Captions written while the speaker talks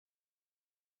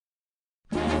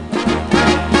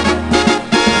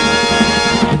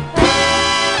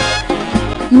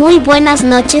Muy buenas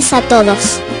noches a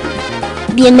todos.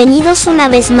 Bienvenidos una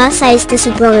vez más a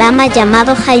su programa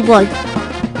llamado Jaibol.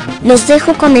 Los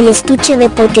dejo con el estuche de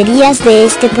porquerías de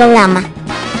este programa.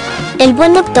 El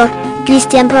buen doctor,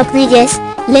 Cristian Rodríguez,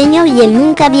 Leño y el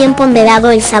nunca bien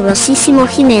ponderado el sabrosísimo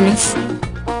Jiménez.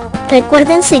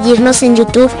 Recuerden seguirnos en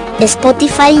YouTube,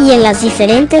 Spotify y en las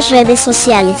diferentes redes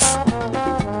sociales.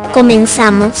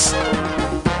 Comenzamos.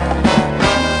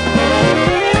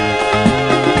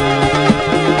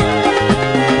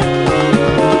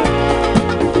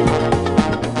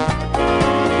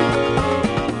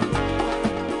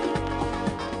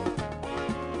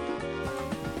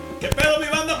 ¿Qué pedo mi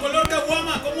banda color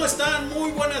caguama? ¿Cómo están?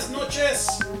 Muy buenas noches.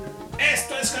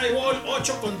 Esto es Jaibol,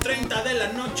 8:30 de la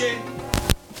noche.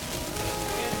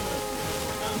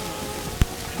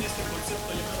 En este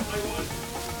concepto llamado Jaibol,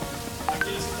 aquí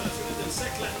en las instalaciones del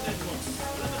Seclan Networks.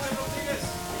 Hola, Jaime Rodríguez.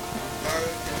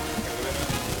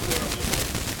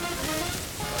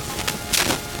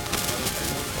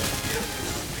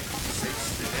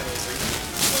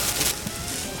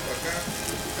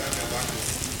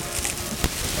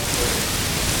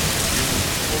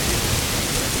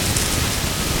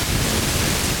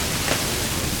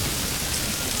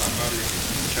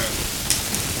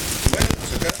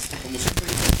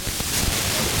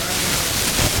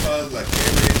 La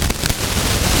cheve.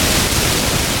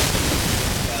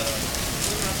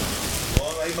 No,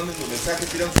 ahí manden los mensajes,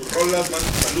 tiran sus rolas,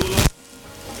 manden saludos.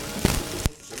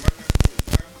 Su semana,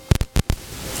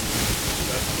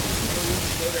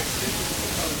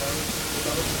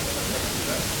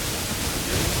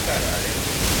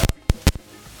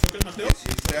 ¿López Mateo?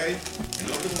 siempre hay el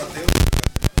López Mateo.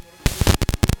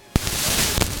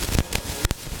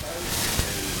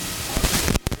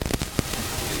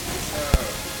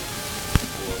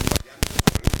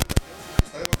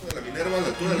 A la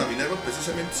altura de la Minerva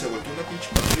precisamente se volteó una pinche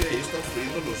patrulla y ahí están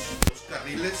subiendo los dos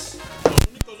carriles. Los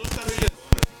únicos dos carriles.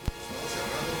 Estaba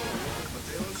cerrado los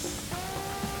Mateos.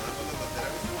 Nada más las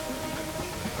laterales.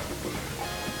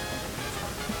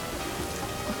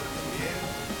 También.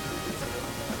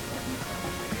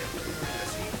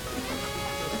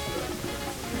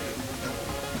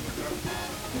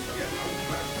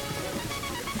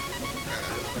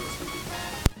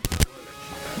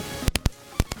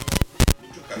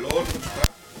 Mucho calor, mucho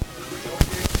tráfico,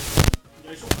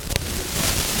 Ya hizo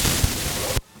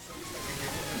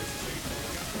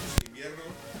invierno,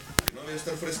 que no debe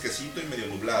estar fresquecito y medio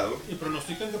nublado. y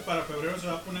pronostican que para febrero se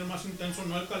va a poner más intenso,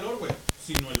 no el calor, güey,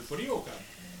 sino el frío, cara.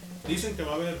 Dicen que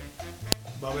va a haber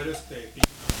clima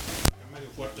medio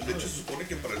fuerte. De hecho, se supone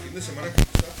que para el fin de semana que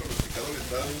está pronosticado la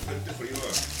entrada de un frente frío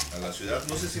a la ciudad.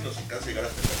 No sé si nos alcanza a llegar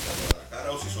hasta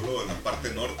Guadalajara o si solo en la parte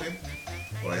norte,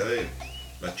 por allá de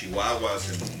las Chihuahuas,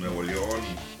 en Nuevo León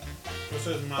y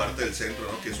Entonces, parte del centro,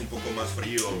 ¿no? Que es un poco más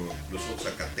frío, incluso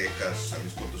Zacatecas, San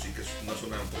Luis Potosí, que es una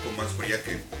zona un poco más fría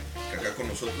que acá con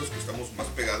nosotros, que estamos más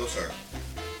pegados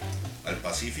al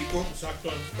Pacífico.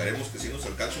 exacto. Esperemos que sí nos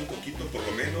alcance un poquito por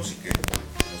lo menos y que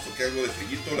nos toque algo de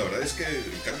frillito. La verdad es que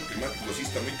el cambio climático sí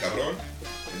está muy cabrón.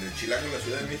 En el Chilango, en la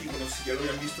Ciudad de México, no sé si ya lo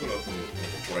habían visto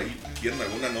o por ahí vieron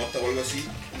alguna nota o algo así.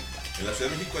 En la Ciudad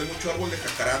de México hay mucho árbol de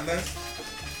jacaranda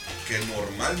que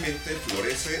normalmente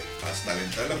florece hasta la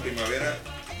entrada de la primavera,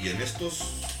 y en estas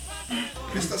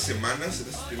semanas, en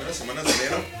estas primeras semanas de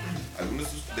enero, algunos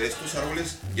de estos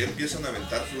árboles ya empiezan a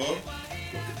aventar flor.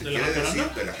 Lo que te quiere decir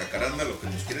de la jacaranda, lo que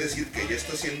nos quiere decir que ya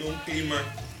está haciendo un clima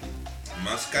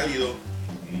más cálido,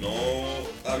 no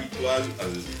habitual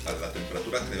a la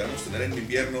temperatura que debemos tener en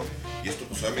invierno, y esto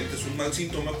pues obviamente es un mal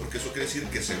síntoma, porque eso quiere decir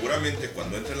que seguramente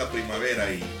cuando entre la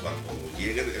primavera y cuando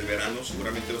llegue el verano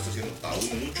seguramente va a estar haciendo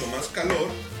aún mucho más calor,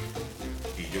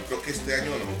 y yo creo que este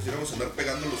año a lo mejor íbamos a andar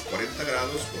pegando los 40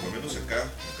 grados, por lo menos acá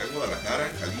en Guadalajara,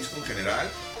 en Jalisco en general,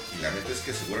 y la neta es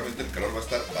que seguramente el calor va a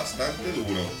estar bastante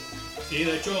duro. Sí,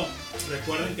 de hecho,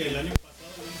 recuerden que el año pasado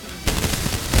hubo un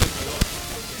calor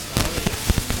porque estaba de la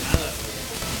nada, güey.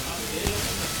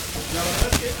 La verdad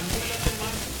es que a mí me late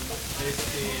más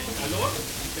calor,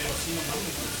 pero sí, no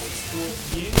mames, estuvo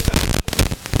bien caliente.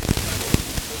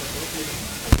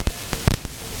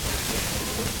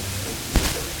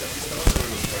 Aquí estamos sobre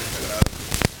los 40 grados.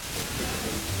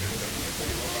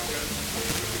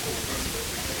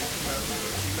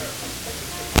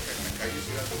 En la calle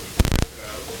sí era sobre los 40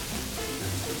 grados.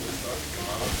 Estaba que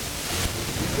quemaba.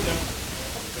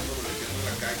 Estando boleteando en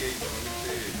la calle y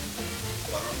normalmente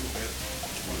paro a comer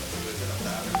como a las 3 de la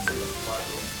tarde, a las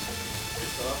 4.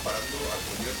 Estaba parando a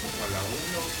comer como a la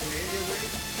 1, 1:30, güey.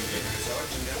 Y me regresaba a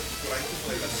chingar por ahí como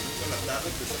de las 5 de la tarde,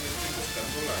 precisamente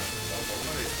buscando la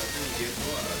forma de estar viviendo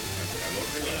al calor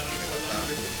de la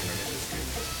tarde, porque la neta es que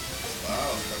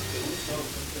bastante duro,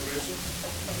 bastante grueso.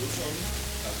 Incluso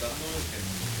andando en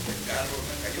el carro, en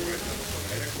la calle, rentando con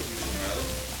aire acondicionado,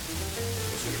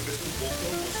 pues se refresca un poco,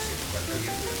 no se siente tan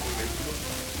caliente dentro del vehículo,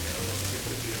 pero no se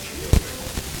siente frío chido, güey.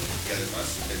 Y además,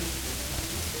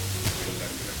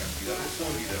 la cantidad de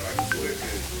sol y de rayos UV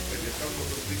que penetran por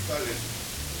los cristales,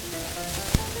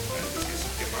 parece que se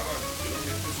quemaban. Yo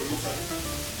normalmente suelo usar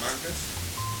mangas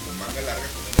o manga larga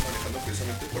cuando ando manejando,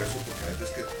 precisamente por eso, porque a veces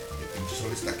es que el pinche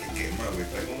sol está que quema, güey.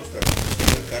 Traigo unos trapitos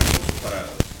en el carro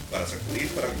para sacudir,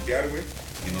 para limpiar, güey,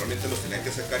 y normalmente los tenía que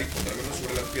sacar y ponérmelos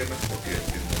sobre las piernas porque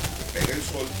te pega el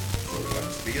sol sobre las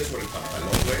espillas, sobre el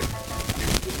pantalón, güey. Y es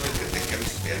un punto en el que te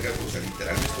quemas y verga, o sea,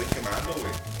 literal me estoy quemando,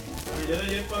 güey. El día de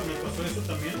ayer me pasó eso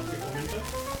también, lo que comentas.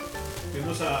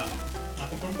 Fuimos a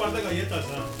comprar un par de galletas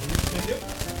a un expendio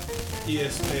y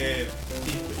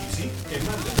sí,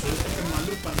 quema, el sol está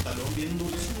quemando el pantalón bien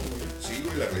durísimo, güey. Sí,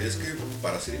 güey, la realidad es que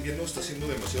para ser invierno está haciendo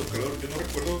demasiado calor. Yo no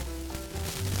recuerdo,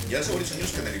 ya hace varios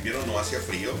años que en el invierno no hacía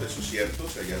frío, eso es cierto, o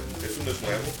sea, ya eso no es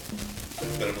nuevo,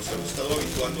 pero nos hemos estado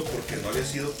habituando porque no había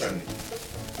sido tan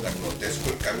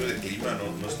grotesco el cambio de clima,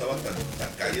 no estaba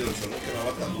tan cálido, el sol no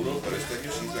quemaba tan duro, pero este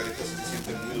año sí, la neta, se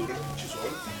siente muy duro el pinche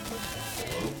sol,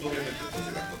 producto obviamente pues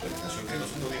de la contaminación que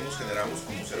nosotros mismos generamos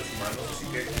como seres humanos, así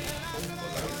que pues,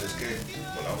 la verdad es que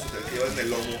pues, la vamos a tener que llevar en el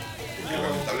lomo, porque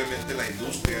lamentablemente la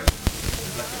industria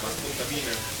es la que más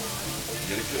contamina, y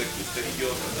el hecho de que usted y yo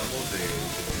tratamos de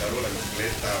utilizarlo a la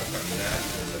bicicleta o caminar y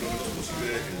hacer lo menos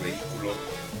posible el vehículo,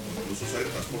 incluso usar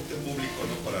el transporte público,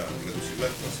 ¿no? Para reducir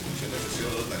las emisiones de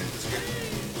CO2, la neta es que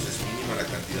pues, es mínima la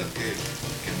cantidad que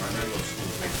emanan los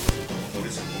vehículos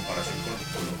automotores en comparación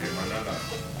con lo que emana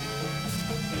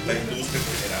la industria en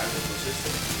general. Entonces,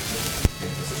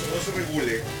 mientras eso no se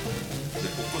regule, de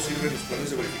poco sirven los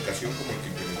planes de verificación como el que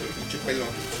implementó el pinche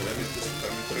pelón, que pues, obviamente es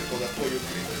totalmente recodo de apoyo,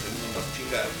 que le intentan nomás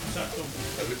chingar,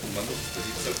 estarle tumbando sus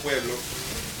pesitos al pueblo,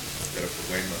 pero pues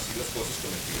bueno, así las cosas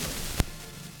con el clima.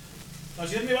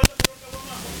 Así es mi banda, señor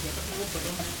Cabrona. Ya te pongo,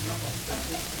 perdón.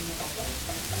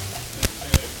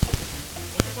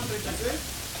 8:36.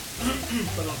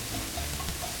 Perdón.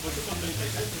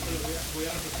 8:36, voy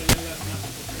a refrescar ya las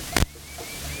natas porque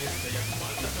ya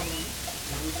falta, cabrón.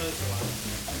 Me gusta de cebar.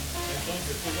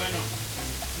 Entonces, pues bueno.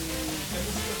 ¿Qué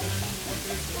música tenemos? ¿Cuál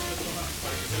crees que se toma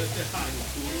para que se les dé high?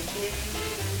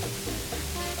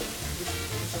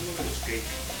 Es algo de los cake.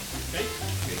 ¿Cake?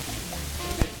 Cake.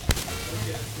 Muy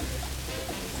bien.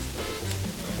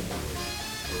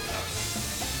 Gracias.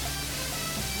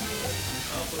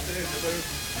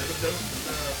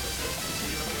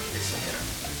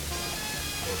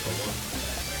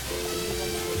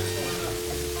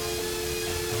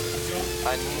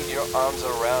 I need your arms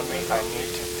around me, I need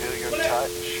to feel your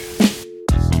touch.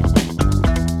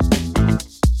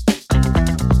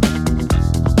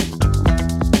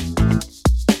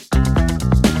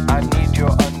 I need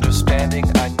your understanding,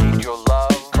 I need your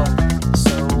love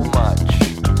so much.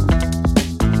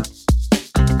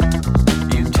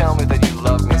 You tell me that you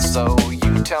love me so,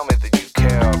 you tell me that you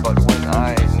care, but when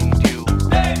I need you,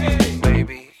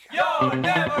 baby, you're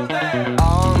never there.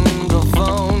 On the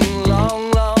phone,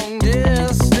 long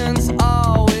distance,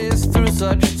 always through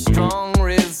such strong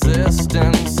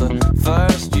resistance.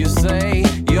 First you say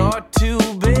you're too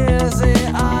busy,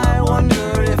 I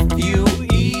wonder if you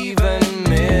even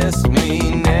miss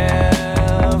me.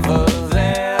 Never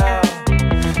there,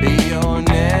 you're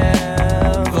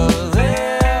never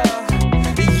there,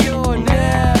 you're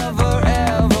never,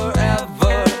 ever,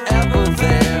 ever, ever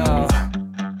there.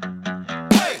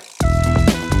 Hey!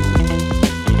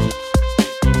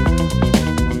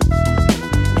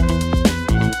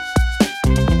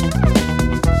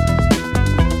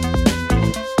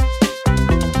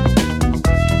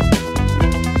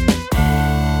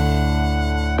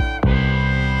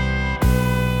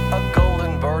 A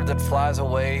golden bird that flies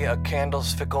away, a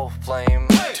candle's fickle flame.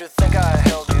 To think I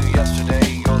held you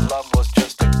yesterday, your love was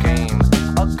just a game.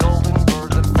 A golden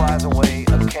bird that flies away,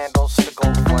 a candle's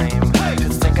fickle flame. To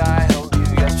think I held you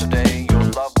yesterday, your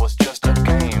love was just a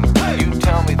game. You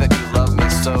tell me that you love me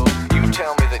so, you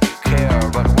tell me that you care,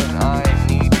 but when I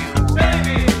need you,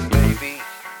 baby,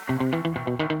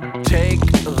 take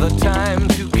the time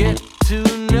to get to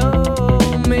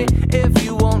know me. If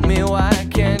you want me, why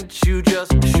can't you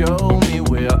just show me?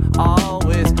 We're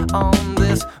always on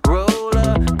this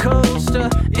roller coaster.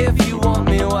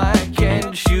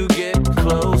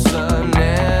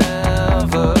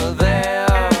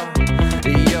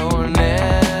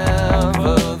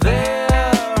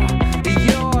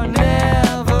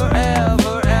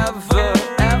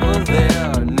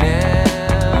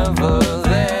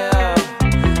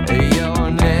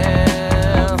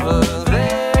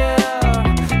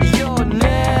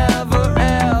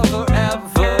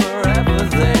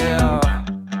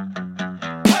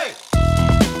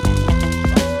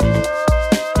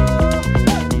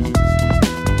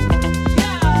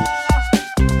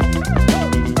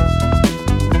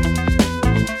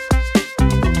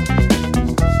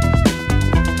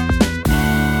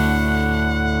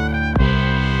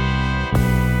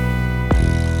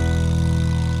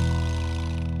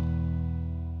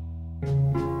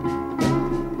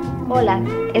 Hola,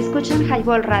 escuchan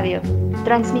Jaibol Radio,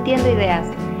 transmitiendo ideas.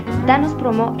 Danos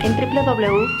promo en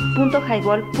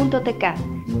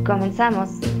www.jaibol.tk. Comenzamos.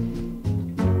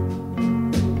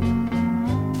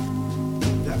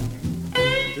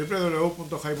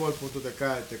 www.jaibol.tk.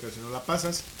 Si no la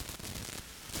pasas,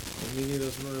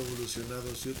 homínidos no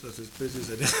evolucionados y otras especies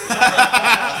animales.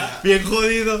 Bien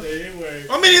jodido. Sí, güey.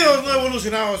 Homínidos no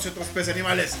evolucionados y otras especies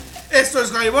animales. Esto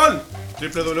es Jaibol.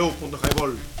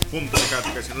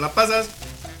 www.jaibol.tk. Si no la pasas,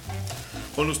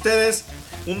 con ustedes,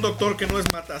 un doctor que no es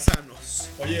matasanos.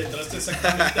 Oye, entraste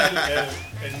exactamente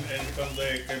cuando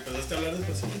que empezaste a hablar de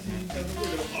pacientes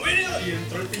y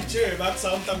entró el pinche back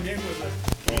sound también, güey.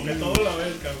 Como que todo lo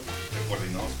ves, cabrón.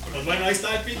 Pues bueno, ahí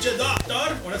está el pinche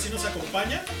doctor. Ahora sí nos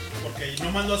acompaña. Porque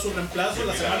no mandó a su reemplazo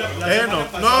la semana pasada.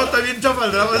 No, está bien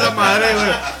chafaldrado esa madre,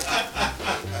 güey.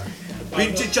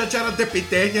 Pinche cháchara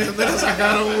tepiteña, ¿dónde la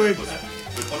sacaron, güey? Pues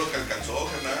fue lo que alcanzó,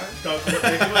 carnal. Como te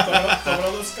dijimos,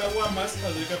 cobró 2 caguamas,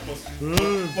 así que pues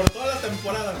por toda la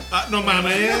temporada. Ah, no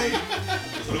mames.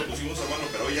 Nosotros lo pusimos a mano,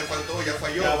 pero hoy ya faltó, ya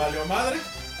falló. Ya valió madre,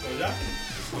 pues ya.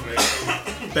 Correcto.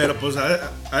 Pero pues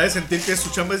ha de sentir que su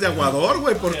chamba es de aguador,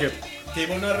 güey, porque... Que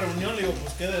iba a una reunión, le digo,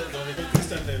 pues ¿qué? ¿Lo dijo el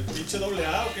Cristian del pinche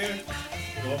AA o qué?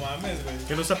 No mames, güey.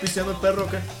 ¿Que no está pisteando el perro o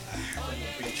qué? Como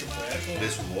pinche puerco.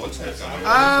 De su bolsa, el cabrón.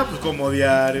 Ah, pues como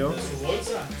diario. De su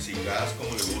bolsa. Sin gas,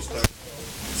 como le gusta.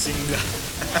 Sin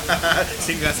gastar.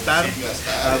 Sin gastar.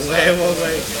 A huevo,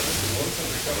 güey. De su bolsa,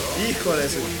 el cabrón. Hijo de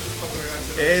su...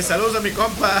 Regárselo. Saludos a mi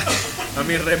compa, a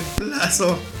mi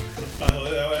reemplazo.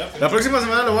 La próxima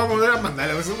semana lo voy a volver a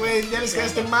mandar. Güey, ya les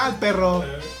quedaste mal, perro. Sí.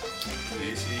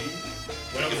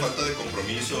 Bueno, Qué pues, falta de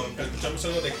compromiso. escuchamos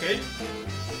algo de Kate,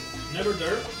 Never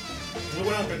There. Muy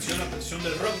buena canción, la canción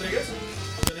del Rodríguez.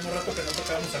 Tenemos rato que no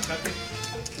tocábamos a Kate.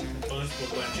 Entonces, pues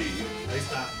bueno, Sí. ahí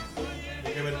está.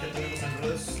 Hay que ver qué tenemos en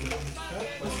redes.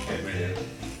 Pues que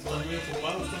están muy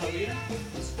ocupados todavía.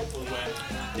 Pues bueno.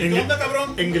 ¿Y qué onda,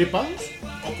 cabrón? ¿Engripados?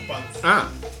 Ocupados. Ah,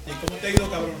 ¿Y cómo te ha ido,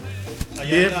 cabrón? Allá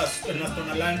bien. en las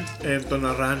Tonalán. en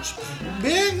Tona Ranch.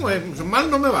 Bien, güey, mal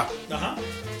no me va. Ajá.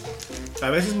 A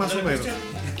veces más o Dale, menos.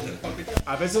 Cristian. Papita.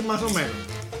 A veces más o menos.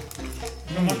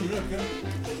 No más, mira, ¿qué?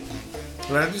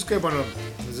 La verdad es que, bueno,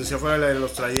 les decía fuera,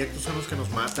 los trayectos son los que nos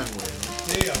matan, güey, ¿no?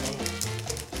 Sí, a huevo.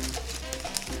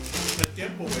 El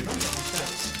tiempo, güey, ¿no?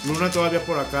 Luna todavía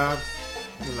por acá,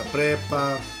 en la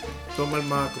prepa, toma el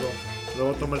macro,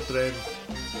 luego toma el tren,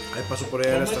 ahí paso por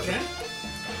ahí a la ¿Cómo el estación. tren?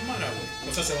 Cámara, güey.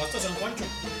 O sea, se va hasta San Juancho.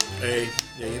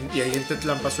 Y ahí en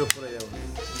Tetlán paseo por allá, güey.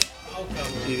 Wow,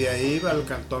 cabrón. Y de ahí al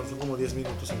cantón son como 10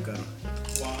 minutos en carro.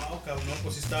 Wow, cabrón. No,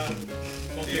 pues sí está Sí,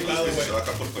 complicado, pues, que güey. se va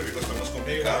acá por Perú, está más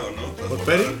complicado, ¿no? ¿Por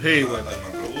Perú? Sí, güey. Al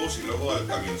macrobús y luego al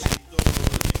camioncito. Y no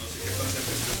sé qué tan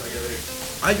cerca estés allá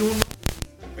Hay uno, de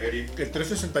Peri. el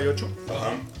 368,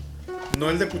 Ajá. no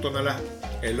el de Putonalá,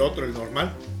 el otro, el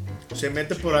normal. Se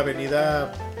mete por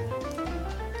avenida...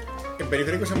 En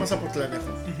periférico se llama Zapotlanejo.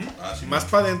 Ah, sí. Más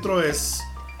para adentro es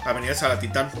Avenida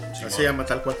Salatitán, así se bueno. llama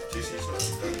tal cual. Sí, eso es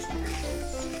correcto.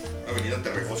 Avenida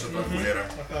Terrejosa, toda culera.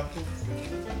 Ajá,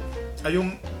 tú.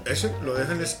 Hay ese lo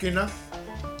deja en la esquina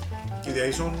y de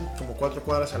ahí son como 4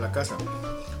 cuadras a la casa.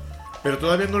 Pero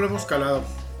todavía no lo hemos calado.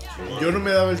 Yo no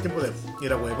me he dado el tiempo de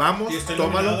ir a güey, vamos, ¿Y está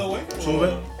iluminado, tómalo, güey? sube.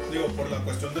 O, digo, por la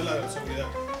cuestión de la seguridad.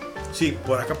 Sí,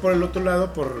 por acá por el otro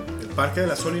lado, por el Parque de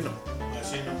la Soli, no.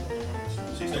 Así,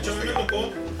 ¿no? Sí, De hecho, a mí me tocó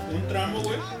un tramo,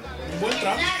 güey. Un buen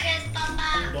tramo.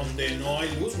 Donde no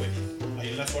hay luz, güey. Ahí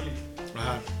en la Soli.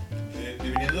 Ajá.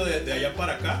 Viniendo de allá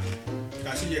para acá,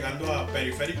 casi llegando a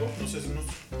periférico, no sé, unos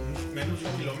menos de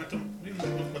 1 kilómetro,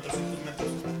 unos 400 metros,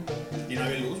 y no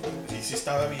había luz, güey. Sí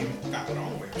estaba bien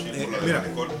cabrón, güey. Sí, Por la de Mira.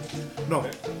 Malecón. No,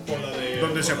 por la de...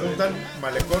 donde se por la de- juntan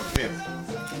Malecón, bien.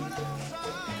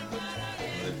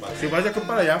 La del Parque. Si vas de aquí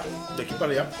para allá,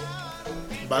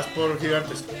 vas por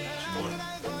Gigantes. Simón.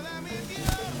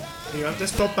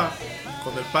 Gigantes topa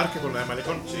con el parque, con la de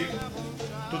Malecón. Sí,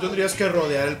 Tú tendrías que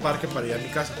rodear el parque para ir a mi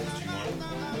casa.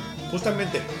 Simón.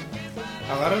 Justamente,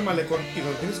 agarra el malecón y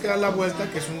donde tienes que dar la vuelta,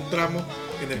 que es un tramo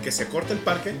en el que se corta el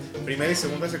parque, primera y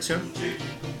segunda sección. Sí,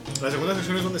 La segunda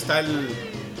sección es donde está un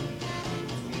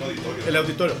auditorio. el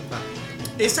auditorio.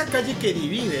 Esa calle que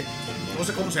divide, no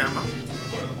sé cómo se llama,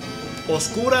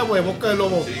 oscura, güey, boca de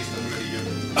lobo, Sí,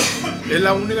 está amarillo. es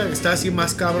la única que está así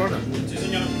más cabrona. Sí,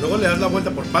 señor. Luego le das la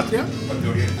vuelta por Patria Parque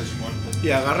Oriente, Simón.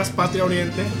 y agarras Patria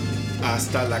Oriente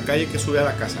hasta la calle que sube a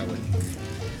la casa, güey.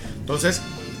 Entonces,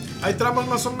 hay tramos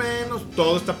más o menos,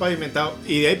 todo está pavimentado.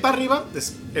 Y de ahí para arriba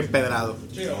es empedrado.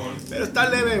 Sí, güey. Pero está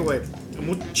leve, güey.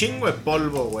 Un chingo de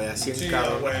polvo, güey, así en Sí,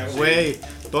 carro. güey, sí. Güey,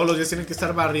 todos los días tienen que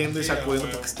estar barriendo y Sí, sacudiendo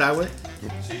güey. porque está, güey.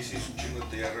 Sí, es un chingo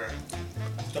de tierra.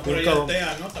 Está por ahí Cabrón.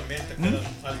 Altea, ¿no? También te queda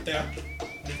Altea.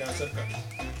 me queda cerca.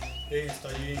 Sí, está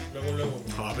allí, luego.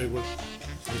 A ver, güey.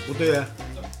 Ni puta idea.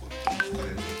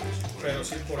 Pero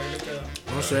sí, por ahí le queda.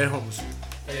 No sé, Holmes.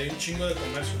 Ahí hay un chingo de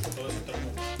comercio con todo ese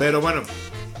termo. Pero bueno,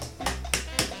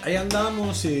 ahí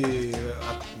andamos y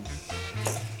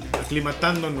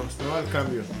aclimatándonos, ¿no? Al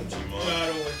cambio.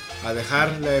 Claro, güey. A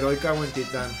dejar la heroica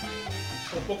Huentitán.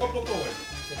 Pero poco a poco, güey.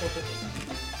 Poco a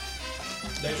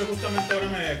poco. De hecho, justamente ahora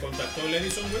me contactó el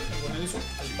Edison, güey. El buen Edison,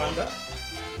 el Panda.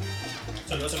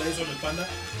 Saludos al Edison, el Panda.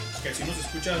 Que si nos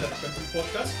escucha de repente un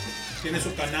podcast. Tiene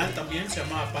su canal también, se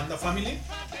llama Panda Family.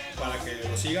 Para que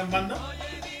lo sigan, banda.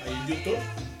 Ahí en YouTube.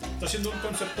 Está haciendo un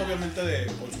concepto, obviamente,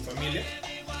 con su familia.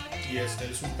 Y él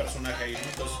es un personaje ahí, ¿no?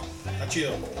 Entonces, está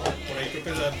chido. Por ahí creo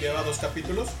que lleva 2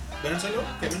 capítulos. Véanselo,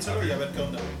 quémenselo y a ver qué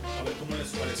onda, a ver cómo les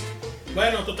parece.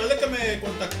 Bueno, total de que me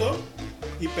contactó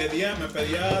y me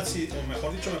pedía si, o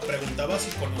mejor dicho, me preguntaba si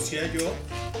conocía yo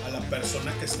a la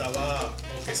persona que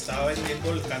estaba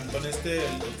vendiendo el cantón el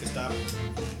que está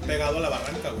pegado a la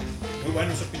barranca, güey. Muy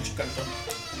bueno ese pinche cantón.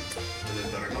 ¿El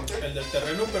del terreno? El del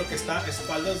terreno, pero que está a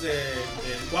espaldas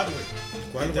del quad,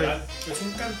 güey. Literal. Es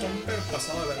un cantón pero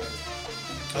pasado de verga.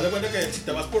 Haz de cuenta que si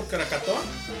te vas por Caracatón,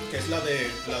 que es la de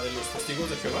los testigos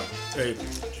de Jehová,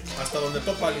 hasta donde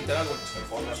topa, literal, güey,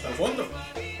 hasta el fondo.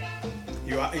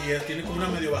 Y tiene como una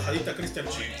medio bajadita, Cristian.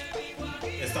 Sí.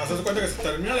 Haz de cuenta que se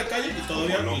termina la calle y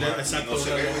todavía exacto, no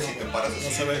se ve, güey, si te paras así.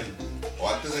 No se ve. O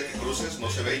antes de que cruces, no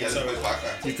se ve y ya después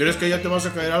baja. ¿Y crees que ya te vas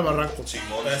a caer al barranco? Sí,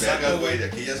 no, exacto, güey, de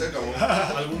aquí ya se acabó.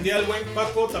 Algún día el buen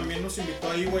Paco también nos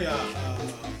invitó ahí, güey, a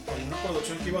una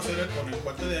producción que iba a hacer con el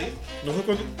cuate de ahí. No fue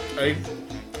cuando ahí,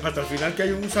 hasta el final que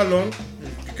hay un salón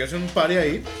que hacen un party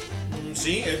ahí.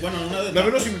 Sí, bueno, una de... Una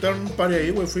vez nos invitaron a un party ahí,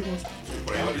 güey, fuimos.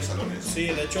 Por ahí varios salones. Sí,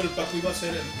 de hecho el Paco iba a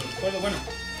hacer, no recuerdo, bueno.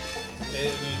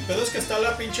 El pedo es que está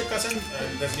la pinche casa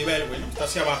en desnivel, güey, ¿no? Está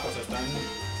hacia abajo, o sea, están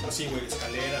así, güey,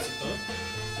 escaleras y todo.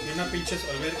 Tiene una pinche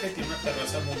alberca y tiene una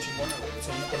terraza muy chingona, güey.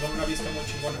 Una vista muy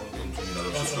chingona.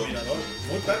 Con su mirador,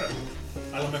 muy perra.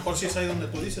 A lo mejor sí es ahí donde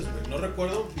tú dices, güey. No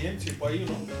recuerdo bien si fue ahí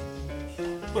o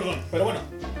no. Perdón, pero bueno.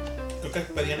 Creo que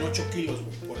pedían 8 kilos,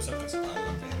 güey, por esa casa.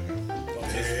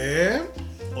 Entonces,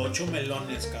 8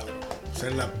 melones, cabrón. O sea,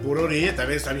 en la pura orilla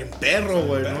también está bien perro,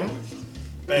 güey, ¿no?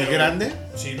 Pero, ¿y grande?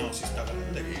 Sí, no, sí está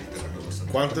grande.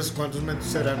 ¿Cuántos metros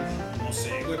serán? No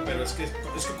sé, güey, pero es que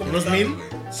como ¿Unos está, 1000?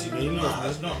 Sí, 1000, no,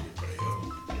 2000. no.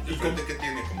 ¿Y frente qué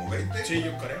tiene? ¿Como 20? Sí,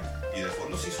 yo creo. Y de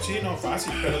fondo sí son. Sí, no,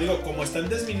 fácil, pero digo, como está en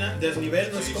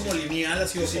desnivel, no es como lineal,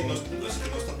 así o sí, como... no es que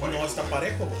no está parejo. No está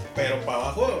parejo, pero para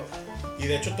abajo. Y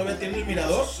de hecho todavía tiene el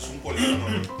mirador. Es un polígono,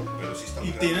 pero sí está Y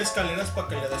muy tiene grande. escaleras para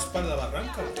que le des para la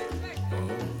barranca, güey.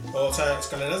 O sea,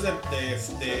 escaleras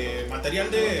de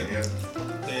material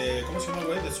de ¿cómo se llama,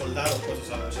 güey? De soldado, pues, o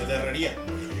sea, de herrería.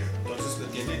 Entonces le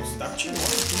tiene, está chingón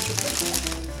el pinche perro.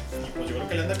 Y pues yo creo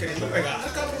que le anda queriendo pegar,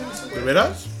 cabrón, ese güey. ¿De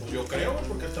veras? Pues yo creo,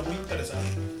 porque está muy interesado.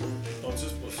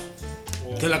 Entonces, pues...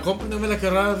 Te la compro, no me la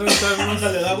querrás rentar.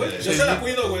 Ándale, da, güey. Yo se la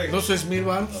cuido, güey. No sé, 1000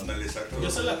 baros. Ándale, exacto. Yo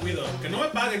se la cuido. Que no me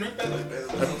pague, no hay pedo.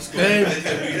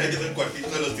 Mira, yo del cuartito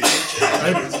de los tiliches.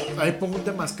 Ahí pongo un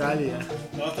temazcal y ya.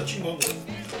 No, está chingón, güey.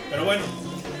 Pero bueno,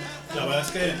 la verdad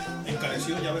es que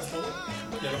encarecido, ya ves todo.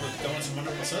 Ya lo platicamos la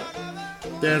semana pasada.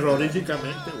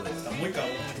 Terroríficamente, güey. Está muy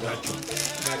cabrón. Gacho.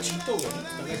 Gachito, güey.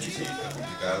 Está gachito. Está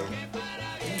complicado.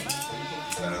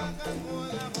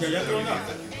 ¿Y allá qué onda?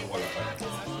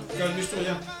 ¿Qué has visto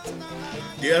allá?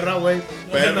 Tierra, güey.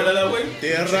 Perro. güey.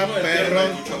 Tierra, perro.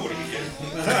 Mucho aborigen.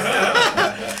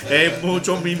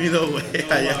 Mucho mímido, güey.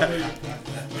 Allá.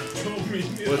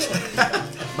 Pues,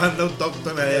 manda un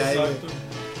autóctone allá, güey.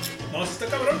 No, si está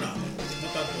cabrón, no. No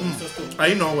tanto. Estás tú.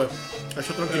 Ahí no, güey.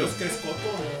 Eso Pero tranquilo. es que es coto,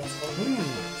 ¿no? Es coto.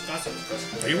 Es casa.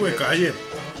 Ahí, güey, calle.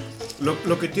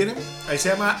 Lo que tienen, ahí se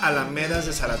llama Alamedas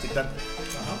de Zaratitán.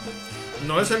 Ajá.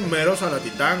 No es el mero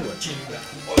Zaratitán, güey. Chinga.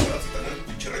 O sea, el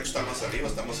pinche rancho está más arriba,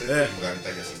 está más cerca. Y la neta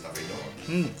ya se está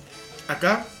feo.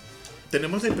 Acá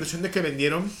tenemos la impresión de que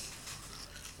vendieron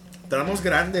tramos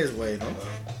grandes, güey, ¿no?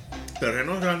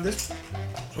 Terrenos grandes.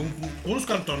 Son puros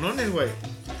cantonones, güey.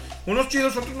 Unos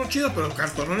chidos, otros no chidos, pero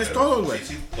cantonones todos, güey.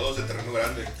 Sí, todos de terreno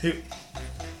grande. Sí.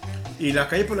 Y la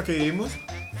calle por la que vivimos,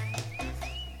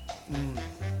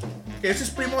 ese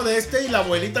es primo de este y la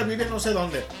abuelita vive no sé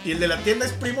dónde. Y el de la tienda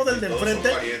es primo del de Todos son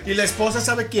enfrente parientes. y la esposa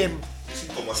sabe quién. Sí,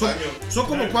 como Son, año. son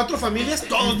como 4 familias,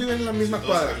 todos viven en la misma Todos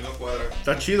en cuadra. la misma cuadra.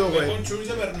 Está chido, Fue güey. con Chuy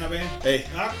de Bernabé. Ey.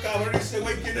 Ah, cabrón, ese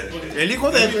güey tiene. El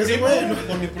hijo de mi ese primo, güey.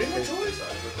 con mi primo Chuy.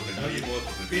 Exacto, con el primo,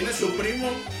 con el Tiene primo su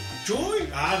primo Chuy.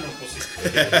 Ah, no, pues sí.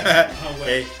 Ah,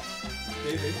 güey. Ey,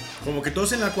 Sí, sí. como que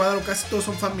todos en la cuadra, o casi todos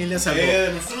son familias, salvo.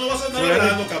 Nosotros no vas a andar Fulano.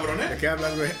 hablando, cabrón, ¿De ¿eh? qué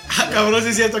hablas, güey? Ah, cabrón, sí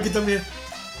es cierto, aquí también.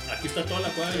 Aquí está toda la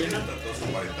cuadra llena. Están todos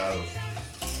emparentados.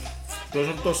 Todos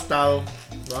son tostados,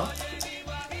 ¿no?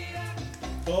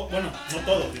 Todo, bueno, no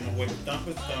todos, sino, güey, estábamos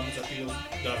aquí los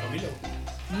de la familia, güey.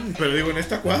 Pero digo, en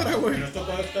esta cuadra, güey. En esta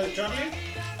cuadra está el Charlie,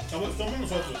 somos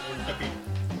nosotros, ahorita aquí.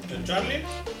 El Charlie,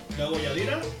 luego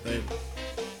Yadira,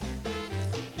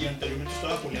 y anteriormente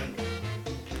estaba Julián.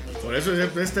 Por eso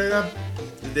este era...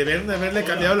 Deben de haberle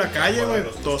cambiado la calle, güey.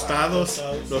 Tostados.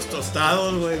 Los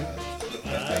tostados, güey.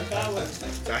 Acá, güey.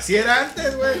 Así era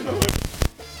antes, güey. ¿No? Y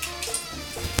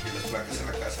las placas en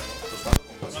la casa, ¿no? Tostado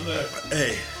con pasita.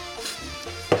 Ey.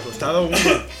 Tostado 1.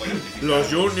 Los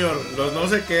Junior, los no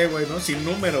sé qué, güey, ¿no? Sin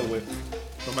número, güey.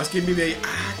 Nomás quien vive ahí.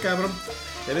 Ah, cabrón.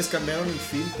 Ya les cambiaron el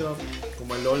filtro.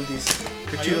 Como el oldies.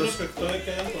 Qué Hay chidos. unos que todavía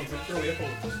quedan con filtro viejo,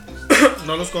 güey.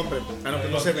 No los compren. Ah, no, pues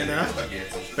no se ven, ¿ah? Están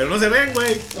viejos. Pero no se ven,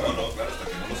 güey. No, claro, hasta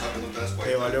que no lo sabes, no te das Que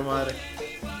cuenta. valió madre.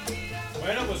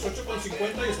 Bueno, pues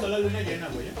 8:50 y está la luna llena,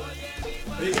 güey.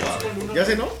 Oye, ¿qué pasa con luna? ¿Ya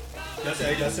se no? Ya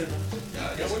sé, ya sé.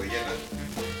 Ya se rellena.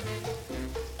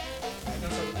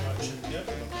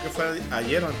 ¿Qué fue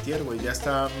ayer o antier, güey? Ya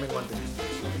está menguante.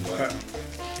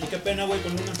 Y qué pena, güey,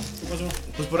 con luna. ¿Qué pasó?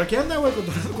 Pues por aquí anda, güey,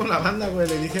 controlando con la banda, güey.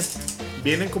 Le dije,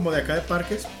 vienen como de acá de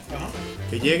Parques. Ajá.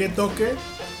 Que llegue, toque.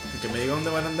 Y que me diga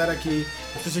dónde van a andar aquí.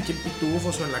 Esto es aquí en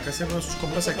Pitufos o en la casa de uno de sus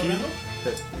compas aquí.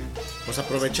 Pues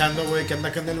aprovechando, güey, que anda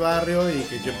acá en el barrio. Y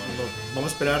que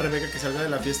vamos a esperar a Rebeca que salga de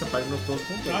la fiesta para irnos todos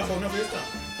juntos. Ah, fue una fiesta.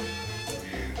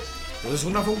 Entonces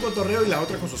una fue un cotorreo y la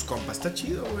otra con sus compas. Está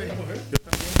chido, güey. Yo también,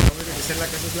 la única que sea en la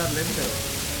casa es la Blend, pero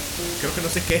creo que no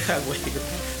se queja, güey.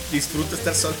 Disfruta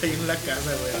estar sola ahí en la casa,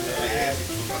 güey.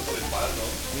 Un rato de paz, ¿no?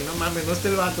 Y no mames, no está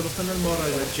el vato, no está en el morro,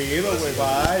 güey. Chido, güey,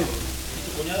 bye. ¿Y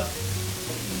tu cuñada?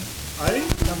 Ay,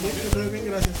 también, yo creo bien,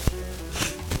 gracias.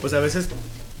 Pues a veces,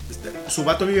 su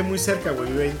vato vive muy cerca,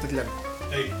 güey, vive ahí en Tetlán.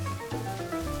 Ey,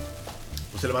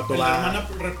 Pues el vato en la va... hermana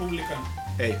república.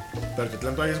 Ey, pero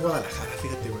Tetlán todavía es Guadalajara,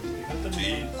 fíjate, güey. Fíjate, Sí,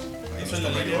 ahí Eso no en la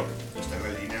está línea. mayor. Está en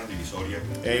la línea divisoria.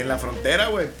 En la frontera,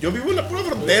 güey. Yo vivo en la pura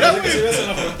frontera, Parece que sí güey. ves en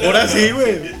la frontera. Ahora sí,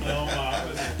 güey. No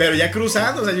mames. Pero ya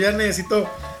cruzando, o sea, yo ya necesito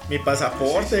mi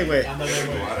pasaporte, güey. Ándale,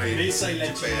 güey. Visa y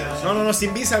la chingada. No,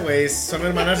 sin visa, güey. Son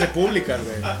hermanas repúblicas,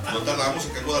 güey. No tardamos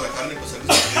acá en Guadalajara en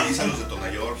pasarles la visa a los de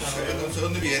Tonayor. No sé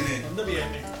dónde viene. ¿Dónde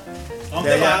viene? ¿A De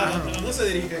dónde allá. va? ¿A dónde se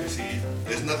dirige? Sí,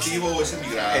 ¿es nativo o es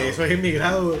emigrado? Soy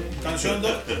inmigrado, güey. Canción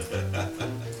do.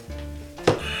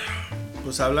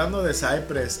 Pues hablando de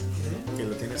Cypress, que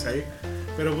lo tienes ahí.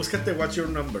 Pero búscate What's Your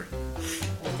Number. Ok.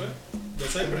 De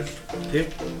Cypress. Sí, de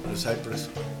Cypress.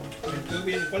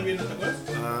 ¿Cuál viene? ¿Te acuerdas?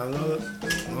 Ah,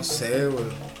 no sé, güey.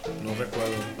 No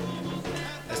recuerdo.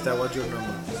 Ahí está What's Your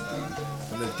Number.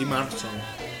 Con el Tim Armstrong.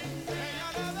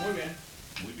 Muy bien.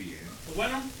 Muy bien. Pues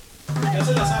bueno, ya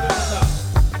se la sabe, banda.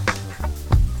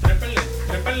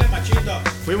 Trépenle machito.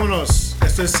 Fuímonos.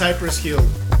 Esto es Cypress Hill.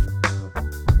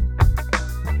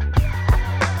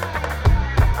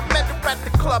 Met her at the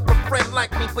club, a friend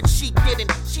like me, but she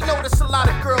didn't. She noticed a lot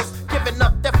of girls giving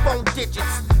up their phone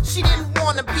digits. She didn't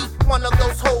wanna be one of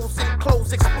those hoes in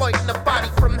clothes exploiting the body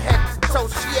from head to toe.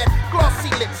 She had glossy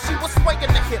lips, she was swaying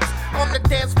the hips on the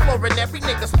dance floor, and every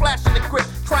nigga splashing the grip,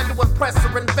 trying to impress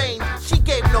her in vain. She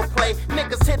gave no play,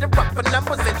 niggas hit her up for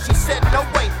numbers, and she said no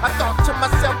way. I thought to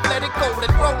myself, let it go, let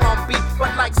roll on beat.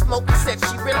 But like Smokey said,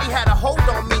 she really had a hold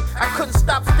on me. I couldn't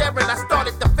stop staring, I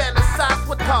started to fantasize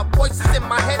with her. Voices in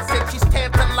my head said she's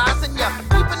tantalizing ya.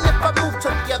 Even if I moved to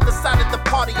the other side of the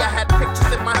party, I had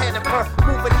pictures in my head of her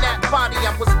moving that body.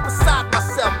 I was beside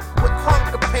myself with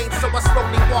hunger pain, so I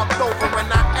slowly walked over and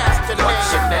I asked her, what's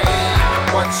your name?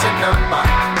 What's your number?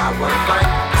 I would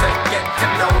like to get to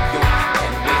know you.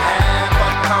 Can we have a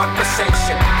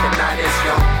conversation? The night is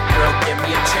young, girl, give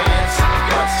me a chance.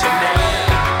 What's your name?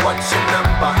 What's your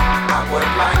number? I would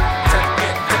like to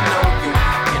get to know you.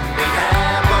 Can we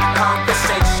have a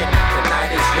conversation? The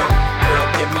night is young, girl,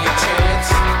 give me a chance.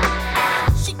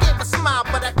 She gave a smile,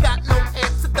 but I got no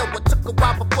answer though. It took a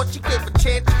while before she gave a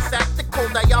chance. She acted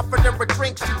cold, I offered her a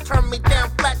drink. She turned me down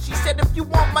flat. She said, if you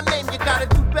want my name, you gotta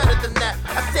do better than that.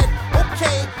 I said,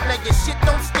 okay, now your shit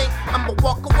don't stink. I'ma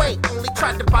walk away, only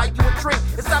tried to buy you a drink.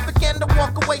 As I began to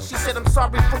walk away, she said, I'm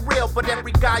sorry for real, but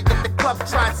every guy in the club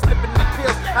tried slipping me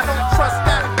pills. I don't trust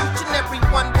that, each and every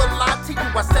one will lie to you.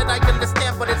 I said I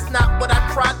understand, but it's not what I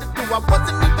tried to do. I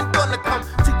wasn't even gonna come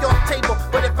to your table,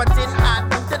 but if I didn't, I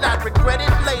knew that I'd regret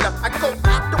it later. I go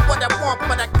after what I want,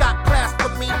 but I got class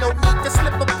for me. No need to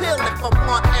slip a pill if I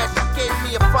want. As she gave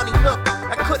me a funny look,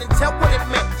 I couldn't tell what it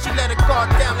meant. She let her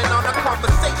guard down and on a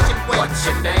conversation went. What's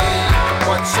your name?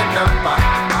 What's your number?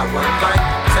 I would like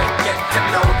to get to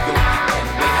know you. Can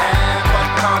we have a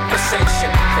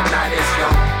conversation? The night is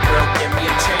young, girl, give me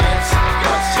a chance.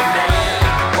 What's your name?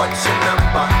 What's your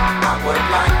number? I would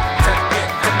like to get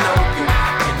to know you.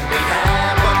 Can we have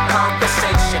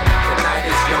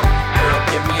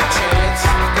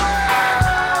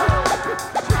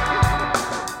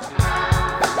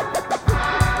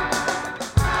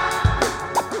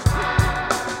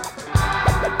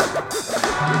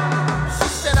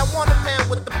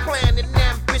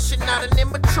Got an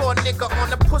immature nigga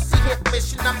on a pussy hit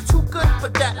mission. I'm too good for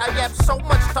that. I have so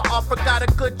much to offer. Got a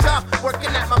good job working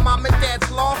at my mom and dad's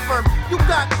law firm. You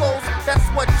got goals, that's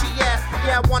what she asked.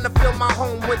 Yeah, I wanna fill my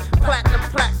home with platinum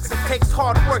plaques. It takes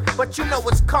hard work, but you know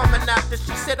it's coming after.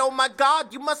 She said, oh my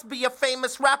God, you must be a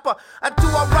famous rapper. I do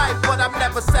alright, but I'm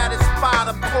never satisfied.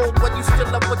 I'm told when you still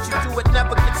love what you do, it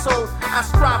never gets old. I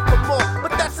strive for more,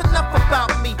 but that's enough about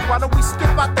me. Why don't we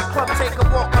skip out the club, take a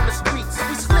walk on the streets?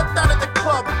 We slipped out of the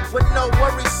club with no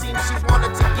worries. Seems she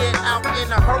wanted to get out in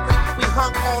a hurry. We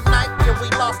hung all night till we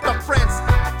lost our friends,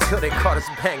 till they caught us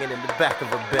banging in the back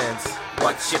of a Benz.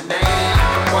 What's your name?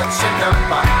 What's your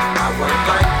number? I would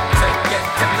like to get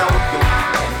to know you.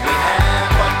 Can we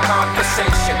have a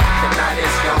conversation? The night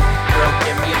is young, girl,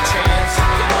 give me a chance.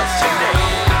 What's your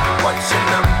name? What's your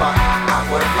number? I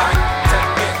would like to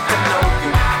get to know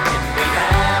you. Can we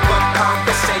have a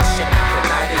conversation? The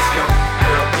night is young,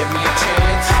 girl, give me a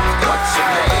chance. What's your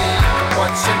name?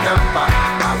 What's your number?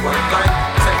 I would like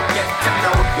to get to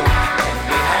know you. Can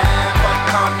we have a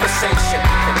conversation?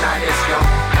 The night is young,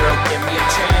 girl, give me a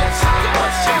chance.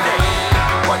 What's your name?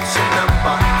 What's your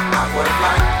number? I would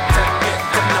like to get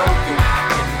to know you.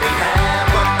 Can we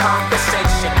have a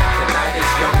conversation? The night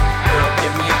is young, girl,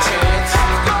 give me a chance.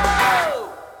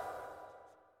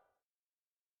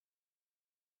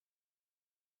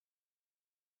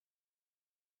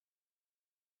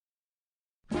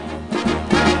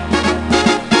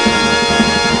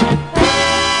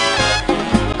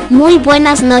 Muy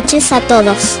buenas noches a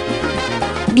todos.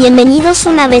 Bienvenidos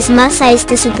una vez más a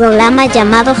este su programa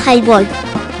llamado Jaibol.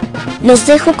 Los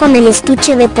dejo con el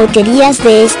estuche de porquerías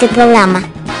de este programa.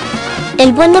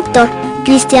 El buen doctor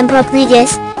Cristian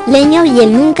Rodríguez, Leño y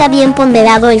el nunca bien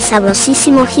ponderado el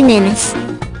sabrosísimo Jiménez.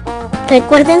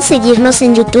 Recuerden seguirnos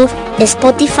en YouTube,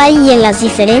 Spotify y en las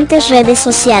diferentes redes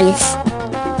sociales.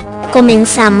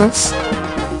 Comenzamos.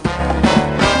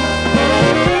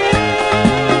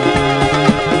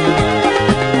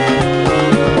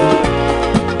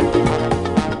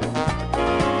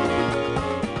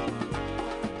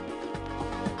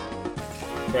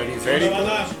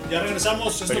 Ya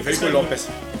regresamos. Periférico y López.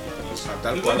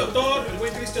 El buen doctor, el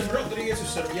buen Cristian Rodríguez y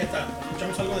su servilleta.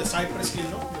 Escuchamos algo de Cypress Hill,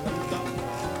 ¿no?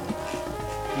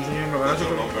 Un señor novedoso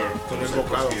con el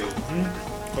vocado.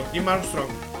 Con Tim Armstrong.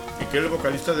 Y que es el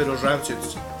vocalista de los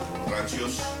Rancios.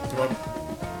 Rancios.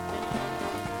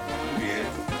 Muy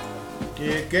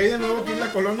bien. ¿Qué hay de nuevo aquí en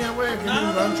la colonia, güey? Aquí en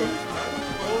el rancho.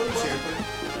 Siempre.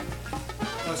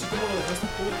 Así como lo dejaste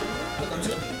tú, la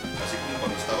canción. Así como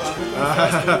cuando estabas tú.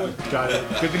 Claro,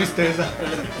 qué tristeza.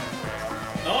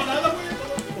 No, nada,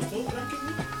 güey, todo tranquilo.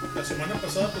 La semana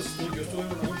pasada, pues yo estuve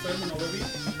muy enfermo, no bebí.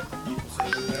 Y pues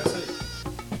gracias.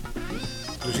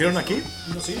 ¿Lo hicieron aquí?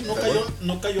 No, sí,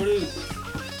 no cayó el.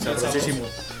 Sabrosísimo.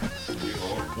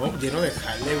 No, lleno de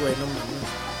jale, güey, no mames.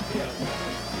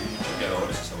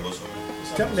 Chambeador, ese sabroso.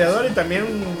 Chambeador y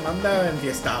también anda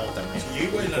enfiestado también. Sí,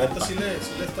 güey, la neta sí le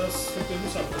estás sufriendo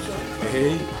sabroso.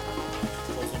 Hey.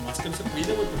 Pues nomás que no se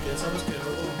cuide, güey, porque ya sabes que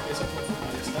luego empieza por su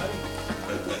malestar.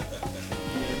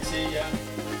 Y él sí ya.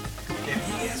 Que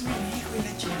digas mi hijo y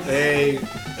la chingada. Hey.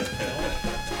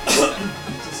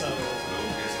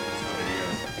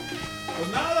 Pues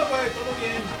nada, güey, todo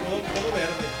bien, todo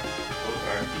verde. Todo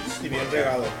tranquilo. Y bien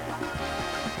regado.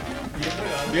 Bien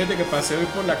regado. Fíjate que pasé hoy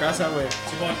por la casa, güey.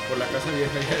 Simón, Por la casa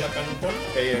vieja. por la Canucón.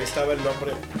 Ahí estaba el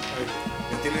hombre.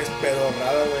 Me tienes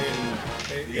pedorrada,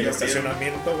 güey. El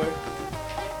estacionamiento, güey.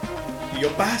 Y yo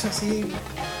paso así.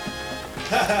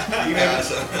 y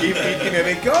me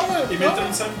ve, ¿qué hubo? Y me entra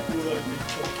un zancudo al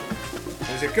pincho.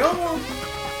 Me dice, ¿qué hubo?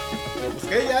 Pero pues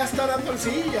que ya está dando el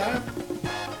sí, ya.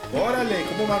 Órale,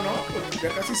 ¿cómo va? No, pues ya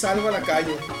casi salgo a la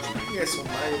calle. Y eso,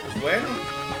 mayo, pues bueno.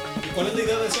 ¿Y cuál es la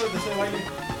idea de ese baile?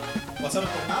 ¿Vas a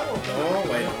retornar o qué? No,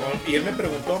 güey, no. Y él me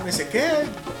preguntó, me dice, ¿qué?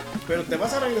 ¿Pero te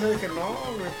vas a regresar? Y dije, no,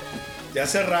 güey. Ya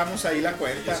cerramos ahí la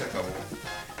cuenta. Ya se acabó.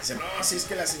 Dice, no, sí, es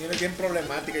que la señora es bien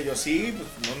problemática. Y yo, sí,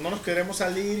 pues no nos queremos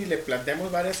salir y le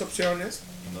planteamos varias opciones.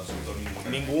 No aceptó ninguna.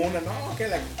 Ninguna, no,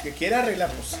 que quiera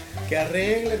arreglar, pues que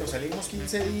arregle, nos salimos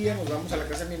 15 días, nos vamos a la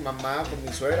casa de mi mamá, con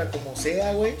mi suegra, como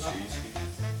sea, güey. Sí, sí.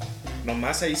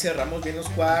 Nomás ahí cerramos bien los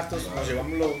cuartos, nos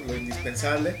llevamos lo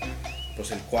indispensable. Pues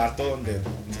el cuarto donde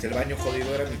esté el baño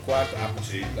jodido era mi cuarto. Ah, pues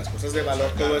sí, las cosas de valor,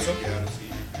 todo eso.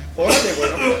 Sí. Órale,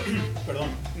 bueno. Perdón.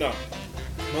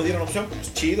 No dieron opción,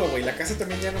 pues chido, güey. La casa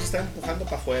también ya nos está empujando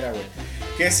para afuera, güey.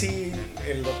 Que si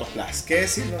el Lotoplas, que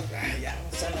si no. Ay, ya,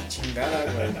 vamos a la chingada,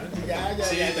 güey. Ya.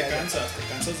 Sí, te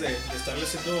cansas de estarle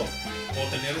haciendo o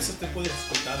tener ese tipo de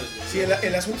dificultades, güey. Sí,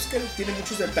 el asunto es que tiene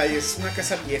muchos detalles. Es una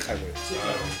casa vieja, güey. Sí,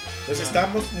 claro. Entonces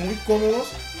estábamos muy cómodos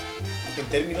en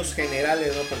términos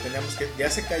generales, ¿no? Pero teníamos que, ya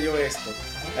se cayó esto,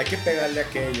 hay que pegarle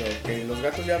aquello, que los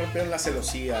gatos ya rompieron la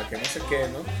celosía, que no sé qué,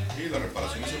 ¿no? Sí, la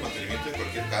reparación es el mantenimiento de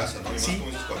cualquier casa, ¿no? Y más Sí. como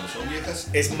dices, cuando son viejas.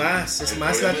 Es más el la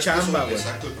problema es que chamba, son- güey.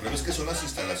 Exacto, el problema es que son las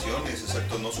instalaciones,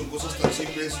 exacto, no son cosas tan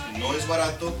simples, no es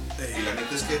barato, y la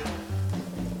neta es que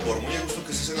por muy a gusto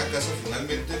que estés en la casa,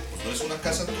 finalmente, pues no es una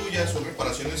casa tuya, son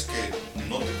reparaciones que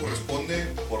no te corresponde,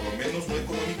 por lo menos no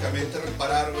económicamente,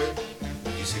 reparar, güey.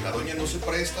 Y si la doña no se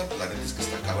presta, pues la neta es que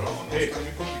está cabrón, ¿no? Sí. Está muy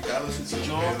complicado ese pinche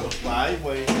No, pedo. pues bye,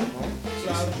 güey, ¿no?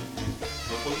 Claro.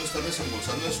 No podemos estar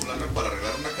desembolsando de su lana para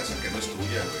arreglar una casa que no es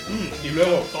tuya, güey. Y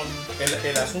luego,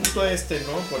 el asunto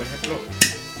 ¿no? Por ejemplo,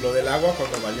 lo del agua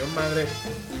cuando valió madre,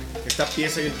 esta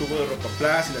pieza y el tubo de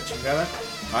rotoplas y la chingada,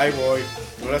 ahí voy,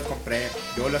 yo las compré,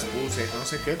 yo las puse, no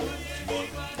sé qué.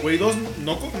 Güey,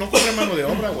 no compré mano de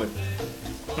obra, güey.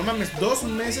 No mames, 2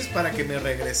 meses para que me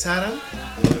regresaran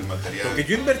El material. lo que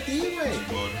yo invertí, güey.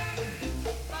 Simón.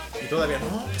 Y todavía,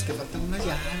 no, pues que faltan unas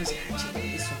llaves,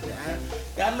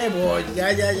 ya me voy,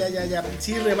 ya.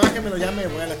 Sí, rebájemelo, ya me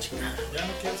voy a la chingada. Ya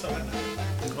no quiero saber nada.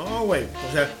 No, güey,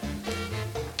 o sea,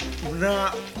 una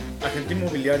agente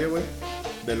inmobiliaria, güey,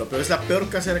 de lo peor, es la peor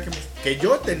casera que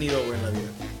yo he tenido, güey, en la vida.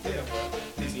 Sí,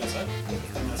 güey. Y si la saben,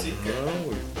 están así que. No,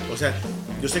 güey. O sea,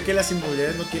 yo sé que las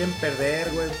inmobiliarias no quieren perder,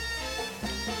 güey.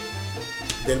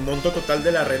 Del monto total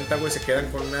de la renta, güey, se quedan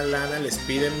con una lana, les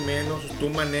piden menos, tú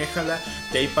manéjala,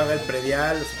 de ahí paga el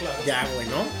predial, Claro. ya, güey,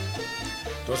 ¿no?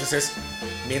 Entonces es,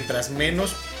 mientras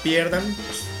menos pierdan,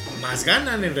 pues, más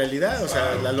ganan en realidad. O sea,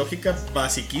 Claro. la lógica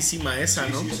basiquísima esa,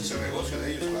 Sí, ¿no? sí, ese es el negocio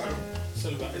de ellos, claro. Es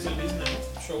el business,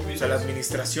 ¿no? Show business. O sea, la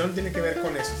administración tiene que ver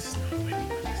con eso.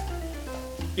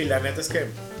 Y la neta es que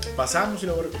pasamos y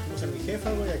luego recogimos a mi jefa,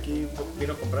 güey, aquí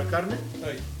vino a comprar carne,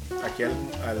 Ay, aquí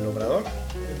al obrador,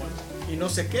 qué bueno. y no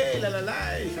sé qué,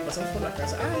 y pasamos por la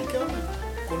casa. Ay, ¿qué onda?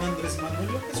 Con Andrés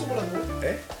Manuel López Obrador.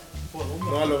 ¿Eh? ¿Por dónde?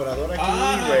 No, al obrador aquí,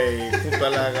 Ah. güey, junto a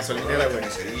la gasolinera, güey.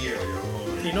 Carnicería,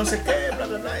 güey. Y no sé qué, bla,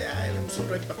 ya, y le damos un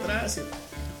rey para atrás y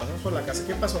pasamos por la casa.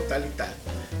 ¿Qué pasó? Tal y tal.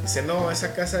 Dice, no,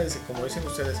 esa casa, dice, como dicen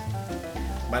ustedes,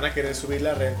 van a querer subir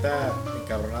la renta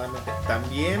encabronadamente.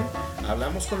 También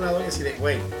hablamos con la doña así de,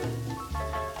 güey,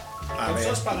 a ¿Cuánto ver,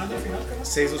 estás pagando al final, carnal?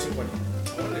 6,250.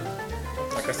 Órale.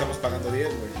 Acá estamos pagando 10,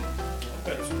 güey.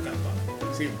 Pero es un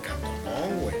cantón. Sí, un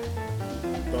cantonón, güey.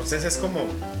 Entonces es como,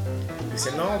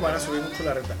 dice, no, van a subir mucho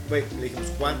la renta. Güey, le dijimos,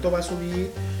 ¿cuánto va a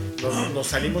subir? Nos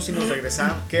salimos y nos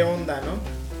regresamos. ¿Qué onda, no?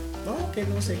 No, que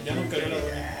no sé. Ya no quería la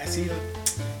doña. Ya, sí.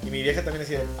 Y mi vieja también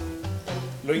decía,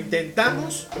 lo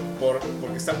intentamos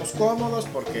porque estamos cómodos,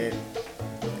 porque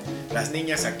las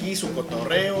niñas aquí, su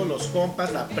cotorreo, los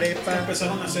compas, la prepa.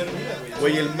 Empezaron a hacer vida, güey.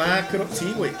 Güey, el macro,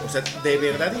 sí, güey. O sea, de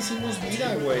verdad hicimos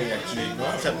vida, güey, aquí, ¿no?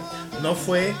 O sea, no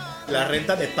fue la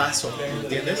renta de paso, De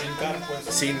 ¿entiendes? brincar,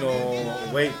 pues. Sino,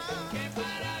 güey,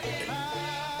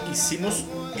 hicimos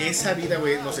esa vida,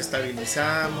 güey, nos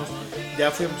estabilizamos,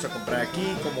 ya fuimos a comprar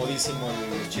aquí, comodísimo,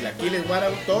 los chilaquiles,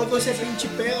 guarabo, todo ese pinche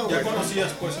pedo, Ya güey.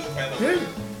 conocías, pues, el pedo. Sí.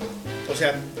 O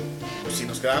sea, pues, si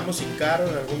nos quedábamos sin carro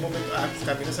en algún momento, pues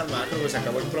caminas al macro, güey, se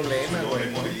acabó el problema, No, güey.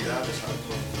 de movilidad,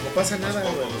 exacto. No pasa nada, Más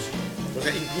güey. cómodos. O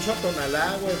sea, incluso a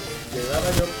Tonalá, güey, llegaba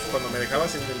yo pues, cuando me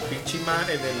dejabas en el pinche mar,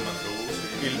 en el...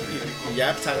 Y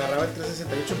ya se agarraba el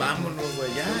 368, vámonos, güey,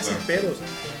 ya, sin pedos.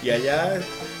 Y allá, o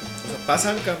sea,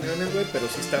 pasan camiones, güey, pero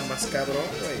sí está más cabrón,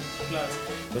 güey. Claro.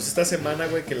 Entonces esta semana,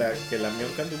 güey, que la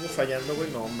mionca anduvo fallando,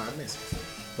 güey, no mames.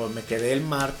 Pues me quedé el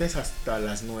martes hasta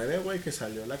las 9, güey, que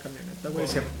salió la camioneta, güey.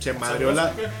 Se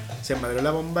madrió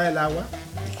la bomba del agua.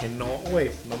 Dije, no, güey,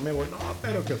 no me voy, no,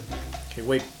 pero que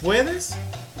güey, ¿puedes?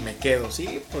 Me quedo,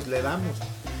 sí, pues le damos.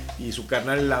 Y su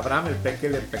carnal, el Abraham, el peque,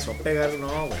 le empezó a pegar,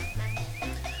 no, güey.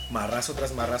 Marrazo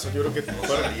tras marrazo, yo creo que No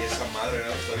salía esa madre,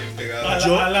 ¿no? Está bien pegada.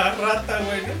 Yo- A la rata,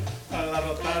 güey, ¿no? A la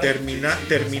rata.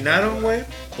 terminaron, güey,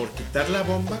 por quitar la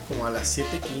bomba como a las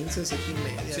 7:15,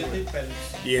 7:30. 7 güey. y pelos.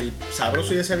 Y el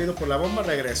sabroso ya se había ido por la bomba,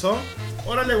 regresó.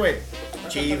 Órale, güey.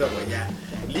 Chido, güey, ya.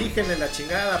 Lígenle la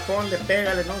chingada, ponle,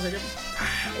 pégale, no sé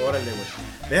qué. Órale,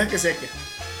 güey. Deja que seque.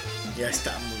 Ya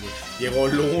estamos, güey. Llegó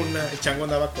Luna, el chango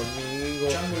andaba conmigo.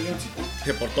 Chango Leoncito.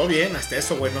 Se portó bien, hasta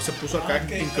eso, güey. No se puso acá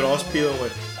qué incróspido,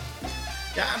 güey.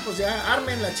 Ya, pues ya,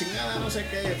 armen la chingada, no sé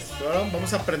qué. Pues ahora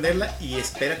vamos a prenderla y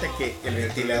espérate que el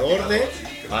ventilador dé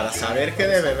para saber que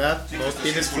de verdad Sí, no que esté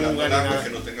tienes fuga circulando ni el agua, nada. que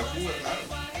no tenga fuga, claro.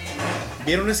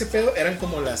 ¿Vieron ese pedo? Eran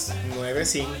como las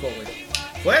 9:05, güey.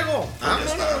 ¡Fuego! Ya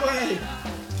 ¡Vámonos, está. güey!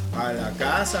 A la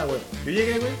casa, güey. Yo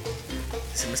llegué, güey.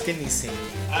 Se me es que ni sé.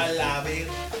 A la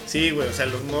verga. Sí, güey, o sea,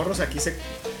 los morros aquí se...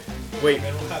 Güey,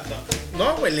 Ver un hot dog.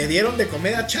 no, güey, le dieron de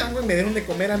comer a Chango y me dieron de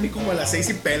comer a mí como a las 6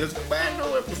 y pelos. Bueno,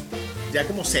 güey, pues ya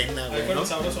como cena, Ahí güey, fue ¿no? lo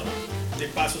sabroso, ¿no? De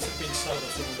paso ese pinche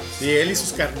sabroso, güey. Sí, él y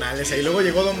sus carnales. Ahí luego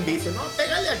llegó Don Vito. No,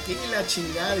 pégale aquí la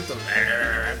chingada y todo.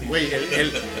 Güey,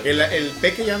 el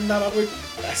peque ya andaba, güey,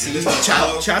 así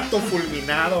chato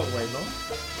fulminado, güey, ¿no?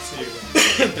 Sí, güey.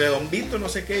 Entre Don Vito, no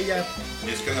sé qué, ya. Y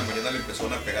es que en la mañana le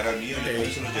empezaron a pegar al mío. Y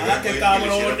Sí. se los Ah, qué güey, y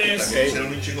cabrones. le hicieron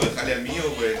un chingo de jale al mío,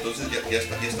 güey. Entonces ya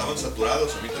estaban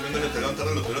saturados. A mí también me lo entregaron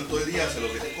tarde, lo tuvieron todo el día. Se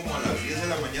los dejé como a las 10 de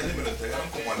la mañana y me lo entregaron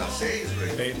como a las 6, güey.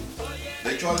 Sí.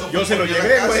 De hecho, Aldo Yo fue se lo por mí a la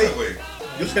llevé, casa, güey.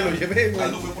 Yo se lo llevé, güey.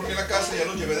 Aldo fue por mí a la casa, ya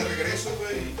lo llevé de regreso,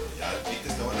 güey. Y ya vi que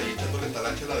estaban ahí echándole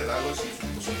talacha a la de Lalo, así,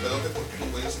 pues un pedote porque no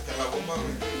podían sacar la bomba,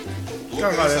 güey. Tuvo que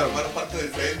Cagadero. desarmar parte del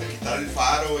frente, quitar el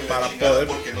faro y Para la chingada poder-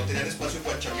 porque no tenían espacio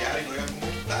para chamear y no había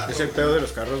cómo quitarlo. Es el pedo de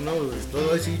los carros, ¿no? Es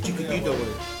todo así chiquitito,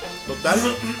 güey.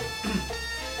 Total.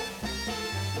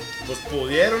 Pues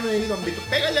pudieron ir, Don Vito.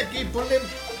 Pégale aquí, ponle.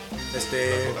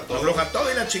 Afloja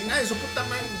todo y la chingada de su puta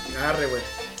madre. Arre, güey.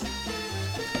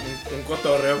 Un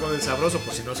cotorreo con el sabroso,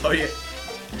 por si no se oye.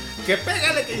 Que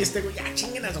pégale que güey, ya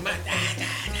chinguen a su madre.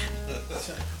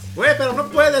 Güey, pero no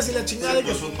puedes y la chingada de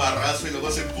que. Pues un barrazo y luego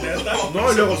se emputó.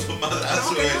 No, y luego. un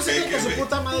madrazo, No, que no sé güey, qué, que su güey.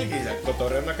 puta madre. Que ya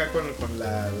cotorreando acá con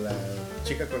la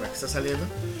chica con la que está saliendo.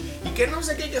 Y que no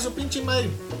sé qué, que su pinche madre.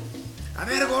 A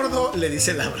ver, gordo, le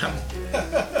dice el Abraham.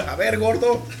 A ver,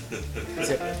 gordo.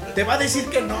 Dice, te va a decir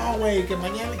que no, güey, que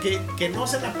mañana, que no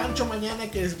se la pancho mañana,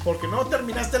 que es porque no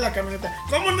terminaste la camioneta.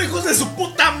 ¿Cómo no, hijos de su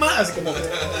puta madre? Así como,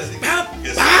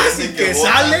 ¡paz! Y que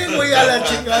sale, güey, a la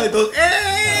chingada de todo.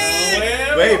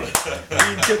 Güey,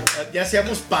 pinche, ya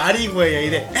hacíamos party, güey, ahí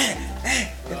de,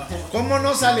 ¿cómo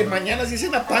no sale? Mañana sí se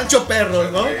la pancho, perros,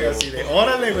 ¿no? Así de,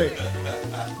 órale, güey.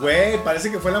 Güey,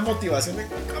 parece que fue la motivación de,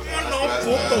 ¿cómo no,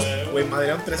 putos? Güey,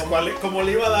 madrearon 3-4. Como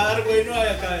le iba a dar, güey, no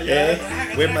acá ya.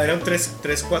 Güey, madrearon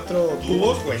 3-4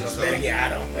 tubos, güey. Nos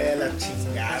verguearon, güey, a la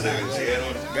chingada. Se vencieron.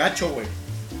 Gacho, güey.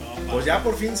 Pues ya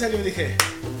por fin salió, dije,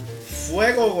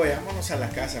 fuego, güey, vámonos a la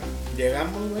casa.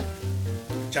 Llegamos, güey.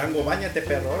 Chango, bañate,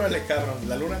 perro, órale, cabrón.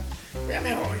 La luna, ya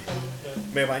me voy.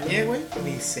 Me bañé, güey,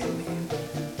 ni cené.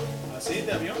 ¿Así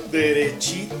de avión?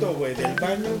 Derechito, güey, del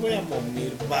baño, güey, a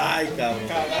momir. Bye, cabrón.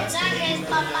 Mensajes,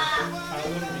 papá.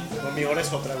 No, mi hora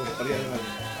es otra, güey, para ir al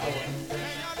baño.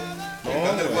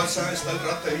 En el güey. WhatsApp está el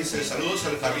rata y dice, saludos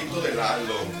al Javito de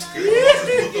Lalo. ¿Qué le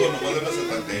conoces, puto? Nomás le vas al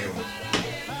tanteo.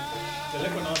 ¿Qué le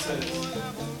conoces?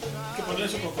 Hay que ponerle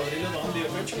su cocodrilo donde,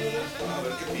 ¿qué chulo? A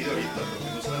ver qué pide ahorita, porque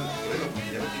no sabe el cocodrilo, porque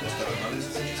ya no tiene hasta las madres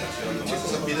esa sensación. Nomás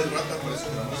esa pide el rata, parece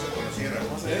que nomás se conociera.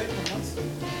 No sé, nomás.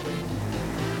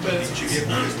 El pinche viejo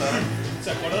que está, ¿Se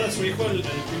acuerda de su hijo, el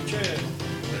pinche,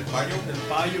 el payo, el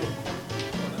payo?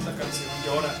 Con esa canción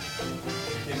llora.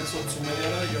 Tiene su media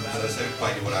hora de llorar. para hacer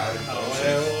para llorar. A Entonces,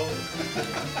 huevo.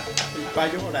 Pa'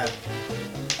 llorar.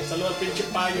 Saludo al pinche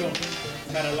payo.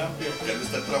 Caralampio. ya no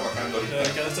está trabajando ahorita.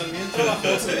 Que están bien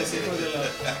trabajosos los hijos de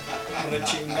la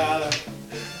rechingada.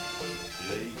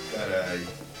 Y ahí, caray.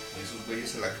 Y esos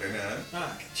güeyes se la creen, ¿eh?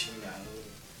 Ah, qué chingado, güey.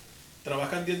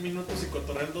 Trabajan 10 minutos y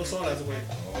cotorrean 2 horas, güey.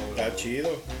 No, Está chido.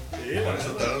 Sí, por la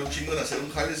eso verdad. tardan un chingo en hacer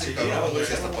un jale ese Sí, cabrón, güey.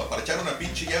 Si güey. hasta para echar una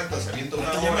pinche llanta se avienta una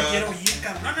Ahorita ya me hora. quiero ir,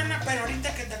 cabrón. No, pero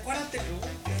ahorita que te acuerdas te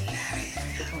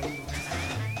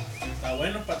está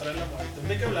bueno para traer la muerte.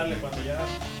 Tendré que hablarle cuando ya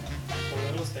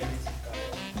poner los tenis,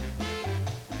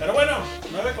 cabrón. Pero bueno,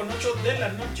 9:08 de la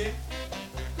noche.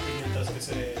 Y mientras que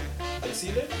se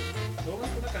decide, luego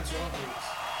una canción, amigos.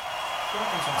 Una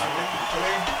canción,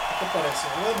 ¿qué te parece?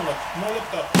 No le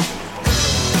toques.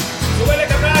 ¡Súbele,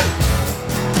 carnal!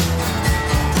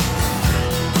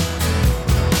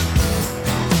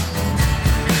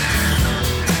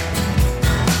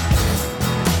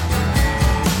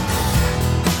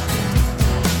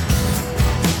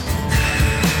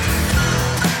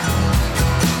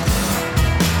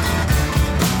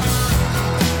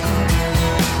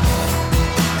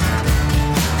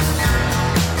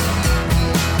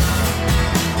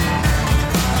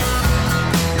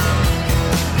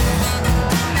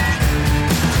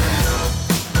 Thank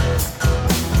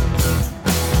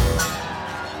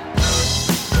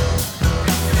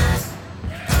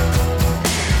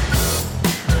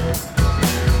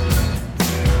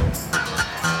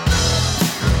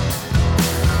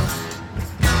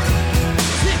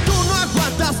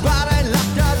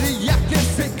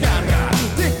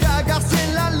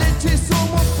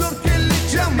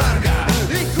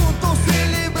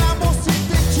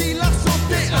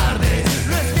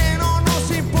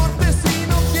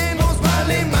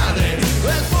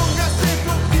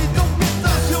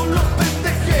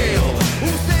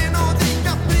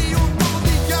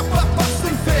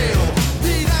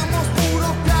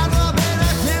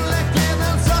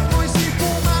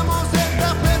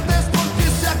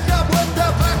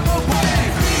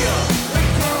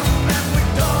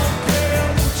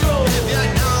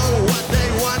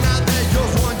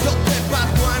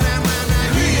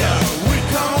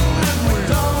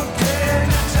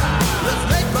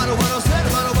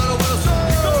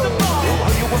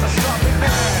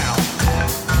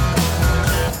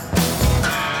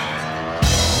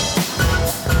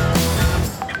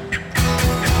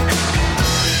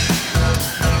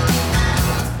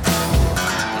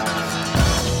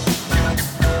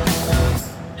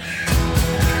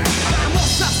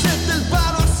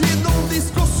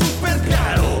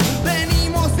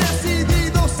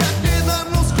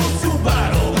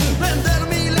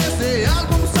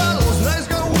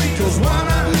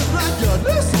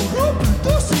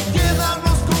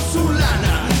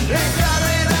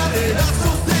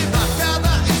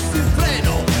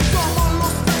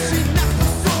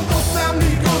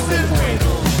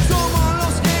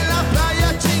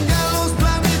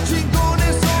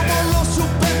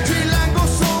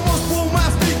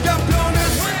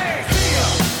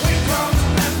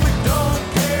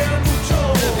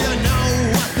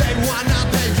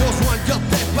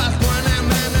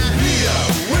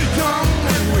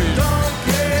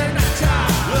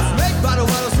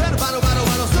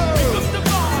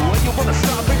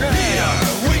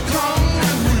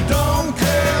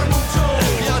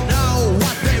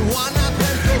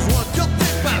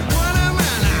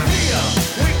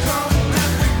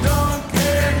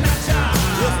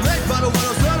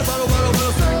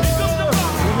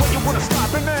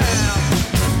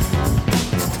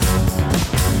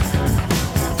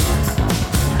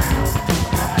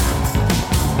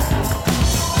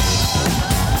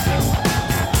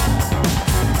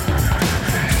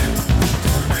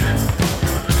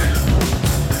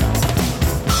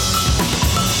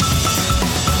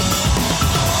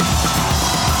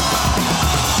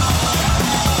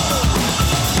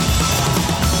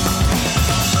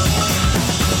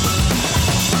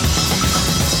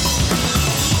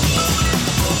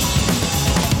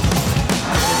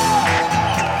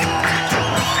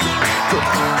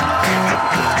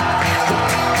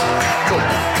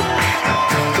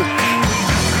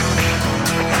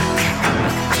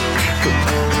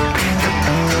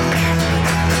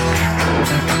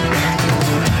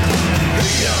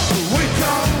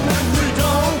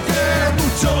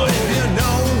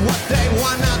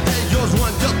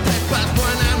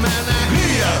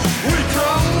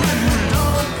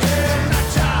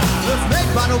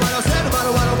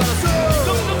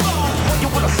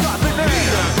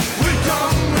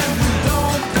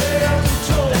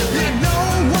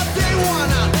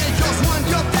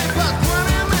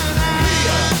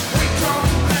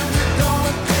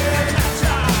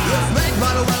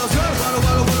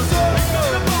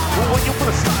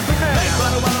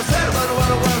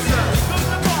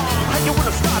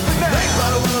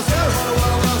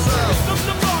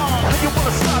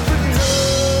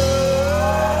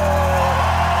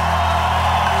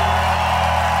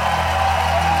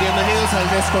Bienvenidos al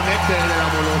desconecte de la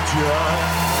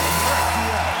molocha.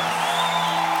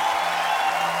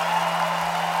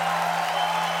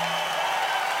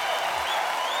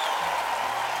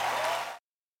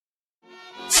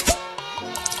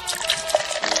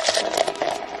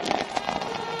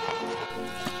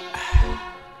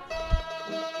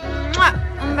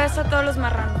 Un beso a todos los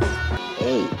marranos.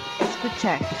 Hey,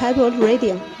 escucha Jaibol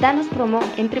Radio. Danos promo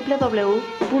en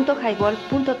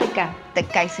www.jaibol.tk. Te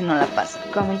caes si no la pasas.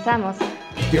 Comenzamos.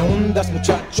 ¿Qué ondas,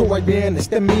 muchacho? Ahí vienes,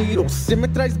 te miro. Si me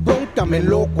traes bronca, me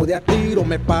loco de a tiro.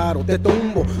 Me paro, te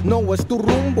tumbo, no es tu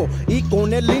rumbo. Y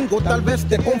con el lingo tal vez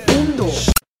te confundo.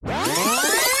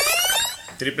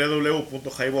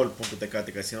 www.jaibol.tk.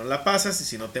 Te caes si no la pasas y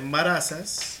si no te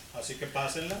embarazas. Así que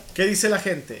pásenla. ¿Qué dice la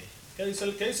gente? ¿Qué dice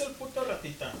el puto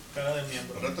ratita? Cara de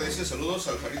miembro. El rato dice saludos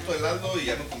al jarrito del Aldo y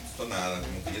ya no contestó nada,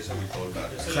 como que ya se agüitó el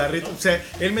gato. Jarrito, o sea,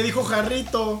 él me dijo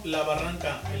jarrito. La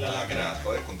barranca, el alacrán.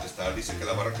 Acaba de contestar, dice que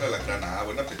la barranca del alacrán. Ah,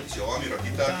 buena petición, mi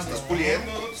ratita. Te estás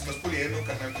puliendo,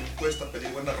 carnal. ¿Qué te cuesta pedir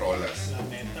buenas rolas? La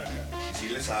neta, cara. Y si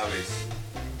le sabes.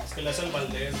 Es que le hace el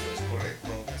Valdés, Es correcto.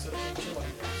 es el pinche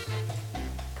Valdés.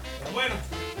 Pero bueno,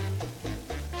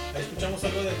 ahí escuchamos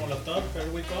algo de Molotov, Here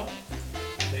We Go,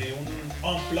 de un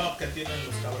unplug que tienen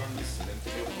los cabrones.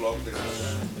 Excelente blog de los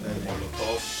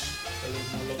Molotov. De los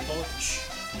Molotov.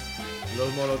 Los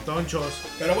molotonchos.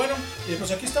 Pero bueno, y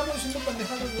pues aquí estamos haciendo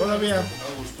pendejadas. güey. Todavía. A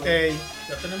gusto. Ey.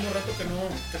 Ya tenemos rato que no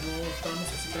estábamos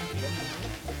así tranquilos, ¿no?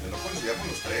 Que no coincidíamos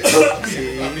los tres.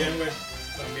 Sí. También, güey.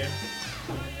 También.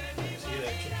 Sí, de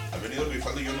hecho. Ha venido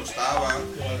Rifaldo y yo no estaba.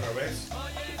 O al revés.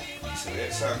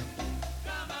 Viceversa.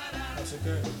 Así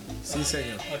que Sí,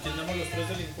 señor. aquí andamos los tres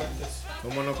delincuentes.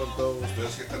 ¿Cómo no, con todo gusto?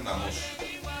 Entonces, ¿qué andamos?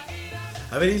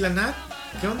 A ver, ¿y la Nat?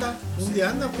 ¿Qué onda? ¿Un día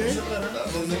anda o qué?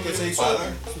 Desde que se hizo,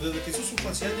 desde que hizo su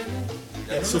facial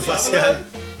ya no. Su nos facial. habla.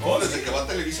 No, desde que va a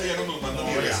Televisa ya no nos manda ni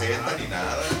No, ya. receta ni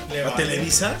nada. Le ¿A vale.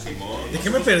 Televisa? Simón. ¿De qué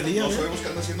me perdí? No A ver. sabemos qué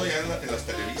anda haciendo ya en las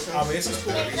televisas. A veces En las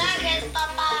como- televisas.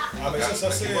 A veces Acá,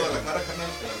 hace. aquí en Guadalajara, acá en la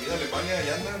vida Alemania,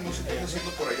 allá anda, no sé qué anda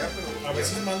haciendo por allá, pero. A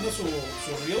veces manda su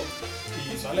reel y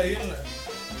sale ahí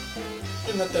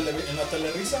en la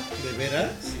telerisa. ¿De veras?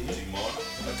 Sí. Simón.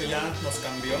 La que ya nos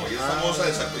cambió. Como ya es famosa,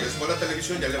 exacto, ya se fue a la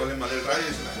televisión, ya le vale mal el radio,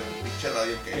 dicen, "Ah, pinche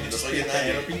radio que no Pinches oye piteros,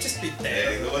 nadie. pinches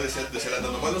piteros. Luego decía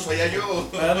nomás los oía yo.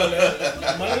 Ándale,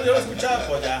 nomás yo lo escuchaba,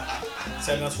 pues ya.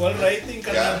 Se nos fue el rating,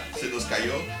 carnal. Ya, se nos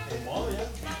cayó De modo, ya.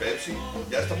 mi Pepsi.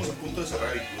 Ya estamos a punto de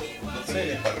cerrar incluso. No tengo Sí.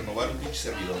 ni para renovar un pinche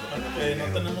servidor. No Bueno, tenemos no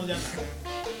dinero. tenemos ya nada.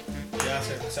 Ya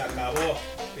se acabó,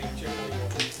 pinche juego.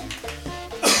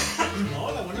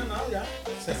 No, la buena nada ya.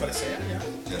 Se fresea ya.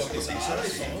 Ya se Cotizada cotiza, y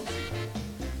sí. todo.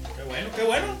 Qué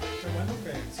bueno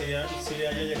que sí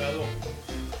haya llegado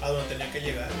a donde tenía que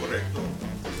llegar. Correcto.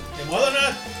 De modo,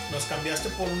 Nat, nos cambiaste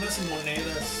por unas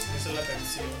monedas. Esa es la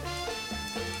canción.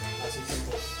 Así que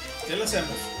pues, ¿qué le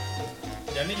hacemos?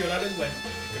 Ya ni llorar es bueno,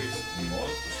 Chris. Ni modo,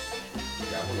 pues.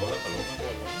 Ya voló la paloma.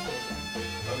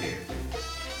 Está bien.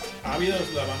 Ávidos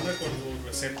la banda con su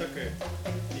receta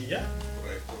y ya.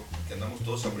 Correcto. Que andamos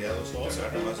todos hambriados. Todos Todos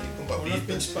hambriados. así con Unas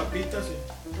pinches papitas. papitas y.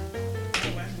 Qué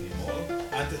bueno. Ni modo.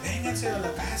 Antes, vénganse a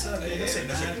la casa, quiero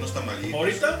cenar. Unos tamalitos.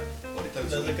 Ahorita, Ahorita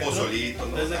desde un que pozolito,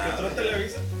 ¿no? desde que Nada, entró ya.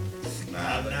 Televisa,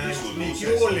 Nada, nada, ni sus ni luces.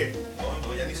 qué hubole.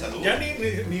 No, ya ni salud. Ya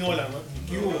ni hola, ¿no? Ni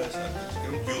qué No, hubo. exacto.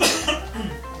 Era un cute.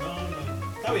 No,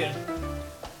 está bien.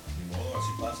 Ni modo,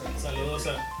 así pasa. ¿no?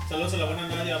 Saludos a la buena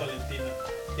Nadia, a Valentina.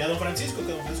 Y a don Francisco,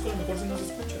 que don Francisco a lo mejor sí nos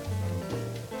escucha.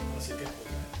 Así que, pues.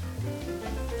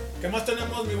 ¿Qué más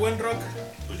tenemos, mi buen rock?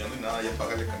 Pues ya no hay nada, ya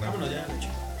págale canal. Vámonos ya,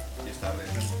 chico. Ya está, ven.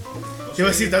 No ¿Qué iba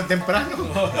a sé. decir tan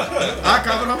temprano? Ah,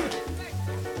 cabrón.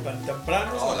 Tan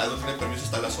temprano. No, Lalo tiene permiso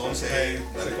hasta las 11. Se Dale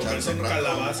chance conversa un en rato.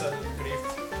 calabaza, el grif.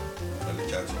 Dale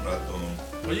chance un rato.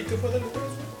 Oye, ¿qué fue del lugar?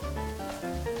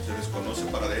 Se desconoce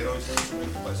paradero y se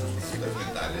para esos hospitales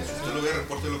mentales. Usted lo ve,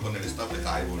 repórtelo con el staff de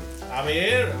Jaibol. A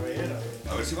ver.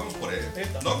 A ver si vamos por él.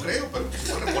 Neta. No creo, pero pues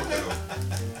sí, repórtelo.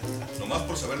 Nomás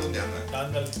por saber dónde anda.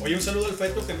 Ándale. Oye, un saludo al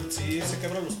Feto que sí se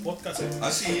quebra los podcasts.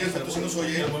 Ah, sí, el Feto sí nos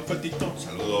oye. El buen Fetito.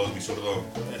 Saludos, mi zurdo.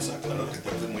 Exacto. Espero que te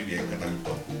encuentres muy bien,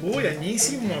 canalito. Uy,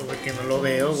 añísimo, güey, que no lo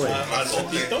veo, güey. ¿Al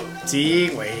Fetito? Sí,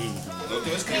 güey. La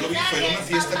última vez que yo lo vi fue en una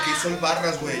fiesta que hizo el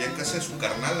Barras, güey, allá en casa de su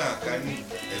carnala, acá en el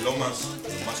Lomas,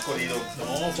 el más jodido.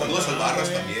 No, Saludos al Barras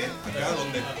güey. también. ¿Acá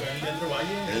dónde? Acá en Leandro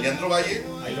Valle. El Leandro Valle.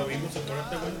 Ahí lo vimos,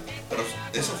 acuérdate, güey. Pero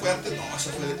eso fue antes, no,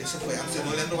 esa fue antes,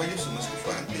 no Leandro Valle, eso no es que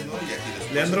fue antes, ¿no? Y aquí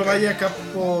después. Leandro acá, Valle acá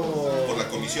por la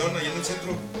comisión, allá en el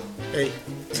centro, Ey,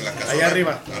 en la casa. allá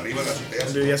arriba. Arriba en las azoteas.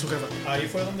 donde vivía su jefa. Ahí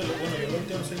fue donde lo bueno, yo lo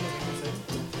último sí lo vimos,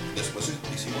 Después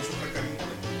hicimos otra acá en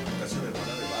la casa de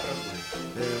hermana de Barras, güey.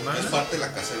 Es parte de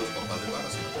la casa de los papás de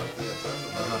Varas, en la parte de atrás,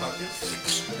 la patio.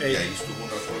 Y ahí estuvo un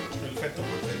rato El feto.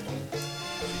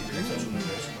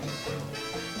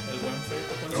 El buen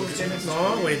feto. ¿Cuántos tienes?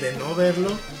 No, güey, de no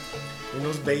verlo,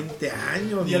 unos 20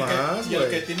 años Y el más, que, y el que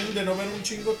güey. tiene el de no ver un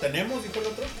chingo, tenemos, dijo el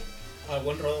otro, al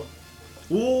buen Rodo.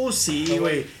 Sí,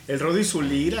 güey. El Rodo y su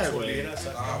lira, Su güey. lira,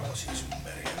 exacto. Ah, pues sí, es un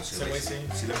verga. Ese güey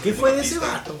sí. ¿Qué fue de ese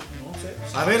vato? No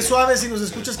sé. A ver, suave, si nos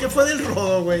escuchas, ¿qué fue del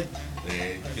Rodo, güey?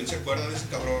 ¿Quién se acuerda de ese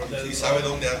cabrón? Del ¿Y sabe Rodo.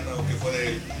 dónde anda o qué fue de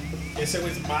él? Ese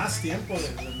güey es más tiempo de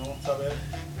no saber.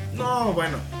 No,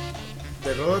 bueno.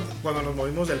 Del Rodo cuando nos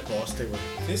movimos del poste, güey.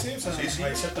 Sí, o sea, Sí, sí.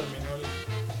 ahí se terminó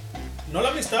el... No la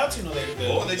amistad, sino de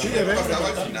Oh, de hecho, Sí, ya de no ver, bajaba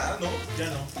al frecuentar. final, ¿no? Ya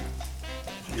no.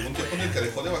 Llegó un tiempo en el que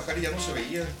dejó de bajar y ya no se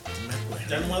veía. No me acuerdo.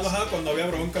 Ya nomás bajaba cuando había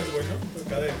broncas, güey, ¿no?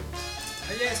 Acá de...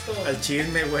 Ay, esto. Al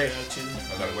chisme, güey. Al chisme.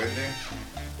 Al argüende.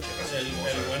 El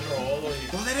buen Rodo y...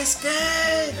 ¿Poder es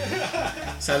qué?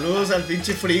 Saludos al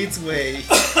pinche Fritz, güey.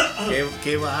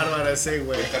 Qué bárbaro ese,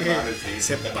 güey. Qué carnal el Fritz,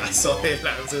 Se qué carnal. pasó de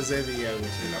lanza ese día,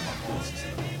 güey. Se la mamó, sí, se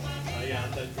la mamó. Ahí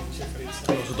anda el pinche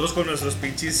Fritz. Nosotros con nuestros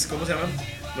pinches, ¿cómo se llaman?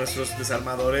 Nuestros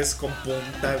desarmadores con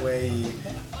punta, güey. Y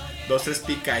 2, 3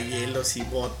 picahielos y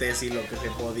botes y lo que se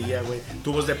podía, güey.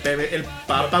 Tubos de PVC. El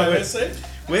Papa, güey. PVC?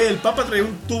 Güey, el Papa traía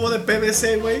un tubo de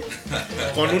PVC, güey.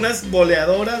 Con unas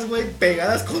boleadoras, güey,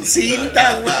 pegadas con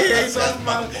cinta, güey. No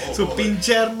mames. Su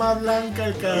pinche arma blanca,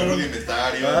 el Oro cabrón.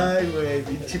 alimentario. Ay, güey,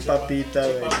 pinche papita,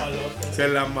 güey. Papalote. Se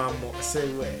la mamó ese,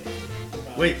 güey.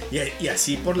 Güey, y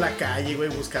así por la calle, güey,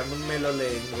 buscando un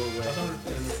melolengo, güey. Pásame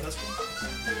el frasco.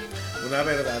 Una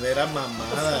verdadera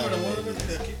mamada, Pero güey. bueno, vete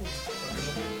de aquí, güey.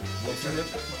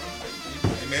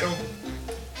 Primero,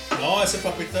 No, ese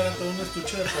papita era todo un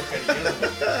estuche de porquería,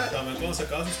 güey. También cuando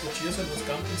sacaba sus cuchillos en los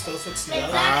campings, todos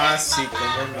oxidados. Ah, sí, cómo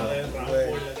Acá de no, rampo güey.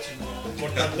 y la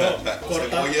chingada.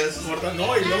 Cebollas.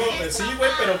 No, y luego, sí,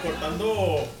 güey, pero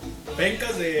cortando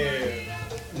pencas de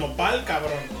nopal,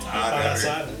 cabrón. Para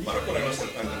asar. para ponernos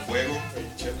al fuego.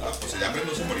 Pinche, Ah, pues el hambre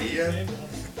no se moría. tremendo.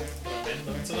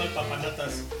 Eso no es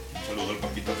papanatas. Un saludo al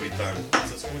papito frita.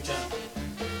 Se escucha.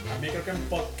 A mí creo que en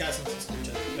podcast no se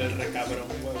escucha. El recabrón,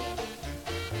 huevo.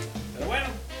 Pero bueno.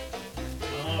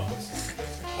 No, pues.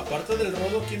 Aparte del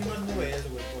Rodo, ¿quién más no ves,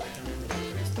 güey? Por ejemplo.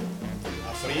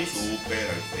 A Fritz. Super,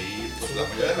 al Fritz. Pues la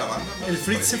mayoría de la banda, ¿no? ¿El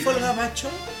Fritz se fue al gabacho?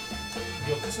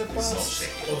 Yo que sepa. No sé.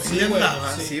 O Sí, güey,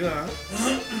 andaba, sí. sí, va.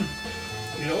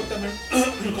 Y luego también.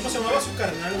 ¿Cómo se llamaba su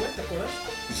carnal, güey? ¿Te acuerdas?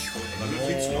 No, el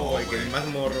Fritz no, güey, que güey. el más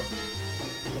morro.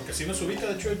 Porque si nos ubica,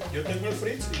 de hecho, yo tengo el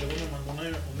Fritz y luego me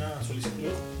mandó una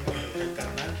solicitud. El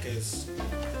carnal que es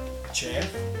chef,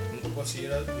 algo así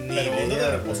era. Ni Pero onda idea, de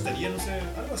güey. repostería, no sé,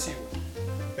 algo así, güey.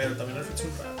 Pero también el Fritz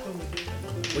un rato,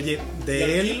 güey. Oye, ¿Y de al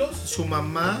él, kilos? su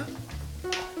mamá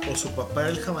o su papá era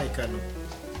el jamaicano.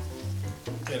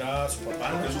 Era su papá,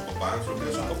 Creo que ¿no? su papá, creo que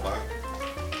era su papá.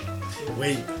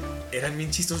 Güey, eran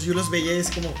bien chistosos. Yo los veía y es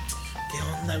como, ¿qué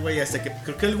onda, güey? Hasta que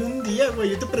creo que algún día, güey,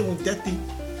 yo te pregunté a ti,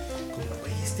 como,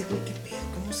 güey, este güey, ¿qué pedo?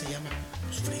 ¿Cómo se llama?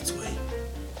 Pues Fritz, güey.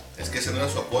 Es que ese no era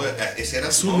su apodo, ese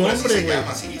era Su su nombre, así nombre, se güey.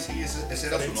 llama, sí, ese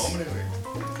era su Fritz. nombre, güey.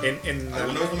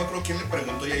 Alguna vez no me acuerdo quién le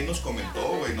preguntó y ahí nos comentó,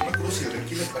 güey. No me acuerdo si el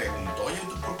Ricky le preguntó, oye,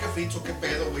 ¿tú por qué Fritz o qué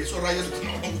pedo, güey? Esos rayos,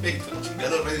 no, güey,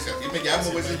 chingado, güey, dice, así me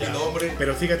llamo, güey, ese es mi nombre.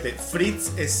 Pero fíjate,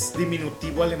 Fritz es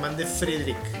diminutivo alemán de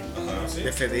Friedrich, Ajá, Sí.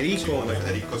 de Federico, Simón, güey.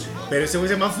 Federico, Simón. Pero ese güey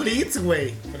se llama Fritz,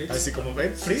 güey. Fritz. Así como,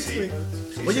 ven, Fritz, Sí, güey.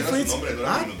 sí, Oye, ese era su Fritz. nombre, no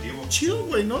era diminutivo. Chido,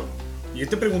 güey, ¿no? Y yo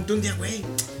te pregunté un día, güey,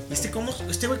 este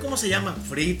güey cómo se llama?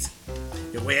 Fritz.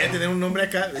 Yo voy a tener un nombre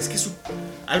acá. Es que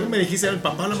algo me dijiste, el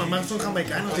papá o la mamá son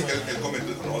jamaicanos. Pues que él comentó,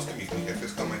 dijo, no, es que mi jefe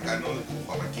es jamaicano,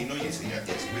 jamaiquino, y así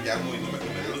me llamo, y no me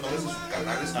dio los nombres de sus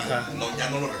canales. Ajá. No, ya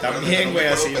no lo recuerdo. También, no me güey,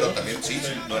 acuerdo, así, pero ¿no? también sí,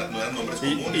 no eran nombres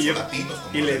Y comunes, yo- son latinos.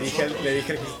 Como Y los le de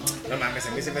dije, nosotros. no mames,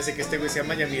 a mí se me hace que este güey se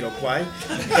llama Yamiroquai.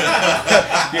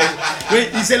 Güey,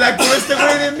 y se la curó este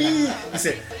güey de mí.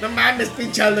 Dice, no mames,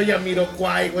 pinche Aldo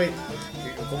Yamiroquai, güey.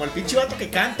 Como el pinche vato que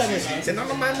canta, güey. Dice, no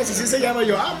mames, así se llama.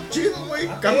 Yo, chido, güey.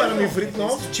 Cámara, mi Fritz.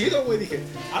 No, chido, güey. Dije,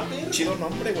 pero chido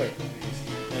nombre, güey.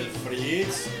 el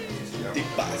Fritz.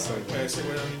 Tipazo, güey. Ese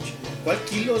güey era bien chido. ¿Cuál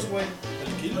kilos, güey?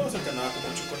 El Kilo es el que andaba con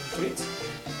mucho con el Fritz.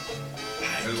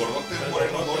 El gordote, El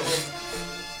moreno, gordo.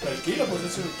 gordo. El Kilo, pues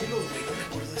ese es el Kilo, güey. No me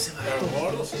acuerdo de ese Pero vato.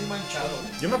 gordo, sí, manchado.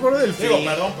 Yo me acuerdo del Digo,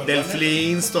 perdón, del ¿eh?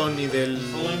 Flintstone y del...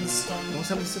 Flintstone. ¿Cómo se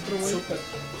llama este otro güey? Super.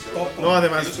 Topo. No,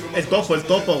 además, el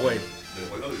topo, güey. Del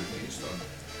vuelo del Flintstone.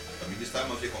 También estaba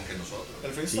más viejo que nosotros.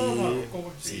 El Flintstone Sí. maluco,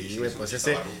 güey. Sí, güey, pues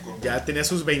estaba ese ruco. ya tenía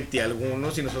sus 20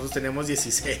 algunos y nosotros teníamos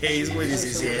 16, güey, Nos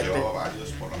 17. llevaba varios,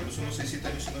 por lo menos unos 6-7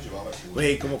 años sí nos llevaba así,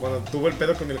 Güey, como cuando tuvo el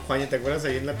pedo con el Juan, ¿te acuerdas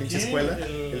ahí en la pinche Sí, escuela?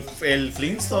 El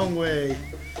Flintstone, güey.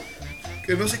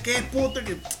 Que no sé qué, puto,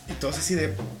 que... Y todos así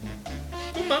de...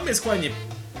 mames, Juan. Y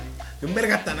un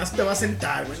vergatanazo te va a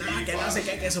sentar, güey. No, que no sé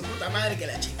qué, que su puta madre, que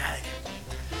la chingada.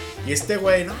 Y este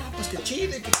güey, no, pues que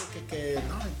chido, que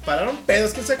no. Pararon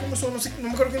pedos, quién sabe cómo son, no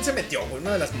me acuerdo quién se metió, güey.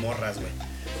 Una de las morras, güey.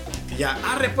 Y ya,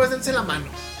 pues dense la mano.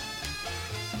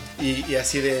 Y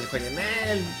así del Juan,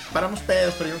 paramos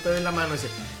pedos, pero yo no te doy la mano. Y dice,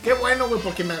 qué bueno, güey,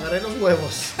 porque me agarré los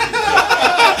huevos.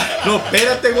 No,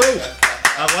 espérate, güey.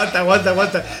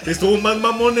 Aguanta. Estuvo más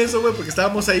mamón eso, güey, porque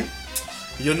estábamos ahí.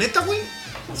 Y yo, neta, güey.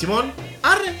 Simón,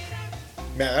 arre.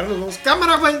 Me agarro los huevos.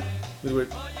 Cámara, güey. Pues, güey.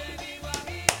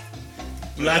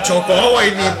 La chocó,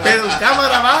 güey, ni pedo.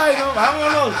 Cámara, bye, no,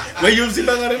 vámonos. Güey, yo sí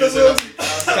me agarré los huevos.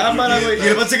 Cámara, güey. Y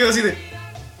el man se quedó así de.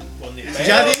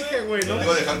 Ya dije, güey, ¿no? Te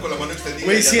iba a dejar con la mano extendida.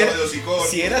 Güey, si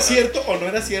era cierto o no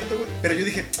era cierto, güey. Pero yo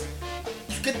dije,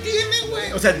 pues, ¿qué tiene,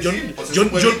 güey? O sea, yo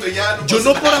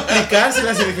no por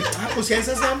aplicárselas. Y dije, pues si a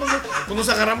esas damos, pues nos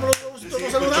agarramos los huevos y todos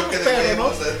nos saludamos, pero,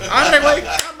 ¿no? Arre, güey,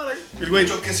 cámara. El güey.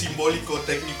 Un choque simbólico,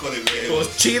 técnico de huevos.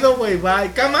 Pues chido, güey,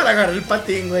 bye. Cámara, agarré el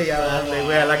patín, güey, a darle,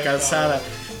 güey, a la calzada.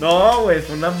 No, güey,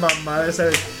 fue una mamada esa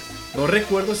vez. No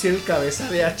recuerdo si era el cabeza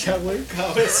de hacha, güey.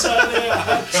 Cabeza de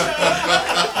hacha.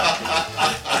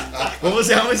 ¿Cómo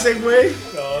se llama ese güey?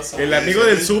 No, el amigo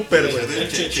del súper, güey. El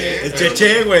Cheche. El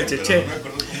Cheche, güey, el Cheche.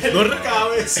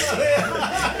 Cabeza de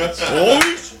hacha.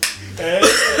 Uy.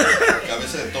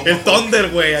 Cabeza de tomo. El Thunder,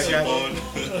 güey, acá. Uy.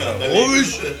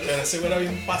 Pero ese güey era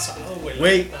bien pasado, güey.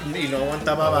 Güey, y no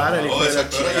aguantaba vara. No,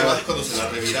 exacto. Ahora llevaba cuando se la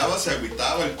reviraba, se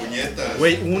agüitaba el puñeta.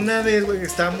 Güey, una vez, güey,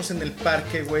 estábamos en el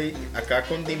parque, güey, acá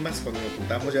con Dimas, cuando nos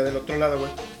juntamos ya del otro lado,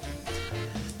 güey.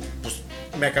 Pues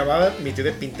me acababa mi tío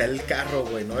de pintar el carro,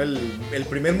 güey, ¿no? El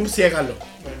primer murciélago.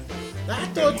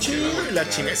 Todo chido. Y la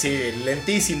chinga, sí,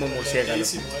 lentísimo murciélago.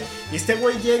 Y este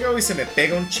güey llega, güey, se me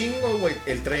pega un chingo, güey.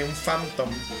 Él trae un Phantom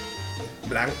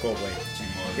blanco, güey.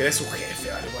 Que era su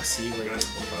jefe o algo así, güey.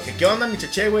 Que qué onda, mi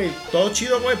Cheche, güey. Todo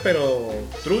chido, güey, pero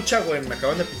trucha, güey. Me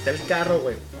acaban de pintar el carro,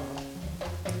 güey.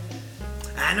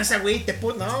 Ah, no sé, güey,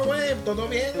 no, güey, todo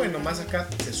bien, güey. Nomás acá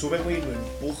se sube, güey, y lo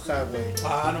empuja, güey.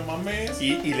 Ah, no mames.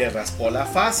 Y le raspó la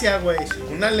fascia, güey.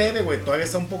 Una leve, güey. Todavía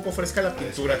está un poco fresca la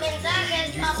pintura.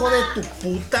 Hijo de tu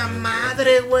puta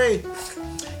madre, güey.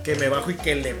 Que me bajo y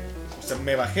que le... O sea,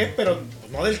 me bajé, pero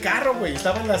no del carro, güey.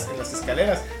 Estaba en las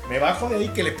escaleras. Me bajo de ahí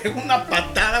que le pego una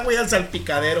patada, güey, al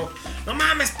salpicadero. No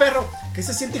mames, perro. ¿Qué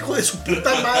se siente, hijo de su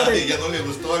puta madre? Ya no le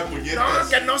gustó al puñetas. No,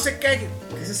 que no sé qué.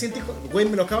 ¿Qué se siente, hijo? Güey,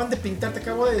 me lo acaban de pintar, te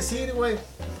acabo de decir, güey.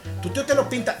 Tu tío te lo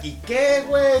pinta. ¿Y qué,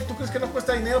 güey? ¿Tú crees que no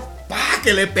cuesta dinero? ¡Pah!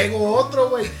 Que le pego otro,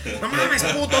 güey. No mames,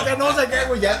 puto, que no sé qué,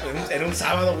 güey. Ya era un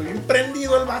sábado, güey. Bien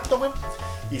prendido el vato, güey.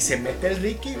 Y se mete el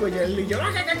Ricky, güey. Y yo, a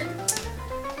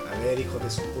ver, hijo de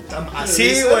su puta madre.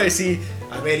 Así, güey, sí.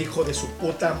 A ver, hijo de su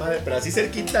puta madre. Pero así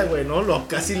cerquita, güey, ¿no?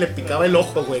 Casi le picaba el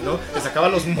ojo, güey, ¿no? Le sacaba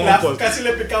los mocos. Casi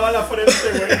le picaba la frente,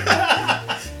 güey.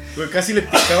 Güey, casi le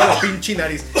picaba la pinche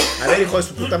nariz. A ver, hijo de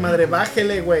su puta madre,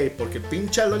 bájele, güey. Porque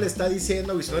pinchalo le está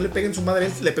diciendo, güey. Si no le peguen su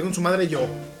madre, le pego en su madre yo.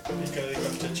 ¿Y qué le dijo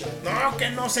el Cheche? No, que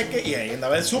no sé qué. Y ahí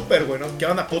andaba el súper, güey, ¿no? ¿Qué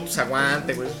onda, putos?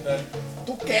 Aguante, güey.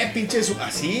 ¿Tú qué, pinche su...?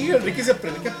 Así, el Ricky se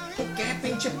prende. ¿Tú qué,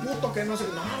 pinche puto? Que no sé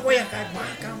qué. No, güey, acá,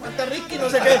 aguanta, Ricky, no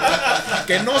sé qué.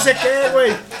 Que no sé qué,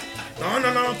 güey. No,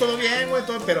 todo bien, güey,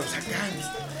 todo. Pero, pues acá,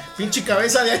 pinche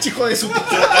cabeza de hacha, hijo de su...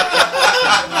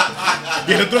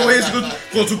 Y el otro güey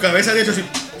con su cabeza de hacha así...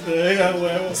 Venga,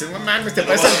 huevo. Dice, no mames, te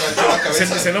parece...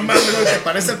 No mames, güey, te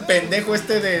parece el pendejo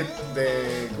este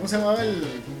de... ¿Cómo se llamaba el...?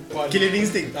 ¿Cuál? Killer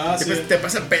Instinct. Ah, sí. Te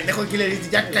pasa el pendejo de Killer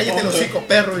Instinct. Ya cállate los hocico,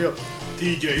 perro. Yo.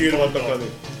 DJ.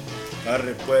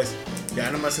 Arre, pues.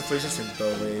 Ya nomás se fue y se sentó,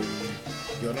 güey.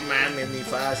 Yo no mames, mi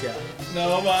fascia.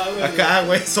 No mames. Acá,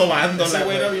 güey, sobándola. Ese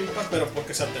güey era bien pero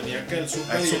porque se tenía que el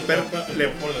súper al y súper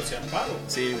le hacían paro.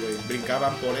 Sí, güey,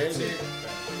 brincaban por él. Sí,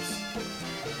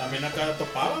 también acá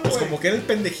topaban, pues güey. como que era el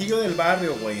pendejillo del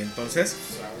barrio, güey. Entonces,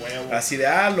 o sea, güey, así de,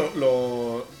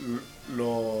 lo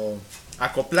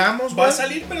acoplamos, güey. Va a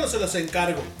salir, pero se los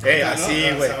encargo.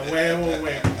 Así, güey. O sea, huevo,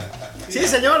 güey. Sí,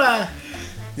 señora.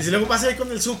 Y si luego pasa ahí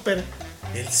con el súper.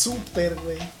 El súper,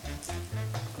 güey.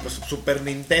 Pues Super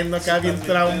Nintendo acá, Super bien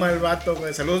Nintendo. trauma el vato,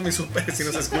 güey. Saludos, mi Super, si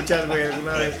nos escuchas, güey,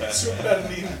 alguna vez. Super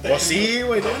Nintendo. Pues sí,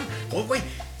 güey, ¿no? Oh, güey,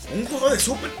 un juego de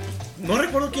Super. No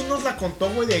recuerdo quién nos la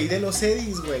contó, güey, de ahí de los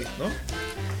Edis, güey, ¿no?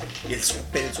 Y el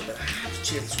Super. El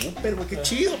Super, güey, qué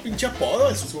chido, pinche apodo,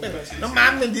 el Super. No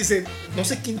mames, dice, no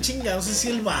sé quién chinga, no sé si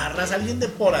el Barras, alguien de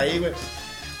por ahí, güey.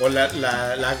 O la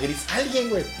Gris, alguien,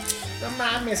 güey. No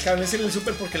mames, cabrón, ese era el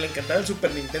Super porque le encantaba el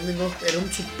Super Nintendo y no, era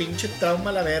un su pinche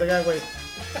trauma a la verga, güey.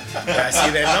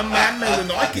 Así de, no mames, güey,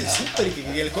 no, que el Super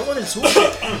y el juego del Super.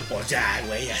 Pues ya,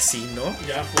 güey, así, ¿no?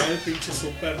 Ya fue el pinche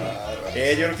Super.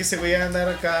 Yo creo que se voy a andar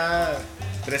acá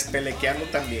trespelequeando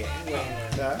también, güey.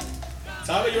 ¿Verdad?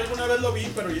 ¿Sabe? Yo alguna vez lo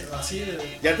vi, pero así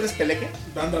de... ¿Ya tres peleque?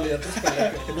 Dándole ya tres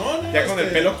peleques. No, Ya con el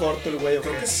pelo corto el güey, ¿o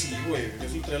creo qué? que sí, güey. Yo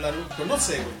sí traía largo. Pero no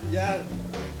sé, güey. Ya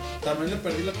también le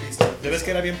perdí la pista. ¿Ya ves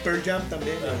que era bien Pearl Jam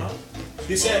también? Ajá.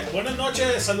 Dice, buenas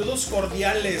noches, saludos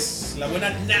cordiales. La buena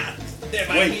Nat de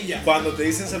Güey, vainilla. cuando te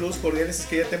dicen saludos cordiales es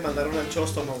que ya te mandaron al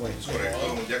chóstomo, güey. Es correcto.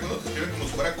 Ya cuando te escriben como si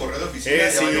fuera correo de oficina,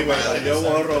 ya Sí, valió güey, madre. yo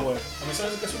borro, güey. A mí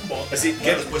sabes que es un bot. Así,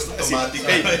 Una respuesta automática.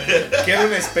 Quiero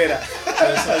una espera.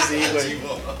 Así, güey. Sí,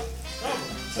 bo.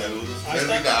 Saludos. Ahí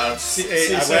está. Regards. Sí,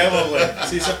 A huevo, güey.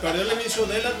 Si se perdió el inicio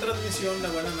de la transmisión, la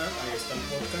buena Nat, ahí está el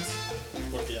podcast.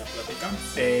 Porque ya platicamos.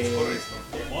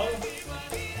 Correcto. De modo.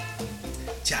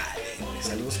 Chale, güey,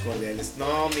 saludos cordiales.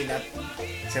 No, mira,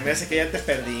 se me hace que ya te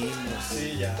perdimos.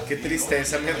 Sí, ya. Qué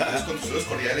tristeza me Es da. con tus saludos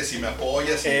cordiales y me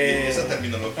apoyas y esa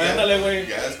terminología. Ándale, güey.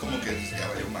 Ya es como que ya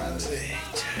valió madre.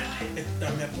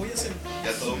 ¿Me apoyas en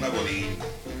Ya toda una godín.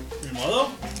 mi modo?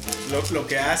 Lo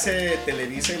que hace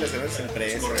Televisa y las grandes Es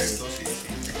empresas. correcto,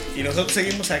 sí. Y nosotros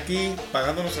seguimos aquí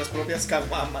pagando nuestras propias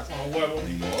caguamas. A huevo.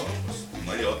 Ni modo, pues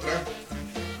no hay otra.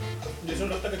 Dice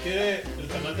Rata que quiere el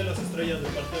canal de las estrellas de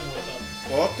parte de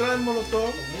Mortal. Otra en Molotov.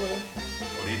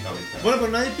 Ahorita. Bueno,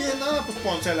 pues nadie pide nada, pues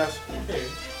pónselas.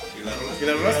 Y las rolas. Y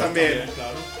las rolas también.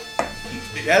 Claro.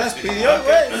 Ya las pidió,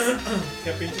 güey.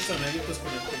 Qué pinches anécdotas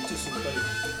con el pinche super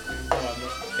grabando.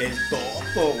 El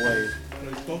topo, güey.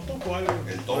 ¿El Toto cuál, güey?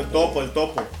 El El topo.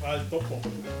 Ah, el Topo.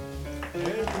 El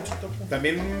pinche Topo.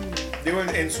 También, digo,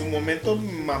 en su momento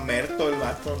mamerto el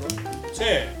vato, ¿no? Sí.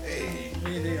 Ey,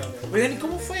 Sí, a ver. Oigan, ¿y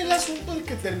cómo fue el asunto del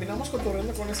que terminamos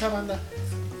cotorreando con esa banda?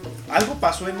 Algo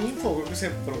pasó en Info, creo que se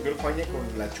rompió el pañe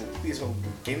con la Chupis o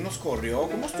quién nos corrió,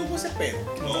 ¿cómo estuvo ese pedo?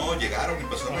 no, llegaron,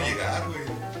 empezaron a llegar, güey.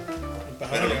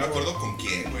 Pero no me acuerdo con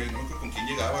quién, güey. No me acuerdo con quién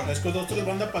llegaban. Es que dos tres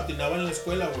bandas patinaban en la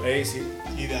escuela, güey. Ey, sí.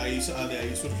 Y de ahí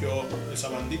surgió esa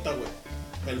bandita, güey.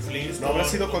 El Flintstone. ¿No habrá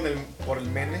sido por el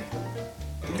Mene?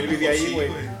 Porque él No, vivía ahí, sí, güey.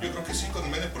 Yo creo que sí con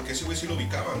Mene, porque ese güey sí lo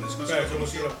ubicaban. Ese güey sí Claro, lo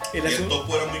conocía. El Y el asunto-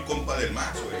 Topo era muy compa del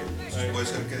Max, güey. Entonces Sí. puede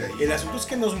ser que de ahí. El asunto es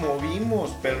que nos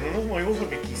movimos, pero no nos movimos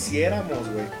porque quisiéramos,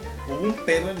 güey. Hubo un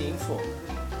pedo en Info.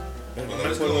 Pero no Cuando me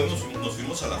ves que acuerdo. nos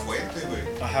fuimos a la fuente, güey.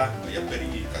 Ajá. Allá a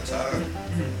Peri, Calzada.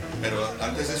 Pero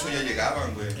antes de eso ya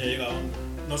llegaban, güey. Ya llegaban.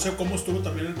 No sé cómo estuvo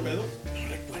también el pedo. No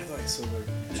recuerdo eso, güey.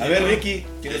 Sí, A ver, güey. Ricky,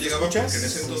 Ya ¿nos llegaban escuchas? porque en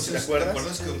ese entonces, ¿Te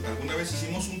acuerdas? que alguna vez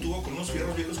hicimos un tubo con unos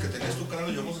fierros viejos que tenías tu canal,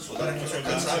 lo llevamos a soldar aquí en la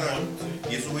calzada?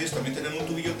 Y esos güeyes también tenían un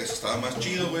tubillo que estaba más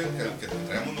chido, güey, que el que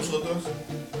traíamos nosotros.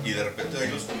 Y de repente ahí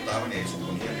los juntaban y ahí se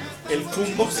ponían. ¿El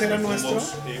Funbox era nuestro?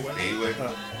 Sí, güey. Sí, güey.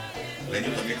 Ah. Leño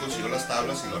también consiguió las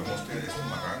tablas y lo armó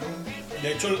marrano.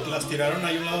 De hecho, las tiraron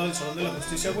ahí a un lado del Salón de la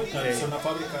Justicia, güey. Había una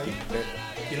fábrica ahí.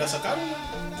 Y las sacaron, güey.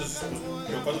 Entonces, pues,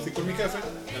 yo cuando fui con mi jefe,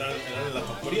 era de la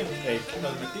factoría.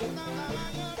 Las metí.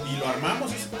 Y lo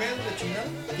armamos ese pedo de chingada.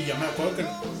 Y ya me acuerdo que.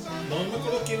 No me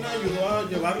acuerdo quién me ayudó a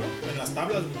llevarlo en las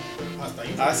tablas, güey. Hasta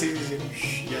ahí. Ah, sí, sí,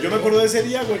 sí. Ya Yo llegó. me acuerdo de ese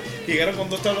día, güey. Llegaron con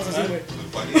dos tablas así, Ah. güey.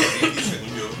 El Juan y el Ricky,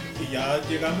 según yo. Y ya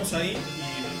llegamos ahí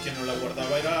y quien nos la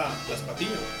guardaba era las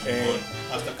patillas.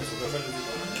 Hasta que su jefe les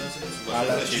dijo, A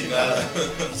la chingada.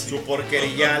 Su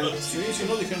porquerillal. sí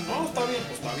nos dijeron, no, está bien,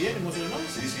 pues está bien, emocionado.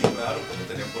 Sí, sí, claro, pues no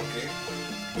tenían por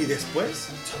qué. ¿Y después?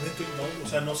 ¿Sabe que no? O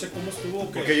sea, no sé cómo estuvo.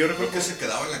 Porque yo Creo recuerdo que se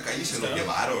quedaba en la calle y se lo Claro.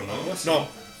 llevaron, ¿no? Algo así. No,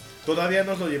 todavía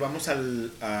nos lo llevamos a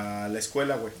la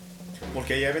escuela, güey.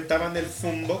 Porque ahí aventaban el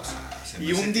Funbox. Se me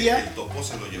Y hace un que día, el Topo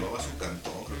se lo llevaba a su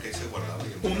cantón, creo que ahí se guardaba.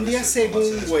 Y alguna un vez día se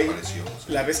según, güey, desapareció.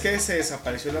 la vez que se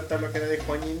desapareció la tabla que era de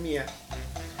Juan y mía,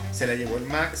 se la llevó el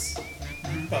Max.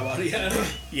 Para variar.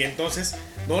 Y entonces,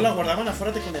 no la guardaban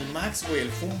afuera con el Max, güey,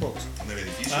 el Funbox. En el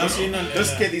edificio. Ah, ¿no? sí, no,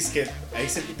 Entonces, ¿qué dice? Ahí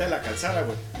cerquita de la calzada,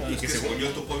 güey. Y Y que que según según yo,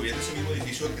 el Topo vivía en ese mismo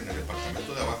edificio en el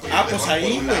departamento de abajo. Y Ah, lo pues dejaban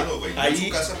ahí, por un güey. lado, No en Ahí. su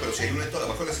casa, pero sí hay un neto de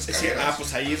abajo de las escaleras.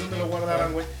 pues ahí es donde lo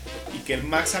guardaban, güey. Y que el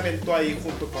Max aventó ahí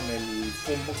junto con el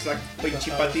Funbox la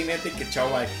pinche patinete y que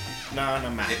chao ahí. No, no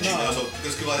Qué mames. chingados, ¿tú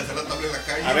crees que iba a dejar la tabla en la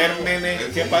calle? A ver, No, nene,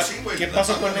 el ¿qué, fútbol sí, güey, ¿qué la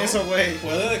pasó tabla con no. eso, güey?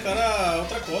 Puede dejar a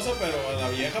otra cosa, pero a la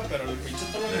vieja, pero el pinche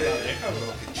tabla no la deja,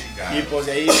 bro. Qué chingada. Y pues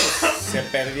de ahí pues, se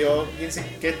perdió.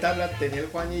 Fíjense qué tabla tenía el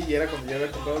Juan y era cuando yo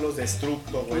había comprado los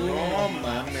Destructo, güey. No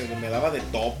mames, güey, me daba de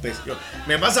topes. Yo,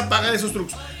 ¿me vas a pagar esos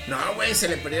trucos? No, güey, se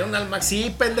le perdieron al Max.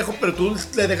 Sí, pendejo, pero tú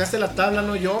le dejaste la tabla,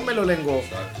 no yo, me lo lengo.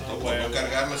 Exacto, Ah, por güey. no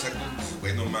cargarla, exacto. Pues,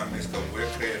 güey, no mames, ¿cómo voy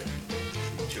a creer?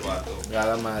 Pinche vato.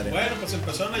 Gada madre. Bueno, pues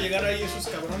empezaron a llegar ahí esos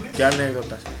cabrones. Qué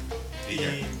anécdotas. Y ya,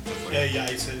 se fue. Y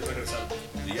ahí se regresaron.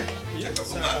 Y ya, Y se ya, acabó.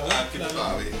 se acabó, Ah, qué claro.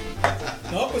 suave.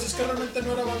 No, pues es que realmente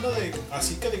no era banda de.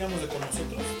 Así que digamos de con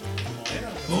nosotros. No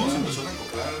era. No, se empezó a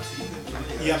acoplar, sí, se empezaron a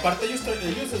llegar. Y aparte ellos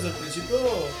desde el principio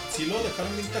sí lo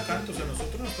dejaron bien tajante. O sea,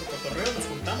 nosotros nuestro cotorreo nos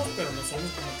juntamos, pero no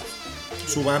somos como que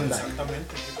su banda.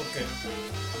 Exactamente, sí, porque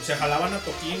se jalaban a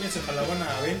toquines, se jalaban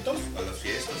a eventos. A las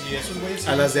fiestas. Y esos güeyes...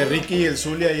 A las de Ricky y el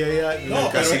Zulia y ahí en el No,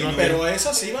 casino. pero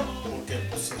esas iban porque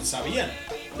pues, sabían.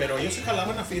 Pero ellos se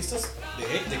jalaban a fiestas de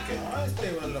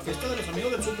que, la fiesta de los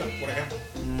amigos del súper, por ejemplo.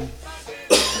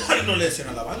 No le decían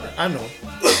a la banda. Ah, no.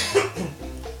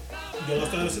 Yo 2 o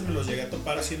 3 veces me los llegué a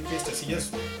topar así en fiestecillas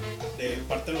de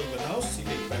parte de los venados, sí,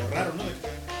 pero raro, ¿no? De que,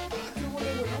 qué bueno,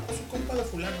 güey, no, pues un compa de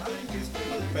fulano, que es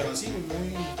compa de... Pero así, güey,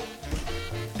 muy...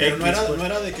 Pero no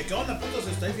era de que, ¿qué onda, putos?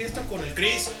 Está en fiesta con el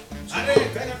Chris.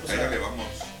 Pégale, pues. Pégale, vamos.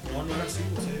 No era así,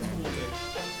 o sea, es como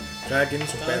que... Cada quien en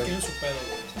su Cada pedo. quien en su pedo,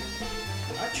 güey.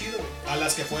 Chido, güey. A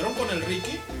las que fueron con el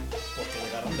Ricky, porque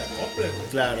llegaron de acople, güey.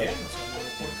 Claro. Bien, o sea,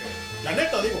 no porque... La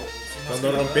neta, digo.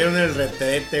 Cuando rompieron el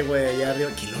retrete, güey, allá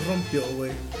arriba. ¿Quién lo rompió,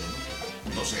 güey?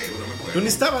 No sé, bro, me acuerdo. ¿Tú ni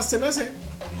estabas, se me hace?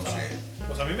 No sé.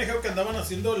 Pues a mí me dijeron que andaban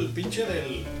haciendo el pinche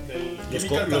del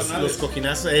Los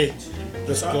cojinazos,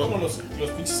 como los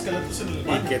pinches esqueletos en el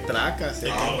baño. Y que tracas,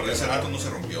 No, pero ese rato no se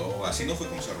rompió. Así no fue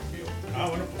como se rompió.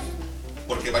 Bueno, pues.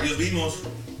 Porque varios vimos.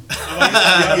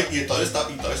 Y todo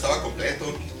estaba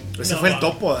completo. Ese No, fue el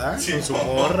topo, ¿ah? Sí, con su no.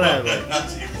 morra, güey.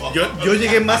 Sí, no. Yo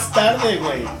llegué más tarde,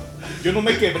 güey. Yo no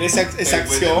me quebré esa El güey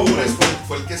acción, de güey. Ubres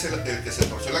fue el que se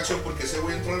torció la acción porque ese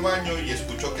güey entró al baño y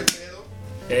escuchó qué pedo.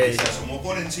 Ey. Y se asomó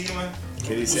por encima.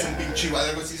 ¿Qué dice? Puso un pinche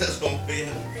madre, güey, sí se asomó.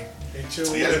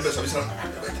 Y ya le empezó a avisar,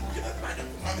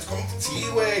 mames, ¿cómo? Sí,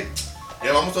 güey.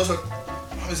 Ya vamos todos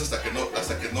mames, hasta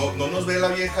que no nos ve la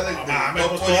vieja del mames,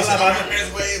 topo pues y toda dice, la no banda.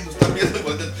 mames, güey, nos están viendo y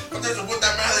voltean, ¿dónde es su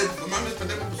puta madre? Pues mames,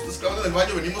 pendejo, pues estás clavando del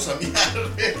baño, venimos a miar,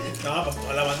 güey. No, pues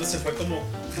toda la banda se fue como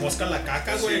mosca a la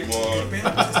caca, güey. Sí, ¿Qué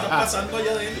pedo? ¿Qué está pasando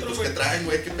allá adentro, Pues, güey? ¿qué traen,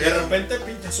 güey? ¿Qué De pedo? repente,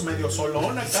 pinche, medio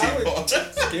solón acá, Sí, güey. mo.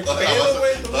 ¿Qué Toda la pedo, raza-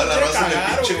 güey? toda la raza en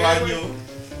el pinche baño.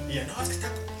 Y ya, no, es que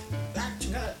está...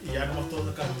 chingada. Y ya nomás todos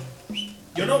acá.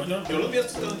 Yo los vi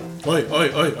hasta... Oy.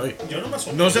 Yo no me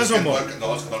asomé. No se asomó.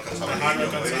 No alcanzaba el Ajá, no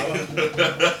niño, güey.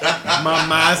 alcanzaba.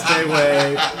 Mamaste,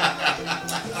 güey.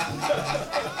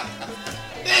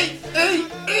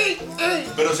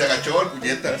 Pero se agachó el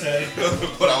puñeta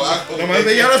por abajo. Nomás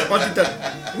veía las patitas.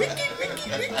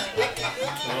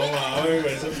 No mames,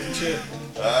 güey, ese pinche...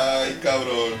 Ay,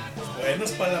 cabrón.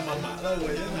 Buenos para la mamada,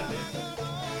 güey, la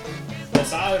neta. No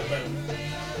sabe,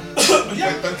 pero... Ya,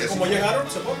 Cuentan que como sí. llegaron,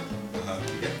 se fue. Ajá,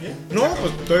 ya. Bien. No,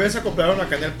 pues todavía se acoplaron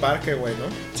acá en el parque, güey, ¿no?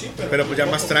 Sí, Pero pues ya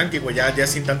más poco. tranqui, güey, ya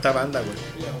sin tanta banda, güey.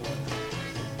 Ya,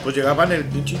 güey. Pues llegaban el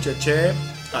pinche Cheche,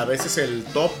 a veces el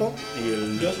topo y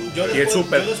el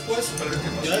super. Yo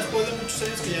después de muchos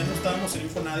años que ya no estábamos en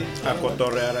Infonadie A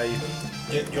cotorrear ahí.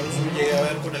 yo los llegué a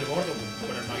ver con el gordo, güey,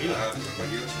 con el Maguila. Ah, pues,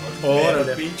 tranquilo, igual. Pero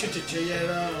Órale. el pinche Cheche ya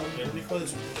era un hijo de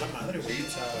su puta madre, güey. Sí,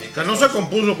 O sea, O sea, no se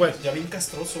compuso, pues. ya bien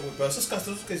castroso, güey. Pero esos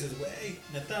castrosos que dices, güey,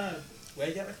 neta,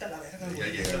 güey, ya vete a la verga, Ya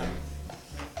güey. llega. O sea,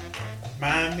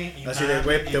 mami y Así de, mami,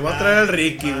 güey, y te voy a mami, traer al y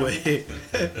Ricky, mami. güey.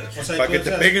 O sea, Para que tú te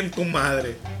decías, peguen tu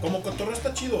madre. como cotorro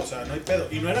está chido, o sea, no hay pedo.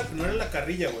 Y no era la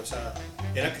carrilla, güey, o sea,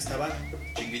 era que estaba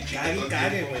Chingui, chingui, cague todo y el cague,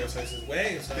 tiempo. güey. O sea, dices,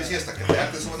 güey, o sea. Sí, sí, hasta que te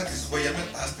hartes, esa banda que dices, güey, ya me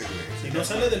hartaste, güey. Y no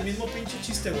sale del mismo pinche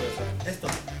chiste, güey. O sea, esto.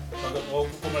 O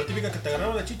como la típica que te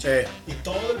agarraron la chicha. Y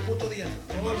todo el puto día.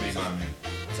 Todo el Mami, día. mami.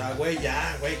 O sea, güey,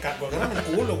 ya, güey, agárrame el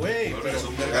culo, güey. Ahora Pero, es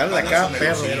un Agarra la vergatazo cara, en el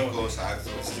perro. hocico,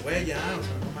 exacto. pues, güey, ya, o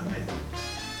sea, no mames.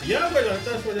 Y ya, güey, la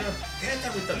neta después ya, ¿qué te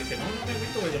agüita? Le dije, no me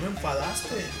agüito, güey, ya me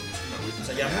enfadaste. O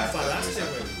sea, ya me enfadaste,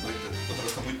 güey. Otro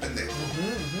está muy pendejo.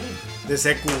 De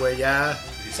secu, güey, ya.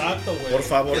 Exacto, güey. Por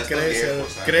favor, Ya está crece, viejo,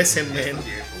 ¿sabes? crece, Ya men. está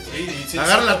viejo, güey. Sí, sí,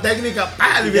 Agarra la exacto. técnica,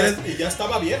 ¡pah! Y ya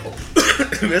estaba viejo.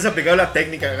 Le hubieras aplicado la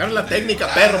técnica. Agarra la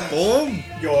técnica, perro, ¡pum!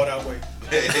 Llora, güey.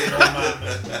 No mames.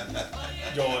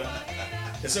 Llora.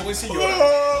 Ese güey sí llora.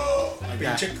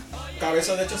 Pinche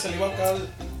cabeza, de hecho, se le iba acá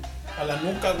a la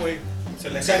nuca, güey. Se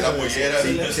le Se la mollera,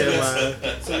 se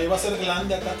le iba a hacer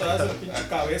glande acá atrás de la pinche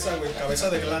cabeza, güey. Cabeza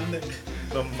de glande.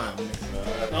 No mames.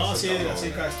 No, sí, así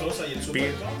castrosa. Y el super.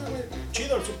 Bien. No, güey.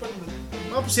 Chido el super.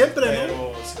 No, pues siempre, ¿no?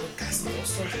 Pero sí,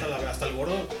 castroso hasta el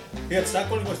gordo. Fíjate, estaba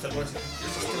con el güey, hasta el gordo. así.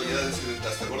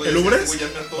 Hasta el gordo ¿El ya Ubres? dice, güey,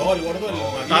 ya me hartó. No, el gordo, el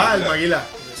No, Maguila. Ah, el Maguila.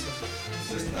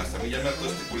 Hasta a mí ya me hartó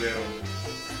este culero.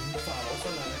 Enfadoso,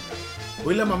 la neta.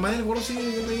 Güey, ¿la mamá del gordo sigue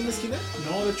viviendo ahí en la esquina?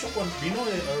 No, de hecho, cuando vino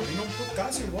un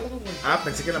podcast el gordo, güey. Ah,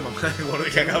 pensé que la mamá del gordo,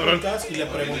 dije, Vino un cabrón. podcast y le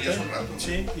No, pregunté. ya hace un rato.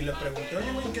 Sí, y le pregunté,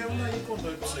 oye, güey, ¿qué onda ahí con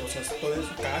pues, o sea, todo en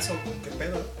su casa o qué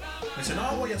pedo? Me dice,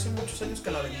 no, güey, hace muchos años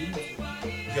que la vendimos,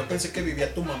 güey. Yo pensé que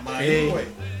vivía tu mamá ahí, Ey. güey.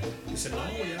 Dice, no,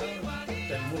 güey, ya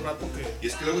tenemos un rato que. Y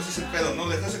es que luego ese es el pedo, ¿no?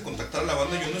 Dejas de contactar a la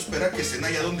banda y uno espera que estén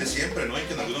allá donde siempre, ¿no? Y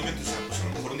que en algún momento, o sea, pues a lo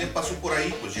mejor un día paso por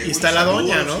ahí, pues llego Y está la saludo,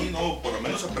 doña, ¿no? Sí, no, por lo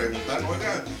menos a preguntar, ¿no?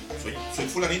 Oiga, soy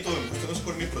fulanito, usted no se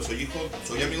por mí, pero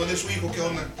soy amigo de su hijo, ¿qué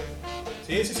onda?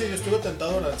 Sí, yo estuve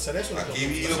tentado a hacer eso. Aquí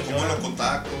vi cómo lo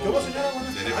contacto.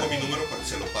 Le dejo mi número para que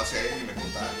se lo pase a él y me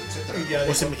contacte, etcétera.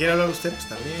 O si me quiere hablar usted, pues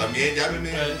también. También,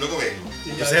 llámeme, luego vengo.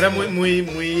 Pues era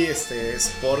muy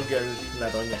sport girl la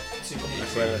doña. Sí, como ¿Me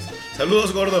acuerdas?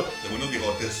 Saludos, gordo. De buenos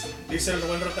bigotes. Dice el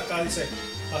buen Rata acá, dice,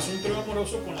 haz un trío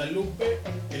amoroso con la Lupe,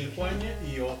 el Juañe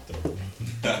y otro.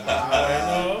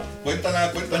 Bueno.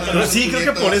 Cuéntala. Pero sí,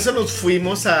 creo que por eso nos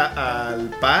fuimos al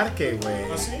parque, güey.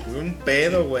 ¿Ah, sí? Fue un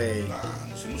pedo, güey.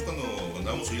 Nos fuimos cuando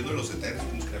andábamos huyendo de los 70,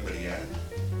 fuimos a Cranberry.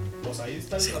 Pues ahí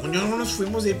está el Según yo no nos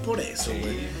fuimos de ir por eso, Sí.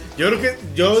 güey. Yo creo que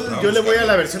yo le voy a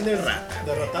la versión de Rata.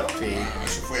 ¿De Rata? Sí.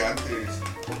 Eso fue antes.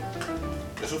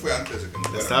 de que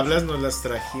nos Las fuéramos. tablas nos las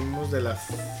trajimos de la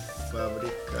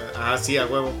fábrica. Ah, sí, a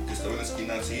huevo. Que estaba en la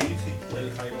esquina, sí.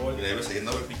 El highball. Y ahí se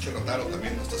andaba el pinche Rataro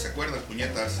también, hasta se acuerdan,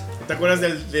 puñetas. ¿Te acuerdas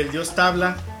del dios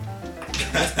tabla?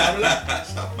 Tabla.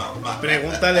 Mamá.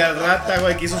 Pregúntale al Rata,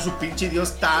 güey, que hizo su pinche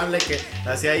dios tabla, que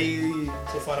hacía ahí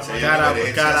Su farmacia. Sí.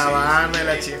 reverencia, caravana sí. y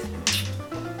la chica.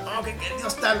 Oh, que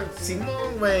dios tabla.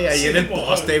 Simón, güey, ahí Sí, en el por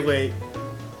poste, güey.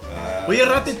 Ah, Oye,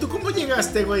 Rata, ¿y tú cómo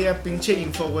llegaste, güey, a pinche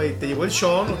info, güey? ¿Te llevó el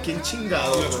Sean o quién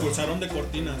chingado? Lo güey? expulsaron de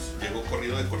cortinas. llegó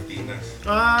corrido de cortinas.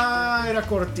 Ah, era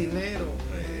cortinero.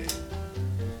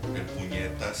 El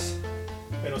puñetas.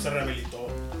 Pero se rehabilitó.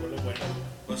 Fue lo bueno.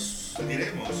 Pues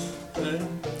diremos.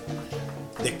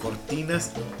 De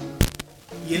cortinas.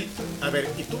 Y él, a ver,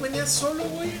 ¿y tú venías solo,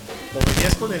 güey? ¿O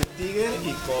venías con el Tiger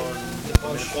y con el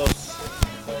Hoss?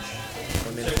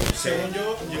 Con el Según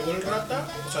yo, llegó el Rata,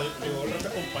 o sea, llegó el Rata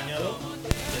acompañado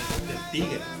del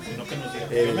Tigre, sino que nos diga.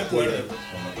 Yo me acuerdo.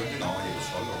 No, llegó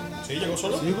solo. ¿Sí? ¿Llegó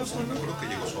solo? Me acuerdo que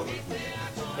llegó solo el puñetas.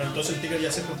 Pero entonces el Tigre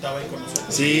ya se juntaba ahí con nosotros.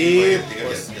 Sí, Güey, el tigre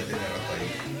pues ya tenía rato ahí.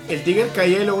 el Tiger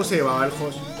caía y luego se llevaba al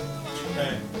Hoss.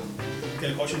 Que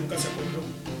el Hoshi nunca se juntó.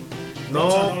 No,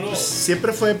 O sea, no lo- pues,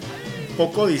 siempre fue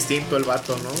poco distinto el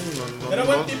vato, ¿no? Era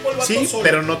buen tipo el vato Sí, solo.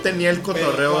 pero no tenía el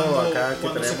cotorreo Pero acá que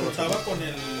cuando se traíamos. juntaba con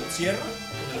el Sierra,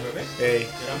 con el bebé, Ey.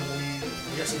 era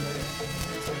muy así, muy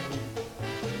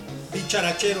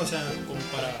dicharachero, o sea, como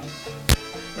para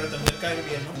pretender caer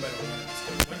bien, ¿no? Pero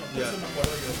bueno, de eso me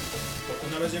acuerdo yo. Porque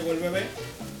una vez llegó el bebé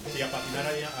y a patinar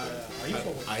ahí a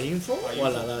Info, güey. ¿A Info o a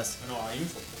la DAS? No, a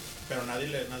Info. Pero nadie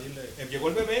le llegó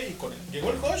el bebé y con él.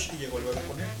 Llegó el Josh y llegó el bebé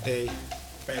con él. Ey.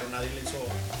 Pero nadie le hizo.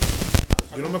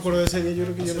 Yo no me acuerdo de ese día, yo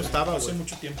creo que yo no estaba, Hace güey.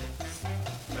 mucho tiempo.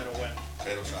 Pero bueno.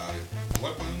 Pero sabe.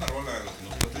 Igual poner una rola lo que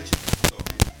nos cuenta el chiquito.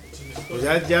 Si necesito- Pues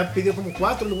ya pidió como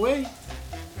 4 el güey.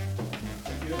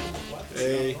 pido como 4,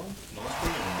 Ey. ¿no? No más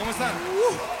coño. ¿Cómo están?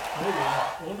 Muy bien.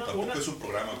 Tampoco es un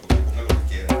programa, porque ponga lo que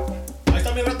quiera. Ahí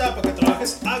está mi Rata para que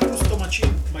trabajes a gusto,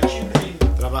 machín.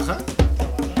 ¿Trabaja?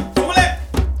 ¡Súbele!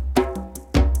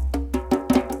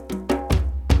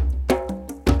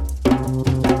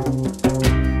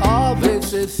 A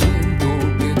veces siento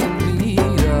que tu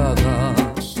mirada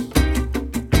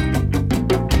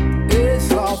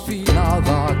es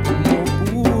afilada como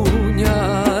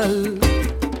puñal.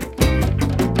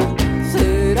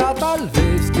 Será tal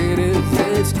vez que eres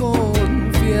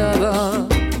desconfiada.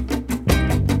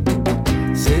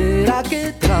 Será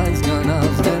que traes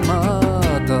ganas de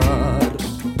matar.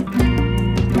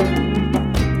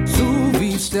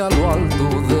 Subiste a lo alto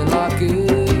de la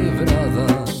quebrada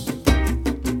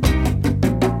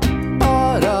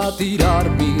para tirar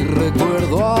mi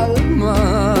recuerdo al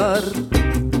mar.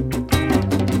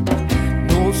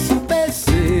 No supe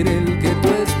ser el que tú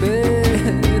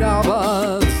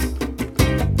esperabas.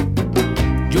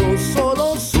 Yo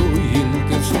solo soy el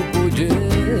que supo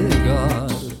llegar.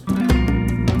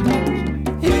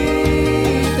 Y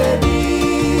te vi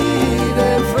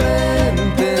de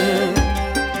frente.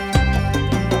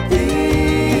 Y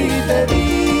te vi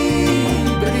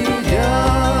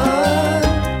brillar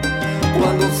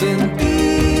cuando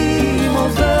sentimos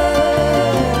de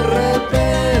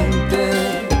repente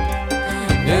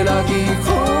el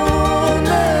aguijón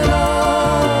del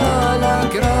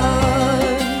alacrán.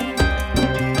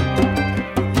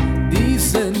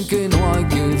 Dicen que no hay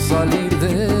que salir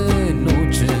de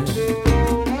noche,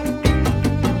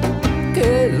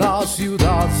 que la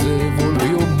ciudad se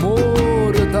volvió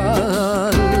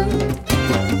mortal.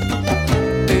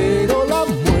 Pero la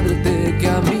muerte que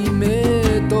a mí me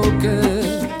toque,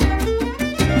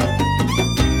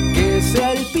 que sea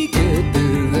el piquete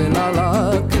del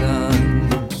alacrán.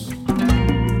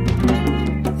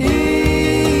 Y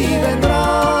vendrá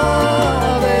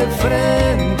de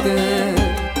frente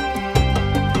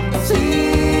si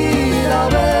la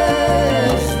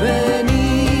ves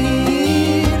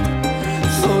venir,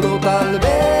 solo tal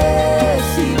vez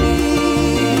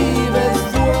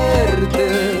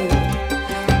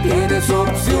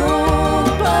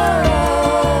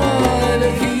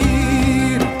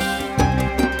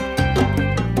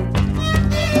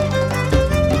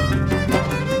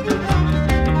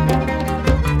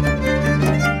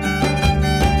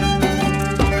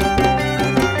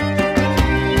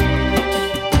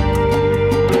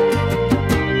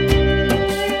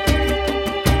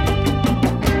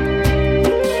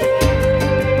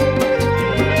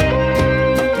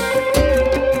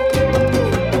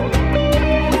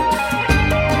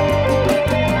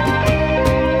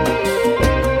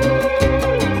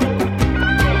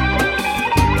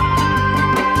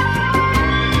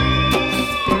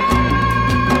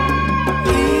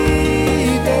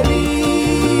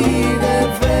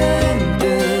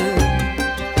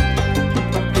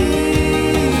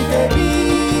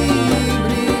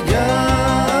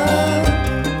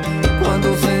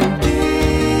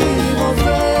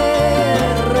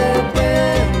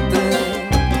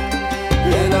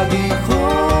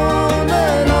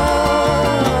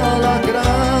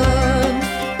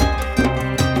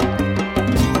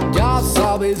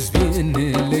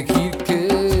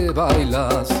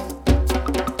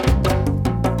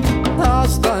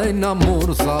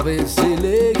sabes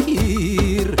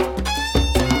elegir.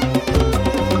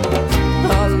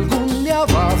 Algún día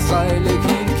vas a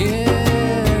elegir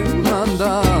quién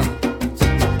manda,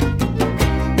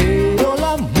 pero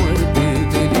la muerte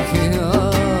te elige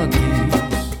a ti.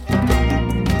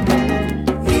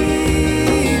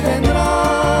 Y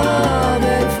vendrá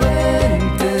de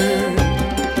frente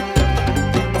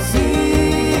si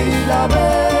la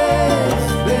ves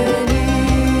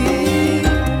venir.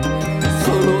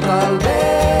 Solo tal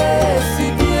vez si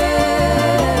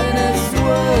tienes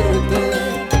suerte,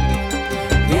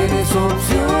 tienes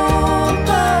opción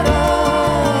para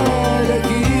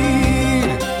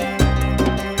elegir.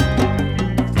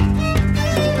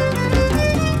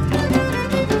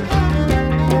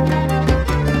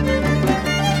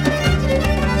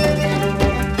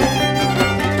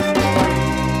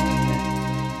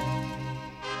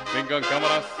 Vengan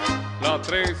cámaras, la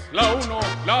 3, la 1,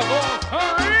 la 2,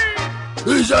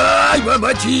 ¡ahí! ¡Ay,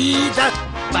 mamachita!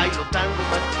 Bailo tango,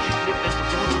 más chicle,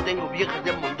 peso duro, tengo viejas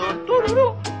de montón.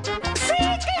 ¡Tururú!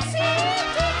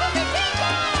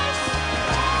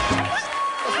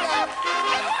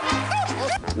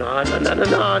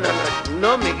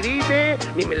 No me grite,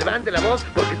 ni me levante la voz,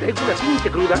 porque traigo una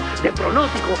pinche cruda de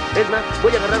pronóstico. Es más,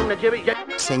 voy a agarrar una cheve y ya...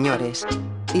 Señores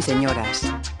y señoras,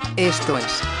 esto es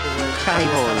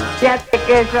Jaibol. Ya te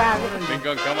que sabes.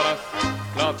 Vengan cámaras,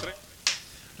 la 3.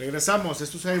 Regresamos,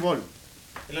 esto es Jaibol.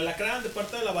 El alacrán de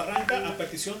parte de la barranca, a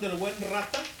petición del buen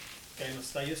Rata, que nos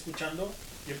está ahí escuchando.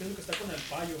 Yo pienso que está con el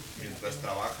payo. Mientras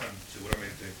trabajan,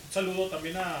 seguramente. Un saludo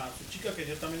también a su chica, que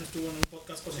ya también estuvo en un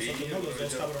podcast con nosotros, ¿no? Los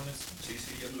dos cabrones. Sí,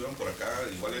 ya estuvieron por acá.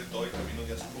 Igual el Toy también nos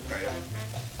ya se pudo caer.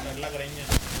 Traer la greña.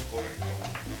 Correcto.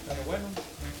 Pero bueno,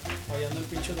 ahí anda el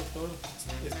pinche doctor,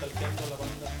 estalqueando a la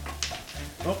banda.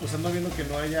 No, pues ando viendo que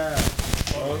no haya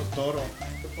toro.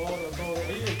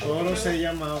 Oye, el Toro se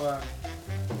llamaba.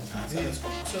 Se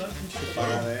desconoce, ¿verdad? Pinche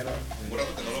Paradero. Un rato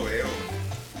que no lo veo.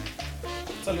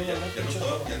 Saludos al pinche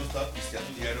toro. Ya no estaba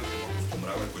pisteando diario como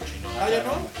acostumbraba el cochino. Ah, ¿ya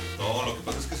no? No, lo que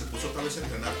pasa es que se puso otra vez a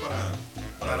entrenar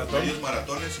para los medios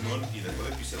maratones, Simón, y dejó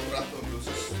de pistear un rato.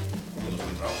 Entonces, nos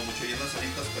encontrábamos mucho ahí en las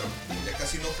salitas, pero como ya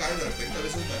casi no cae, de repente a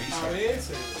veces me avisa. A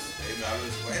veces. Me habla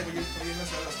y dice, voy a ir por ahí en las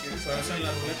salas, ¿quieres? Se hace en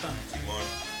la ruleta. Simón,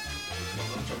 nos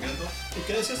estamos chambeando. ¿Y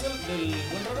qué decías del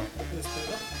buen raro?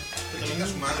 ¿No? Que chinga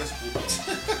su madre, es puto.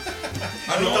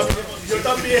 Yo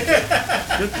también.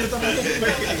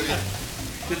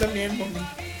 Yo también, mami.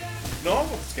 No,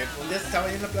 pues que un día estaba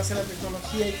ahí en la Plaza de la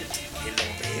Tecnología y que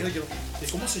lo veo yo. ¿Y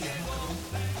cómo se llama, cabrón?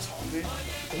 ¿Sabe?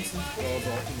 ¿Cómo se llama?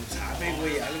 No sabe,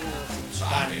 güey, algo.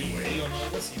 Daniel o no,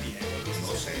 algo así, Diego, algo así.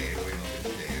 No sé, güey, no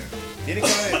tengo idea. Tiene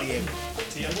cara de Diego.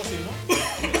 Sí, algo así, ¿no? No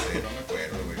sé, no me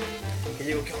acuerdo, güey. Que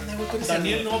llegó, ¿qué onda, güey? ¿Tú eres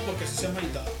Daniel el- no, porque sí se llama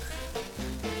Ida.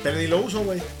 Pero ni lo uso,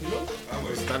 güey. ¿Y luego?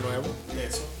 Güey. Está nuevo.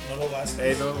 Eso, no lo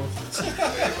gastes. No. Cuando se te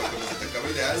acabe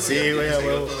el de algo, Sí, ya güey, tienes a ahí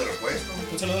huevo. otro de repuesto.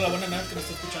 Un saludo a la buena Nat que me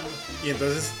está escuchando. Y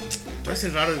entonces, pues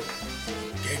es raro.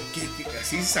 ¿Qué?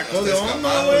 Así se sacó de Está onda,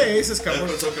 escapado. güey. Se escapó. Él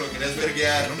pensó que lo querías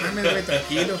verguear. No mames, güey,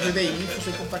 tranquilo, soy de info,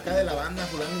 soy compa acá de la banda,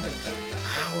 fulano.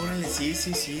 Órale, sí,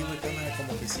 güey, cámara,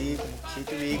 como que sí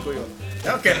te ubico yo.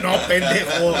 Claro que no,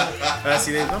 pendejo.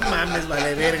 Así de, no mames,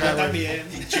 vale verga, güey. También.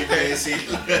 Pinche imbécil.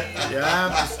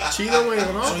 Ya, pues chido, güey,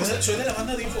 ¿no? Soy de la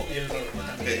banda de Info. Y el Robert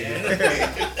también.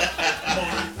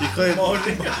 Hijo de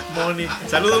Moni.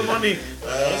 Saludos, Moni.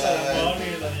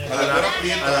 A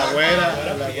la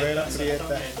güera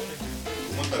prieta.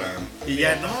 ¿Cómo estará? Y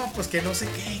ya, no, pues que no sé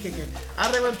qué.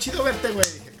 Arre, güey, chido verte, güey.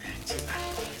 Dije,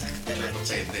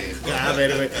 Pendejo. a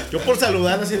ver, güey. Yo por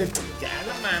saludarlo así de, ya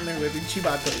no mames, güey, pinche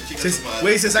vato. Chinga su madre.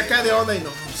 Güey, se saca de onda y no,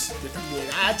 pues, yo también.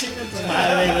 Chinga tu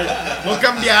madre, güey. No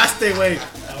cambiaste, güey.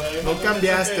 No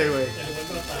cambiaste, güey. El buen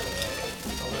tratado.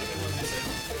 A ver qué nos dice.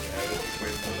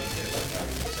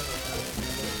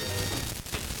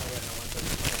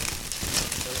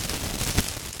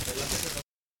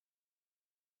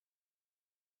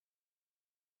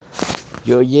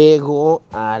 Yo llego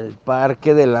al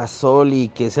Parque de la Soli,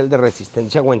 que es el de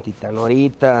Resistencia Huentitán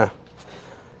ahorita.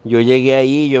 Yo llegué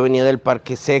ahí, yo venía del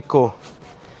Parque Seco.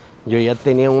 Yo ya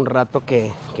tenía un rato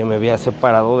que me había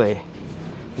separado de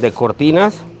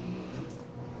Cortinas.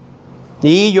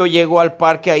 Y yo llego al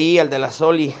parque ahí, al de la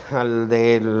Soli, al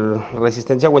de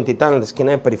Resistencia Huentitán, en la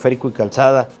esquina de Periférico y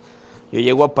Calzada. Yo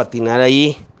llego a patinar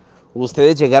ahí.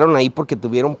 Ustedes llegaron ahí porque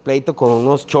tuvieron pleito con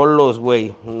unos cholos,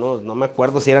 güey. No me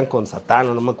acuerdo si eran con Satán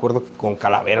o no me acuerdo con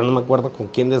Calavera, no me acuerdo con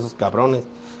quién de esos cabrones.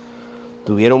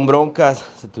 Tuvieron broncas,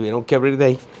 se tuvieron que abrir de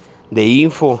ahí, de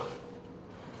Info.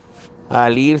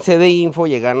 Al irse de Info,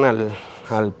 llegaron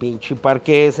al pinche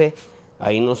parque ese.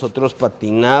 Ahí nosotros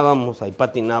patinábamos, ahí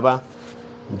patinaba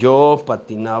yo,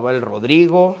 patinaba el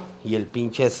Rodrigo y el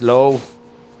pinche Slow.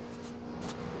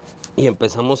 Y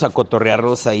empezamos a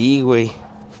cotorrearnos ahí, güey.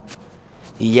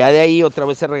 Y ya de ahí otra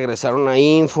vez se regresaron a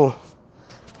Info.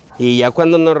 Y ya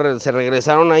cuando se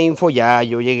regresaron a Info, ya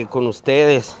yo llegué con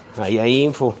ustedes, ahí a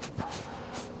Info.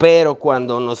 Pero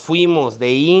cuando nos fuimos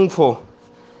de Info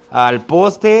al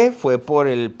poste, fue por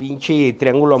el pinche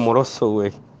triángulo amoroso,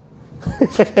 güey.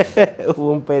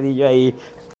 Hubo un pedillo ahí.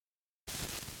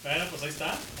 Bueno, pues ahí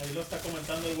está. Ahí lo está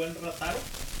comentando el buen Rataro.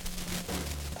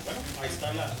 Bueno, ahí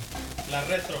está la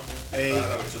retro.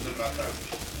 La versión del Rata.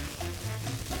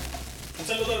 Un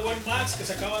saludo al buen Max que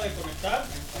se acaba de conectar.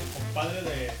 El compadre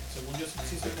de, según yo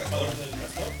sí soy compadre del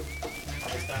Castor.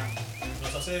 Ahí está.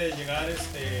 Nos hace llegar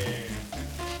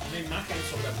una imagen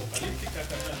sobre apocalíptica,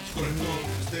 carnal. Correcto,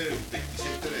 este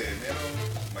 27 de enero,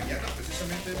 mañana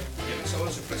precisamente, y el sábado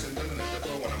se presentan en el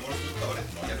Teatro Guanamor, Cabaret.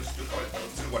 No, ya no es el Cabaret,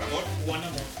 es el Guanamor.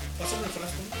 Guanamor. Pásame el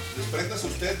frasco. Despréndase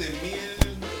usted de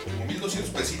 1,200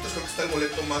 pesitos, creo que está el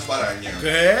boleto más baraña.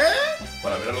 ¿Qué?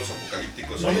 Para ver a los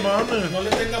apocalípticos. No mames. No le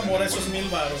tenga amor a esos 1,000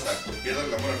 baros. Exacto, pierda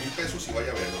el amor a 1,000 pesos y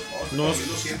vaya a verlos. No,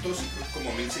 1,200 y creo que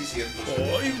como 1,600.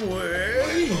 ¡Ay,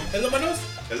 güey! ¿Es lo menos?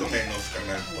 Es lo menos,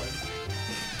 carnal. Bueno.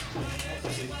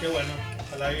 Pues sí, qué bueno.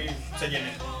 Ojalá ahí se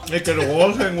llene. Es que lo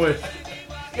gocen, güey.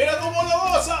 ¡Mira cómo lo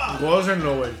goza!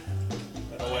 Gócenlo, güey.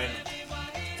 Pero bueno.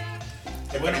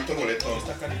 Qué bonito el boleto.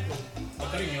 Está carito.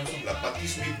 Está cariñoso. La Patti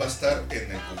Smith va a estar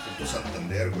en el conjunto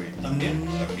Santander, güey. ¿También?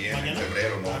 También, ¿Mañana? en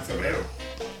febrero, ¿no? En febrero.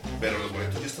 Pero los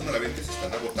boletos ya están a la venta y se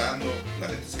están agotando. La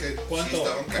neta es que sí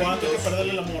estaban caritos. ¿Cuánto hay que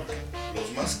perderle el amor?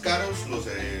 Los más caros, los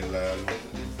de la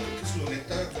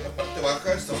luneta, la parte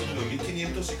baja, estaban como en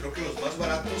 1,500 y creo que los más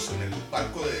baratos en el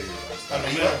palco de hasta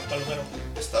arriba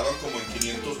estaban como en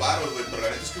 500 baros, güey. Pero la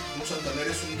neta es que un Santander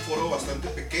es un foro bastante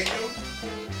pequeño,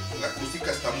 la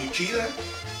acústica está muy chida.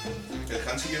 El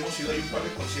Hans y yo hemos ido ahí un par de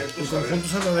conciertos. ¿El conjunto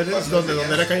Santander es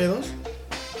donde era calle 2? El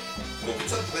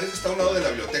conjunto Santander está a un lado de la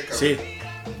biblioteca, sí. Güey.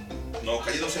 No,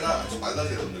 calle 2 era a espaldas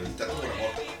de donde el Teatro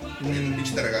Guanamor. El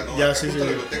pinche Targa, ¿no? Ya, Acá sí, junto a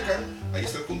la sí. biblioteca, ahí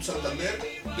está el conjunto Santander.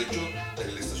 De hecho,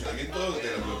 el estacionamiento de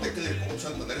la biblioteca y del conjunto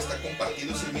Santander está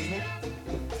compartido, es el mismo.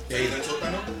 Ahí en el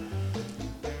sótano.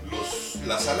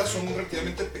 Las salas son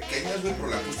relativamente pequeñas, güey, pero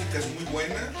la acústica es muy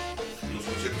buena. Los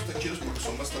conciertos están chidos porque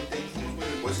son bastante íntimos, güey.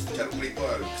 Le puedes echar un grito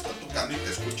al que está tocando y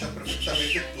te escucha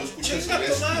perfectamente. Tú escuchas y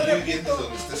ves muy bien desde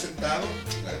donde estés sentado.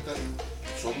 La neta,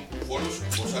 son foros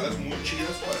o salas muy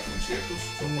chidas para conciertos.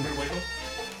 Son muy buenos.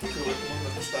 Creo que me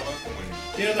gustaba como en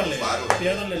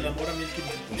Piérdanle el amor a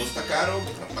 1,500. No está caro.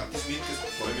 Patti Smith, que es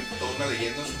obviamente toda una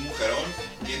leyenda, es un mujerón.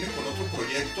 Viene con otro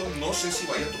proyecto. No sé si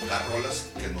vaya a tocar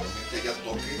rolas que normalmente ella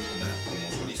toque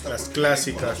como solista. Las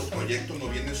clásicas. Con otro proyecto no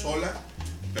viene sola.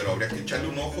 Pero habría que echarle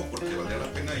un ojo porque valdría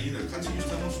la pena ir. El Hans y yo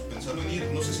estamos pensando en ir.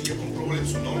 No sé si ya compró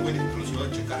boletos o no, güey. Que los iba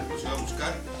a checar, que los iba a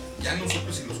buscar. Ya no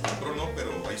supe si los compró o no,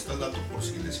 pero ahí está el dato por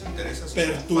si les interesa. Si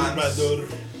Perturbador.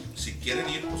 Si quieren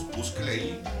ir, pues búsquele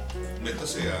ahí.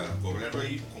 Métase a correr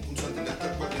ahí con un Santander,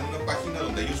 tal cual tiene una página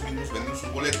donde ellos mismos venden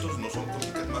sus boletos. No son con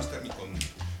Ticketmaster ni con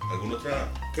alguna otra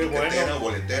tiquetera o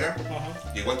boletera.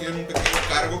 Y igual tienen un pequeño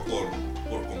cargo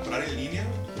por comprar en línea.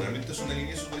 Realmente son en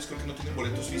línea, esos güeyes creo que no tienen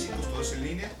boletos físicos, todo es en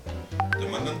línea. Te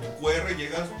mandan tu QR,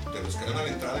 llegas, te lo escanean a la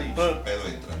entrada y sin pedo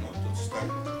entra, ¿no? Entonces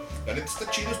la neta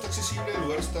está chido, está accesible, el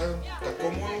lugar está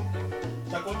cómodo.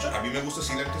 ¿Está concha? A mí me gusta,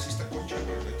 sí, la neta sí está concha,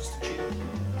 güey, la neta está chido.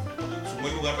 Es un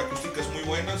buen lugar, la acústica es muy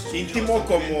buena. Íntimo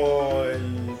como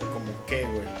el... ¿Como qué,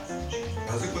 güey?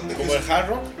 Haz de cuenta ¿Como que el Hard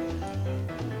Rock?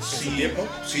 Sí, ¿En su tiempo?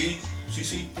 Sí.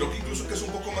 Creo que incluso que es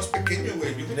un poco más pequeño,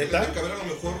 güey. Yo creo que debe caber a lo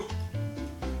mejor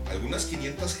algunas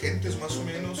 500 gentes más o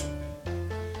menos.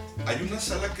 Hay una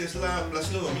sala que es la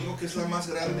Plácido Domingo, que es la más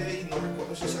grande y no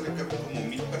recuerdo si sale caben como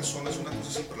 1,000 personas, una cosa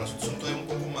así, pero las otras son todavía un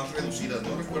poco más reducidas.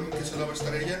 No recuerdo en qué sala va a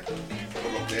estar ella,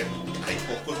 por lo que hay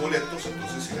pocos boletos,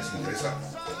 entonces si les interesa,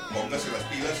 pónganse las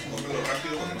pilas, cómprenlo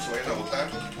rápido para que no se vayan a botar,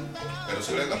 pero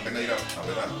sí vale la pena ir a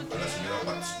ver a la señora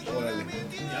Patti. Órale.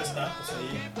 Ya está, pues ahí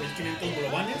 1,500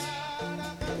 globales.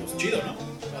 Pues chido, ¿no?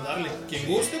 A darle. Quien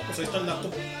guste, pues ahí está el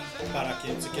dato para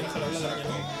quien se quiera jalar la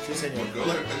mañana. Sí, señor. Porque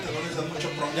luego de repente no les dan mucha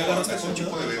promo Ya agarraste a ese concha,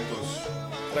 tipo ¿no? de eventos.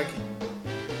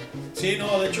 Sí,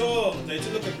 no, de hecho es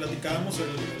lo que platicábamos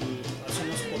hace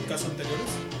unos podcasts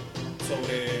anteriores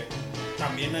sobre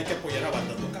también hay que apoyar a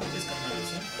bandas locales, carnales,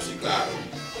 ¿eh? Sí, claro.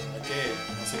 Hay que,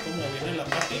 así como viene la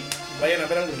Patti, Vayan a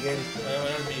ver al Miguel. vayan a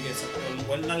ver al Miguel, el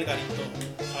buen Nalgarito,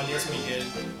 alias Miguel,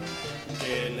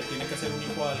 que le tiene que hacer un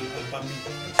hijo al papi.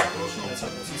 El sabroso. El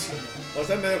sabrosísimo. O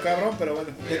sea, medio cabrón, pero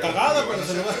bueno. De cagada, pero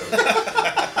se lo va.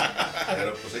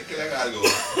 Pero pues hay que le haga algo.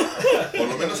 Por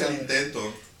lo menos el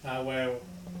intento. Ah, huevo.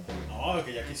 No,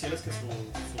 que ya quisieras que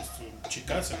su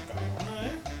chica se encabrona,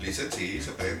 ¿eh? Lizeth sí,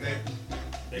 se prende.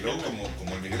 Y luego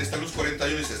como el Miguel está a los 40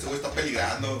 años, dice, este güey está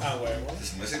peligrando. Ah, huevo.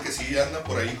 Se me hace que sí anda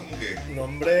por ahí como que No,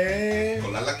 hombre.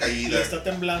 con la caída. Le está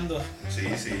temblando. Sí,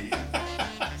 sí.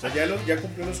 O sea, ya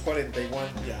cumplió los 41.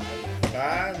 Ya.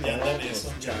 Ah, Ya no, anda en pues,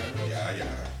 eso. chale. Ya.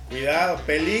 Cuidado,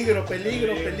 peligro.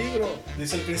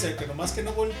 Dice el Chris que nomás que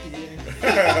no voltee.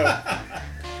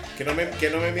 Que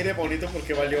no me mire bonito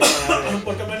porque valió madre.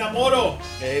 Porque me enamoro.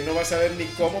 No vas a ver ni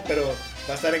cómo, pero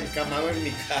va a estar encamado en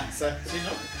mi casa. Sí,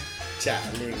 ¿no?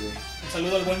 Chale, güey. Un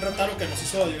saludo al buen Rataro que nos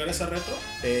hizo llegar a ese retro.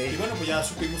 Y bueno, pues ya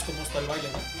supimos cómo está el baile,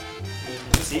 ¿no?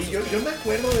 Sí, yo me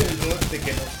acuerdo de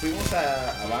que nos fuimos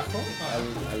abajo,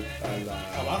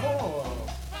 ¿Abajo o...?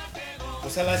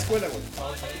 Pues a la escuela, güey.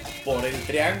 Por el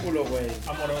triángulo, güey.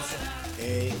 Amoroso.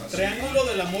 Triángulo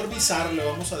del amor bizarro, le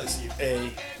vamos a decir.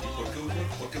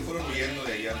 ¿Por qué fueron huyendo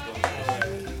de allá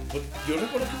entonces? Pues yo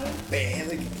recuerdo que fue un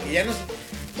pedo y que ya nos...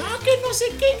 No, que no sé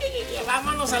qué, que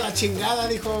vámonos a la chingada,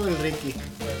 dijo el Ricky.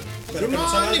 Pero que no,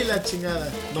 nos hagan... ni la chingada.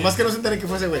 Nomás que no se enteré que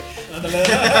fuese, güey. Ándale.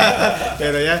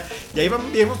 Pero ya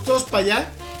íbamos todos para allá.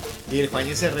 Y el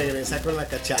Juanín se regresa con la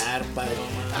cacharpa.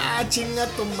 Chinga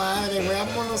tu madre, güey.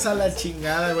 Vámonos a la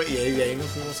chingada, güey. Y de ahí nos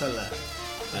fuimos a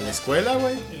la escuela,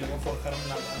 güey. Y luego forjaron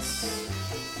la DAS.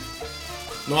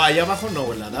 No, allá abajo no,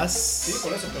 güey. La DAS. Sí,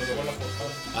 por eso, pero luego la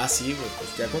forjaron. Ah, sí, güey.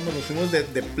 Pues ya cuando nos fuimos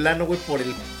de plano, güey, por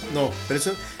el... No, pero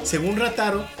eso, según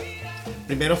Rataro,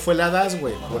 primero fue la DAS,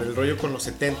 güey, por el rollo con los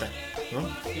 70,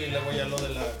 ¿no? Y luego ya lo de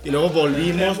la... Y luego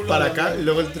volvimos para acá, y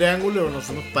luego el triángulo, y nos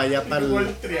fuimos para allá, para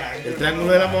el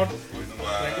triángulo del amor.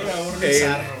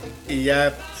 Y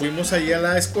ya fuimos allí a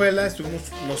la escuela, estuvimos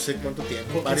no sé cuánto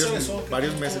tiempo,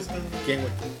 varios meses. ¿Quién,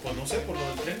 güey? Pues no sé, por lo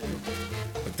del triángulo.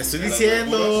 Te estoy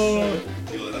diciendo.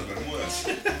 Y lo de las Bermudas.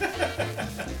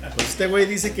 Pues este güey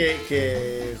dice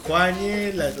que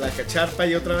Juañe, la cacharpa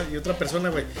y otra persona,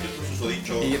 güey.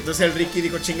 Y entonces el Ricky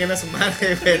dijo, chinguen a su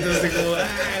madre, güey. Entonces dijo,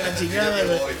 la chingada,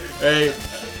 güey.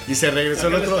 Y se regresó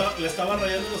el otro. Le estaba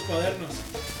rayando los cuadernos.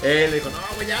 Le dijo, no,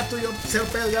 güey, ya tú y yo, cero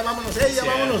pedo, ya vámonos, ya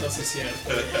vámonos. Sí, cierto.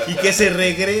 Y que se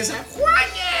regresa,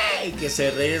 Juañe. Y que se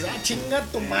regresa, chinga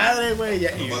tu madre, güey.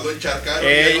 Nomás lo encharcaron,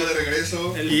 ya iba de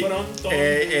regreso. El pronto.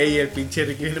 Y el pinche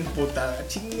Ricky viene emputada.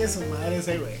 Chingue su madre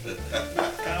ese, güey.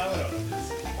 Cabrón.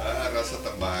 Raza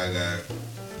tan vaga.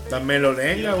 Tan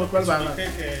melolenga, güey, ¿cuál vaga?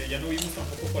 Que ya no vimos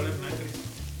tampoco cuál es Nacre.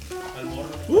 Al morro.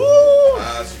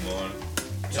 Simón.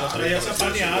 Ya traía esa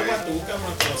pan y agua, tú,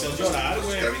 cabrón, que lo hacías llorar,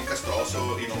 güey. Era bien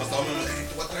castroso y nomás estaba hablando,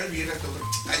 te voy a traer birra,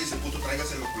 cállese puto,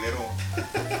 tráigaselo, culero.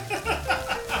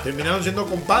 Terminaron siendo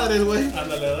compadres, güey.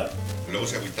 Ándale, ¿verdad? Luego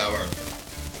se agüitaban.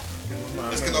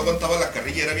 Es que no aguantaba la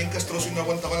carrilla, era bien castroso y no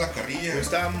aguantaba la carrilla.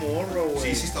 Estaba morro,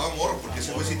 güey. Sí, estaba morro, porque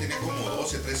ese güey sí tenía como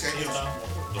 12, 13 años.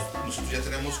 Nosotros ya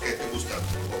tenemos, ¿qué te gusta?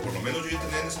 O por lo menos yo ya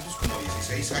tenía en estos como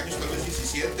 16 años, tal vez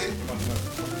 17.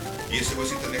 Y ese güey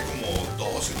sí tenía como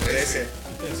 12, 13.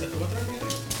 Se te va a traer bien.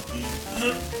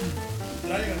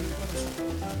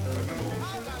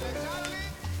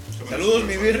 Saludos,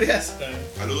 mi birrias.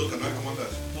 Saludos, canal, ¿cómo andas?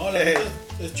 No, la verdad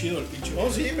es chido el pinche.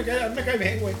 No, sí, me cae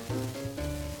bien, güey.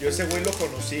 Yo ese güey lo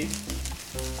conocí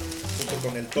junto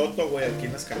con el Toto, güey, aquí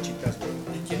en las canchitas, güey.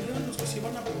 ¿Y quién eran los que se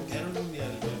iban a puntear algún día?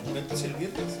 ¿El Moretes y el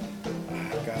Virtes?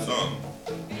 Son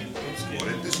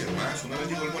Moretes y el Max. Una vez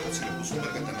llegó el Moretes y se le puso un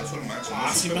vergatanazo al Max.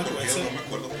 Sí me acuerdo. No me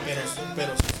acuerdo por qué.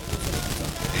 Pero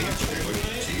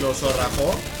 ¿Lo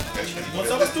zorrajó? ¿No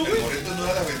sabes tú, güey? El Moretes no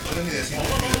era de aventuras ni de cintas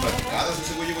ni de platicadas.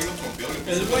 Ese güey llegó y lo trompeó.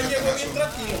 El güey llegó bien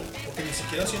tranquilo, porque ni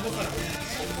siquiera haciendo para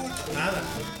nada.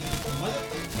 Nomás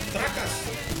tracas.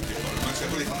 El Max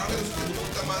le dijo, no, eres tu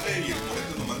puta madre. Y el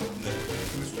Moretes nomás le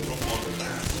su trompón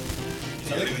atrás. Y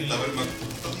ya le gritaba el Max,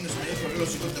 ¿dónde estoy? Los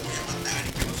hijos te voy a matar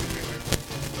y que no sé qué, güey.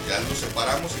 Ya nos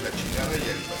separamos y la chingada y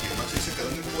el Max se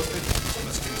quedó en el poste.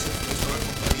 Las que se estaba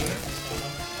con Marina.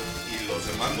 Y los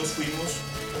demás nos fuimos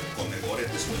con el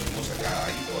Moretes y nos fuimos acá a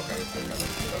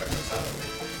la calzada, güey.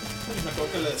 Y me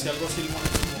acuerdo que le decía algo así el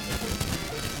Moretes como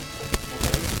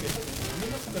que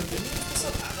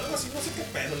algo así, no sé qué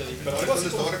pedo le dije. Pero algo así le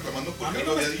estaba reclamando porque él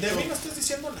lo había dicho. De mí no estás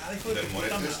diciendo nada, hijo de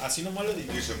puta madre. Así nomás le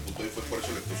dijo. Y se emputó y fue por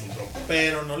eso le puso un trompo.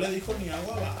 Pero no le dijo ni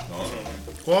agua va. No.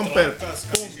 Comper.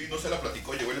 Sí, no se la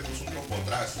platicó, llegó y le puso un trompo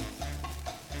atrás.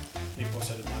 Y pues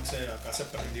el Max acá se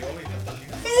prendió y Natalia.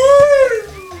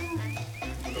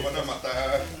 Lo van a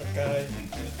matar. Acá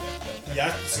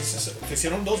ya se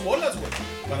hicieron dos bolas, güey,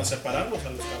 para separarlos a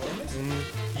los cabrones.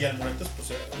 Y al Moretes,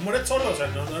 pues, el Moretes solo, o sea,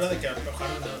 no era de que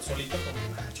arrojaron solito como,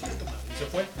 chiquito, y se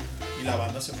fue. Y la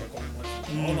banda se fue con el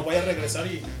Moretes. No vaya a regresar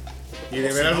y Y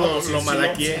de veras lo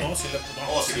malaquié. Sí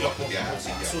lo apoyaba, sí,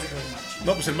 ya.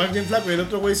 No, pues el Max bien flaco y el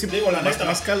otro güey sí. Digo, la neta,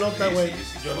 más calota, güey.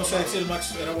 Sí, yo no sé si el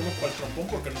Max era bueno para el trompón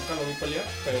porque nunca lo vi pelear,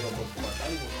 pero para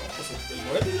algo, ¿no? Pues el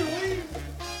Moretti de güey,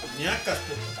 ñacas,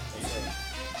 pues. O sea,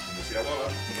 decir agua,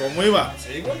 ¿cómo iba?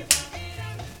 Sí, güey.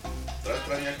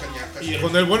 Y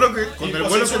con el vuelo que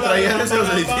traían desde los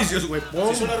edificios, güey.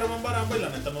 Se hizo la remambaramba y la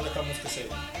neta no dejamos que se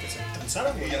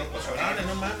transaran, güey. Ya no pasó nada.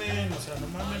 No mames, o sea, no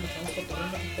mames, nos estamos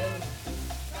cotorreando aquí todos.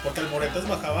 Porque el Moretas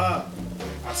bajaba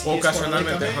así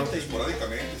ocasionalmente,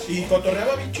 esporádicamente. Y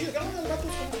cotorreaba bien chido, ganan los gatos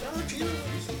como chido,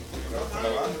 güey. Con la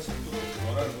banda,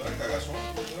 no era cagazón,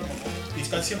 era mamón. Y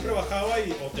siempre bajaba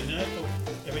o tenía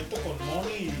evento con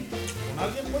Moni y con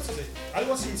alguien, pues,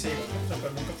 algo así se iba, ¿no? O sea,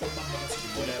 pero nunca fue más así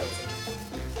culero, o sea,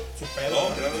 su pedo. No,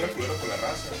 pero no era culero con la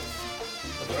raza,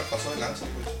 no era paso de lanza,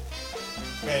 pues.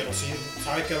 Pero sí,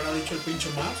 ¿sabe qué habrá dicho el pinche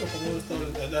Max o cómo está?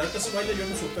 La verdad ese baile yo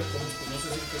no supe cómo, pues no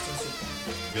sé si que está en su...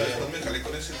 Yo después me jalé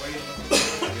con ese güey,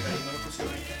 también ahí no lo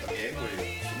pusieron también,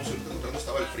 güey. Fuimos ahorita encontrando,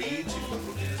 estaba el Fritz y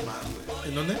lo tienes más, güey.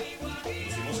 ¿En dónde?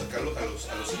 Nos fuimos acá a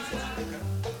los infos, acá.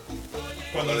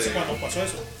 Cuando pasó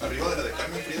eso. Arriba de la de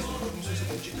Carmen Frías, no sé si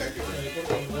fue un chicayo, güey.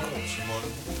 Simón.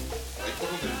 Ahí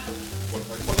por donde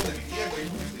vivía,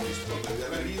 güey. Donde vivía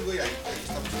la gris, güey. Ahí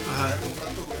estamos un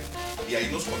rato, güey. Y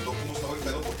ahí nos contó cómo estaba el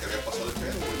pedo porque había pasado el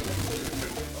pedo, güey.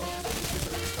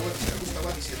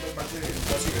 Estaba diciendo el mal de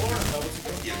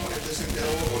y el Morete se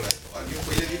enteró, alguien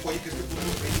fue y le dijo, oye, que este puto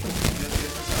médico ya se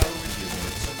había casado, güey. Y el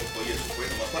Morete se aportó y eso fue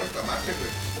nomás para reclamarle,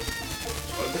 güey.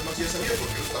 Antes no sí ya sabía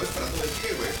porque lo estaba esperando del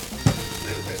pie, güey.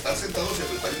 De estar sentado, se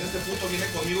está en este punto, viene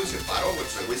conmigo y se paró, güey.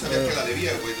 El güey sabía que la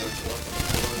debía, güey. No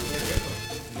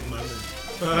mames.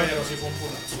 Pero sí fue un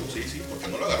pulazo. Sí, porque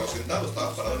no lo agarró sentado,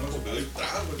 estaba parado en el pedo y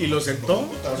tras, güey. ¿Y lo sentó?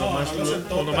 No,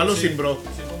 nomás lo cimbró.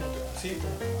 Sí,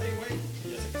 como ay, güey.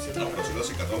 No, pero sí lo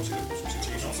acicató, sí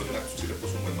le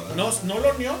puso un buen madre. No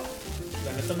lo unió,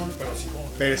 la neta no, pero sí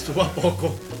como... Pero estuvo a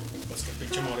poco. Pues que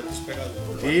pinche Moretos pega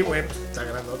duro. Sí, güey, pues está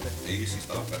grandote. Sí,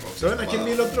 estaba perro. ¿Saben a quién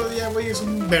vi el otro día, güey? Es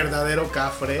un verdadero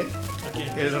cafre. ¿A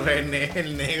quién? El René,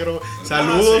 el negro.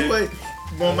 Saludos, güey. Sí.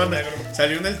 No mames,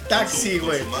 salió en el taxi,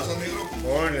 güey. ¿Con su masa negro?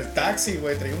 No, en el taxi,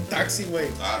 güey. Traía un taxi, güey.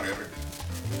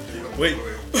 Güey,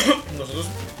 nosotros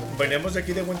veníamos de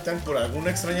aquí de Huentán por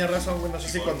alguna extraña razón, güey. No sé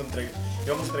si cuando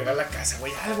íbamos a entregar la casa,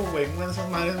 güey. Algo, güey. Una de esas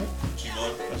madres, güey.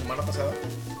 La semana pasada.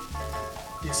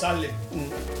 Y sale.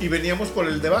 Y veníamos por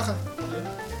el de baja.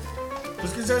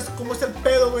 Pues que sabes cómo está el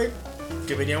pedo, güey.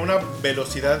 Que venía a una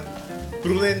velocidad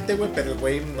prudente, güey. Pero el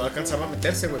güey no alcanzaba a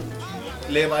meterse, güey.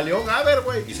 Le valió Gaber,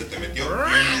 güey. Y se te metió.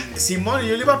 Simón, y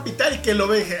yo le iba a pitar y que lo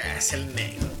ve. Dije, es el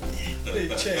negro.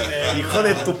 Hijo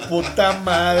de tu puta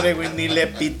madre, güey. Ni le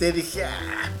pité. Dije,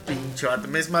 pinche vato.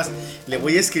 Es más, le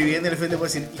voy a escribir en el Facebook. Le voy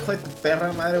a decir, hijo de tu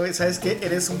perra madre, güey. ¿Sabes qué?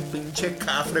 Eres un pinche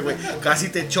cafre, güey. Casi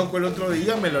te choco el otro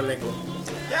día, me lo lengo.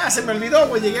 Ya se me olvidó,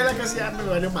 güey. Llegué a la casa y ya me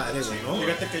valió madre, güey, ¿no?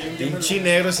 Fíjate que yo un día pinche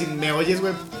negro, si me oyes,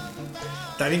 güey.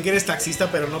 Está bien que eres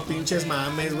taxista, pero no pinches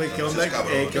mames, güey. ¿Qué onda?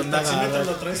 ¿Qué onda? Si te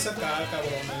lo traes acá,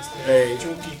 cabrón,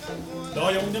 Chucky. No,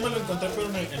 yo un día me lo encontré, pero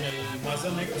en el Mazda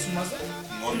negro. ¿Es un Mazda?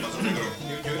 No, el Mazda negro.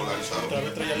 Polarizado.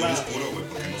 Traía muy oscuro, güey,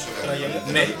 porque no se ve.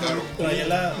 Traía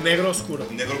la negro oscuro.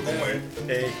 Negro como él.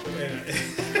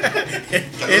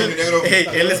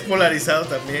 Él es polarizado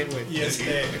también, güey. Y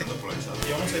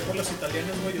íbamos a ir por las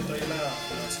italianas, güey. Yo traía la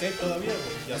skate todavía,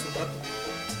 güey, ya hace un rato.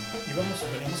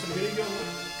 Veníamos el video y yo, güey,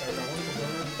 que acabamos de comprar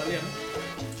una italiana.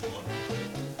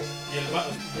 Y el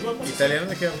 ¿Italiano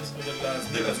de qué vamos?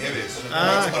 De las nieves.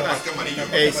 Marca amarillo.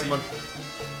 Simón.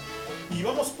 Y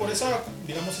íbamos por esa,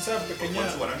 digamos, esa pequeña...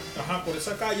 Ajá, por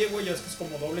esa calle, güey, ya es que es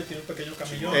como doble, tiene un pequeño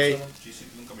camellón. Sí,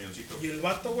 un camioncito. Y el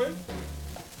vato, güey,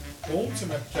 pum, se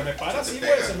me para así,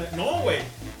 güey. No, güey,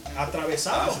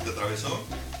 atravesado. ¿Se te atravesó?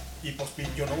 Y pues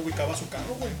yo no ubicaba su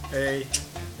carro, güey. Y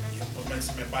yo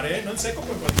pues me paré, no en seco,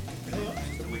 pues, güey.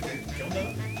 ¿Qué onda?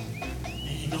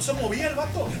 Y no se movía el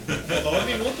vato. Por 2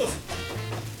 minutos.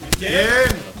 Bien.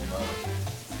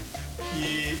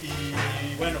 Y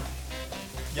bueno,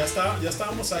 ya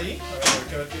estábamos ahí.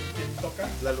 A ver quién toca.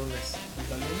 La lunes.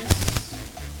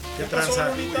 ¿Qué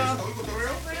tranza?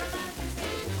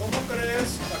 ¿Cómo crees?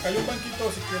 Acá hay un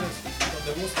banquito si quieres,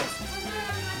 donde gustas.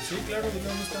 Sí, claro, dime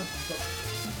dónde está.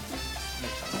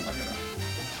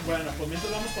 Bueno, pues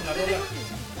mientras vamos con la rola. Y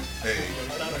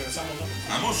ahorita regresamos, ¿no?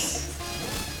 ¡Vamos!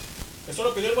 Eso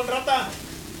lo pidió el buen rata.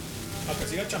 A que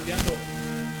siga chambeando.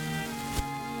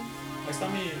 Ahí está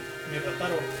mi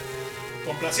rataro.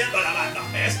 Complaciendo a la banda.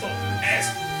 Esto es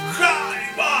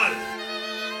Jaibol.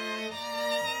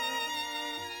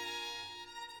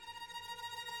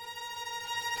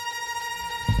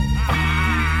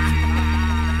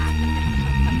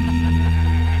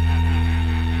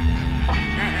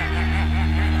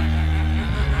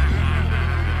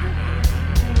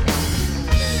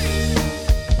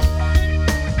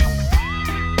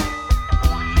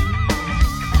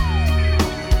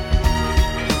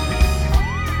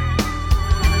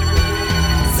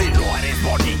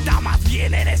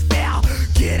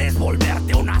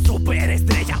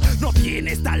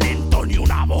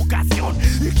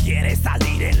 quieres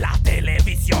salir en la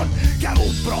televisión, que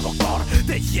algún productor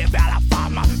te lleve a la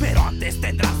fama, pero antes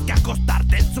tendrás que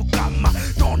acostarte en su cama.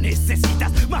 No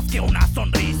necesitas más que una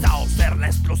sonrisa o ser la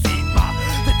exclusiva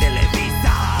de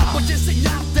Televisa. Voy a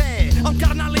enseñarte a un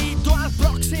carnalito, al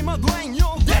próximo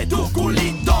dueño de tu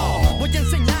culito. Voy a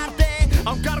enseñarte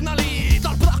a un carnalito,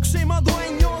 al próximo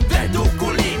dueño de tu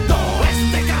culito.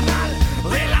 Este canal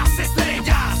de las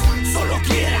estrellas solo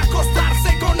quiere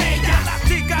acostarse con ellas. Las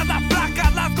chicas, las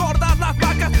flacas, las gordas, las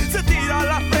vacas, se tira a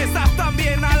las fresas,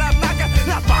 también a las vacas.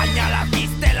 Las baña, las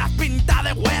viste, las pinta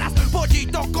de güeras.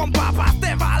 Pollito con papas,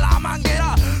 te va la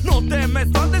manguera. No te me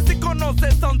escondes si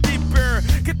conoces a un tipper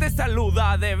que te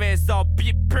saluda de beso,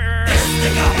 piper.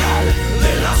 Este canal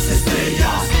de las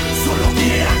estrellas solo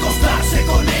quiere acostarse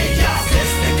con ellas.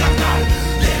 Este canal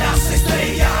de las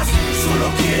estrellas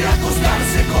solo quiere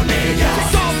acostarse con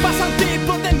ellas. Sopas a un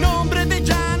tipo de nombre de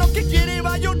llano que quiere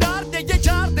ayudarte y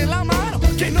echarte la mano,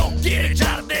 que no quiere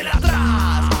echártela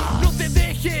atrás. No te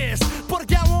dejes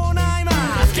porque aún hay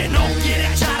más, que no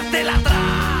quiere echártela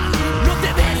atrás. No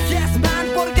te dejes, man,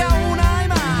 porque aún hay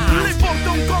más. Le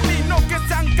importa un comino que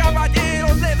sean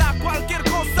caballeros, le da cualquier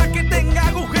cosa que tenga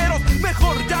agujeros.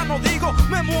 Mejor ya no digo,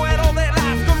 me muero de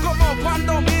asco, como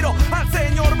cuando miro al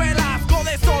señor Velasco.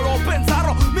 De solo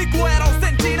pensarlo, mi cuero se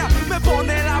enchina, me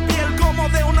pone la piel como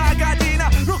de una gallina.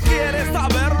 No quieres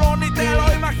saberlo ni te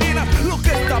lo imaginas, lo que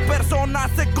esta persona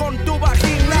hace con tu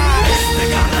vagina. Este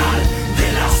canal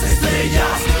de las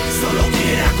estrellas solo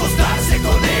quiere acostarse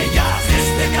con ellas.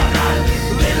 Este canal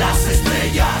de las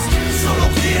estrellas solo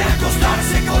quiere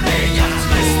acostarse con ellas.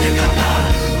 Este canal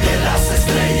de las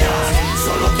estrellas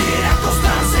solo quiere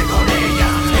acostarse con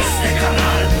ellas. Este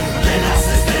canal de las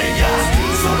estrellas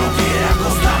solo quiere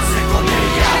acostarse con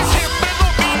ellas. Siempre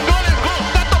domingo les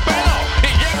gusta tu pelo y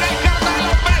llega el carnal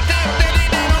a ofrecerte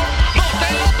dinero. No te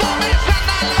lo tomes a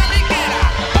la ligera,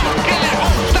 porque le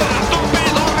gusta tu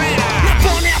pedorrea. Le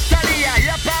pone a Thalía y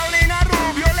a Paulina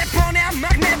Rubio, le pone a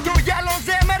Magneto y a los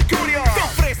de Mercurio. Te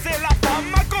ofrece la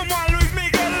fama como a Luis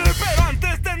Miguel, pero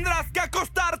antes tendrás que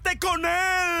acostarte con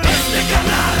él. Este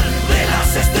canal de las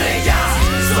estrellas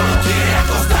solo quiere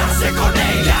acostarse con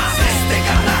ellas. Este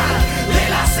canal de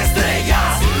las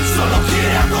estrellas solo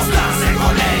quiere acostarse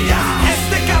con ellas.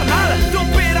 Este canal te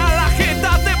opera la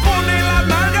jeta, te pone las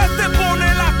nalgas, te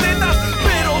pone las tetas,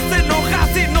 pero se enoja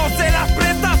si no se las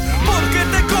prestas, porque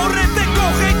te corre, te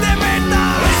coge y te meta.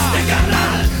 Este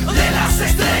canal de las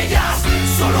estrellas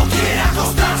solo quiere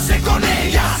acostarse con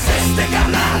ellas. Este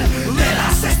canal de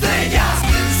las estrellas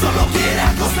solo quiere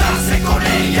acostarse con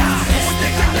ellas. Este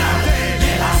canal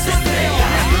de las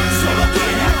estrellas solo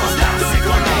quiere acostarse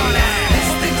con ellas.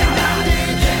 Este canal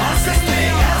de las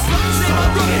estrellas solo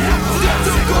quiere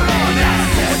acostarse con ellas.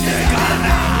 Este canal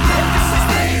de las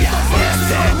estrellas,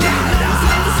 este canal de las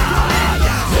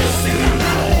estrellas, este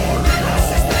canal de las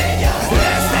estrellas,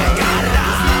 este canal.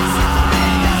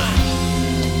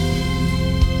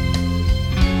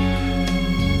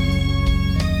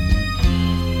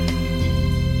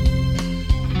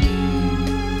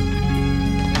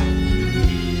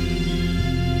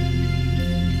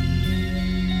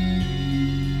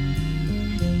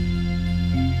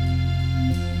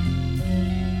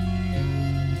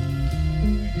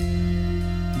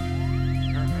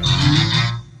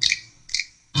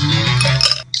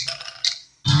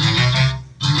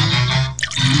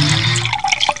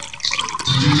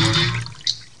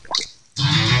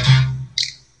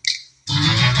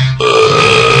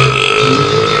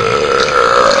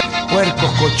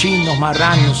 Puercos, cochinos,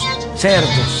 marranos,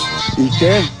 cerdos. ¿Y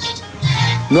qué?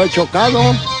 ¿No he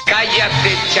chocado?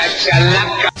 ¡Cállate,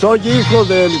 chachalaca! Soy hijo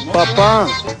del papá.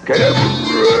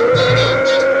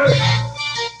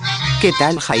 ¿Qué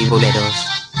tal, jaiboleros?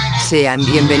 Sean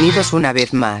bienvenidos una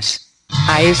vez más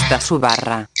a esta su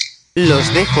barra.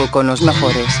 Los dejo con los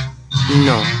mejores.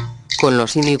 No, con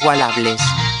los inigualables.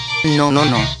 No.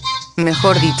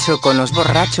 Mejor dicho, con los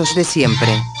borrachos de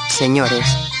siempre, señores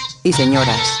y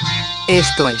señoras.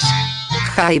 Esto es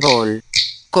Jaibol.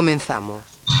 Comenzamos.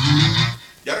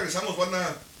 Ya regresamos,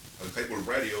 banda, al Jaibol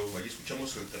Radio. Allí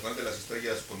escuchamos el canal de las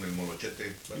estrellas con el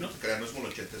molochete. Bueno, no se crean, no es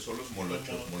molochete, son los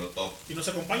molochos, molotov. Y nos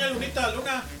acompaña Lunita.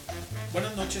 Luna,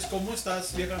 buenas noches, ¿cómo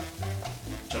estás, vieja?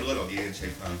 Saluda a la audiencia,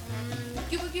 hija.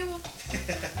 ¿Qué hubo?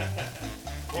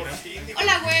 Por fin dijo,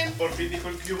 hola, güey. Por fin dijo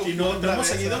el cubo. Y no hemos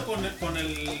seguido con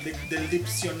el del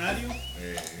diccionario.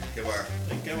 ¿En qué va?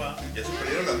 ¿En qué va? ¿Ya se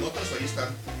perdieron las notas o ahí están?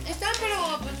 Están,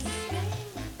 pero pues...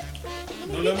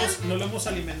 No lo hemos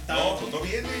alimentado. No, pues no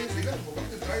vienes, díganlo, ¿por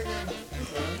qué te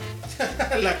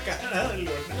traigan? La cara de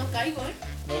Luna. No caigo,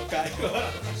 No caigo.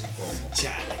 Así como.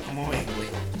 Chale, ¿cómo ven, güey?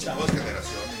 Nuevas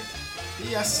generaciones.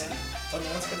 Y así. Estas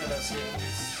nuevas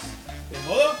generaciones. De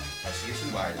modo, Así es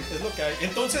el baile. es lo que hay.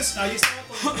 Entonces, ahí estaba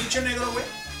con un pinche negro, güey.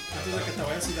 Antes de que te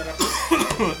vayas así de rápido.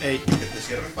 Ey. Que te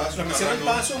cierre el paso. O sea, me hicieron el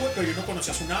marrano. paso, güey, pero yo no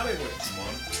conocía su nave, güey.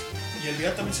 Simón. Y el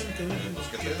día también se me quedó viendo.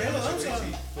 ¿Qué ¿Qué pedo, pedo, no? O sí, sea,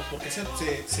 sí. pues, ¿por qué se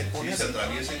pone Si se así?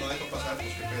 atraviesa y no deja pasar, pues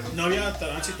qué pedo. No había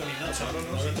tránsito ni nada, o sea, No,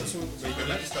 no había tránsito Simplemente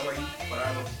vehicular. estaba ahí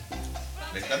parado.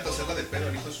 Le encanta hacerla de pedo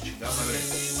al hijo de su chingada madre.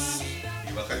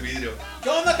 Y baja el vidrio. ¿Qué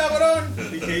onda, cabrón?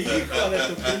 Dije, hijo de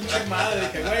tu pinche madre.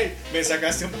 Dije, güey, Me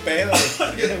sacaste un pedo.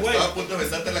 dije, güey. Estaba a punto de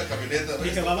meterte en la camioneta.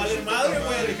 Dije, va a valer madre,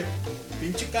 güey. Dije,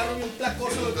 pinche carro bien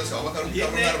placoso. Entonces se va a bajar un Bien,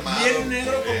 cabrón armado. bien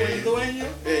negro como el dueño.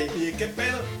 Ey. Y qué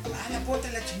pedo. Ah, la puta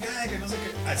y la chingada, que no sé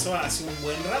qué. Eso hace un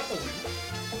buen rato, güey.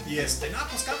 Y no,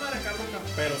 pues cámara, cabrón.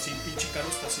 Pero sí, pinche carro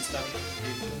así está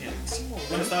bien tuneadísimo.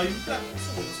 Bueno, estaba bien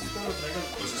placoso, güey. No sé si te lo traigo.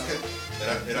 Pues es que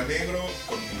era negro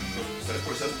con los cristales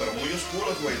policiales, pero muy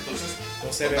oscuros, güey. Entonces,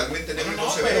 No se ve. totalmente negro y No,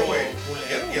 no se pero ve, güey.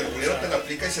 culero, Y el culero o sea, te la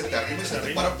aplica y se te arrima y se te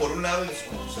arrima. para por un lado. Y dices,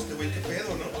 pues este güey, qué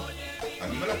pedo, ¿no? A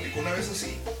mí me la aplicó una vez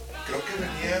así. Creo que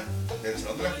venía del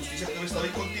Salón de la Justicia que había estado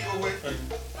ahí contigo, güey.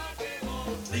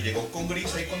 Y llegó con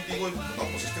Gris ahí contigo y no,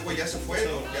 pues este güey ya se fue,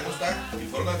 ¿no? Ya no está. Y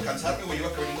fueron a alcanzarme, güey,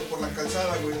 iba caminando por la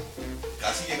calzada, güey.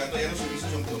 Casi llegando ya a los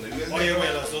servicios donde vive el Oye, negro. güey,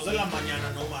 a las 2 de la mañana,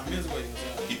 no mames, güey. O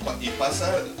sea, Y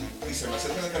pasa, y se me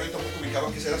acerca en el carro y tampoco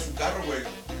ubicaba que ese era su carro, güey.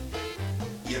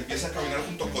 Y empieza a caminar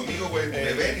junto conmigo, güey.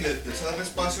 Me ven y le empieza a dar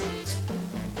espacio.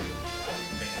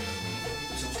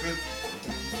 Se busca el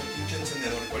pinche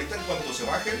encendedor. Ahorita en cuanto se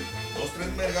bajen, 2,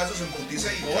 3 mergazos en putiza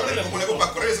y a ver cómo le hago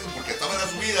para correr, porque estaba en la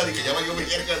subida, de que ya valió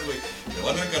vergas, güey. Me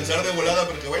van a alcanzar de volada,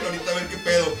 porque bueno, ahorita a ver qué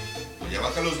pedo. Pues ya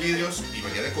baja los vidrios y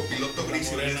venía de copiloto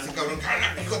Gris y venía este cabrón,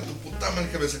 ¡cala, hijo de tu puta madre,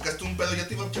 que me sacaste un pedo! Ya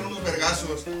te iba a echar unos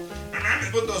vergazos. No mames,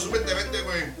 puto, súbete, vete,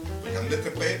 güey. Pues ya me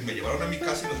trepé, me llevaron a mi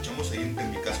casa y nos echamos ahí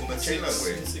en mi casa unas chelas,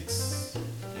 güey.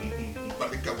 Un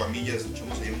par de caguamillas, nos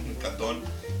echamos ahí en un cantón.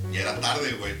 Y era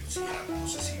tarde, güey, pues ya, no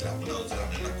sé si la 1 o 2 de la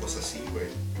mañana, una cosa así, güey.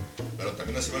 Pero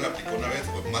también así me la aplicó una vez,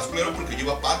 güey. Más culero porque yo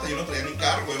iba a pata, yo no traía ni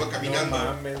carro, güey, iba caminando. No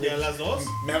mames, ¿y a las 2?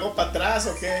 ¿Me hago para atrás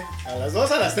o qué? A las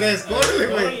 2, a las 3, córrele,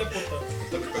 güey. Órale, puta.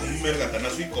 Me pegó un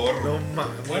mergatanazo y corro. No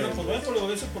mames. Bueno, pues voy por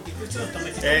lo eso porque Cristian hasta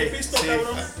me quitó Ey, mi pisto, sí.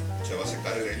 cabrón. Se va a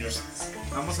secar el leño.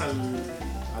 Vamos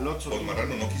al 8. Pues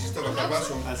marrano, no quisiste bajar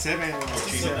vaso. Al 7,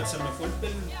 Se me fue el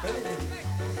pelo, güey.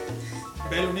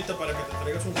 Ve, Lunita, para que te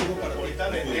traigas un jugo para ahorita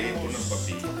Unos vendemos.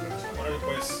 papitos. Órale,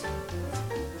 pues.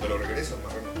 Pero regresa,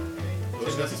 marrano. Tú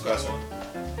eres Gracias, a tu casa. cabrón.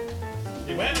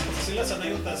 Y bueno, pues así las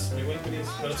anécdotas, mi buen Cris.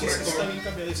 Pero sí, sí está bien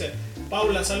cambiado. Dice,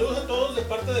 Paula, saludos a todos de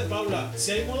parte de Paula.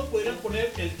 Si hay modo, pudieran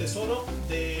poner el tesoro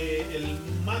del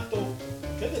mato.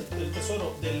 ¿Qué? Del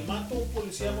tesoro del mato, un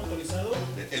policía motorizado.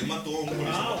 Él mató a un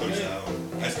policía motorizado.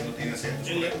 Ah, es que no tiene acento.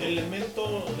 El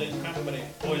elemento del cambre.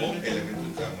 O elemento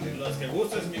del cambre. Los que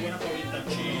gustes, mi buena Paulita.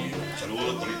 Sí,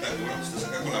 saludos, Paulita. Qué bueno que estás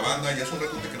acá con la banda. Ya es un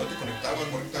rato que no te conectabas,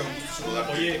 Morita. Un gusto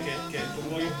saludarte. Oye, que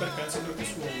tuvo ahí un percance, creo que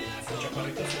su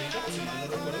chaparrita, su hija, si mal no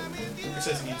recuerdo, que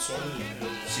se esguinzó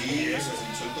Sí, se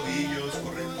esguinzó el tobillo, es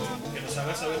correcto. Que nos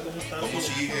haga saber cómo está. ¿Cómo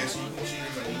sigue? Sí, ¿cómo sigue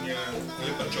la niña? ¿Qué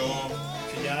le pachó?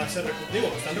 Que ya se digo,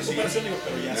 está en recuperación, digo,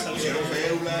 pero ya le salió. pusieron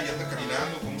férula, ya está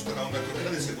caminando, ¿cómo está la onda? Creo que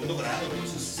era de segundo grado,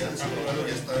 entonces ya de segundo grado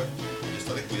ya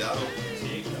está de cuidado.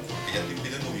 Sí, claro. Porque ya te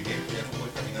impide el movimiento, ya no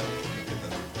puede caminar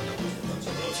tan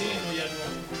sabroso. Sí, no, ya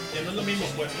no es lo mismo,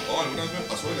 pues. No, alguna vez me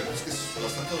pasó, la verdad es que es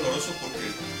bastante doloroso porque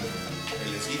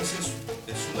el esguince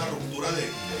es una ruptura de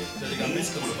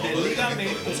ligamentos. músculo, De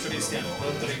ligamentos, Cristian.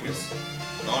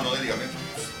 No, de ligamentos.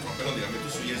 Romper los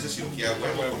ligamentos y es de cirugía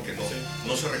huevo porque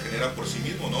no se regenera por sí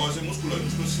mismo, no, ese músculo, el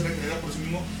músculo sí se regenera por sí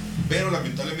mismo, pero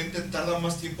lamentablemente tarda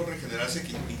más tiempo en regenerarse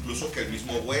que incluso que el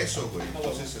mismo hueso, güey.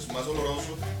 Entonces es más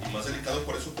doloroso y más delicado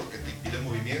por eso porque te impide el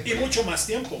movimiento. Y mucho más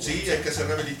tiempo. Sí, hay que hacer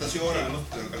rehabilitación,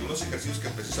 algunos ejercicios que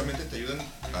precisamente te ayudan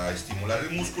a estimular el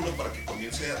músculo para que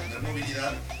comience a tener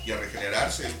movilidad y a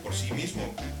regenerarse por sí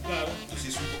mismo. Claro. Entonces sí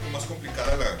es un poco más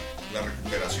complicada la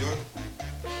recuperación.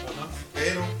 Ajá.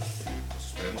 Pero pues,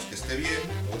 esperemos que esté bien,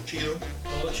 todo chido.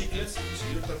 Todo chicles. Sí,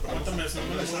 Cuéntame,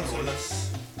 una de esas rolas.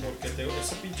 Porque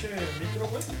ese pinche micro,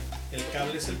 güey, el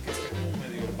cable es el que está como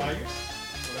medio payo.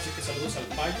 Ahora sí que saludos al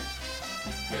payo.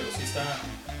 Pero sí está.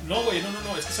 No, güey, no,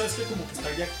 es que sabes que como que está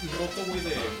ya roto, güey,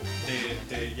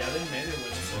 ya del medio,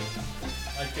 güey.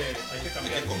 Hay que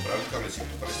cambiar. Hay que comprar un cablecito.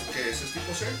 Parece que ese es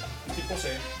tipo C. Tipo C.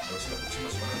 A ver si la próxima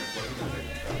semana me acuerdo de traer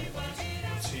un cable.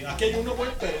 Sí, aquí hay uno, güey,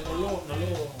 pero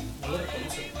no lo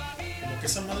reconoce. Como que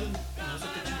esa madre, no sé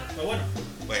qué chingada. Pero bueno,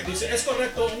 dice, es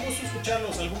correcto, un gusto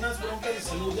escucharlos. Algunas broncas de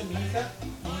salud de mi hija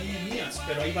y mías,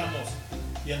 pero ahí vamos.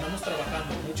 Y y andamos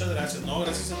trabajando. Muchas gracias. No,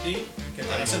 gracias a ti, que te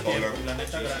das el tiempo. La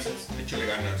neta, gracias. Échale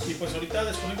ganas. Y pues ahorita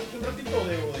desconéctate un ratito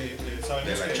de sabemos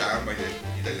de la que, chamba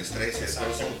y del estrés y de todo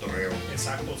ese cotorreo.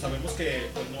 Exacto, sabemos que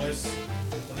pues, no es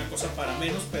una cosa para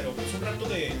menos, pero pues un rato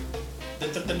de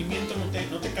entretenimiento no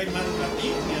te cae mal a ti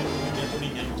ni a tu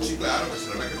niña. Sí, claro, que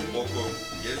se relajen un poco.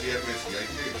 Y es viernes y hay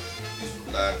que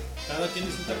disfrutar. Cada quien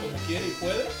disfruta como quiere y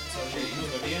puede. Unos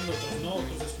bebiendo, otros no,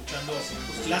 otros escuchando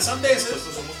las sandeces.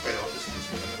 Nosotros somos pedotes y nos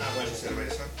encanta bueno.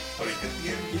 cerveza. Pero ¿y qué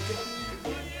tiene?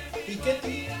 ¿Y qué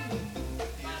tiene?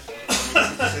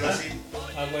 Ser así.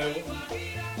 A huevo.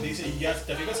 Dice, y ya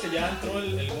te fijas que ya entró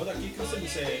el God aquí, Cristian,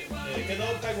 dice, ¿qué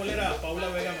dog jaibolera? Paula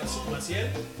Vega Maciel,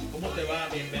 ¿cómo te va?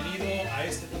 Bienvenido a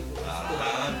este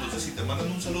programa. Entonces si te mandan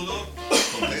un saludo,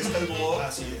 contesta el bot.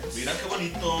 Así es. Mira qué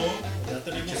bonito. Ya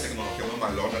tenemos tecnología muy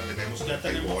malona, tenemos ya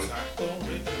tenemos, exacto,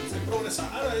 tenemos que progresar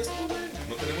a esto, güey.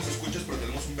 No tenemos escuchas, pero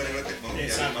tenemos un verga de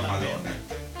tecnología mamalona.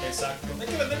 Exacto. Hay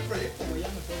que vender el proyecto, güey, ya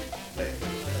mejor.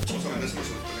 Vamos a vender los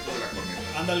electrónicos de la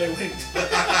corneta. Ándale, güey.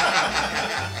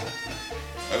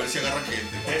 A ver si agarra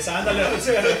gente. Ándale, a ver si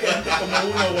agarra gente como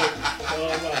uno, güey.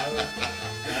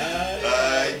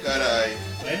 Ay, caray.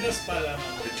 Buenas palabras.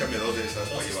 Échame dos de esas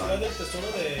para llevar. Del tesoro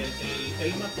de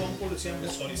el matón policía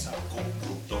motorizado.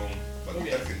 Corruptón,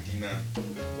 bandita argentina.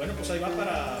 Bueno, pues ahí va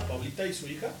para Paulita y su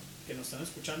hija, que nos están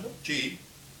escuchando. Sí.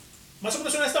 Más o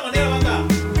menos de esta manera, banda.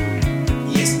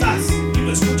 Y estás, y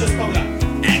lo escuchas, Paula,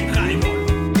 en Jaibol.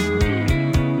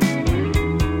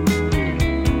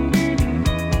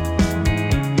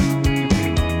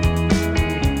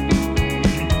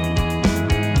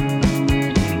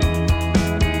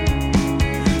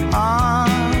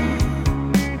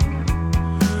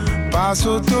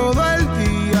 Paso todo el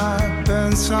día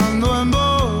pensando en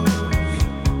vos.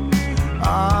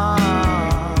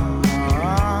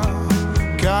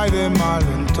 ¿Qué hay de malo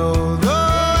en todo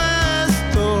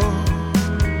esto?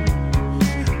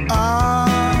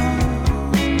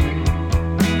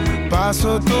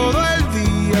 Paso todo el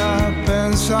día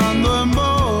pensando en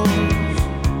vos.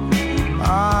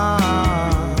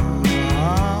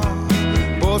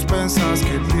 Vos pensás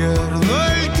que pierdo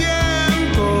el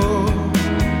tiempo.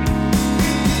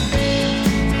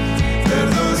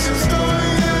 Perdón si estoy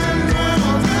de nuevo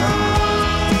acá.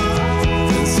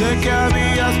 Pensé que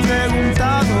habías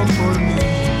preguntado por mí.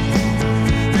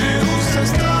 Me gusta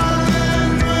estar de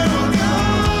nuevo acá.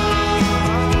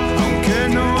 Aunque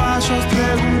no hayas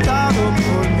preguntado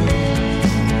por mí,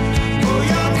 voy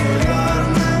a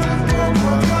quedarme un poco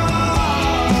acá.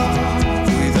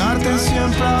 Cuidarte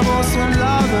siempre a vos en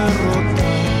la derrota.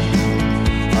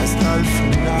 Hasta el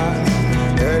final,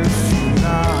 el final.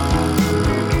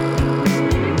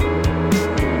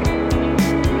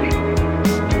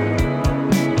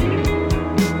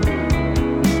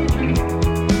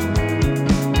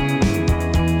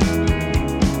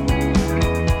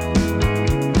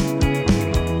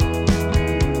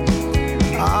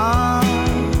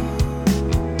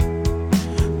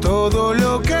 Todo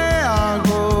lo que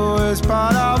hago es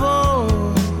para vos.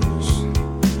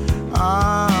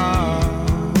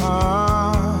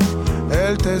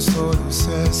 El tesoro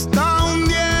se está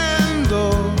hundiendo.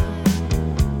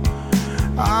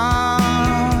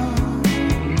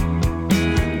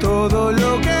 Todo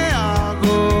lo que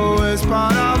hago es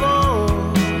para vos.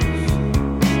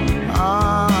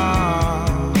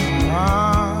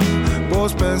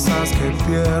 Vos pensás que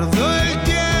pierdo el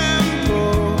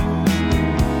tiempo.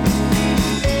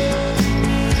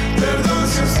 Perdón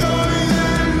si estoy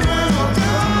de nuevo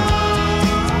acá.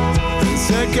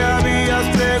 Pensé que habías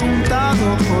preguntado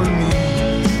por mí.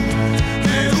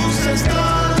 Me gusta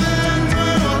estar de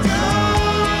nuevo acá.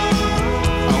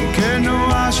 Aunque no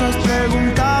hayas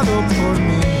preguntado por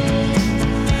mí,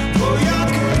 voy a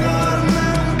quedarme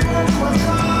un poco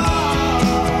acá.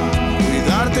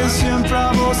 Cuidarte siempre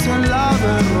a vos en la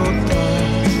derrota.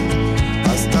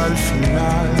 Hasta el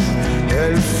final,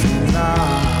 el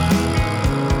final.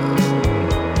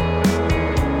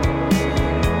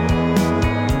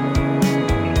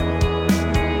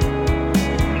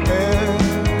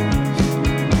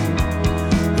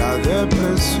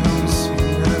 Depresión sin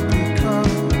réplica,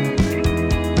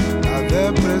 la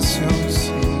depresión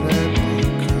sin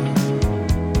réplica.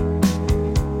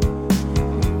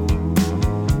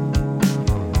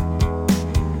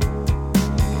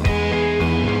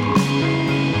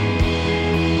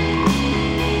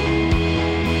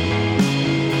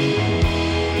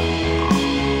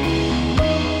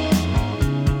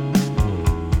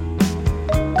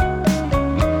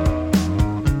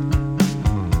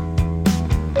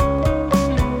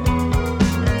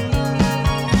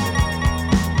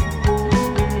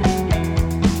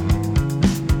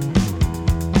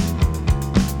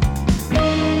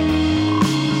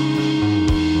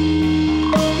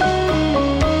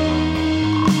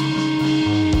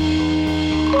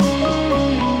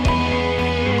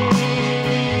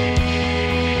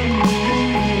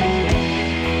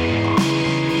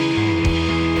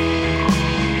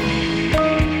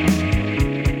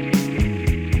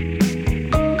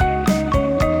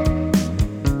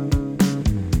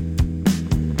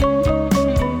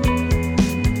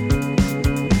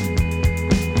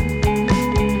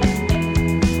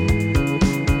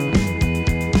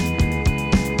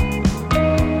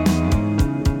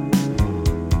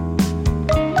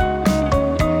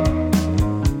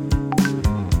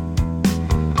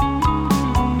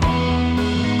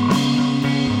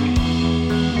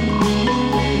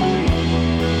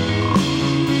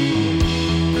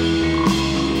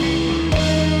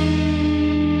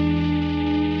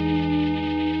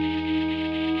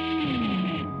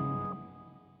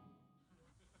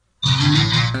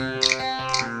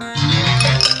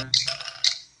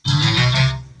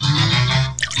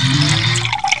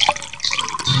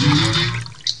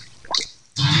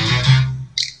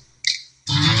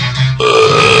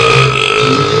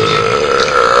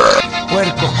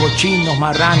 cochinos,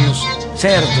 marranos,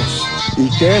 cerdos. ¿Y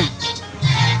qué?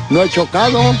 ¿No he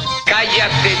chocado?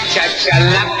 Cállate,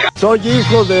 chachalaca. Soy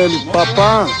hijo del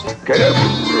papá.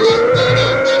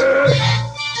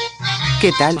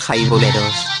 ¿Qué tal,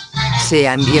 jaiboleros?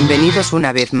 Sean bienvenidos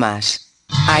una vez más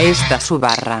a esta su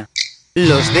barra.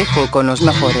 Los dejo con los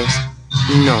mejores.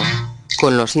 No,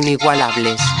 con los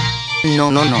inigualables.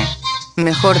 No.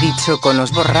 Mejor dicho, con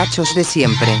los borrachos de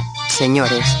siempre,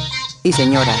 señores y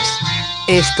señoras.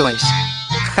 Esto es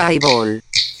Jaibol.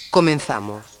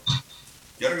 Comenzamos.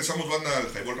 Ya regresamos, banda,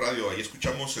 al Jaibol Radio. Ahí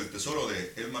escuchamos el tesoro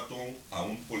de él mató a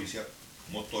un policía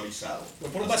motorizado.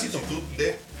 Por un vasito.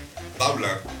 De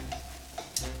Paula.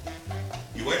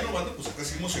 Y bueno, banda, pues acá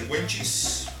seguimos en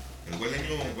Wenchis. El buen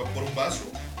leño va por un vaso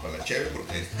para la cheve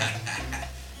porque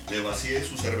le vacié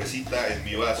su cervecita en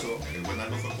mi vaso. El buen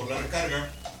Aldo fue por la recarga.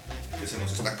 Que se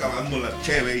nos está acabando la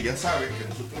cheve y ya saben que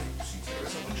nosotros sin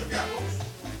cerveza no chaveamos.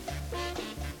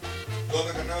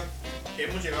 ¿Dónde, carnal?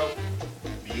 Hemos llegado.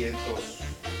 Vientos.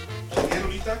 ¿Todo bien,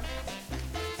 Lolita?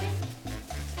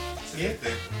 Bien.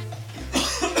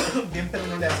 Bien, pero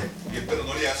no le hace. Bien, pero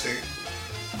no le hace.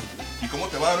 ¿Y cómo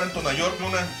te va ahora en Tonayor,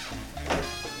 Luna?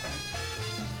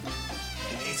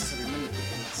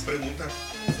 Pregunta.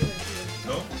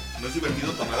 ¿No? ¿No es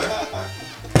divertido tomar?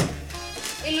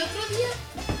 El otro día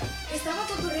estaba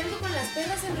cotorreando con las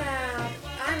perras en la...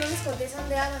 Ah, no les conté esa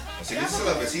ondeada. ¿Así le dices a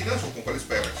las vecinas o con cuáles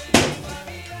perras?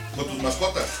 ¿Con tus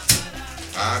mascotas?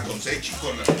 Ah, con Seichi,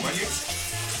 con la Tumaña.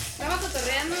 Estaba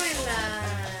cotorreando en la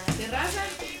terraza.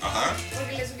 Ajá.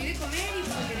 Porque les subí de comer y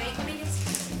pues me quedé ahí con ellas.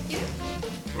 ¿Quieren?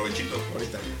 Provechito.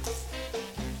 Ahorita.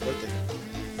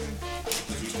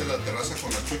 ¿Te subiste a la terraza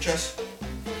con las chuchas?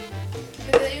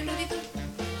 Me quedé ahí un ratito.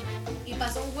 Y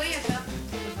pasó un güey acá.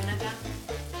 Pues ven acá.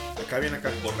 Acá viene acá.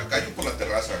 ¿Por la calle o por la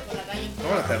terraza? Por la calle.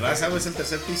 No, la terraza, güey, es el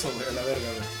tercer piso, güey, a la verga,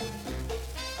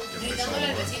 güey. Gritándole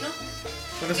al vecino.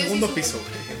 Bueno, el que segundo si su- piso,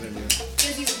 güey, en realidad.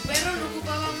 Que si su perro no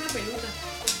ocupaba una peluca.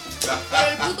 Pero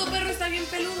el puto perro está bien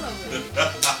peludo, güey.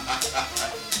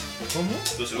 ¿Cómo?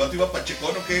 Entonces el vato iba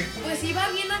pachecón o qué? Pues iba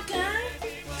bien acá.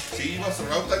 Sí, iba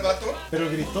rauta el vato. ¿Pero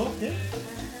gritó qué?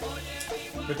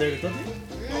 ¿Pero te gritó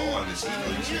qué? No, al vecino,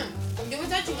 dice. Yo me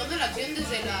estaba chupando la acción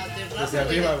desde la terraza. Desde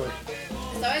arriba, güey.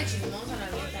 Estaba de chismosa, la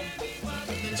neta.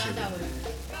 Me encanta,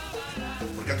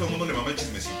 güey. ¿Por qué a todo el mundo le mama el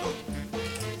chismecito?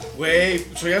 Güey,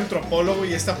 soy antropólogo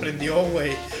y esta aprendió,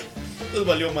 güey. Nos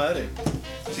valió madre.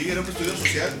 Sí, era un estudio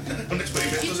social, un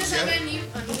experimento ¿Quién se social. sabe venir?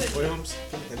 A tu vez. Oye, vamos,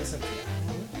 ¿qué me interesa?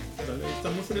 Está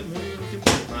muy frío, muy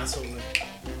tiempo de mazo, güey.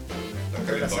 La Ya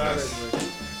calentonas. sabes, güey.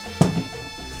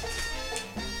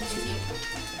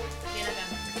 Bien acá.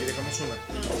 Aquí dejamos una.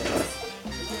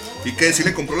 ¿Y qué? ¿Sí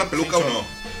le compró la peluca o no?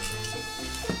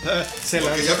 Se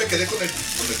Porque lanzó, ya me quedé con el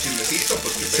chismecito,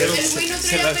 pues qué Se pedo. El güey no se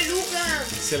traía la- peluca.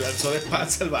 se lanzó de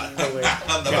panza el vato, güey.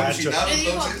 Andaba Gacho. alucinado Le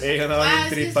dijo, entonces. Andaba bien es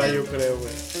que tripa, está- yo creo,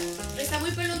 güey. Está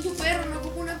muy pelón tu perro, no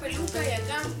ocupa una peluca y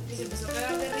acá. Y se empezó a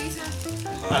cagar de risa.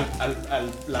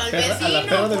 La Al perra, a la vecino,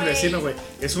 perra del güey. vecino, güey.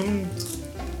 Es un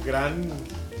gran.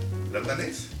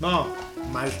 ¿Danés? No,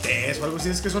 maltés o algo así.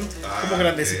 Es que son Ah, como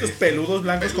grandecitos, ok. peludos,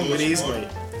 blancos con Peludos, gris, Simón. güey.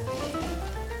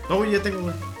 No, güey, ya tengo,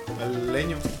 güey. Al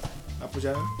leño. Ah, pues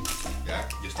ya. Ya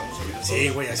estamos ahorita. Sí,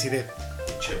 güey, así de.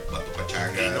 Che, vato No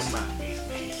pachangas. mames.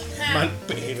 Ja, Mal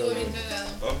pedo. Estuvo bien cagado.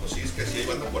 No, pues sí, es que sí hay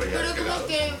banda por allá. Pero ¿de qué como lado?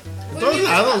 que. En fue todos el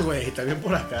viernes lados, pa- güey. También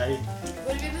por acá.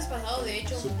 Fue el viernes pasado, de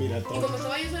hecho. Su Y piratón. como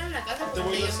estaba yo sola en la casa, pues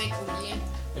voy yo a- me culié.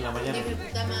 En la mañana. Dije,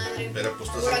 puta madre. Pero pues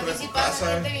estás Por dentro aquí de sí tu pasa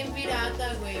casa. gente bien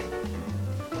pirata, güey.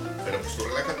 Pero pues tú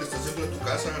relájate, estás dentro de tu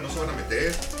casa, no se van a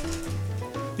meter.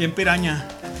 Bien piraña.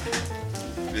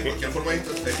 De cualquier forma, ahí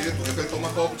tiene tu jefe el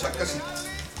tomahawk, sacas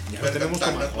y. Ya no tenemos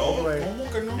tomahawk, No. güey.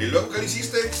 ¿Cómo que no? ¿Y luego qué le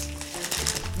hiciste?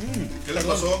 ¿Qué le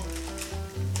pasó?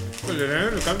 Pues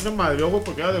el cambio se madrió, güey,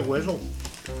 porque era de hueso.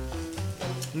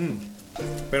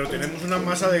 Pero tenemos una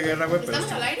masa de guerra, güey.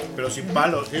 ¿Estamos al aire? Pero sin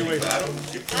palo, sí, güey. Claro,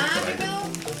 sí, Ah, ¿qué pedo?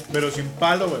 Pero sin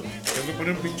palo, güey. Tengo que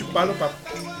poner un pinche palo para.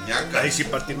 ñaca. Ahí sí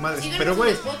partir madres. Síganos Pero, en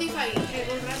güey. Spotify,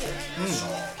 Jaibol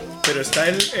Radio. Pero está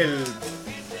el.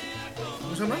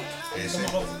 ¿Cómo se llama? Ese.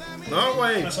 No,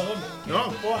 güey. Asadón.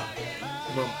 No. Poa.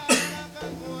 No.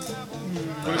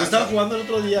 Con el que estaba jugando el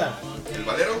otro día. ¿El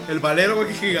valero? El valero, güey,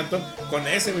 que gigantón. Con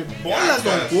ese, güey. Bolas,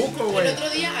 don Cuco, güey. El otro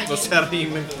día, ayer. No se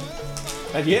arrimen.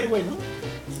 Ayer, güey, ¿no?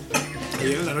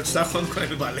 Ayer en la noche estaba jugando con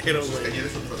el valero, Pues es que güey. ayer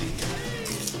es otro día.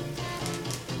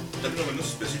 Término menos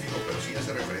específico, pero sí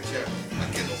hace referencia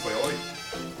a que no fue hoy.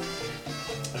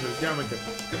 Efectivamente.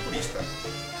 Qué purista.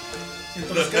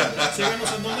 Entonces, ¿qué?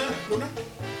 Síganos en dónde, Luna.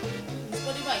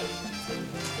 Spotify.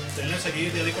 Tenle a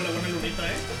seguir, ya dijo la buena Lunita,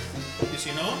 ¿eh? Y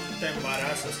si no, te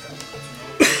embarazas, cabrón.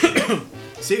 Si no,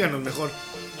 Síganos mejor.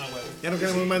 no, güey. Ya no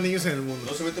queremos más niños en el mundo.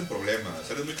 No se meten problemas.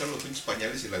 Salen muy caros los pinches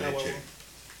pañales y la leche.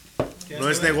 No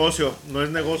es negocio, no es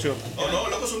negocio. No,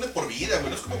 luego son de por vida, güey.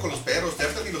 No es como con los perros. Te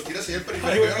hartan y los tiras ahí al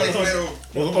periférico.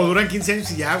 O duran 15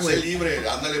 años y ya, güey. Sé libre,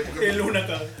 ándale. Porque El una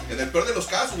acá. en el peor de los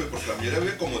casos, güey, porque la mayoría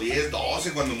vive como 10,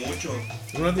 12 cuando mucho.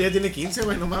 Una ya tiene 15,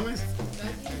 güey, no mames.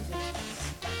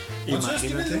 ¿Cuántos años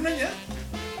tiene Imagínate. Luna ya?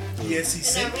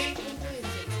 16. En abril cumple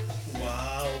 16.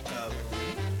 Wow,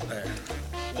 cabrón.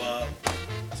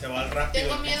 Wow. Se va rápido.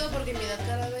 Tengo miedo porque mi edad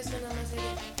cada vez suena más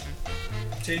seria.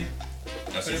 Sí.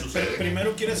 Así Pero sucede.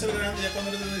 primero quieres ser grande, ya cuando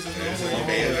eres de 16. No, No,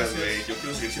 vergas, güey. Yo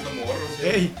quiero seguir siendo morro.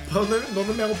 Ey,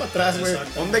 ¿dónde me hago para atrás, güey?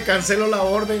 Exacto. ¿Dónde cancelo la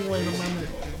orden, güey? No mames.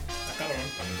 Está cabrón.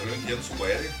 Lamentablemente ya no se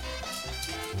puede.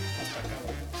 Está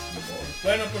cabrón.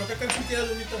 Bueno, pero ¿qué canción quieres,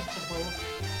 Lunita, por favor?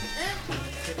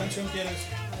 ¿Qué canción quieres?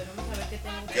 A ver, vamos a ver qué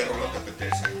tengo. ¿Qué rola te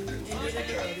apetece? ¿Te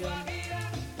gustaría escuchar?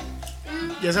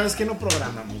 Ya sabes que no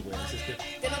programamos, güey. Así es que.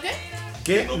 ¿Qué no qué?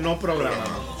 ¿Qué no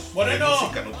programamos? Moreno, De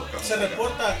música no tocamos se acá.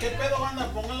 reporta. ¿Qué pedo,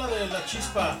 banda? Pongan la de la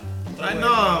chispa. Ay,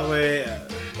 no, güey.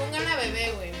 Pongan a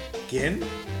bebé, güey. ¿Quién?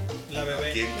 La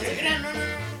bebé. ¿Quién, No se qué? crean, no.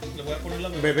 Le voy a poner la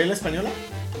bebé. ¿Bebé la española?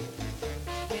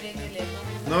 Quieren que le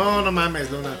pongan. No mames,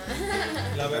 Luna.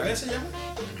 ¿La bebé se llama?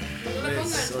 No le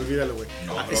pongan. Olvídalo, güey.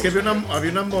 No, Ah, bro, es que había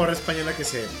una morra española que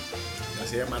se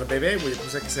hacía llamar bebé, güey. Yo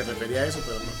pensé que se refería a eso,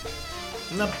 pero no.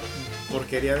 Una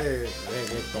porquería de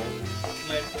reggaetón.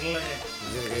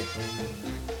 Reggaetón.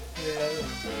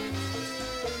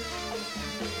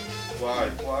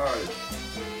 ¿Cuál?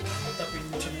 Tanta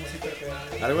pinche música que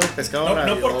hay. Algo de pescado No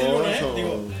rabioso. por ti, Luna,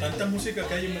 digo, tanta música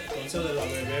que hay con eso de la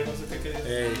bebé, no sé qué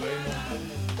Ey. güey, no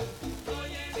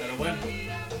mames. Pero bueno,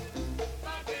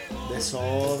 De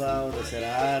Soda o de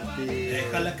Cerati.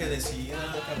 déjala que decida,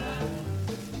 cabrón.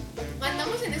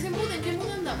 Andamos en ese mood, ¿en qué mood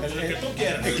andamos? En lo que tú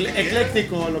quieras.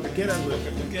 Ecléctico, lo que quieras, güey. Lo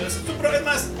que tú quieras. Tú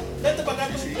programas, vete para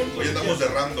acá. Sí, tú, hoy andamos de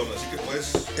random, así que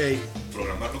puedes Ey,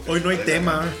 programar lo que hoy no hay te dé la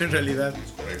tema, gana. en realidad.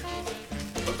 Es correcto.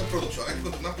 Falta producción, hay que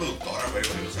encontrar una productora, güey,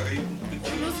 que nos haga ahí un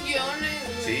pinche- Unos guiones,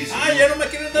 güey. Sí, sí. Ah, ya no me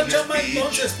quieren dar Un chamba speech.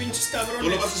 entonces, pinches cabrones. ¿Tú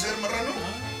lo vas a hacer, Marrano?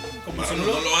 Como Marrano si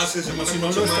no no lo haces, como semana si no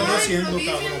con lo semana. están Ay, haciendo, no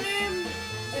cabrón. dicen,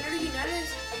 son originales.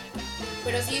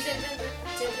 Pero sí,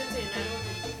 céntrense en algo.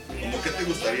 ¿Cómo qué te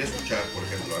gustaría escuchar, por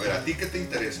ejemplo? A ver, ¿a ti qué te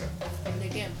interesa ¿De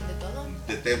qué? ¿De todo?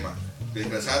 de tema? Que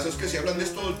digas, ah, es que si hablan de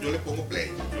esto, yo le pongo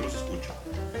play, yo los escucho.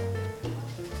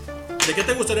 ¿De qué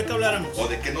te gustaría que habláramos? O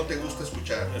de qué no te gusta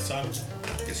escuchar. Exacto.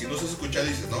 Que si no se escucha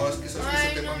dices, no, es que sabes que ese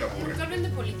Ay, tema no, me aburre. nunca hablen de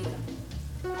política.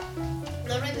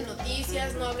 No hablen de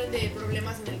noticias, no hablen de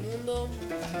problemas en el mundo.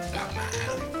 La madre.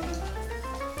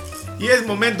 Y es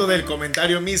momento del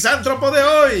comentario misántropo de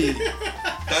hoy.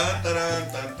 Tan,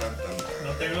 tarán, tan, tan, tan, tan.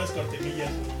 No tengo las cortinillas,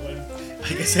 pues, bueno.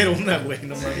 Hay que hacer una, güey,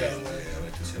 no Sí, mames. hay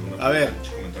que hacer una A ver,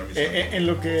 pinche comentario misántropo.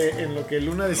 en lo que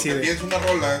Luna Lo que decide. piensa una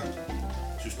rola,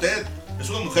 si usted es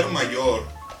una mujer mayor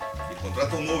y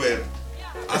contrata un Uber,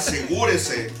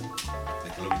 asegúrese de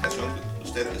que la ubicación que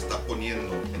usted está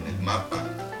poniendo en el mapa,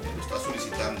 que lo está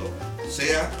solicitando,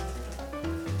 sea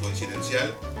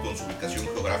coincidencial con su ubicación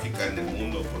geográfica en el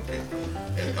mundo, porque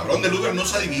el cabrón del Uber no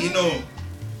es adivino.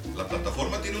 La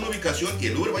plataforma tiene una ubicación y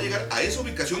el Uber va a llegar a esa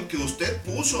ubicación que usted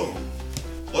puso.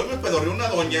 Hoy me pedorreó una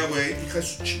doña, güey, hija de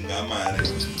su chingada madre.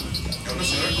 Era una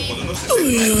señora como de unos 60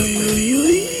 años,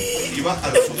 güey. Iba a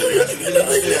la subdelegación de la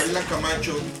Ávila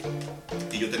Camacho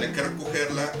y yo tenía que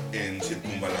recogerla en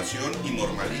Circunvalación y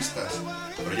Normalistas.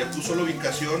 Pero ella puso la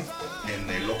ubicación en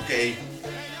el OK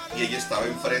y ella estaba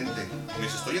enfrente. Me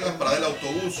dice, estoy en la parada del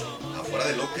autobús. Afuera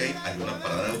del OK hay una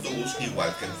parada de autobús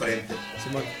igual que enfrente.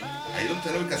 Simón. Ahí donde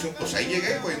está la ubicación, pues ahí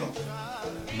llegué, güey, ¿no?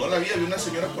 No la vi, había una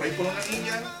señora por ahí con una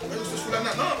niña. Bueno, ¿usted es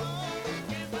fulana? No.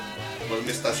 Pues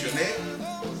me estacioné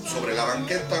sobre la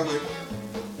banqueta, güey,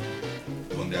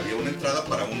 donde había una entrada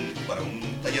para un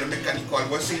taller mecánico,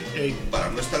 algo así, Ey. para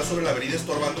no estar sobre la avenida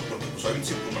estorbando, porque pues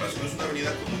obviamente Circunvalación es una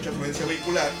avenida con mucha afluencia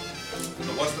vehicular.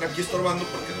 No voy a estar aquí estorbando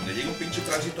porque donde llegue un pinche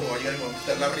tránsito me va a llegar y me va a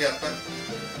meter la riata.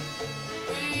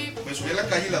 Me subí a la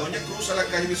calle y la doña cruza la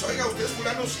calle y me dice, oiga, ¿usted es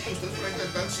fulano? Sí, ¿usted es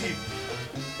fulano? Sí.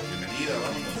 Bienvenida,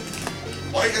 vámonos.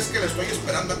 Oiga, es que la estoy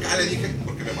esperando acá, le dije,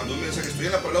 porque me mandó un mensaje, estoy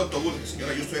en la parada del autobús. Le dije,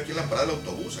 señora, yo estoy aquí en la parada del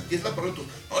autobús, aquí es la parada del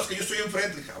autobús. No, es que yo estoy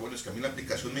enfrente. Le dije, bueno, es que a mí la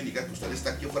aplicación me indica que usted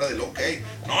está aquí fuera del OK.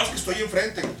 No, es que estoy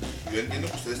enfrente. Yo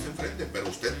entiendo que usted está enfrente, pero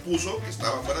usted puso que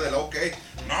estaba fuera del OK.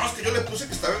 No, es que yo le puse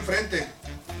que estaba enfrente.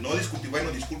 No discutí,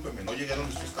 bueno, discúlpeme, no llegué a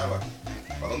donde usted estaba.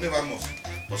 ¿Para dónde vamos?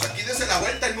 Pues aquí dese la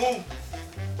vuelta y no.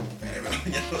 Pero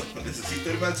ya no, necesito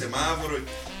irme al semáforo.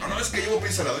 No, es que llevo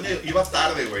prisa, la doña iba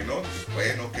tarde, güey, ¿no?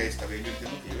 Bueno, ok, está bien, yo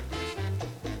entiendo que iba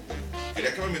prisa.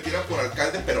 Quería que me metiera por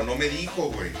alcalde, pero no me dijo,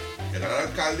 güey. Llegar al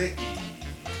alcalde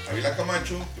y Javier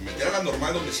Camacho, que me metiera a la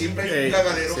normal donde siempre hay un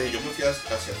cagadero, y yo me fui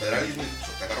hacia federalismo,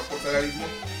 y te agarró por federalismo.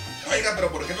 Oiga,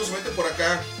 pero ¿por qué no se mete por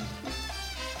acá?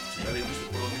 Señora, dígame usted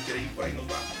por dónde quiere ir, por ahí nos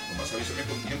vamos. Nomás avísame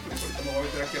con tiempo, y ahorita me voy a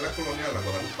meter aquí a la colonia, a la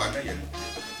Guadalupana, y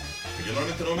que yo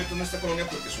normalmente no me meto en esta colonia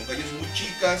porque son calles muy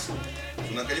chicas,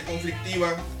 es una calle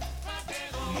conflictiva.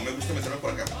 No me gusta meterme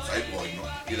por acá, pues ahí voy, ¿no?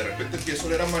 Y de repente empiezo a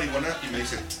oler a marihuana y me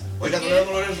dice, oiga, ¿no le dan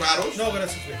olores raros? No,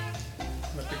 gracias, güey.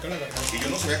 Me pica la garganta. Y yo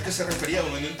no sabía a qué se refería,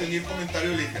 no entendí el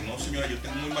comentario y le dije, no señora, yo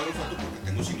tengo muy mal olfato porque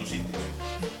tengo sinusitis.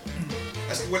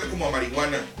 Así que huele como a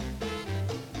marihuana.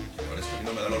 Ahora es que a mí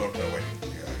no me da el olor, pero bueno,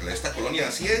 esta colonia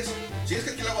así es. Sí, es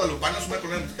que aquí la Guadalupana es una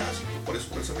colonia, sí, por eso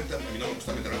precisamente a mí no me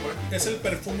gusta meterme por aquí. Es el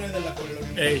perfume de la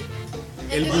colonia. Ey.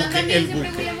 El buque, el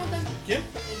buque. ¿Quién?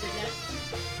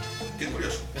 Qué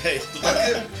curioso. Total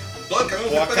que todo el camino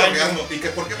fue pedorreando. Y que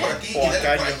por qué por aquí, y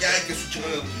dale por allá, y que su chino.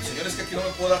 Señores, que aquí no me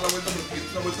puedo dar la vuelta porque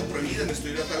es una vuelta prohibida. Necesito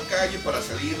ir a tal calle para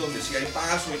salir donde sí hay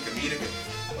paso y que mire que.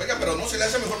 Oiga, pero no se le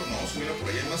hace mejor. No, si mira, por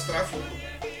allá hay más tráfico.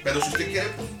 Pero si usted quiere,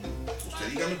 pues usted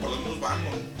dígame por dónde nos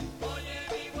vamos.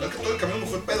 No es que todo el camino me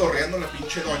fue pedorreando la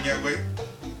pinche doña, güey.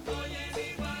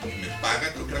 Me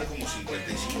paga, creo que eran como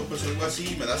 55 pesos, algo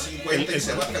así, me da 50 y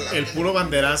se va a calar. El puro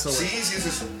banderazo, güey. Sí, sí, es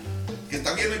eso. Que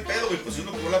está bien, no hay pedo, güey. Pues si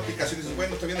uno probó la aplicación y dice,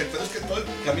 bueno, está bien, el pedo es que todo el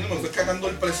camino me fue cagando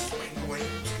el precio. Bueno, güey,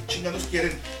 pues qué chingados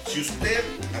quieren. Si usted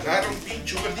agarra un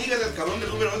pinche Uber, dígale al cabrón del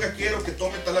Uber, oiga, quiero que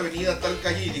tome tal avenida, tal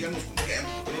calle, y díganos con tiempo,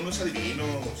 porque uno no es adivino,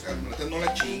 o sea, no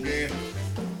la chinguen.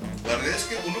 La verdad es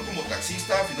que uno como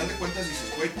taxista, a final de cuentas,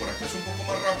 dices, güey, por acá es un poco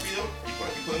más rápido y por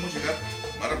aquí podemos llegar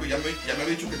más rápido. Ya me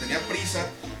había dicho que tenía prisa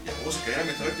y a poco se quería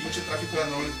meter el pinche tráfico de la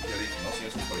noble. Ya dije, no, si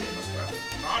es que por allá hay más tráfico.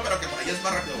 No, pero que por allá es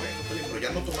más rápido, güey. No, pero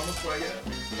ya no tomamos por allá.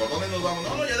 ¿Por dónde nos vamos?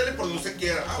 No, ya dale por donde usted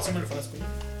quiera. Ah, Pásame el frasco.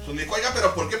 Pues me dijo, oiga,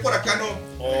 pero ¿por qué por acá no?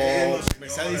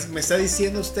 Me está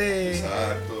diciendo usted.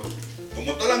 Exacto.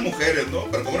 Como todas las mujeres, ¿no?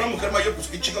 Pero como una mujer mayor, pues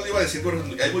qué chingados le iba a decir, güey.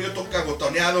 Ahí voy yo todo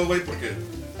cagotoneado, güey, porque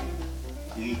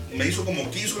me hizo como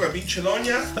quiso la pinche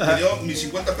doña, me dio mis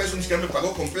 50 pesos, ni siquiera me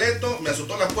pagó completo, me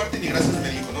azotó la puerta y ni gracias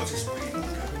me dijo, ¿no? Entonces,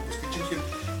 pues qué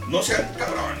chingados, no sean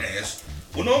cabrones.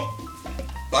 Uno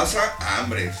pasa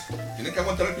hambres, tiene que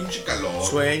aguantar el pinche calor,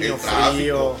 sueño, el tráfico,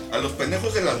 frío, a los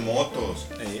pendejos de las motos,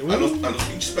 a los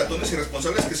pinches peatones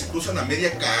irresponsables que se cruzan a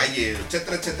media calle,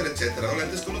 etcétera, etcétera, etcétera. ¿No?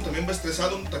 Antes que uno también va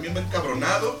estresado, uno también va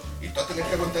encabronado y tú vas a tener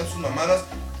que aguantar sus mamadas,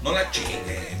 no la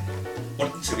chinguen.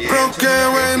 Pórtense bien. Pero qué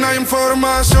buena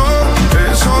información,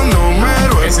 eso no me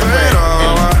lo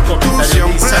esperaba. Tú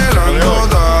siempre dando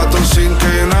datos sin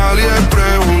que nadie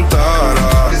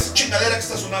preguntara. Esa chingadera que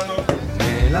está sonando.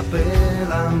 Me la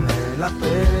pela, me la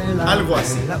pela. Algo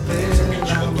así. Me la pela,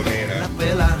 me la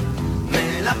pela,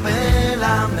 me la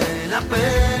pela, me la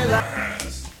pela.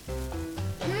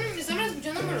 ¿Estaban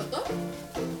escuchando Molotov?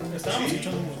 Estábamos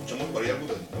escuchando por ahí algo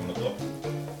de Molotov.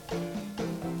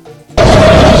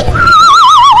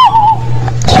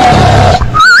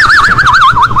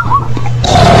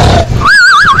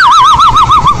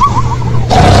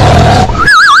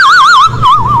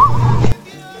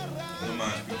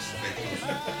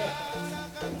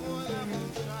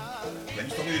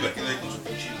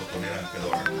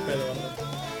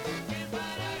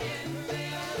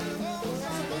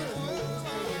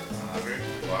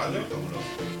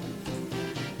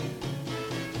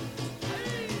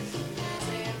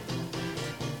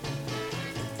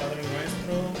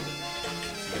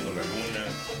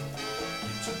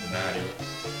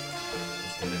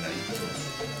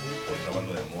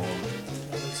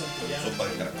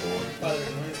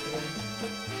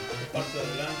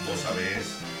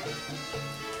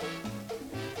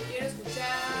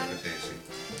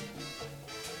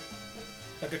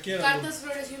 Cartas,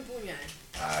 flores y un puñal.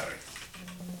 Arre.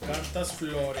 Cartas,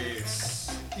 flores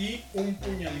y un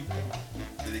puñalito.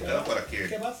 ¿Dedicado para qué?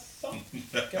 ¿Qué basta?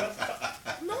 ¿Qué basta?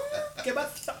 No, ¿qué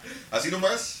basta? ¿Así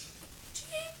nomás? Sí.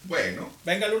 Bueno.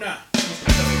 Venga, Luna.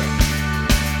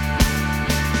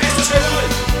 ¡Esto es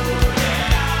jaibol!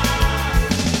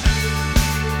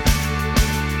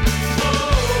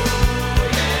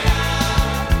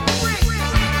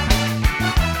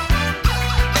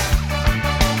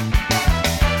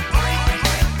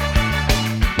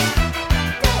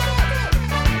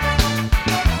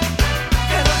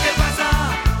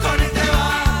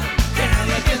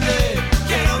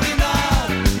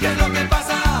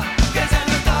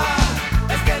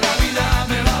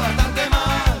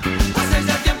 Hace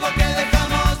ya tiempo que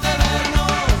dejamos de ver.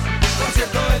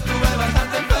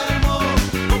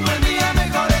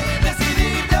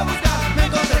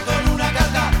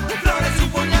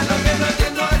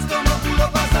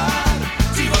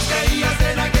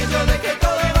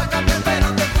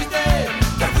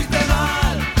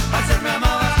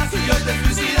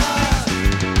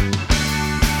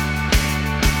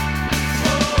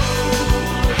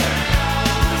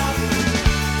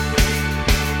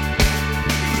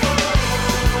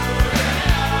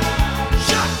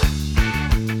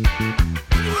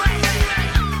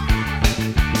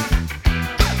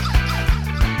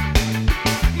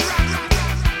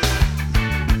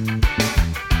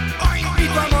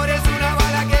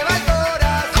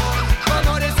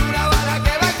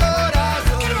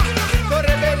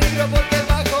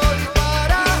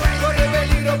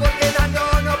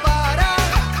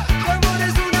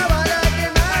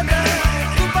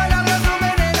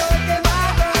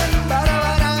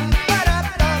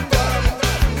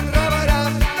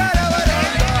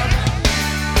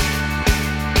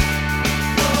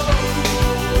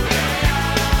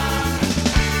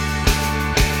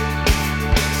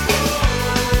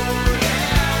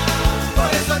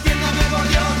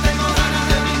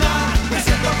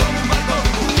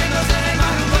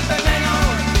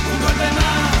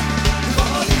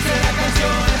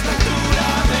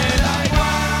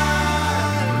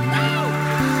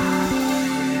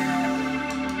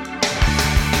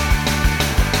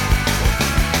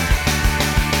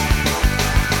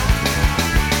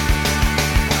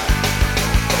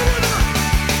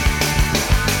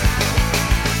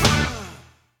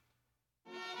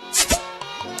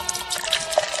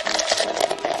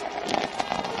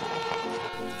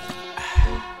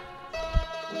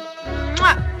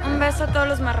 beso a todos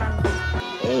los marranos.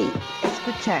 Hey,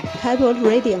 escucha Jaibol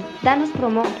Radio. Danos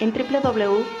promo en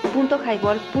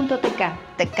www.jaibol.tk.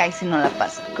 Te caes si no la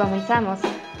pasas. Comenzamos.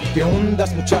 ¿Qué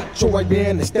ondas, muchacho? Ahí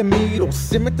vienes, te miro.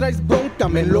 Si me traes bronca,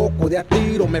 me loco de a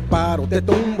tiro. Me paro, te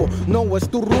tumbo, no es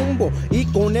tu rumbo. Y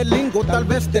con el lingo tal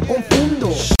vez te confundo.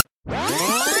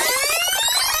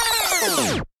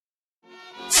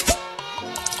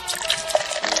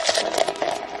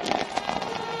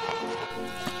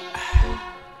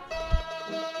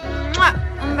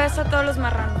 Un beso a todos los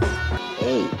marranos.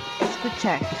 Hey,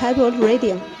 escucha Jaibol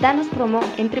Radio. Danos promo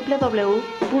en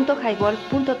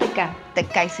www.jaibol.tk. Te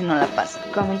caes si no la pasas.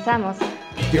 Comenzamos.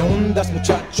 ¿Qué ondas,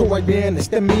 muchacho? Ahí vienes,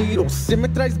 te miro. Si me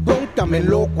traes bronca, me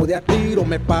loco de a tiro.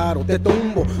 Me paro, te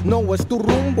tumbo, no es tu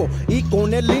rumbo. Y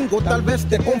con el lingo tal vez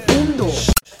te confundo.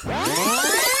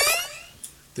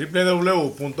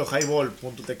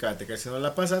 www.highball.tk. Te caes si no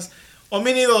la pasas.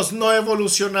 Homínidos no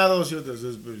evolucionados.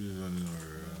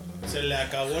 Se le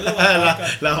acabó la bataca.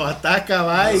 la bataca,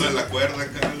 bye. No la cuerda,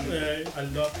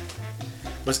 Al doc.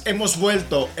 Pues hemos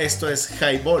vuelto. Esto es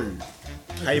Highball.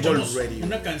 Highball Escuchamos Radio.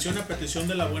 una canción a petición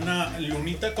de la buena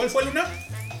Lunita. ¿Cuál fue, Luna?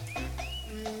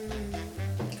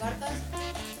 ¿Cartas?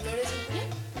 ¿Flores y puñal?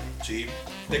 Sí.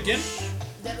 ¿De quién?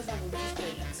 De los fabulosos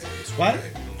Cadillacs. ¿Cuál?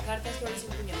 Cartas, flores y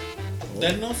puñal.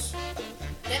 Denos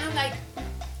Denos like.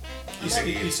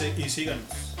 y síganos.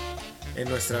 En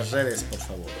nuestras redes, por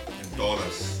favor. En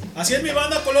todas. Así es mi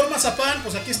banda Color Mazapán,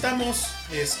 pues aquí estamos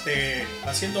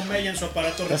haciendo mella en su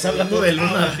aparato. Estás hablando de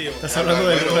Luna. Estás hablando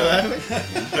de Luna, ¿verdad?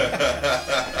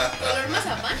 ¿Color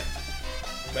mazapán?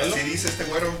 Así dice este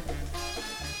güero.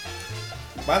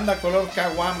 Banda Color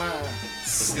Caguama.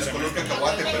 Pues que es color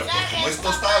cacahuate, pero pues como es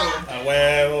tostado. A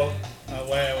huevo, a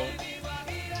huevo.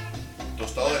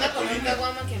 Tostado de la Color colina.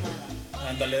 caguama quemada.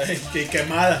 Ándale, y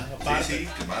quemada, aparte. Sí,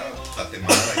 quemada. Está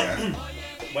temada ya.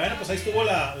 Bueno, pues ahí estuvo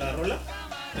la rola.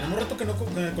 Tenemos rato que no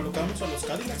colocábamos a los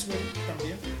Cadillacs, güey,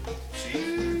 también. Sí,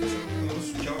 nos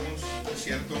escuchábamos, es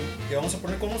cierto. Y vamos a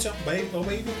poner, ¿cómo se llama? Baby, ¿cómo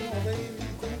era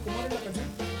la canción?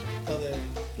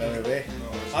 La bebé.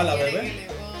 Ah, la Quiere bebé. que le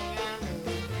pongamos.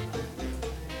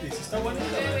 ¿Y si está buena la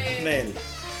bebé? Bebé. Nel.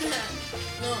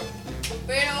 No,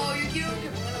 pero yo quiero que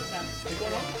pongan otra.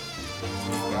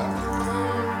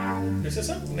 ¿Es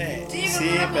esa? Nel. Sí, Sí,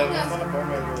 pero pero no la no la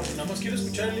pongas, güey. Nada más quiero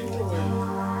escuchar el intro, güey.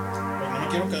 Pues no me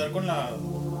quiero quedar con las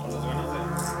ganas de...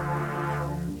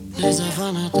 No,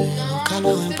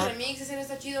 este remix ese no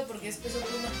está chido porque es Peso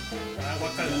Pluma. Ah,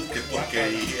 guácala. Qué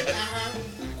porquería. Ajá.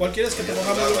 ¿Cuál quieres que te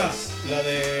pongamos una? La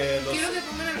de los... Quiero que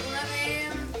pongan alguna de...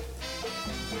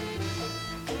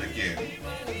 ¿De quién?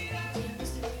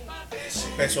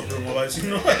 Peso Pluma, va a decir,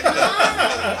 ¿no?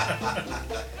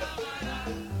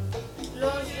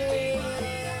 Los de...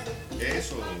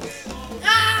 Esos.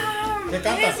 ¡Ah! ¿Qué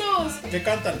cantan? ¡Esos! ¿Qué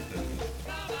cantan?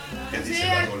 ¿Qué Sí, dice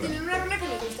la rola? tenían una rola que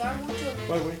nos gustaba mucho.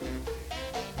 ¿Cuál, güey?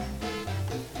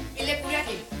 Y le curé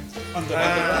aquí. Sobre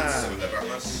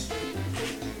ramas.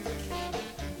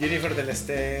 Jennifer del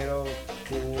Estero,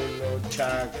 Culo,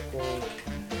 Chaco.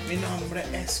 Mi nombre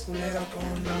es Culero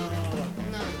con no.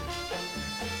 No.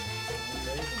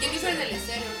 Jennifer del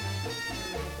Estero.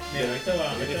 Mira, ahorita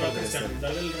va Jennifer Cristian. del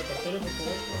Dale el repertorio, por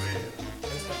favor.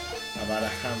 Ahí está.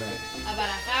 Abarajame.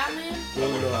 Abarajame.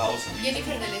 Culo.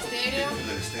 Jennifer del Estéreo. Jennifer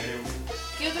del Estéreo.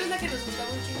 ¿Qué otra es la que nos gustaba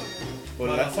un chingo?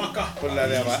 Por la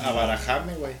de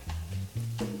Abarajame, güey.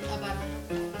 Abarajame.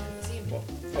 Sí.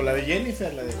 O la de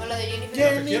Jennifer, la de... O la de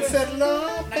Jennifer. Jennifer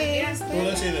La que quieras. López. Tú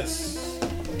decides.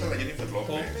 Ponte la Jennifer Con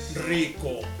López.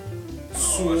 rico.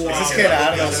 Ese es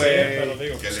Gerardo, Pero güey.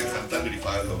 digo. Que le encanta el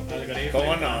grifado. Al grife.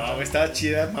 ¿Cómo no? Estaba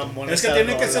chida, mamón. Es que esa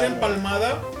tiene que rola, ser güey.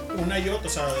 empalmada una y otra, o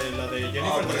sea, de la de Jennifer.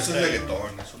 No, pero del eso es Estéreo.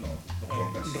 reggaetón, eso no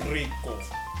pongas. Rico.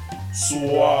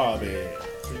 Suave.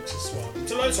 Pinche suave.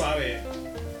 Solo el suave. El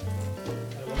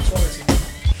suavecito.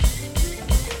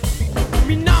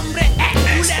 Mi nombre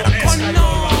es Culero con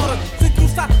honor. Soy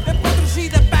cruza de potros y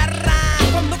de perra.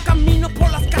 Cuando camino por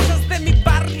las calles de mi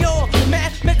barrio,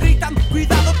 me gritan,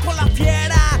 cuidado con la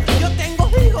fiera. Yo tengo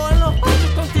hijos en los 8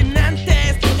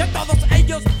 continentes. Y a todos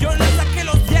ellos yo les saqué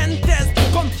los dientes.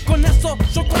 Con eso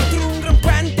yo construí un gran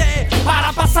puente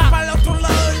para pasar al otro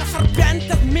lado de las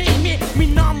serpientes. Mi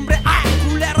nombre es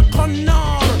Culero con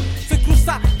honor. Soy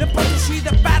cruza de potros y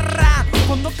de perra.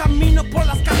 Cuando camino por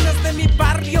las calles de mi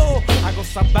barrio, hago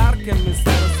saber que el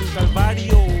mensaje es un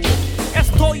calvario.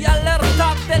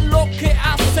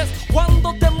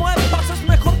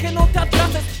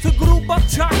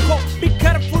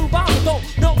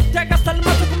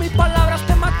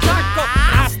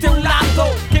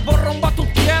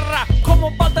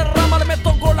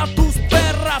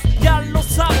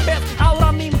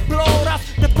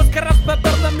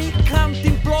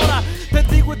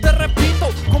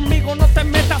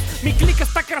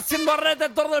 mundo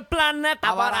alrededor del planeta.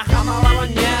 Abarajamos la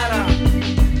bañera,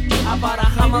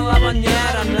 abarajamos la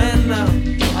bañera, nena.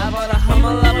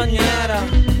 Abarajamos la bañera,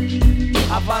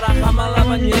 abarajamos la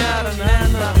bañera,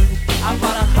 nena.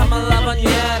 Abarajamos la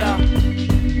bañera,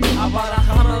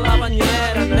 abarajamos la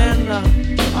bañera, nena.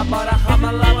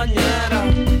 Abarajamos la bañera,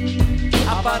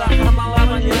 abarajamos la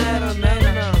bañera,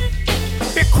 nena.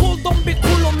 Be cool, don't be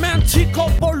cool, man, chico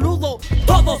boludo.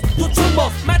 Todos tus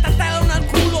chumbos, métetelo en el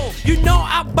culo. You know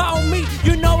about me,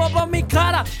 you know about mi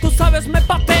cara. Tú sabes, me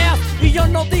pateas y yo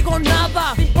no digo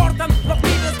nada. Te importan los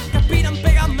pibes que aspiran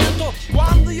pegamento.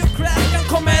 Cuando yo crezca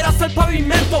comerás el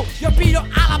pavimento. Yo aspiro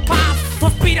a la paz, tú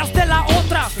aspiras de la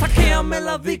otra. Saquéame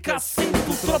la dica sin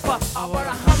tu tropa.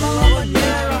 Abarajamos la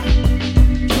bañera,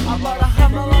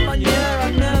 abarajamos la bañera,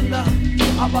 nena.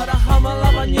 Abarajamos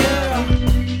la bañera,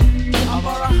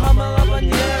 abarajamos la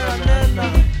bañera, nena.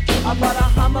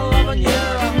 Abarajamos la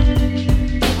bañera,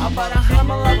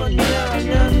 abarajamos la bañera,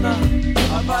 nena.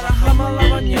 Abarajamos la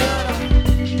bañera,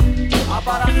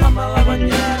 abarajamos la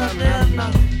bañera, nena.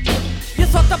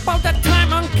 It's all about that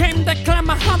time and came the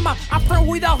clamahama. After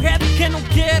without head que no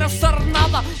quiere hacer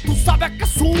nada. Tú sabes que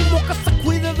asumo que se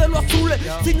cuide de los azules.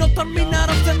 Si no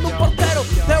terminara siendo un portero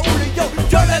de uno y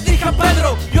yo le dije a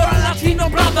Pedro, you're a Latino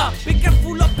brother. Be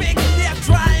careful of big, they are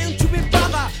trying to be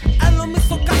brother. Él no me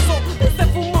hizo caso, y se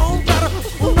fumó un perro.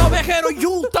 Un ovejero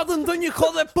Utah de un dueño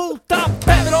hijo de puta.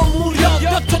 Pedro murió de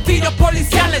 8 tiros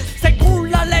policiales.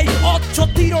 Según la ley, 8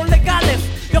 tiros legales.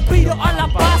 Yo aspiro a la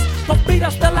paz, tú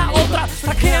aspiras de la otra.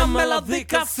 Saquéame la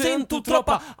dica sin tu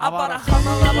tropa.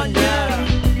 Abarajamos la bañera,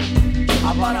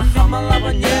 abarajamos la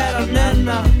bañera,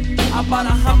 nena.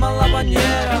 Abarajamos la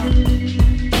bañera,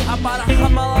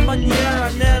 abarajamos la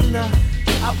bañera, nena.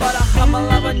 Abarajamos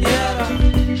la bañera,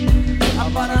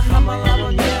 abarajamos la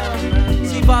bañera,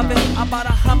 nena. Si va a ver,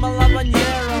 abarajamos la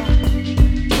bañera,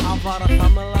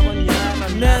 abarajamos la bañera,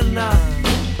 nena.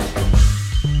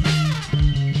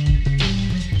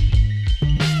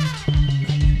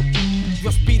 Yo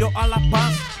aspiro a la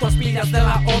paz, tú aspiras de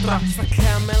la otra.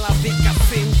 Saquéame la dica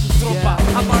sin tu tropa.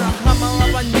 Abarajamos la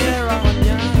bañera,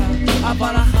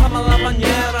 abarajamos la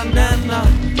bañera, nena.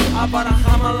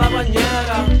 Abarajamos la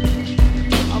bañera,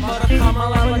 abarajamos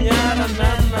la bañera,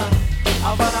 nena.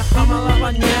 Abarajamos la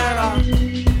bañera,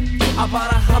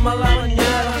 abarajamos la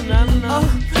bañera, nena.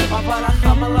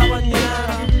 Abarajamos la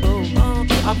bañera,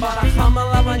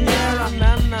 abarajamos la bañera,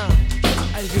 nena.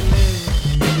 I believe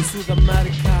in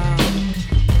Sudamérica.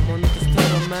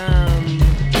 Man,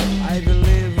 I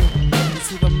believe in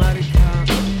Sudamérica,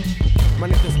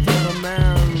 manifestado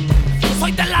man.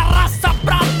 Soy de la raza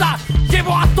branda,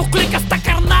 llevo a tu clique esta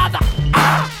carnada.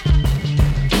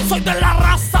 Soy de la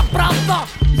raza branda,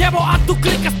 llevo a tu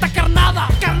clique esta carnada.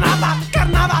 Carnada,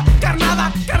 carnada,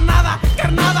 carnada, carnada,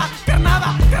 carnada,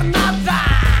 carnada, carnada.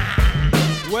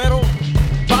 Güero,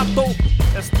 vato,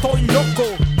 estoy loco.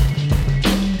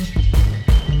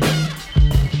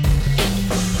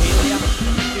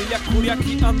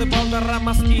 Curiaki ande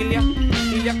Valderramas, Ilia.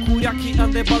 Ilia Curiaki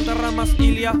ande Valderramas,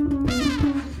 Ilia.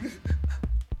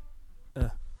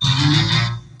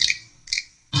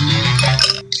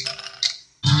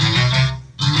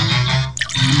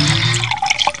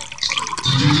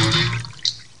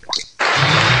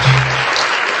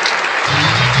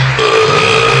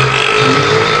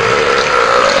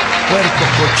 Puercos,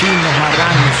 cochinos,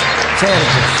 marranos,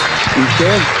 cerdos. ¿Y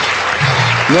qué?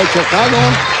 ¿No he chocado?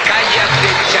 Cállate,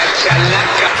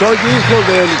 chachalaca. Soy hijo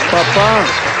del papá.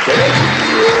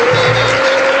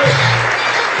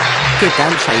 ¿Qué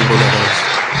tal, jaiboleros?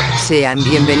 Sean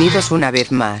bienvenidos una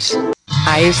vez más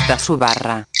a esta su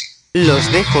barra.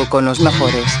 Los dejo con los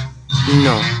mejores.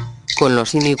 No, con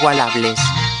los inigualables.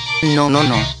 No.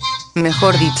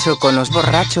 Mejor dicho, con los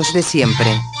borrachos de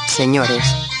siempre, señores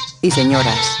y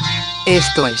señoras.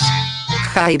 Esto es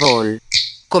Jaibol.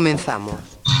 Comenzamos.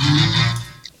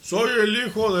 Soy el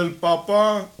hijo del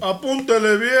papá.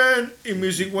 Apúntele bien. ¿Y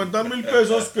mis 50,000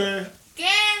 pesos qué? ¿Qué?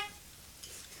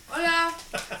 Hola.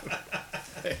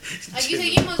 Aquí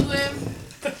seguimos, güey.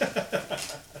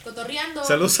 Cotorreando.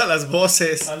 Saludos a las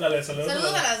voces. Ándale, Saludos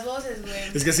a las voces,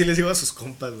 güey. Es que así les digo a sus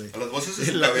compas, güey. A las voces de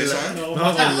su cabeza.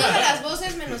 Saludos a las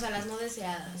voces menos a las no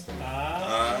deseadas.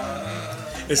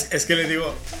 Es que les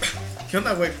digo, ¿qué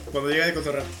onda, güey? Cuando llega de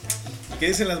cotorrear, ¿qué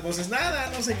dicen las voces?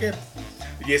 Nada, no sé qué.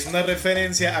 Y es una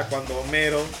referencia a cuando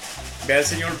Homero ve al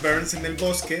señor Burns en el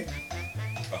bosque,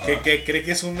 que cree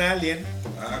que es un alien.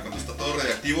 Cuando está todo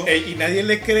radiactivo. Y nadie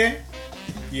le cree.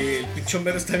 Y el pinche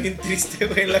Homero está bien triste,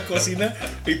 güey, en la cocina.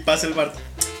 Y pasa el Bart.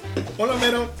 Hola,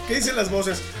 Homero, ¿qué dicen las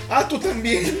voces? Tú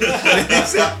también. Le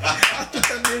dice, tú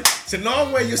también. Dice, no,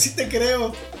 güey, yo sí te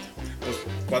creo. Pues,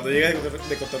 Cuando llega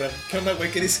de cotorrear. ¿Qué onda, güey?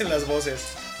 ¿Qué dicen las voces?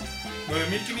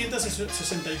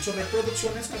 9.568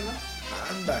 reproducciones, carnal.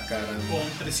 Anda, caramba. Con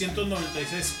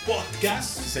 396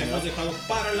 podcasts Sí, que señor. hemos dejado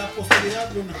para la posteridad,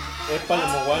 Luna. Épale,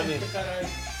 Moguani. qué caray.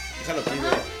 Déjalo pido.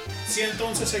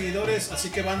 111 seguidores, así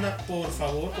que banda, por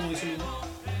favor, como dice Luna,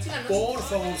 Síganos. por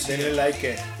favor, Denle síganos.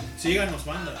 like. Síganos,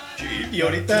 banda. Y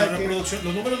ahorita. La reproducción,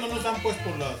 los números no nos dan pues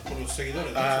por los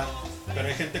seguidores, ¿no? Ah. Pero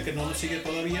hay gente que no nos sigue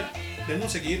todavía.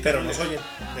 Denos seguir. Pero carnales. nos oyen.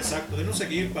 Exacto, denos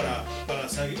seguir para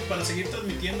seguir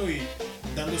transmitiendo y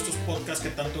dando estos podcasts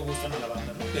que tanto gustan a la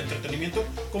banda, ¿no? De entretenimiento.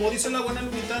 Como dice la buena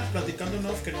Lunita, platicando en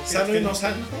off, que no quiere, Sano y no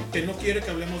sano. que no quiere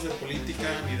que hablemos de política,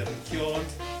 ni de religión,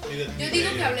 ni de... Yo digo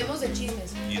que hablemos de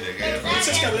chismes. Ni de guerra.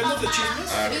 ¿Dices que hablemos de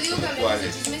chismes? Yo digo que hablemos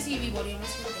de chismes y vivoreemos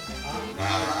gente.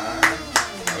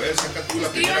 A ver, saca tú la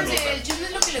primera nota. Suscríbanse, el chisme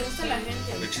es lo que le gusta a la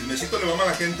gente. El chismecito le mama a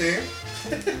la gente, ¿eh?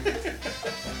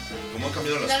 ¿Cómo han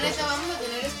cambiado las La neta, cosas? vamos a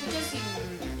tener escuchas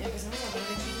y empezamos a hablar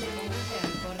de chisme, pónganse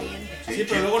al corriente. Sí,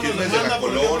 pero luego nos chismes de la demanda, por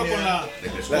ejemplo, colonia, con la... de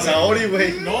la La escuela. Saori,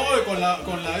 güey. No,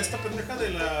 con la esta pendeja de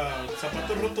la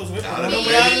zapatos rotos, güey. Por Ah, no la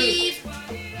nombrar... Beep.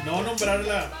 No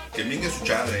nombrarla. Que mingue su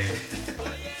chadre.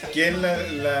 ¿Quién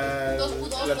la Dos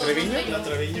pudos, la dos Treviño? bellos. La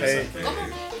Treviño, Ey. exacto.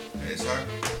 ¿Cómo? Esa.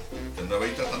 Que andaba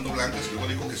ahí tratando blancas y luego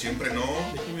dijo que siempre no.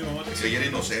 Dijo mi mamá que Que sí. ella era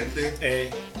inocente.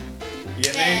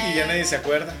 Y ya nadie se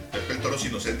acuerda. Pepe el Toro es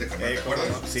inocente, carnal, ¿te ¿cómo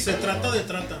acuerdas? no? Sí, Se cómo trata no. de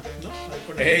trata, ¿no? Ahí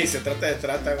con el- Ey, se trata de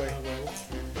trata, güey. Ah,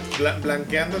 huevo.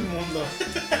 Blanqueando el mundo.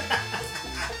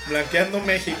 Blanqueando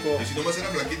México. Y si nomás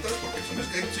eran blanquitas, porque son es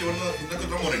que se llevan una que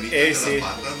otra morenita Ey, de sí.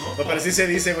 las patas, ¿no? No, pero así se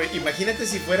dice, güey. Imagínate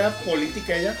si fuera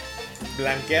política ella.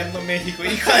 Blanqueando México.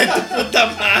 Hija de tu puta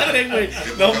madre, güey.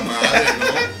 Qué No, poca madre, ¿no?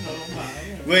 No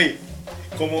mames. güey.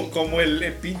 Como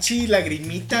el pinche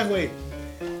lagrimita, güey.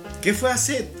 ¿Qué fue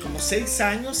hace como 6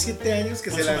 años, 7 años que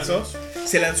Más se o lanzó? menos.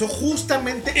 Se lanzó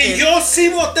justamente Y yo sí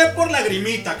voté por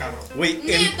Lagrimita, cabrón. Güey,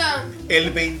 Neta.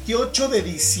 el 28 de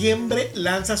diciembre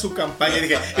lanza su campaña.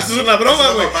 Dije, esto es una broma, Es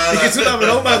una güey. mamada. Dije, es una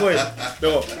broma, güey.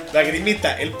 Luego,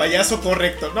 Lagrimita, el payaso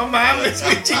correcto. No mames,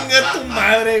 güey, chinga tu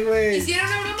madre, güey. Hicieron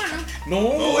una broma, ¿no?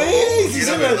 No, No, güey, sí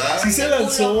era verdad. sí se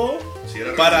lanzó. Sí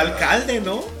era Para verdad. alcalde,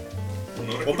 ¿no?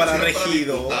 No O recuerdo para si era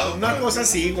regidor. diputado, Una para- cosa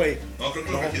así, güey. No, creo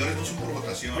que los regidores no son por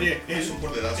votación. Oye, son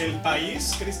por dedazo. el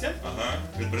país, Cristian. Ajá,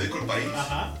 el periódico El País.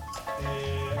 Ajá.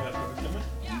 A ver, permítame.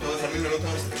 No voy a dejar libre la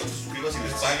nota hasta que no te suscribas y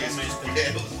les pagues esos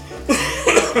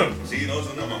culeros. Sí, no,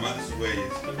 son una mamá de esos güeyes.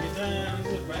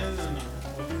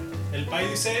 El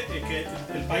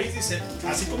país dice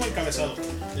así como encabezado,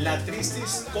 la triste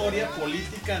historia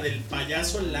política del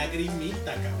payaso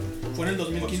Lagrimita, cabrón. Fue en el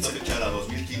 ¿Cuánto 2015. está fechada?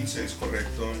 2015, es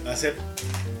correcto. Hace,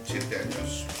 7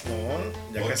 años.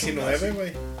 no, ya 8 casi casi. 9,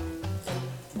 güey.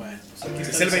 Bueno, pues aquí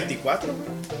está Es el diciendo. 24, güey.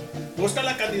 Busca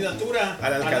la candidatura A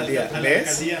la alcaldía. a la ¿Ves?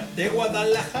 alcaldía de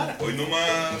Guadalajara. Hoy no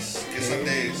más. ¿Qué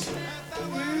sandés?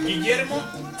 Guillermo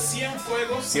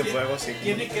Cienfuegos, Cienfuegos, sí.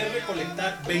 tiene que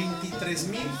recolectar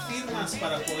 23,000 firmas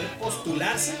para poder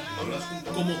postularse No las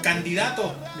junto. como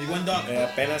candidato, mi buen Doc,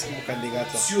 Apenas como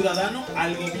candidato. ciudadano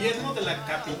al gobierno de la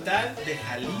capital de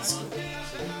Jalisco.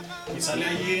 Y sale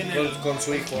allí en el, Con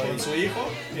su hijo con ahí. su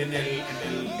hijo en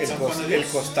el San Juan de El Dios.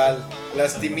 costal.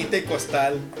 Lastimita y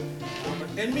costal.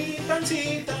 En mi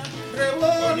pancita, Hoy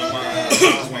rebote. no más,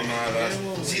 las mamadas.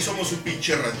 Sí somos un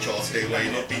pinche ranchote, güey,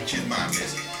 no pinches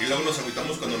mames. Y luego nos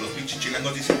agüitamos cuando los pinches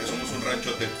chilangos dicen que somos un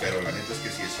ranchote, pero la neta es que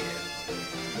sí es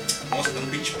cierto. Vamos a tener un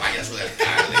pinche payaso de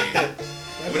alcalde.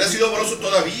 Hubiera sido amoroso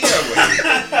todavía,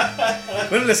 güey.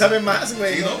 Bueno, le sabe más,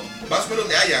 güey. Sí, ¿no? Más o menos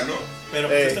de allá, ¿no? Pero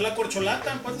pues está la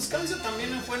corcholata, en paz descanse,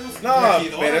 también fue en los No,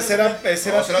 regidores, pero ese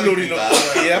era No, será plurinominal.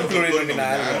 diputado, Era fue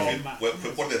plurinominal, plurinominal, güey.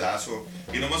 fue por dedazo.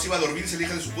 Y nomás iba a dormirse el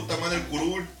hija de su puta madre, el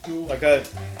curul. Acá.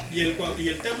 Y el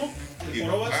Temo, el Y,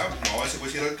 Porobas. no, ese güey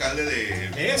sí era alcalde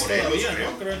de Es Morelos, todavía,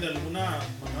 creo. ¿no? Creo de alguna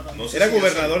manera. No sé Era si ya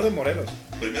gobernador de Morelos.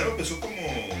 Primero empezó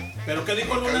como ¿Pero qué dijo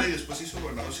como alcalde Luna? y después se hizo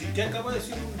gobernador, sí. ¿Qué acaba de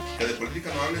decir Luna? Que de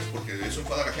política no hables porque de eso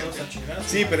enfada a la Vamos gente. a chingar a su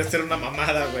Sí, madre. pero esta era una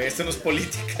mamada, güey. Esto no es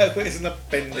política, güey. Es una El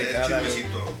pendejada, güey.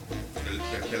 chismecito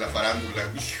de la farándula.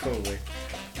 Hijo, güey.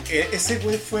 Ese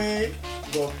güey fue.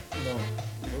 No,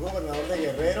 fue gobernador de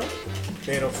Guerrero,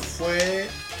 pero fue.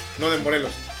 No, de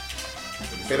Morelos.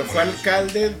 Pero fue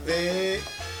alcalde de.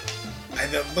 Ay,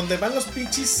 donde van los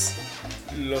pinches.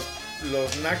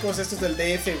 Los nacos estos del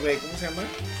DF, güey. ¿Cómo se llama?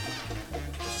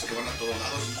 Pues es que van a todos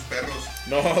lados esos perros.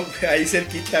 No, güey, ahí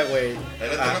cerquita, güey. Era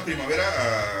de la primavera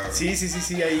a. Sí,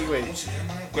 ahí, güey. ¿Cómo se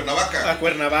llama? Cuernavaca. A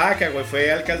Cuernavaca, güey.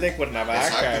 Fue alcalde de Cuernavaca,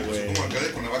 Exacto, empezó güey. como alcalde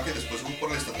de Cuernavaca y después fue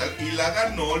por la estatal y la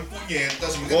ganó el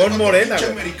puñetas. Imagínate Con cuánto Morena,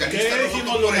 pinche güey. americanista ¿Qué no dijimos,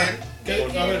 votó por Luna? él.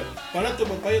 ¿Qué? A ver, para tu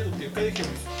papá y a tu tío, ¿qué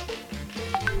dijimos?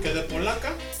 ¿Que de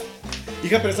polaca?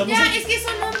 Hija, pero estamos. Ya, es que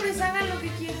son hombres, hagan lo que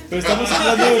quieran. Pero estamos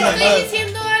hablando de Estoy mamadas.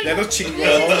 diciendo algo. Ya nos chingó,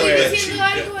 Estoy güey. diciendo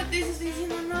algo, entonces estoy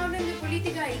diciendo no hablen de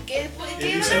política. ¿Y qué van a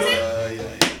dice- hacer?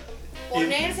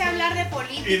 Ponerse a hablar de Y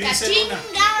política. dice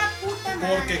Chingada puta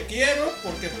madre. Porque quiero,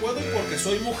 porque puedo y porque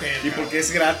soy mujer. Y porque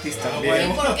es gratis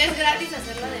también. Y porque es gratis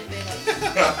hacerla de pedo.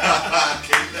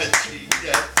 ¡Qué la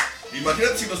chinga!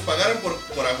 Imagínate si nos pagaran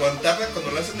por aguantarla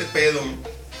cuando la hacen de pedo.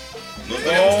 No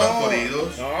estaríamos tan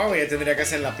jodidos. No, güey, ya tendría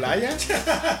casa en la playa.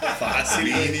 Fácil.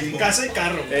 Mínimo. Casa y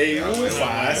carro. Ey, Ah, muy bueno,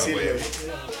 fácil, bueno, güey.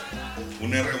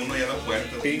 Un R1 ya no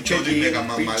puerta. Pinche Todo de mega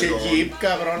jeep, pinche mamalón. jeep,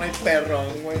 cabrón, hay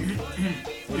perrón, güey.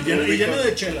 Y lleno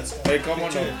de chelas. Ay, cómo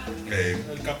no.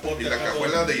 El capote. Y la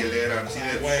cajuela de hielera, así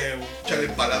de huevo. échale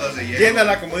paladas de hielo.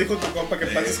 Llénala, como dijo tu compa que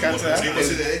paz descansa. Sí, pues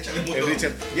sí, de échale un El botón.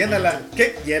 Richard. Llénala.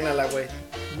 ¿Qué? Llénala, güey.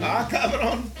 Ah,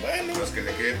 cabrón. Bueno. Pues que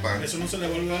le quepan. Eso no se le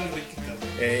vuelve a Ricky, cabrón.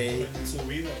 Ey. En su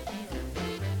vida.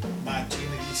 Machín.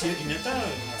 Y neta,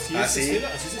 así ¿Ah, es, sí?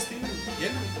 así se estila.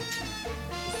 Llena.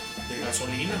 De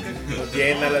gasolina. ¿qué?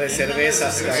 Llénala de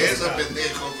cervezas. Cerveza,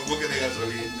 pendejo, como que de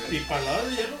gasolina. Y paladas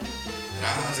de hielo.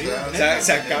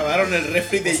 Se acabaron el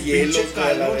refri de Pues, hielo, pinche güey,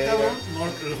 a la calor, verga. cabrón. No,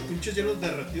 los pinches hielos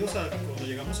derretidos cuando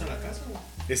llegamos a la casa,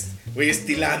 güey. Güey,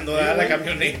 estilando Sí, la güey.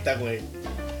 camioneta, güey.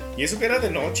 Y eso que era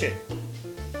de noche.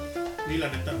 Y la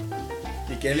neta.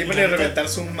 Y que le iban a reventar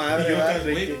su madre, Y yo, ¿verdad,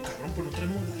 güey, Ricky? cabrón, pues no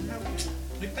traemos lana, güey.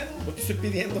 No hay pedo. No te estoy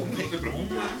pidiendo, güey. No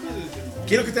mames.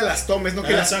 Quiero que te las tomes, no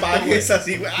que las Exacto, pagues güey.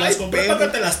 así, güey. Las Ay, compré perro. para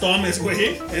que te las tomes,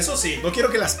 güey. Eso sí. No quiero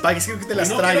que las pagues, quiero que te las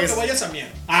no tragues. quiero que vayas a miar.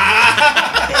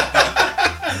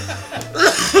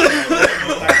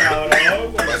 Está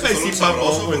cabrón, güey. Eso Ay, es sí, un sabroso,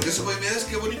 mamón, güey. porque ese güey, mira, es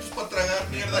que bonito es para tragar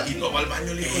mierda. Y no va al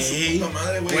baño el hijo de Ey, su puta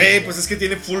madre, güey. Güey, pues es que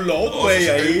tiene full load, No, güey, si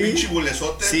se cae un ahí. pinche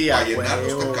bulezote, Sí, para a llenarlo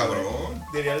huevo, está güey. cabrón.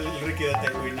 Diría el Ricky de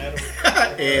Tecuinero. Acá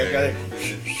de-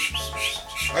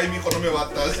 Ay, mijo, no me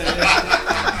batas.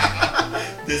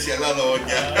 Decía la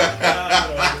doña.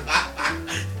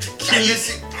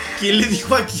 ¿Quién le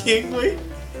dijo a quién, güey?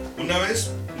 Una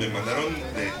vez me mandaron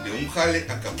de un jale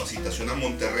a capacitación a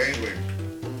Monterrey, güey.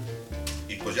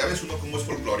 Y pues ya ves uno como es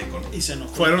folclórico, ¿no? Y se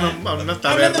enojó. Fueron a una Hablan de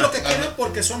taberna. lo que quieran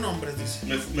porque son hombres, dice.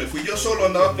 Me fui yo solo,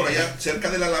 andaba por allá cerca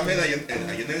de la Alameda, ahí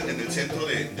en el centro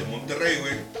de Monterrey,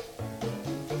 güey.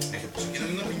 Dije, pues si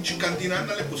quieren una pinche cantina,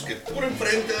 ándale, pues que por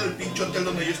enfrente del pinche hotel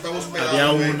donde yo estaba hospedado, Había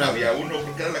güey, una. había uno,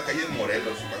 creo que era la calle de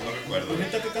Morelos, si mal no recuerdo.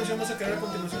 Bonita, ¿qué canción vas a querer a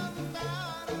continuación?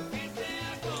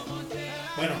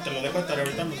 Bueno, te lo dejo de tarea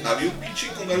ahorita. Había un pinche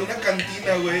con una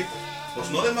cantina, güey. Pues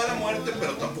no de mala muerte,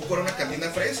 pero tampoco era una cantina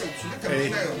fresa, pues una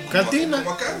cantina. ¿Cantina?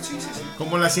 Como acá, sí.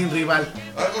 Como la sin rival.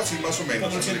 Algo así más o menos.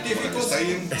 Como los científicos. Está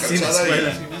ahí en Sin calzada escuela.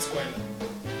 y... Sin escuela.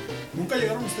 ¿Nunca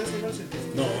llegaron ustedes a ir al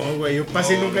científico? No, güey, yo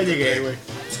pasé y No, nunca no, llegué, no. güey.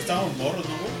 Es que estábamos morros,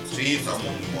 ¿no, güey? Sí, estábamos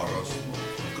muy morros.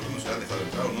 Creo que nos hubieran dejado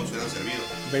entrar o no nos hubieran servido.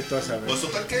 Vete a saber. Pues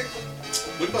total que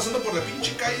voy pasando por la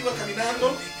pinche calle, iba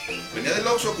caminando, venía del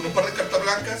Oxxo con un par de cartas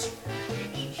blancas.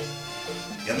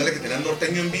 Y ándale que tenían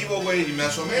norteño en vivo, güey, y me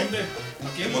asomé. ¿Dónde?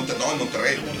 ¿Aquí? En Monterrey.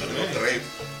 Monterrey. En Monterrey.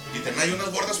 Y tenían ahí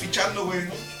unas gordas fichando, güey.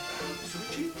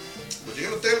 Pues llegué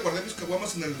al hotel, guardé mis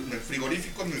caguamas en el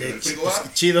frigorífico, en el frigobar.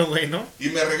 Pues, chido, güey, ¿no? Y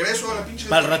me regreso a la pinche...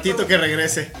 Para el ratito que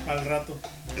regrese. Al rato.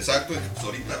 Exacto, y pues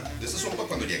ahorita, esas son para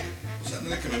cuando llegue. O sea,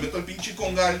 ándale que me meto al pinche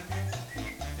congal.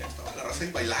 Ya estaba la raza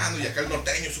ahí bailando y acá el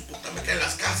norteño, su puta, me caen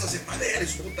las casas de madera y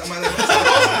su puta madre. No,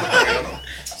 sabroso, ¿no?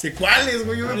 Sí, ¿cuáles,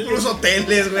 güey? Yo veo puros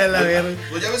hoteles, güey, a la verga.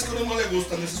 Pues ya ves que a uno no le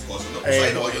gustan esas cosas, ¿no? Pues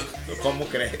ahí voy yo. ¿Cómo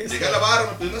crees? Llegué a la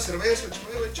barra, me pedí una cerveza,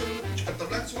 echame una pinche carta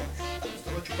blanca,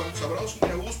 estaba chupando sabroso, muy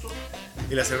a gusto.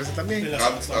 ¿Y la cerveza también?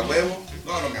 A huevo.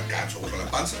 No me alcanzo, güey, con la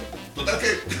panza. Total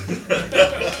que...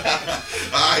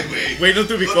 Ay, güey. Güey, no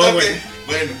te ubicó, Total güey. que-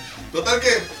 Bueno, total que...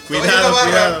 Cuidado, estaba ahí en la barra,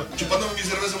 cuidado. chupándome mi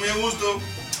cerveza muy a gusto.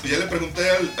 Y ya le pregunté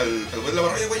al güey de la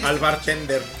barra, oye, güey, Al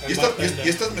bartender. ¿y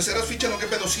estas meseras fichan o qué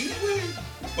pedo? Sí, güey.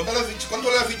 ¿Cuánto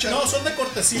vale la ficha? No, son de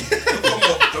cortesía.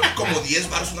 Como 10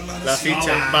 baros una más. La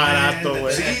ficha, barato,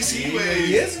 güey. Sí, güey.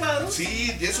 10 baros.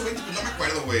 Sí, 10 o 20, pues no me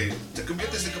acuerdo, güey. Se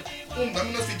convierte, pum, dame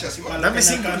unas fichas, ¿sí, va?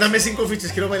 Dame cinco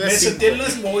fichas, quiero bailar Me cinco. sentí en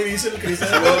las muy, dice el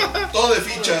Cristiano. Todo de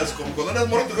fichas, como cuando eras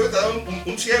morro te daban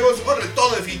un ciego, órale,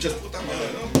 todo de fichas, puta madre,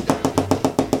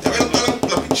 ¿no? Ya vieron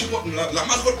toda la pinche, la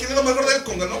más gorda, ¿quién es la más gorda del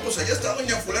conga? No, pues allá está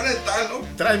doña fulana de tal, ¿no?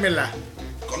 Tráemela.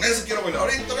 Con ese quiero bailar,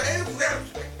 ahorita,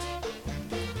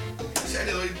 ya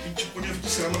le doy el pinche puño de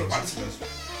fichas y se van a robárselas.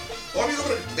 Oh, amigo,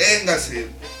 pero véngase.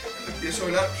 Le empiezo a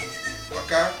bailar,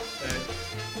 acá.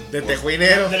 De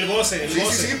tejuinero. Del goce, el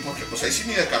goce. Sí, porque pues ahí sí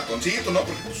ni de cartoncito, ¿no?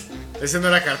 Porque pues... Ese no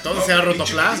era cartón, ese era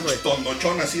rotoplas, güey.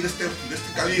 Tondochón así de este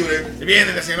calibre.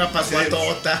 Viene la señora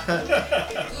Pascuatota.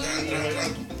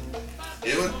 Y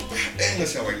yo,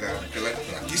 véngase a bailar. Que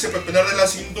aquí se pepenar de la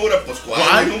cintura, pues cuál,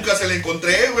 ¿Cuál? güey, nunca se le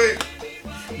encontré, güey.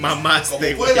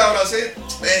 Mamaste, Como fue, la abracé,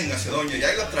 véngase, doña. Y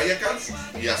ahí la traía acá,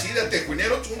 y así de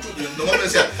tejuinero, chuncho. No me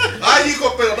decía, ay,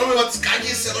 hijo, pero no me mates,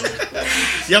 cállese, doña.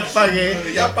 Ya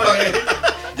pagué. Ya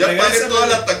pagué toda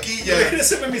la taquilla.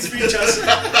 Regréseme mis fichas.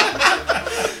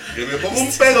 Que me pongo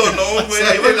un pedo, no, güey.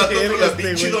 Ahí bailando con la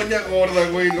pinche doña gorda,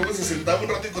 güey. Luego se sentaba un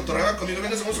rato y cotorreaba conmigo.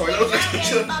 Venga, vamos a bailar otra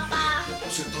canción. Me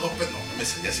puse todo pedo. No,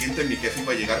 al día siguiente mi jefe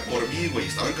iba a llegar por mí, güey.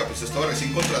 Estaba en Capital, estaba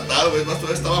recién contratado, güey. Es más,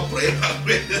 todavía estaba a prueba,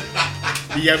 güey.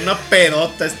 Y ya una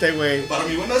pedota güey. Para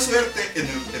mi buena suerte, en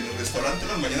el restaurante en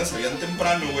las mañanas salían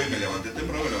temprano, güey. Me levanté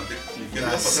temprano, Mi jefe iba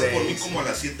a pasar por mí como a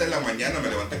las 7 de la mañana. Me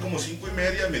levanté como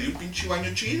 5:30, me di un pinche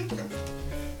baño chido,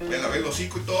 me lavé el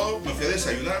hocico y todo, me fui a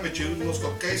desayunar, me eché unos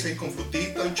cupcakes ahí con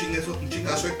frutita, un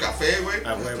chingazo de café, güey.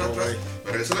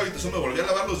 Me regresé a la habitación, me volví a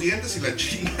lavar los dientes y la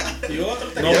chingada. Y otro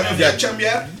me fui a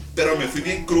chambear, pero me fui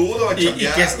bien crudo a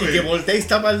chambear, y que volteé y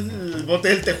estaba el bote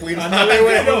del tejuino.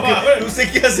 Güey, no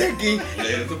sé qué hace aquí.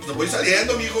 Pues voy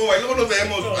saliendo, mijo, ahí luego nos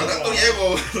vemos, al rato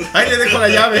llego. Ahí le dejo la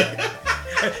llave.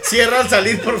 Cierra al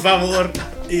salir, por favor.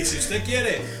 Y si usted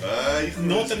quiere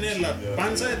no tener la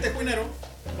panza de tejuinero,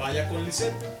 vaya con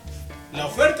Lisette. La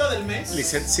oferta del mes.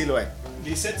 Lisette Siloé.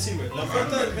 La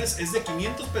oferta del mes es de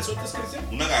 500 pesotes, Cristian.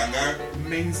 Una ganga.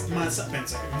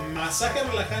 Masaje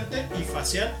relajante y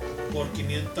facial por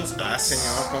 500 pesos.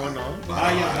 Señor, ¿cómo no?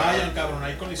 Vayan, cabrón,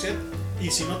 ahí con Lisette.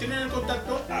 Y si no tienen el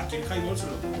contacto, aquí en Jaibol se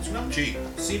lo promocionamos. Sí.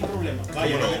 Sin problema.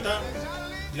 Vaya, la neta.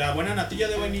 La buena natilla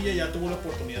de vainilla ya tuvo la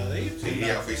oportunidad de ir. Sí,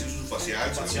 ya fue, hizo su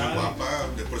facial, salió muy guapa.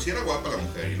 De por sí era guapa la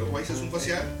mujer. Y luego ahí hizo un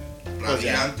facial.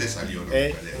 Radiante salió.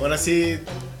 Ahora sí,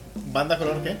 ¿banda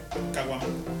color qué? Caguama.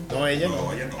 No, ella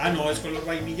no. No, es color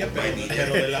vainilla,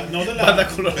 pero de la, no de la banda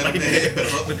color vainilla.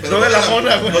 Pero no de la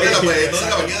mona, güey. No de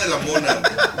la vainilla de la mona.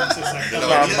 De la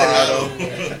vainilla de helado.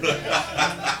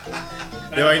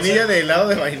 De vainilla de helado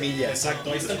de vainilla.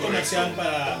 Exacto, ahí está el comercial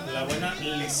para la buena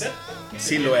Lisette.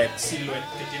 Silhouette,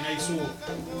 que tiene ahí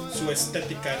su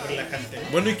estética relajante.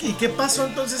 Bueno, ¿y qué pasó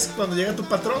entonces cuando llega tu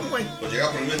patrón, güey? Pues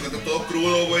llega por mí, me encuentra todo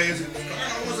crudo, güey.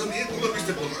 Vamos a ver, ¿cómo lo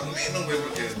viste? Pues más o menos, güey,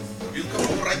 porque vi un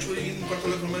cabrón borracho y en un cuarto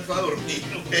de la forma me fue a dormir,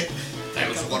 güey.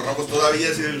 Los ojos rojos todavía,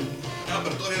 así el...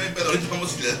 pero todavía no hay pedo, ahorita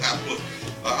vamos y le damos.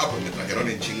 Pues me trajeron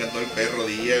en chinga todo el perro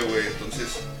día, güey. Entonces,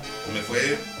 me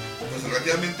fue, pues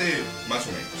relativamente más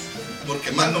o menos.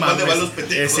 Porque más nomás le van los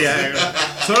pendejos.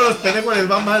 Solo los pendejos les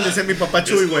va mal, decía mi papá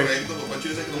Chuy, güey. Correcto, papá Chuy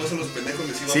dice que nomás a los pendejos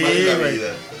les iba mal en la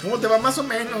vida. ¿Cómo te va? Más o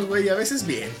menos, güey, a veces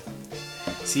bien.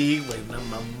 Sí, güey, una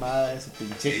mamada de su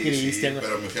pinche Cristian. Sí,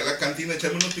 pero me fui a la cantina a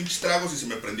echarme unos pinches tragos y se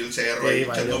me prendió el cerro ahí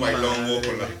echando bailongo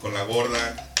con la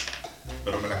gorda.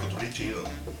 Pero me la cotorré chido.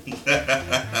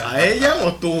 ¿A ella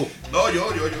o tú? No,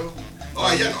 yo. No,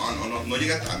 a ella no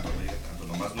llega tanto,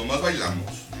 nomás bailamos.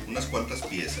 Unas cuantas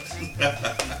piezas.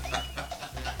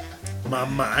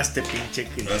 Mamá, este pinche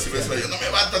Cristian. Así me salió, no me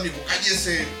batas, mijo,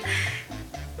 cállese.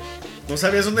 No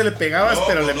sabías dónde le pegabas,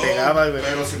 pero le pegabas, güey.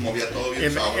 Pero se movía todo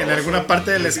bien sabroso. En alguna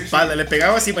parte de la espalda. Le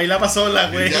pegabas y bailaba sola,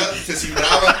 güey. Y ya se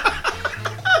cimbraba.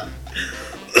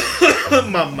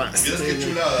 Mamá. ¿Vieras qué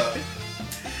chulada?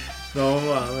 No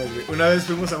mames, güey. Una vez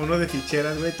fuimos a uno de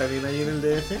ficheras, güey, también ahí en el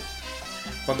DF.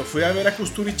 Cuando fui a ver a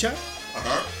Kusturica,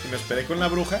 y me esperé con la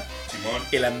bruja. Simón.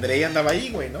 El Andrei andaba ahí,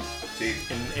 güey, ¿no? Sí.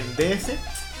 En DF.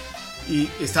 Y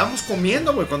estábamos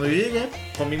comiendo, güey. Cuando yo llegué,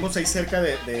 comimos ahí cerca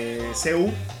de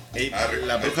CU.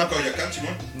 La bruja. Coyoacán,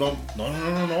 Simón. No,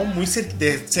 muy cerca.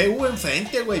 De CU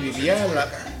enfrente, güey. Vivía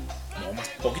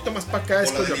poquito más para acá.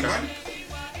 Es Coyoacán.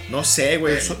 No sé,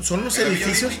 güey. Son los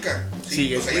edificios.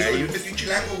 Sí, pues ahí es donde estoy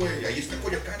chilango, güey. Ahí está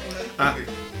Coyoacán, güey.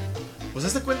 Pues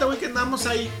hazte cuenta, güey, que andamos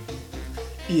ahí.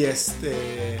 Y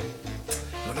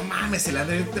no mames,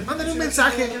 mándale un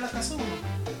mensaje.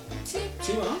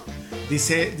 Sí, ¿verdad?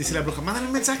 Dice la bruja, mándale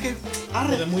un mensaje.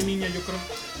 Arre. De muy niña, yo creo.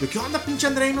 ¿De qué onda, pinche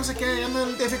André? No sé qué, anda en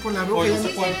el DF con la bruja.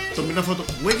 Tomé una foto.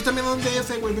 Güey, yo también ando en el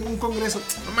DF, güey, vengo a un congreso.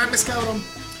 No mames, cabrón.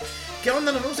 ¿Qué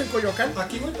onda? Nos vemos en Coyoacán.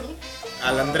 Aquí, güey, perdón.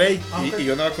 Al Andrei. Y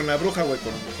yo andaba con la bruja, güey,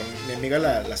 con mi amiga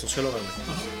la socióloga, güey.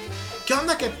 ¿Qué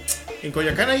onda? Que en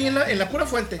Coyoacán, ahí en la pura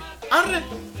fuente. Arre.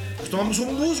 Pues tomamos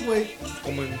un bus, güey.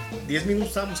 Como en 10 minutos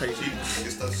estábamos ahí. Sí, pues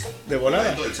estás de volada.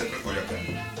 Dentro del centro de Coyoacán.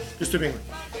 Yo estoy bien, güey.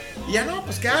 Y ya no,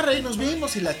 pues que arre, y nos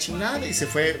vimos y la chingada. Y se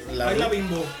fue la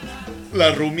bimbo.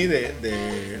 La roomie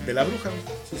de la bruja, güey.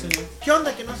 Sí, señor. ¿Qué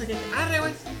onda? Que no sé qué. Arre,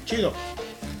 güey. Chido.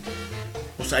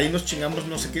 Pues ahí nos chingamos,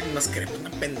 no sé qué, unas crepas,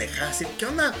 una pendejada así. ¿Qué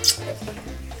onda?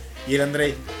 Y el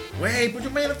Andrei, güey, pues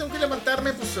yo mañana tengo que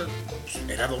levantarme, pues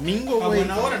era domingo, güey. A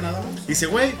buena hora, nada más. Dice,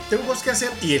 güey, tengo cosas que hacer.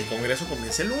 Y el congreso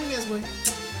comienza el lunes, güey.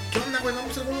 ¿Qué onda, güey?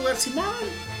 Vamos a algún lugar, Simón.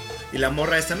 Y la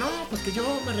morra esta, no, pues que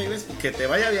yo me regreso. Que te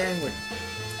vaya bien, güey.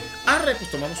 Arre,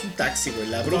 pues tomamos un taxi, güey.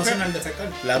 La bruja,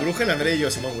 el Andrei y yo,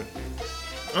 Simón, güey.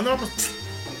 ¿dónde vamos?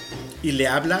 Y le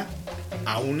habla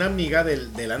a una amiga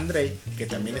del Andrei, que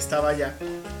también estaba allá,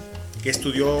 que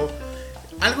estudió,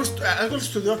 algo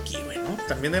estudió aquí, güey, ¿no?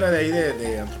 También era de ahí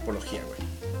de antropología, güey.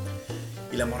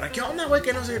 Y la morra, ¿qué onda, güey?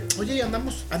 Que no sé, oye, anda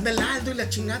el Aldo y la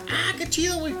chingada. Ah, qué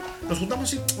chido, güey. Nos juntamos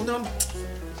así, ¿dónde vamos?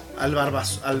 Al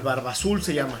Barbazul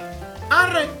se llama.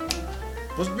 ¡Arre!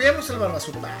 Pues vemos el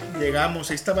Barbazul. Llegamos,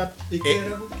 ahí estaba. ¿Y qué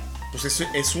era, güey? Pues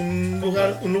es un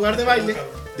lugar de baile.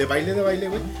 De baile,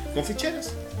 güey. Con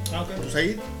ficheras. Ah, ok. Pues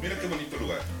ahí. Mira qué bonito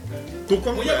lugar.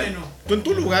 Muy ameno. Tú en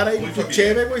tu lugar ahí, tu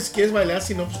chévere, güey. Si quieres bailar,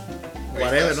 si no, pues.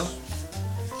 Whatever, ¿no?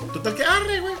 Total que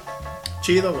arre, güey.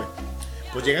 Chido, güey.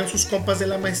 Pues llegan sus compas de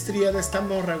la maestría de esta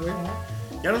morra, güey, ¿no?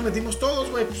 Ya nos metimos todos,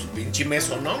 güey. Pues pinche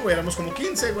meso, ¿no, güey? Éramos como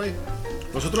 15, güey.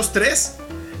 Nosotros 3.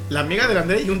 La amiga del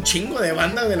André y un chingo de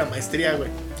banda de la maestría,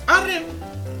 güey. ¡Arre!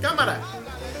 ¡Cámara!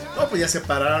 No, pues ya se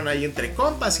pararon ahí entre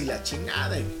compas y la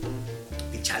chingada. Y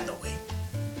chaldo, güey.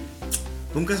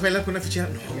 ¿Nunca has bailado con una fichera?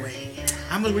 No, güey.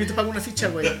 Vamos, güey, yo te pago una ficha,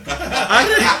 güey.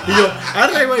 ¡Arre! Y yo,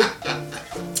 ¡arre, güey!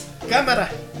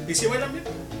 ¡Cámara! ¿Y si bailan bien?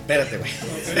 Espérate, güey.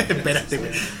 Espérate,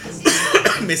 güey.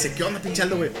 Me dice, ¿qué onda, pinche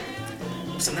Aldo, güey?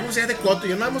 Pues andamos ya de coto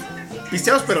y andamos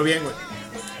pisteados, pero bien, güey.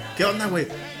 ¿Qué onda, güey?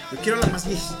 Yo quiero la más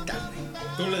viejita, güey.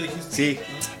 ¿Tú le dijiste? Sí.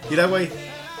 Mira, güey.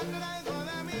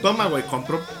 Toma, güey,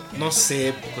 compro, no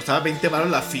sé, costaba 20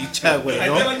 baros la ficha, güey,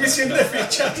 ¿no? Ahí te van 100 de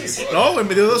fichas. No, güey,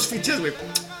 me dio 2 fichas, güey.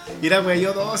 Mira, güey,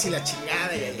 yo 2 y la chingada.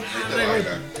 Güey.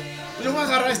 Yo voy a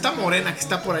agarrar esta morena que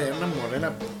está por allá, una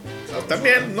morena.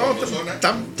 También, no,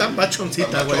 tan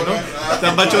bachoncita, güey, ¿no?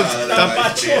 Tan bachoncita.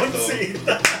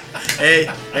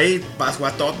 Ey,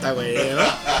 pasguatota, güey, ¿no?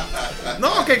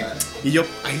 No, que. Y yo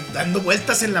ahí dando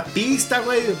vueltas en la pista,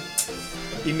 güey.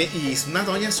 Y es una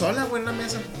doña sola, güey, en la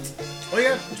mesa.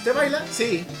 Oiga, ¿usted baila?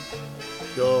 Sí.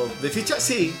 Yo, ¿de ficha?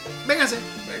 Sí. Véngase.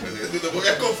 Véngase, te voy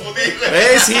a confundir,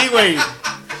 güey. Sí, güey.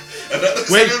 Al rato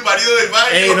que salió el marido del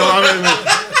baile. No mames, güey.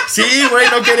 Sí, güey,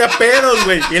 no quería pedos,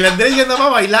 güey. Y el Andrés ya andaba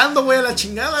bailando, güey, a la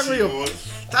chingada, güey.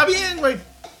 Está bien, güey.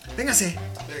 Véngase.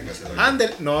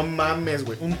 Ander, no mames,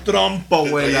 güey. Un trompo,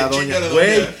 güey, la doña.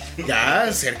 Güey,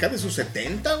 ya cerca de sus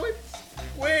 70, güey.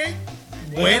 Güey.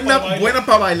 Buena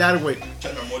para bailar, güey.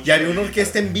 Y había una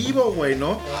orquesta en vivo, güey,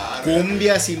 ¿no?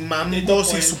 Cumbias y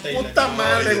mambos y su puta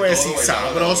madre, güey, así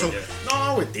sabroso.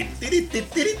 No, güey,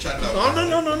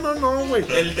 no, güey.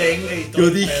 El dengue y todo. Yo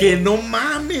dije, no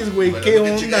mames, güey, ¿qué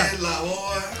onda?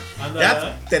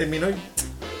 Ya terminó.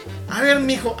 A ver,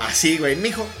 mijo, así, güey,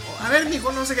 mijo. A ver,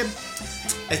 mijo, no sé qué.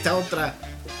 Esta otra.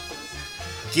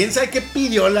 ¿Quién sabe qué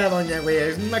pidió la doña, güey?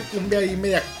 Es una cumbia ahí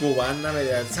media cubana,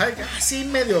 media, ¿sabes? Así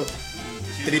medio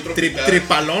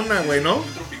tripalona, güey, ¿no?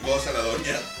 Muy tropicosa la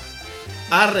doña.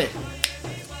 Arre.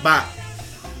 Va.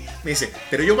 Me dice,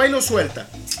 pero yo bailo suelta.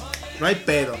 No hay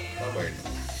pedo. Bueno.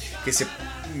 Que se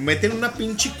meten una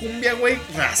pinche cumbia, güey,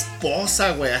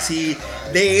 rasposa, güey, así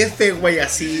DF, güey,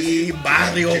 así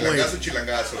barrio, güey.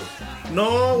 Chilangazo.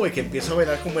 No, güey, que empiezo a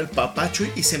bailar como el papacho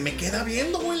y se me queda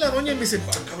viendo, güey, la doña y me dice,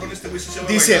 cabrón, este güey se va a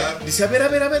bailar. Dice, a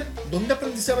ver, ¿dónde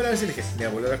aprendiste a bailar? Y le dije, mi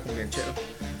abuelo era cumbianchero.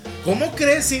 ¿Cómo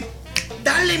crees? Sí,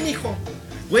 dale, mijo.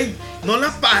 Güey, no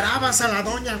la parabas a la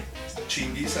doña.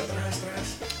 Chinguiza atrás.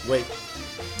 Güey,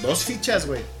 2 fichas,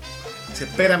 güey. Dice,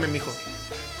 espérame, mijo.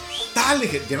 Dale,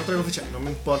 dije, ya no traigo ficha, no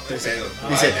me importa.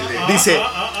 Dice,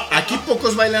 aquí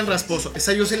pocos bailan rasposo.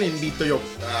 Esa yo se la invito yo.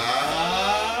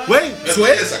 Güey,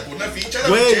 suelto. Le sacó una ficha a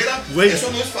la fichera.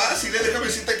 Eso no es fácil, déjame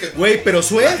decirte que. Güey, pero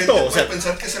suelto. O sea,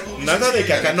 pensar que es algo muy nada de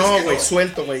que acá no, güey,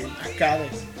 suelto, güey. Acá, güey.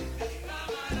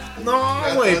 No,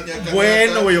 güey.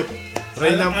 Bueno, güey.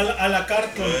 Reina, a la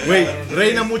carta. Güey,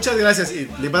 Reina, muchas gracias. Y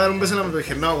le iba a dar un beso en la mano.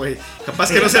 Dije, no, güey.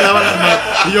 Capaz que no se daba las manos.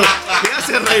 Y yo, ¿qué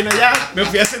hace, Reina? Ya me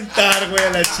fui a sentar, güey,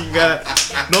 a la chingada.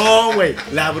 No, güey.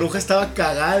 La bruja estaba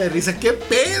cagada de risa. ¿Qué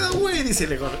pedo, güey? Dice,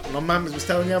 le digo, no mames,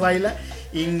 esta doña baila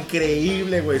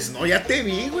increíble, güey. No, ya te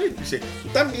vi, güey. Dice, tú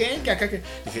también, que acá que.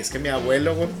 Dije, es que mi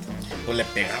abuelo, güey, pues le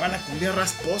pegaba la cumbia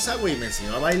rasposa, güey. Y me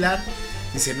enseñó a bailar.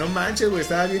 Dice, no manches, güey,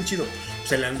 estaba bien chido.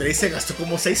 Pues el Andrés se gastó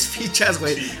como 6 fichas,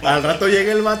 güey. Sí, al rato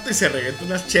llega el vato y se revienta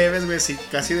unas cheves, güey, así,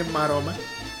 casi de maroma.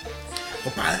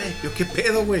 Compadre, yo qué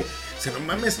pedo, güey. Dice, no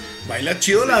mames, baila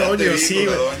chido la doña. Yo, sí,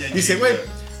 güey. Dice, güey,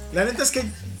 la neta es que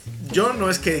yo no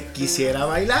es que quisiera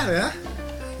bailar, ¿verdad?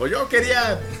 O yo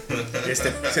quería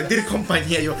sentir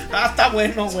compañía. Yo, está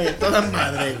bueno, güey, toda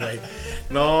madre, güey.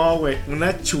 No, güey,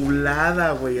 una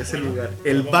chulada, güey, ese lugar.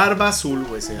 El Barba Azul,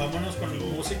 güey. Vámonos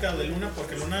con música de Luna,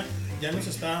 porque Luna ya nos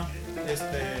está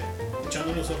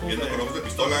echando los ojos. Viendo con ojos de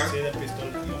pistola. Sí, de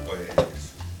pistola. No, pues.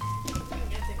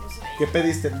 ¿Qué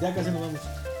pediste? Ya casi nos vamos.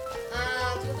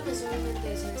 Trátame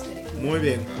solamente esa estéreo. Muy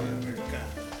bien.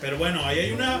 Pero bueno, ahí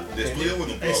hay una... ¿De estudio o en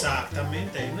un blog?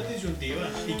 Exactamente, hay una disyuntiva.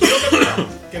 Y quiero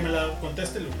que me la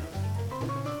conteste Luna.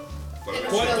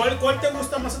 ¿Cuál te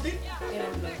gusta más a ti?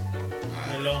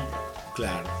 El hombre.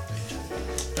 Claro.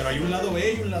 Pero hay un lado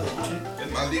B y un lado C.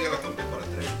 Es más, diga la conté para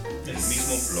tres. El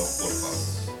mismo blog, por favor.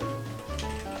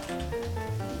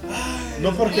 Ay,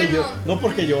 No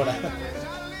porque llora.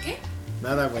 ¿Qué?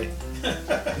 Nada, güey.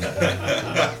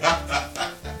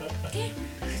 ¿Qué?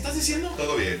 ¿Qué estás diciendo?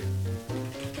 Todo bien.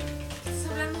 ¿Qué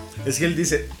estás hablando? Es que él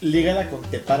dice, lígala con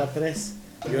te para tres.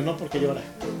 Yo no porque llora.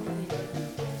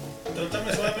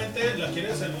 Trátame suavemente, ¿la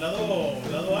quieres en el lado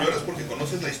A? ¿Lloras porque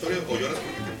conoces la historia o lloras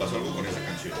porque te pasó algo con esa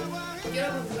canción? Yo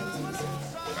no conozco esa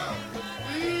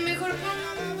canción. Mejor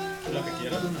con... Lo que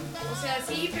quieras, Luna. O sea,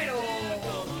 sí, pero...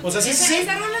 O sea, sí, ¿Esa- sí,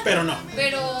 esa rola? pero no.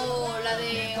 Pero la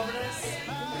de obras...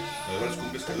 La de Obras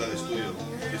Cumbres, que es la de estudio,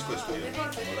 disco de estudio.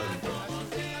 Mejor.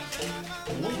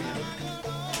 Muy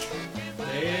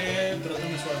bien.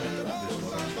 Trátame suavemente, ¿va?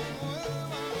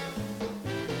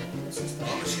 No,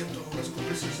 no es cierto, Obras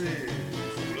Cumbres es de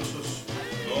Fabulosos.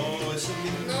 No, es el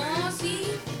mismo. No, sí.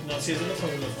 No, sí es de los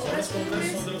Fabulosos. Obras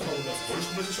Cumbres son de los Fabulosos. Obras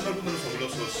Cumbres es un álbum de los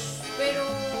Fabulosos. Pero...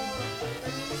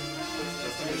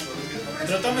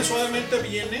 Trátame suavemente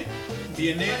viene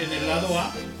en el lado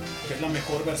A, que es la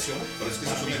mejor versión. Pero es que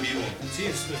es un en vivo. Sí,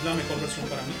 es la mejor versión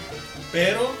para mí.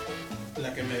 Pero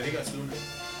la que me digas, Luna.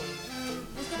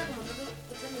 Búscala como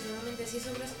trátame solamente, sí es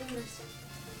Obras Cumbres.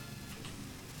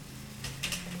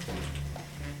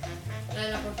 La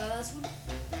de la portada azul.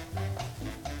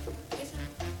 Esa.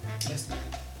 Esta.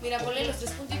 Mira, ponle los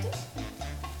 3 puntitos.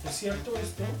 ¿Es cierto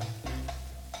esto?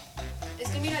 Es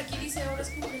que mira, aquí dice Obras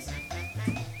Cumbres.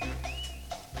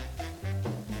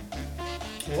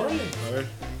 Órale. A ver.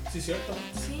 Sí, es cierto.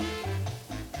 Sí.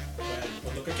 Bueno,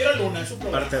 pues lo que quiera Luna, es su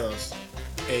programa. Parte 2.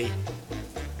 Ey.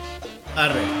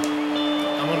 Arre.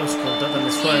 Vámonos con trátame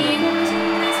suavemente.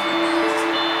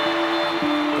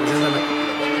 Preséntame.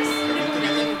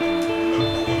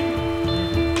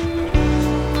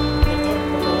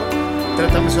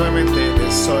 Trátame suavemente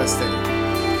de Soda Stereo.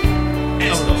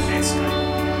 Esto es.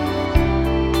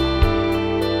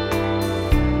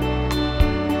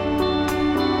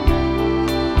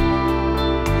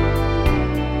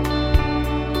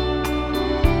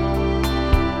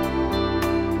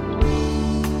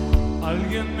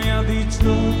 Alguien me ha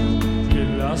dicho que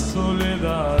la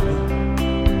soledad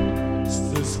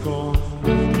se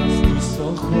esconde tras tus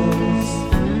ojos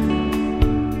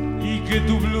y que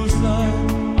tu blusa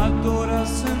adora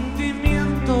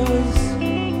sentimientos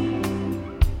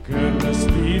que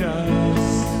respiras.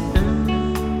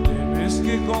 Tienes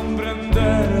que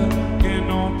comprender que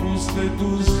no puse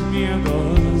tus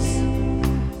miedos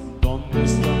donde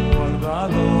están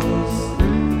guardados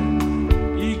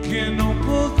y que no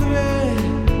podré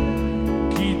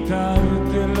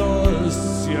quitártelos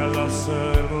si al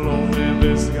hacerlo me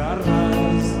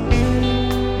desgarras.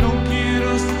 No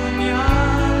quiero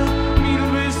soñar 1000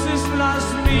 veces las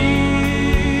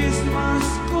mismas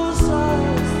cosas,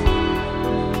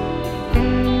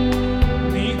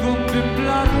 ni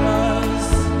contemplarlas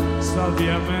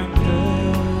sabiamente.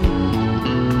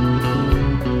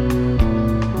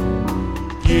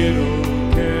 Quiero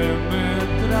que me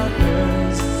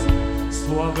trates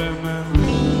suavemente.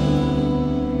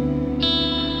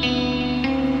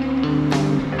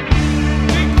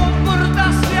 Te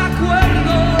comportas de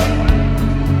acuerdo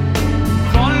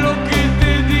con lo que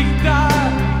te dicta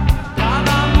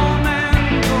cada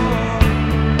momento,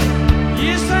 y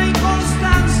esa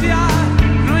inconstancia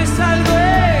no es algo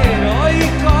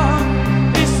heroico,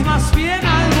 es más bien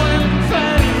algo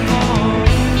enfermo.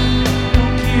 No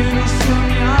quiero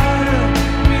soñar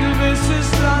 1000 veces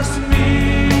las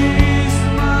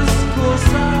mismas cosas.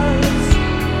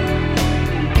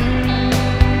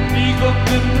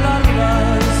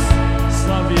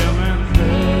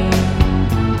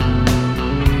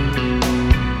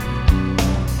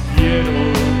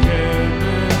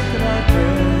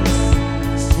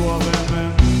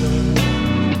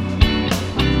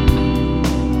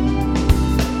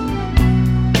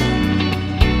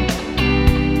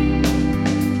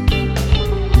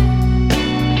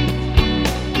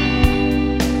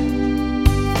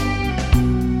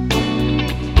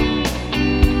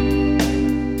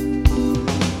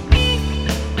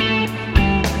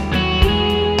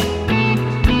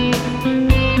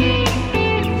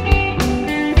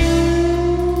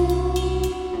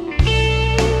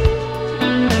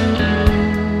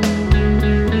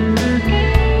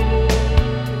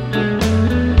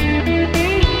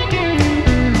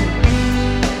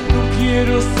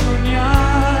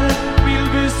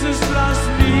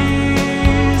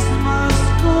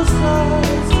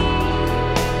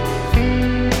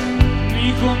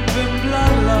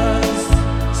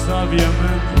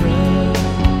 sabiamente.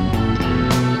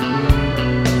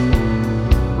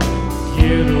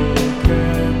 Quiero que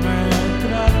me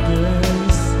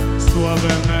trates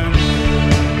suavemente.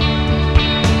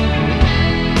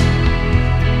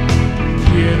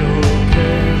 Quiero que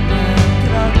me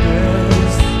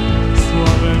trates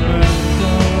suavemente.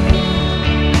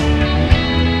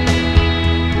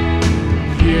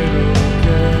 Quiero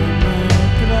que me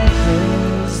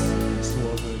trates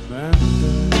suavemente.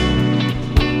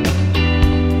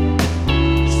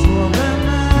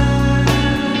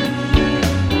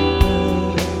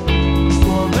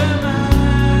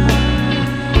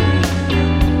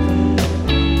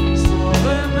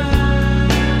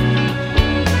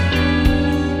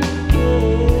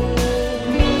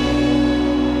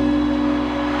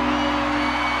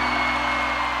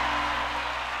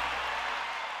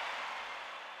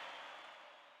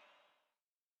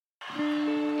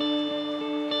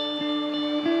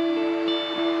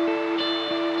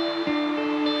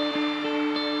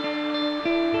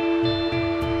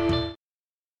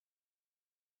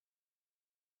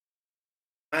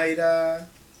 Mayra,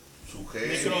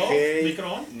 Sujei,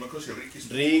 Micro. no creo si Ricky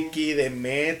estuvo. Ricky,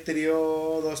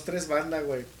 Demetrio, 2-3 bandas,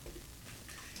 güey.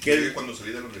 Llegué cuando salí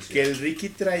de la universidad. Que el Ricky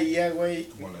traía, güey,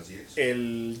 como a las 10.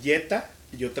 el Jetta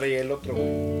y yo traía el otro,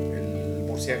 güey, el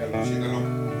Murciélago.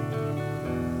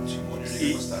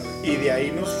 Y de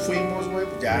ahí nos fuimos, güey,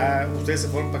 ya ustedes se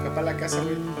fueron para acá, para la casa,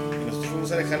 güey, y nosotros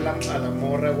fuimos a dejar a la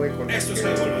morra, güey, con Esto es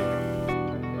el jaibol.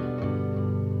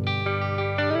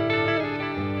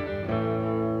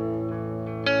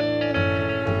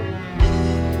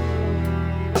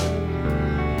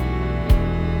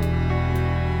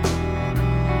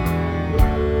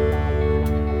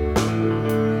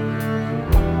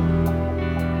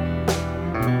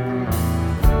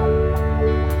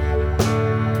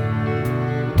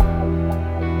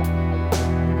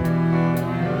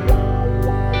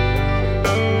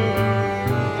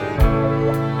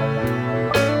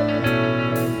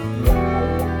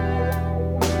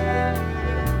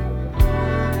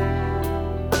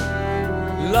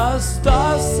 Las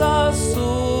tazas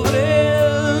sobre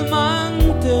el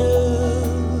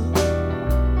mantel,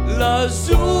 la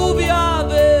lluvia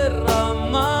derramada,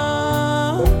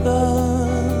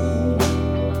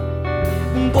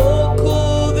 un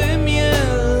poco de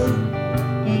miel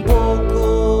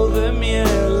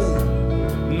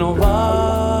no basta.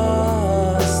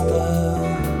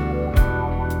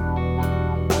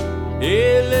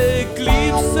 El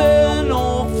eclipse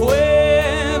no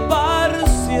fue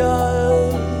parcial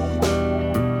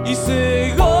y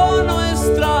cegó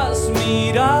nuestras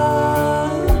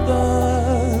miradas.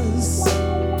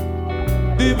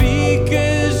 Te vi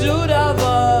que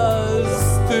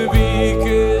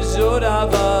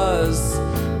llorabas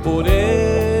por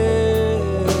él.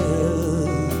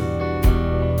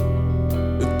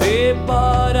 De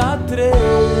para tres.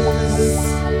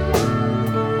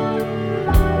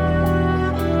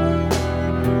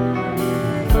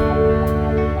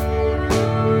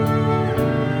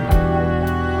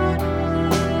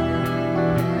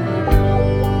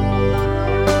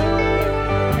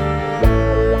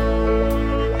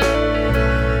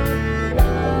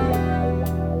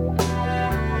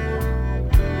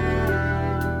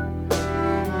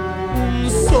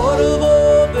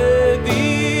 Sorbo de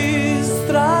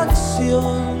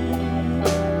distracción,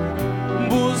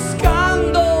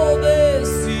 buscando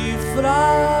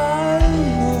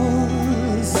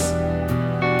descifrarnos.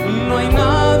 No hay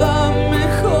nada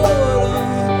mejor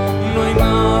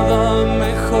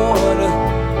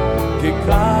que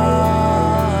casa.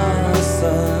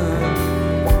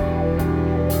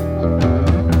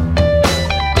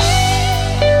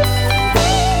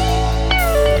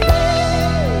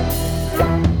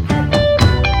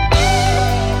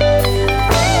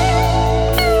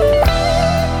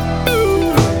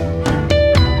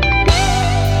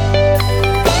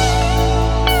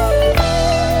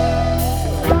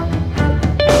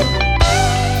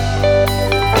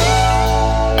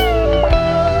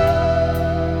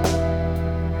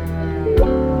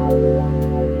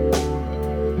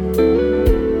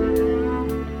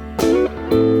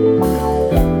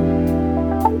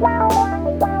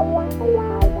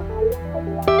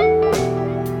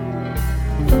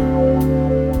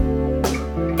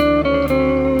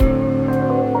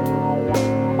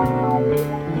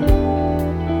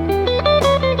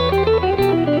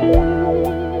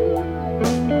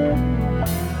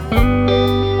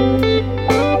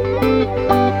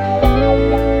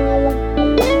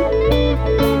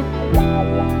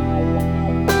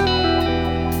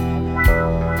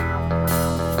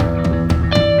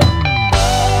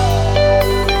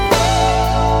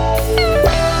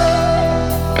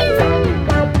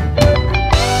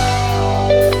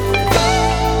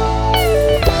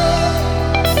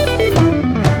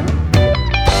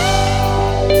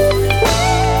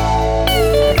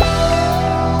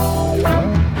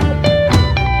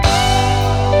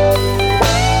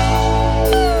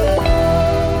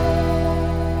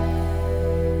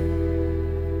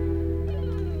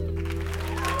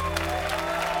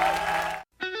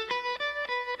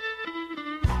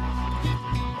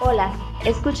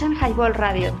 Escuchan Jaibol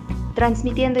Radio,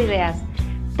 transmitiendo ideas.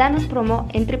 Danos promo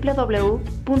en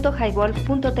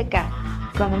www.jaibol.tk.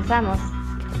 Comenzamos.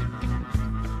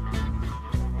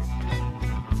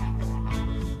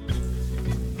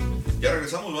 Ya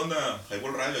regresamos, banda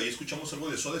Jaibol Radio. Ahí escuchamos algo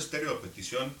de Soda Stereo a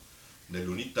petición de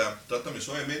Lunita. Trátame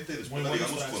suavemente. Después la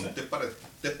digamos con T para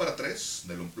 3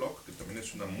 del Unplug, que también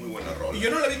es una muy buena rola. Y yo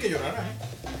no la vi que llorara,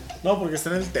 No, porque está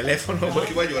en el teléfono. No,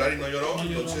 que iba a llorar y no lloró,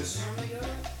 entonces.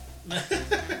 Llorar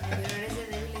es de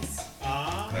débiles.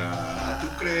 ¿tú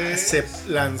crees? Se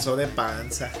lanzó de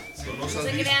panza. No nos No has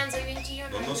se visto. crean, soy bien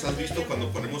chillona. No nos has visto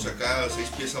cuando ponemos acá 6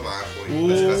 pies abajo y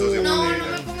las casas de No, madera. no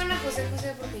me pongan a José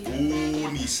porque yo.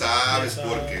 Ni sabes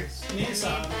por qué. Ni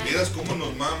sabes. Miras cómo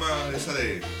nos mama esa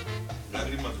de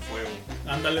lágrimas de fuego.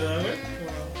 Ándale, dale.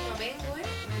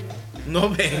 No vengo, No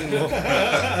vengo.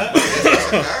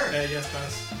 Ya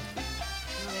estás.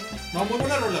 No, muy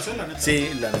buena relación, la neta. Sí,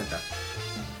 la neta.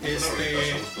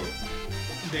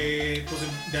 De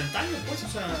antaño, pues, o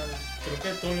sea, creo que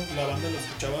toda la banda lo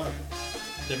escuchaba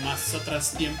de más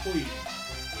atrás tiempo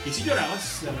y si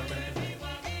llorabas de repente.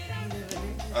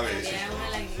 A ver,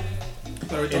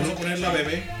 pero ahorita vamos a poner la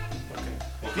bebé.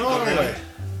 No, güey.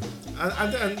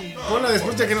 Ponla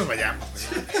después de que nos vayamos.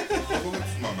 No pongan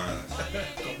tus mamadas.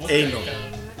 Ey, no.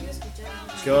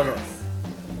 Qué horror.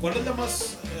 ¿Cuál es la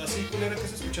más así culera que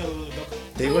has escuchado, Doc?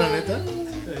 ¿Te digo la neta?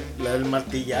 La del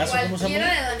martillazo, ¿cómo se llama?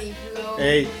 Cualquiera de Dani Flow.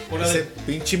 Ey, ese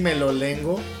pinche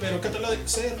melolengo. Pero ¿qué tal la de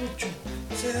Cerrucho?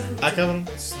 Ah, cabrón.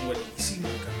 Es buenísimo,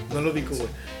 cabrón. No lo ubico, güey.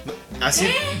 Así,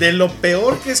 de lo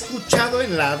peor que he escuchado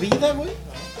en la vida, güey,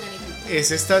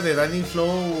 es esta de Danny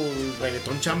Flow,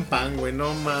 reggaetón champán, güey.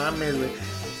 No mames, güey.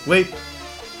 Güey,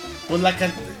 pues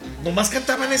nomás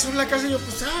cantaban eso en la casa y yo,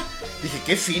 pues, dije,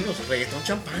 qué finos, reggaetón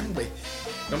champán, güey.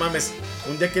 No mames,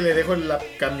 un día que le dejo la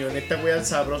camioneta, güey, al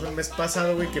Sabroso el mes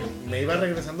pasado, güey, que me iba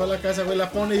regresando a la casa, güey, la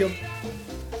pone y yo,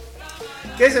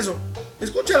 ¿qué es eso?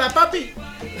 Escúchala, papi.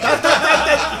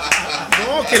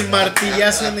 No, que el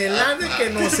martillazo en el ande, que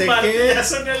no sé qué.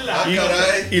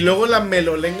 Y luego la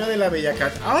melolenga de la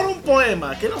Bellacat. Ahora un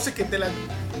poema, que no sé qué te la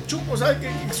chupo, ¿sabes?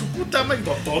 Que su puta madre.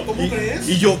 ¿Doctor, cómo crees?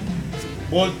 Y yo,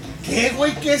 ¿qué,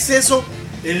 güey? ¿Qué es eso?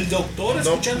 El doctor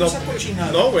escuchando esa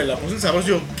cochinada. No, güey, la puse en Sabroso.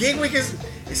 Yo, ¿qué, güey? ¿Qué es?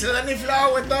 Es el Danny Flow,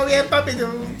 güey, todo bien, papi.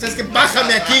 ¿Sabes qué?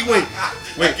 Bájame aquí, güey.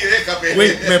 Aquí déjame.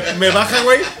 Güey, me baja,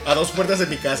 güey, a 2 puertas de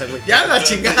mi casa, güey. Ya la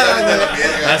chingada, güey.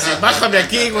 Así, bájame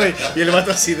aquí, güey. Y el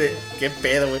vato así de, ¿qué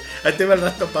pedo, güey? Ahí te va el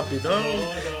rato, papi. No,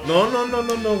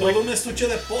 güey. Todo un estuche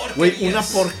de porquerías. Güey, una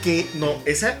porquería. No,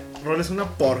 esa rol es una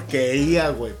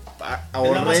porquería, güey. ¿Es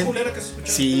la más culera que se escucha?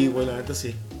 Sí, güey, la neta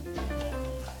sí.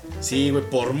 Sí, güey,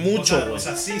 por mucho, güey. O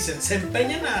sea, sí, se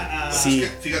empeñan a... Sí.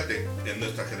 Es que, fíjate, en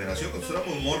nuestra generación, cuando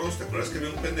éramos morros, ¿te acuerdas que había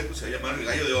un pendejo que se iba a llamar el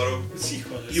Gallo de Oro? Sí,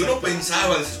 joder. Y uno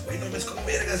pensaba, dices, güey, no ves cómo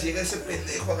vergas llega ese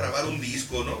pendejo a grabar un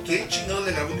disco, ¿no? ¿Quién chingado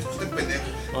le grabó un disco a este pendejo?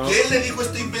 ¿Quién le dijo a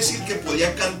este imbécil que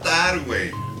podía cantar,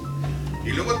 güey?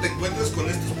 Y luego te encuentras con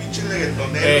estos pinches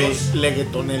leguetoneros.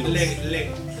 Leguetoneros.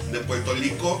 De Puerto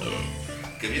Rico.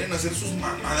 Que vienen a hacer sus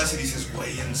mamadas y dices,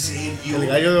 güey, en serio. El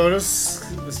Gallo de Oro es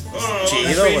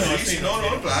chido, güey. Sí,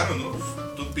 no, claro, ¿no?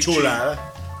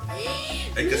 Chulada.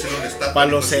 Hay que hacer un estatua.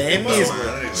 Para los Emmys,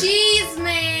 güey.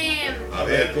 ¡Chisme! A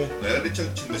ver, le echa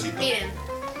el chismecito. Miren,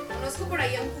 conozco por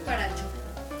ahí a un cucaracho.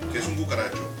 ¿Qué es un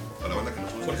cucaracho? A la banda que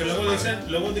nos porque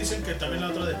luego dicen que también la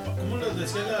otra de... ¿Cómo les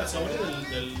decía la sabor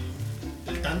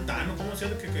del tantano? ¿Cómo decía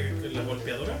que la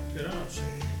golpeadora? Era...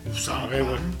 sabe,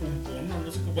 güey.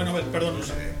 No sé. Bueno, a ver, perdón, no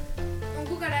sé. Un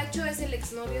cucaracho es el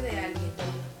exnovio de alguien.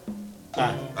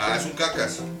 Es un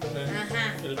cacas.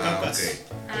 Ajá. El cacas. Okay.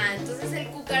 Entonces el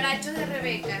cucaracho de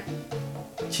Rebeca.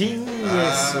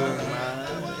 Chingue su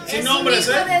madre. Sin nombres,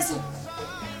 de su...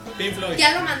 Pink Floyd.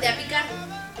 Ya lo mandé a picar.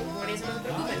 Por eso no se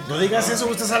preocupen. No digas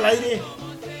eso, estás al aire.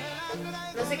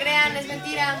 No se crean, es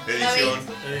mentira. Edición.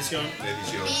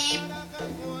 Y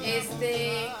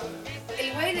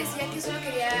el güey decía que solo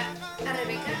quería a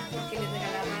Rebeca porque le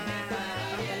regalaba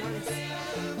pantalones.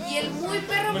 Y el muy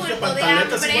perro muerto de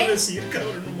hambre. Se va a decir,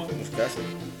 cabrón, no mames.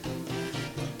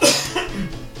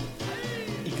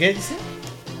 ¿Y qué dice?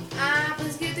 Pues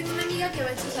es que yo tengo una amiga que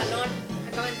va en su salón,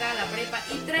 acaba de entrar a la prepa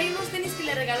y trae unos tenis que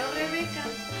le regaló Rebeca.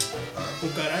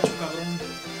 Cucaracho, cabrón.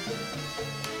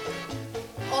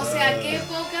 O sea, qué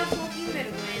poca fucking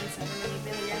vergüenza.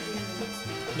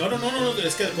 No,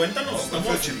 es que cuéntanos. ¿Cómo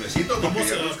fue el chismecito?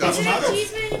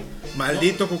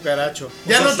 Maldito cucaracho.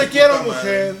 Ya no te quiero,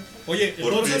 mujer. Oye,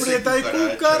 el secreta de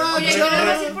cucaracho. Oye, yo voy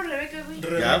a decir por Rebeca, güey.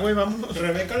 Ya, güey, vamos.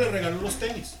 Rebeca le regaló los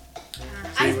tenis.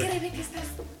 Es que Rebeca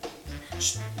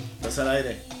estás al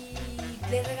aire. Y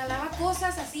le regalaba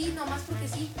cosas así, nomás porque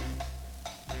sí.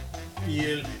 Y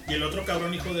el otro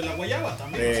cabrón hijo de la guayaba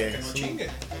también, o sea, que no chingue.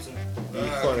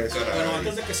 Hijo de eso. Bueno,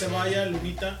 antes de que se vaya,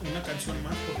 Lunita, una canción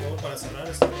más, por favor, para cerrar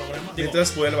este programa.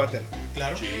 Mientras vuelve.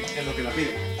 Claro. Sí. Es lo que la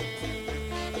pide.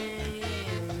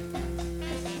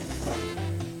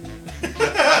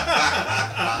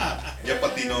 Ya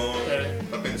patinó.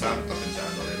 Está pensando,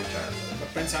 derechando. Está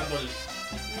pensando el. No,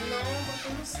 ¿por qué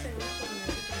no se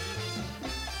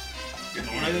me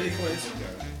No, nadie dijo eso.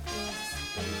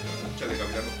 Échale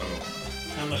caminando para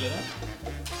Ándale, ¿da?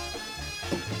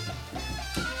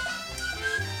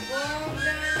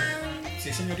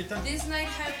 Sí, señorita. This night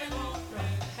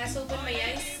has opened my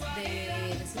eyes.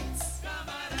 The Smiths.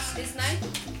 This night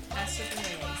has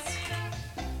opened my eyes.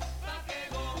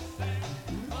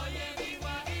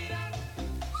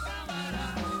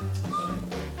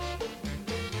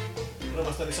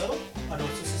 ¿Remasterizado? Ah, no,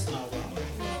 este es Now, ¿verdad?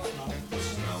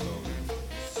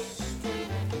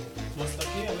 No está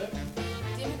aquí, a ver.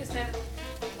 Tiene que estar.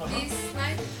 Ajá. This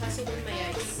night has opened my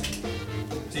eyes.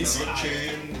 Sí, sí.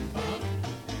 noche. Ajá.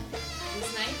 This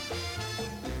night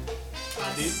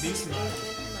has This night.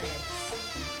 opened my eyes.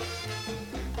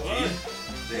 Ay.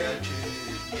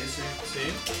 DHS. Sí.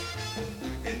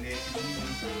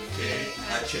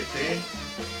 NIGHT.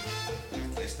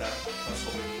 Está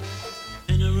pasó.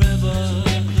 In a river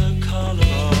the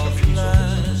color of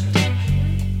lead,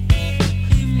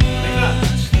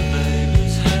 immerse the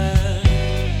baby's head,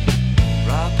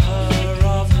 wrap her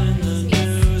up in the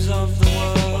news of the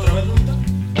world.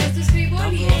 Esto es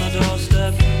Jaibol y Up on a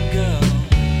doorstep, girl.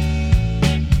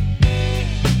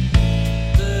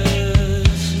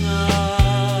 This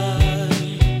night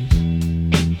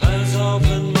has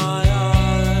opened my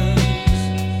eyes,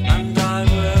 and I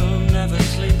will never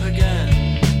sleep again.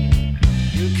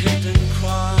 You kicked and cried.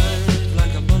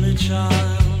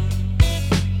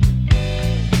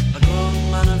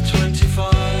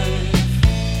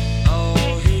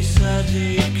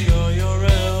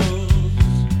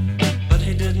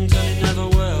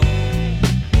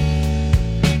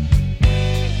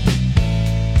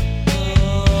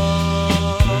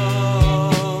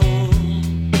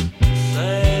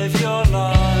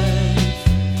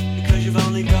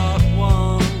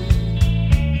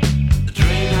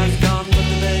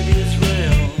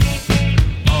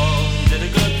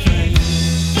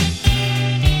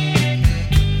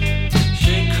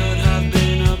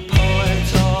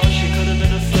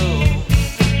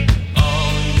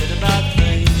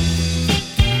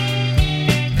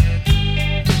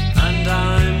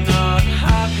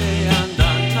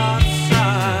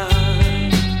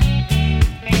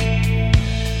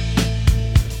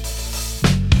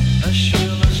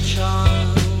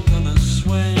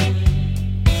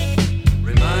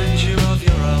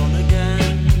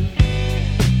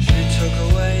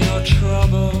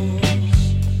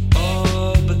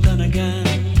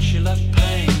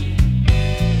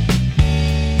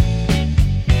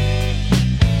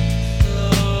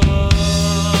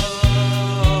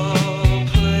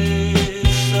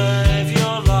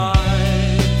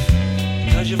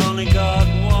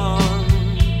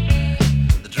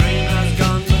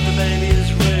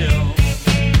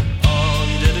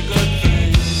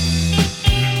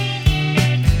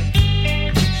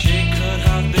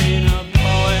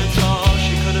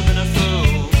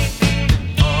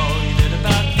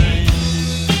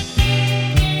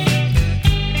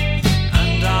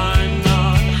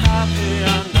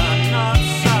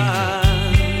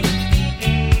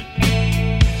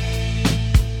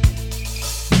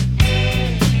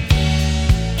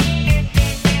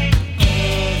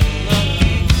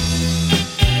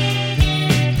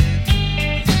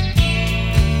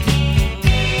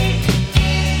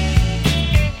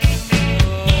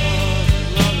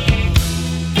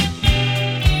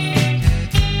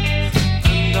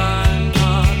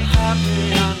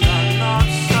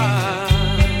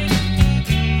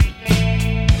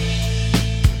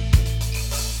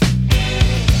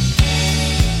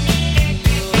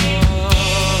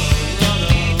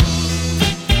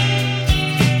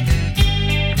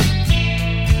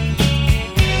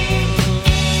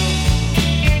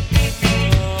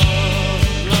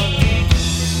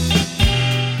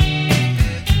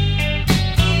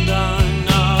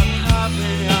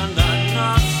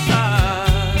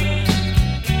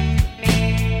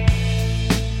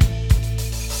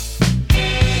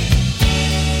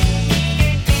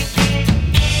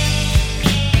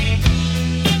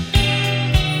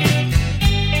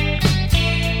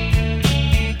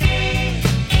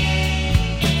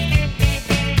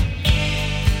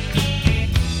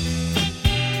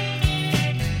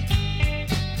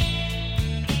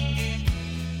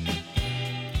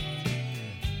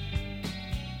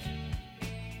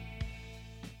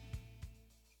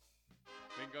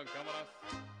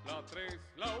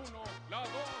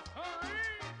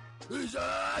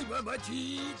 ¡Ay,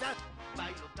 mamachita!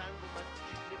 Bailo tango, mato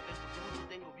chicle, peso duro,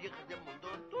 tengo viejas de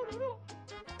montón. ¡Tururú!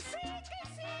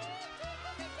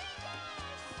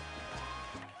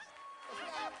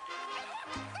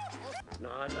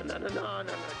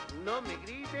 No me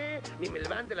grite, ni me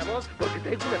levante la voz, porque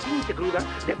traigo una pinche cruda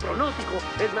de pronóstico.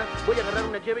 Es más, voy a agarrar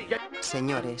una cheve y ya...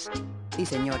 Señores y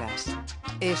señoras,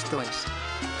 esto es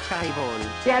Jaibol.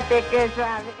 Fíjate que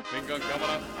sabe. Vengan,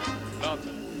 cámara.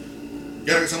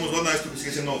 Ya regresamos, banda, a esto que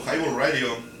sigue siendo Jaibol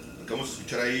Radio. Acabamos de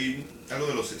escuchar ahí algo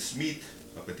de los Smith,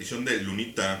 a petición de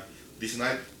Lunita. This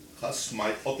night has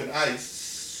my open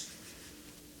eyes.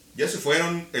 Ya se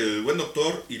fueron el buen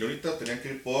doctor y Lunita tenían que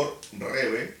ir por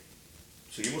Rebe.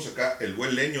 Seguimos acá el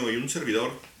buen Leño y un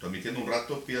servidor transmitiendo un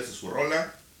rato. Pídase su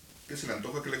rola, que se le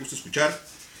antoja, que le gusta escuchar.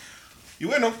 Y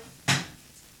bueno,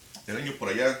 el Leño por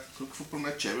allá, creo que fue por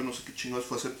una cheve, no sé qué chingados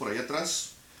fue a hacer por allá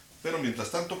atrás. Pero mientras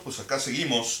tanto, pues acá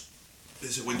seguimos.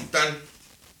 Ese buen titán,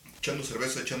 echando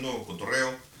cerveza, echando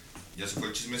cotorreo. Ya se fue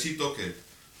el chismecito, que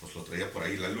pues lo traía por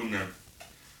ahí la Luna,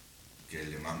 que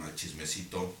le mama el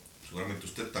chismecito. Seguramente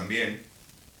usted también.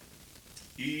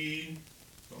 Y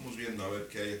vamos viendo a ver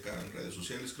qué hay acá en redes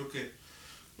sociales. Creo que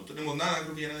no tenemos nada,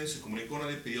 creo que ya nadie se comunicó,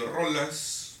 nadie pidió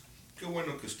rolas. Qué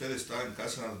bueno que usted está en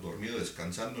casa dormido,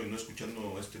 descansando y no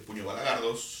escuchando este puño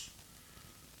balagardos.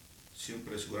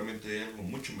 Siempre seguramente hay algo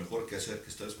mucho mejor que hacer que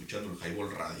estar escuchando el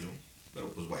Jaibol Radio. Pero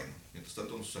pues bueno, mientras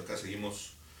tanto nosotros acá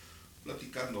seguimos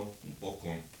platicando un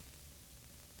poco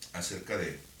acerca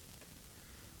de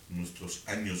nuestros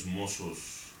años mozos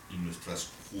y nuestras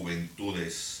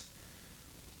juventudes,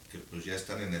 que pues ya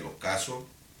están en el ocaso,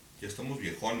 ya estamos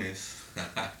viejones.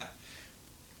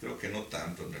 Creo que no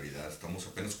tanto en realidad, estamos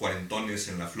apenas cuarentones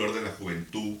en la flor de la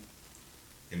juventud,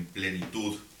 en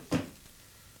plenitud.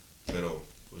 Pero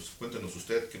pues cuéntenos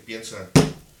usted qué piensa.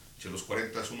 Si a los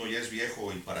 40 uno ya es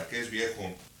viejo, ¿y para qué es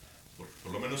viejo? Porque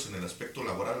por lo menos en el aspecto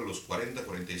laboral a los 40,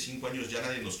 45 años ya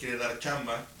nadie nos quiere dar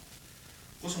chamba.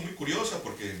 Cosa muy curiosa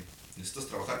porque necesitas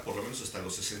trabajar por lo menos hasta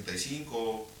los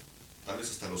 65, tal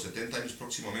vez hasta los 70 años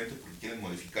próximamente, porque quieren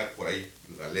modificar por ahí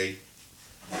la ley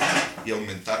y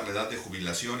aumentar la edad de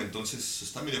jubilación. Entonces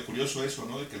está medio curioso eso,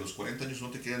 ¿no? De que a los 40 años no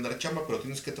te quieren dar chamba, pero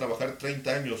tienes que trabajar 30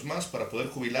 años más para poder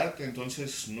jubilarte.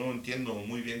 Entonces no entiendo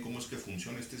muy bien cómo es que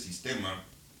funciona este sistema.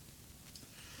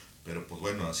 Pero pues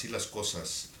bueno, así las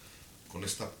cosas con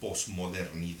esta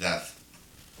posmodernidad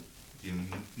y el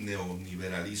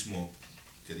neoliberalismo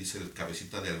que dice el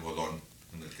cabecita de algodón,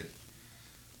 en el que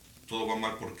todo va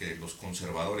mal porque los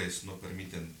conservadores no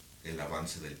permiten el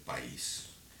avance del país.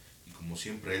 Y como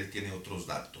siempre él tiene otros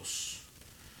datos.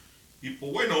 Y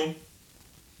pues bueno,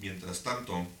 mientras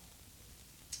tanto,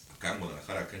 acá en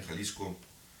Guadalajara, acá en Jalisco,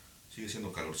 sigue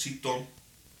siendo calorcito,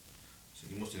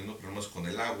 seguimos teniendo problemas con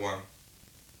el agua.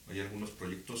 Hay algunos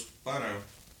proyectos para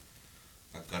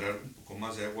acarrear un poco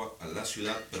más de agua a la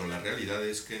ciudad, pero la realidad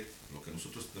es que lo que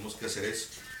nosotros tenemos que hacer es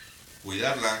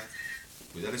cuidarla,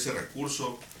 cuidar ese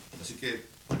recurso. Así que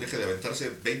deje de aventarse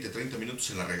 20, 30 minutos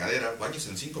en la regadera,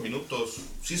 bañese en 5 minutos,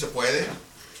 sí se puede,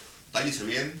 tállese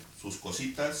bien sus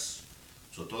cositas,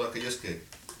 sobre todo aquellas que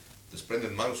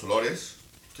desprenden malos olores.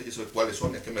 Usted ya sabe cuáles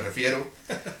son y a qué me refiero.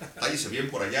 Tállese bien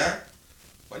por allá.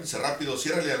 Váyanse rápido,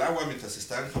 ciérrale al agua mientras se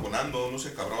están jabonando, no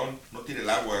sea cabrón, no tire el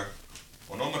agua.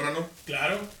 ¿O no, marrano?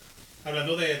 Claro,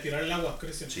 hablando de tirar el agua,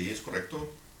 Cristian. Sí, es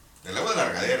correcto. El agua de la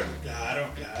regadera.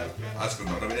 Claro. Ah, es que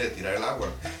no viene de tirar el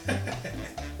agua.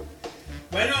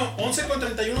 Bueno,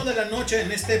 11:31 de la noche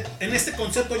en este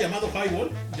concepto llamado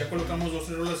Highball. Ya colocamos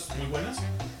 2 rolas muy buenas.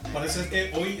 Parece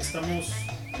que hoy estamos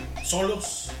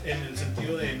solos en el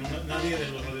sentido de nadie de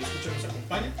los radioescuchas nos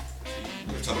acompaña.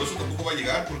 El sabroso tampoco va a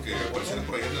llegar porque al parecer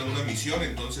por ahí anda en una misión,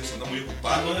 entonces anda muy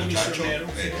ocupado el muchacho.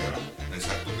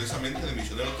 Exacto, precisamente de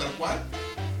misionero tal cual.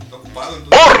 Está ocupado,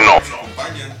 entonces nos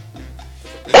acompaña.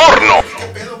 ¡Porno! ¿Qué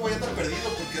pedo, güey? Anda perdido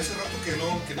porque hace rato que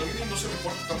no viene y no se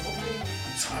reporta tampoco.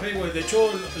 Sabe, güey, de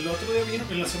hecho el otro día vino,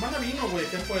 en la semana vino, güey,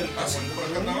 ¿qué fue? Sí, por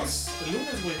acá andabas. El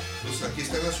lunes, güey. Pues aquí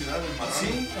está en la ciudad, el marrano.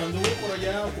 Sí, anduve por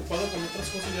allá ocupado con otras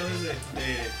cosas ya desde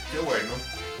qué bueno.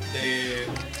 De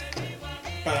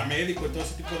paramédico y todo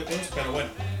ese tipo de cosas, pero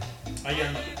bueno, ahí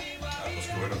anda. Pues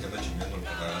qué bueno que anda chingando el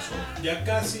carragazo. Ya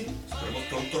casi. Esperemos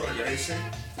pronto regrese.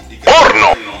 Y que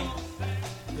 ¡Porno!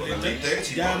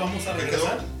 Ya vamos a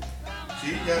regresar.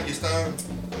 Sí, ya está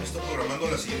programando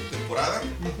la siguiente temporada.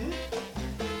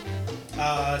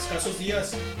 A escasos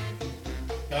días.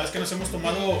 La verdad es que nos hemos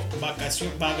tomado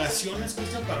vacaciones,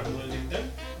 Cristian, para lo del Intel.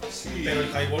 Sí. Pero el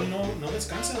Highball no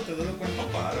descansa, ¿te das cuenta? No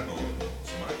para, no.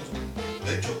 Semana con semana. De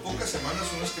De hecho, pocas semanas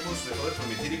son las que hemos dejado de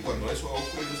transmitir, y cuando eso ha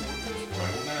ocurrido es porque por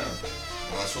alguna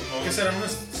razón no... ¿Qué serán?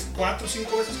 ¿Unas 4 o 5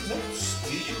 veces que son?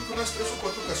 Sí, yo creo que unas 3 o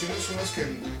 4 ocasiones son las que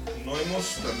no hemos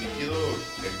transmitido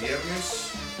el viernes,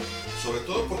 sobre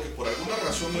todo porque por alguna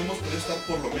razón no hemos podido estar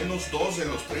por lo menos 2 de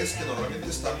los 3 que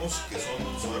normalmente estamos, que son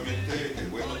solamente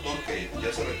el buen doctor, que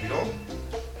ya se retiró,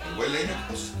 el buen Leño,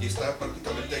 que pues aquí está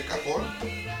prácticamente de cajón,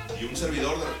 y un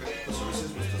servidor. De repente pues a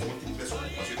veces nuestras múltiples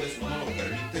ocupaciones no nos lo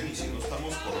permiten, y si no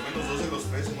estamos por lo menos 2 de los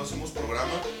 3 no hacemos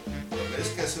programa. La verdad es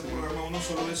que hacer programa uno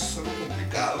solo es algo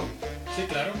complicado. Sí,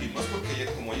 claro. Y más porque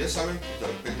como ya saben, pues de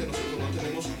repente nosotros no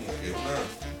tenemos como que una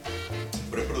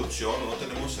preproducción, o no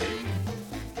tenemos ahí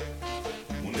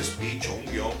un speech o un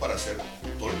guión para hacer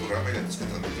todo el programa, y antes que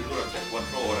transmitir durante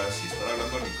 4 horas y estar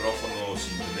hablando al micrófono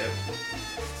sin tener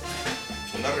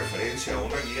una referencia o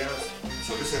una guía,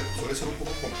 suele ser un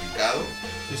poco complicado.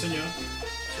 Sí, señor.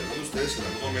 Si alguno de ustedes en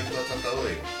algún momento ha tratado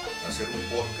de hacer un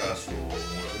podcast o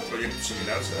algún proyecto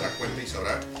similar, se dará cuenta y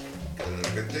sabrá que de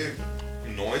repente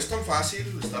no es tan fácil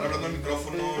estar hablando al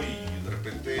micrófono, y de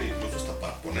repente incluso hasta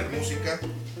para poner música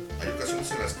hay ocasiones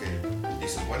en las que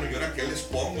dices, bueno, ¿y ahora qué les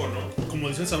pongo, no? Como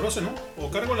dice el Sabroso, ¿no? O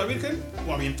cargo a la Virgen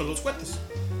o aviento los cohetes.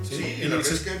 Sí, y la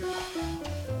verdad es que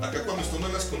acá cuando está uno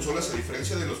en las consolas, a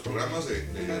diferencia de los programas de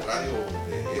radio,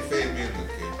 de FM, en el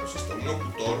que pues está un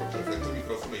locutor al frente del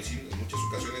micrófono, y sí, en muchas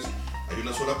ocasiones hay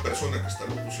una sola persona que está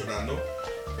locucionando,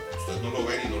 ustedes no lo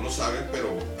ven y no lo saben, pero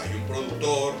hay un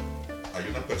productor, hay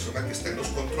una persona que está en los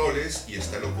controles y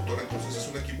está el locutor, entonces es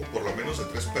un equipo por lo menos de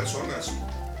 3 personas.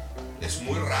 Es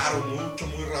muy raro,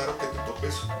 muy raro que te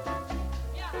topes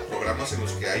programas en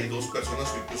los que hay 2 personas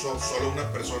o incluso solo una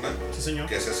persona, sí,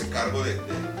 que se hace cargo de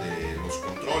los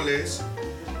controles,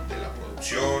 de la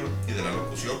producción y de la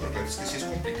locución. Porque es que sí es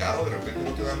complicado, de repente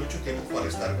no te da mucho tiempo para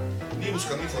estar ni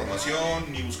buscando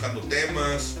información, ni buscando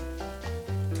temas,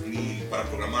 ni para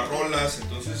programar rolas.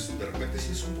 Entonces de repente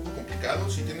sí es un poco complicado,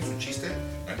 sí tiene su chiste.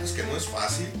 La verdad es que no es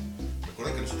fácil.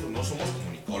 Recuerden que nosotros no somos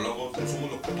comunicólogos, no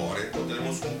somos locutores, no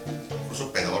tenemos un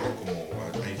curso pedorro como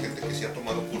hay gente que sí ha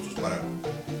tomado cursos para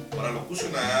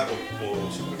locucionar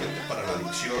o simplemente para la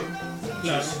dicción.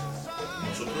 Entonces,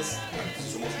 nosotros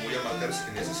somos muy amateurs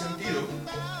en ese sentido,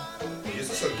 y a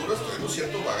estas alturas tenemos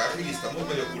cierto bagaje y estamos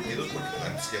medio curtidos porque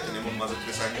antes ya tenemos más de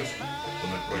 3 años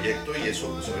con el proyecto, y eso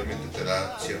pues obviamente te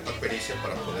da cierta pericia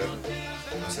para poder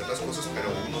hacer las cosas, pero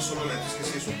uno solo es que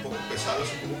sí es un poco pesado,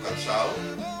 es un poco cansado.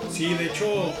 Sí, de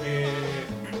hecho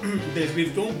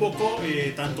desvirtuó un poco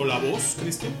tanto la voz,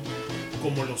 Cristian,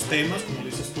 como los temas, como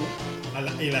dices tú,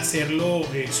 el hacerlo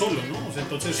solo, ¿no? O sea,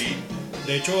 entonces, sí.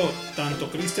 De hecho,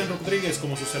 tanto Cristian Rodríguez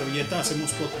como su servilleta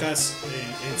hacemos podcast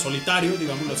en solitario,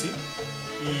 digámoslo así.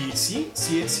 Y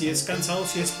sí es cansado,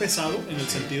 sí es pesado en el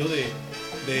sentido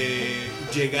de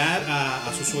llegar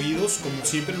a sus oídos como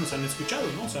siempre nos han escuchado,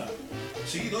 ¿no? O sea,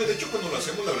 sí, no, y de hecho cuando lo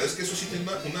hacemos, la verdad es que eso sí tiene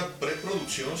una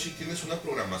preproducción, sí tienes una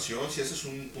programación, sí haces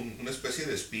una especie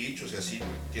de speech, o sea, sí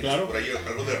tienes por ahí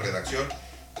algo de redacción.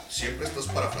 Siempre estás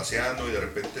parafraseando y de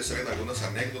repente salen algunas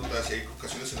anécdotas, y hay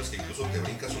ocasiones en las que incluso te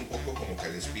brincas un poco como que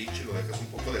el speech y lo dejas un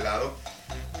poco de lado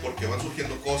porque van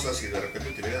surgiendo cosas y de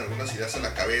repente te vienen algunas ideas a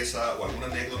la cabeza o alguna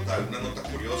anécdota, alguna nota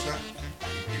curiosa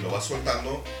y lo vas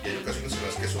soltando, y hay ocasiones en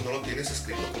las que eso no lo tienes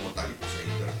escrito como tal, y pues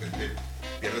ahí de repente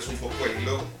pierdes un poco el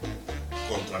hilo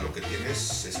contra lo que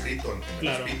tienes escrito en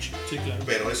el speech. Sí, claro.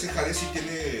 Pero ese jale sí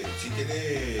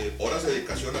tiene horas de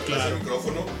dedicación atrás del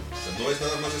micrófono. O sea, no es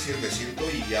nada más decir me siento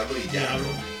y hablo y ya,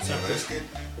 ¿no? La verdad es que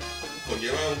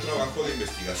conlleva un trabajo de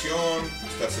investigación,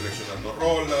 estar seleccionando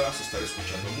rolas, estar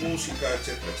escuchando música,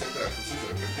 etcétera, etcétera. Entonces de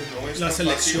repente no es la tan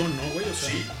selección, fácil. ¿no, güey? O sea,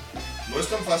 sí, no es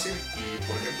tan fácil, y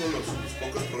por ejemplo los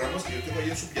pocos programas que yo tengo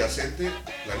ahí en subyacente,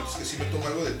 la verdad es que sí me toma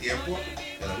algo de tiempo.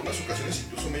 En algunas ocasiones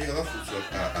incluso me he llegado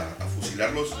a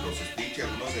fusilar los speech,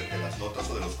 algunos de las notas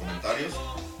o de los comentarios,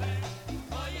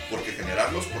 porque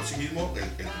generarlos por sí mismo, el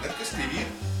tener que escribir,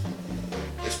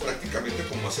 es prácticamente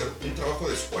como hacer un trabajo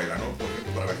de escuela, ¿no? Por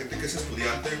ejemplo, para la gente que es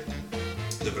estudiante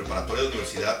de preparatoria de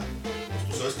universidad, pues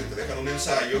tú sabes que te dejan un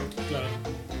ensayo. Claro.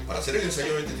 Para hacer el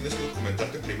ensayo obviamente tienes que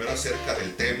documentarte primero acerca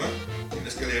del tema,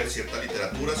 tienes que leer cierta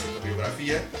literatura, cierta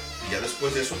biografía, y ya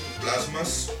después de eso tú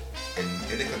plasmas en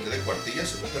N cantidad de cuartillas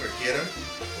según te requieran.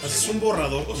 Es un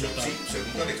borrador. O sea, sí,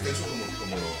 según tan extenso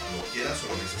como lo quieras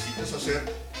o lo necesites hacer,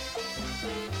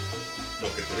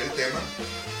 lo que te dé el tema.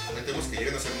 Hay temas que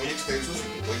llegan a ser muy extensos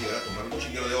y que pueden llegar a tomar un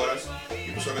chingo de horas,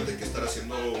 y no solamente hay que estar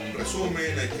haciendo un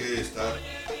resumen, hay que estar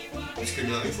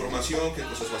discriminando información, qué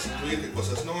cosas vas a incluir, qué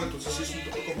cosas no. Entonces sí es un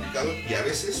poco complicado, y a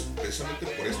veces precisamente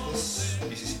por estas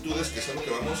vicisitudes, que es a lo que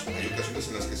vamos, hay ocasiones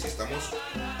en las que si estamos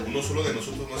uno solo de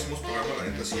nosotros no hacemos programa, la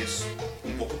neta sí es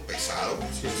un poco pesado,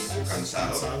 sí es un poco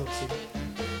cansado. Sí.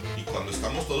 cuando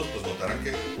estamos todos, pues notarán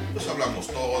que pues hablamos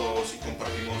todos y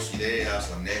compartimos ideas,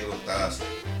 anécdotas,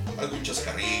 algún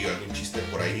chascarrillo, algún chiste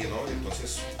por ahí, ¿no?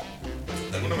 Entonces,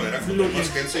 de alguna manera, con más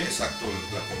gente, exacto,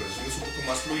 la conversación es un poco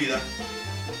más fluida.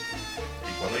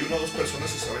 Y cuando hay una o dos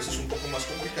personas es a veces un poco más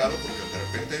complicado porque de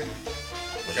repente,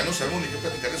 pues ya no sabemos ni qué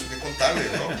platicarles o qué contarles,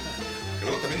 ¿no? Que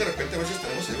luego también de repente a veces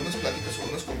tenemos algunas pláticas o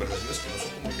unas conversaciones que no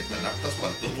son como que tan aptas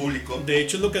para todo público. De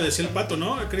hecho es lo que decía el Pato,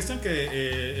 ¿no, Cristian?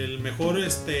 Que el mejor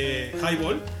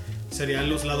highball serían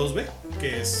los lados B,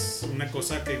 que es una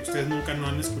cosa que ustedes nunca no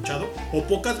han escuchado o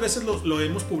pocas veces lo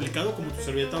hemos publicado, como tu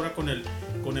servilleta ahora con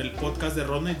el podcast de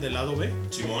Rodney del lado B,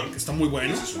 Simón, que está muy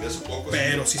bueno, se subió hace poco,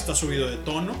 pero sí está subido de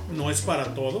tono, no es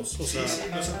para todos, o sea, sí,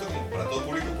 no es tanto como para todo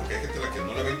público, porque hay gente a la que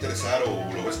no le va a interesar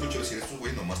o lo va a escuchar decir, estos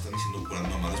güeyes nomás están diciendo puras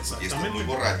mamadas y están muy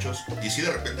borrachos, y sí,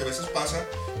 de repente a veces pasa,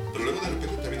 pero luego de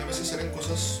repente también a veces salen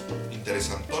cosas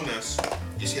interesantonas,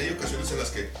 y sí hay ocasiones en las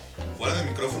que fuera del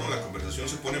micrófono la conversación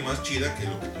se pone más chida que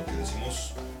lo que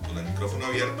decimos con el micrófono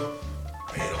abierto,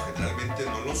 pero generalmente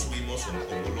no lo subimos o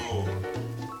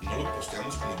no lo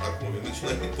posteamos como tal, como bien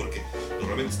mencioné, porque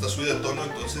normalmente está subido de tono,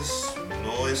 entonces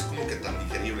no es como que tan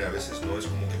digerible, a veces no es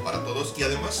como que para todos, y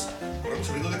además corremos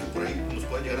el riesgo de que por ahí nos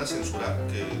puedan llegar a censurar,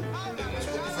 que en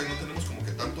Spotify no tenemos como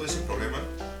que tanto ese problema,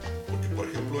 porque por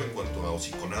ejemplo en cuanto a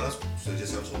hociconadas, ustedes ya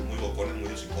saben, son muy bocones,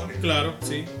 muy hocicones. Claro,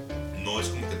 sí. No es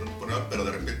como que tanto problema, pero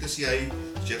de repente sí hay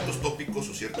ciertos tópicos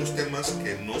o ciertos temas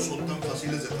que no son tan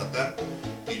fáciles de tratar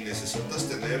y necesitas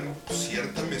tener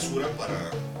cierta mesura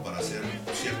para hacer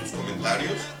ciertos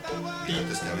comentarios.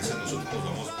 Fíjate, es que a veces nosotros nos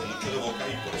vamos con mucho de boca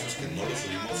y por eso es que no lo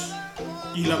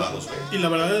subimos los lados B. Y la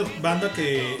verdad, banda,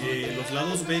 que los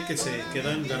lados B que se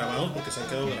quedan grabados, porque se han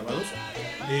quedado grabados,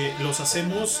 los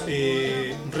hacemos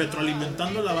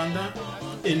retroalimentando a la banda.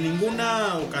 En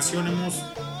ninguna ocasión hemos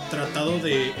tratado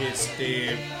de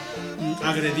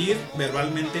agredir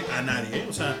verbalmente a nadie, ¿eh?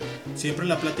 O sea, siempre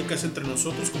la plática es entre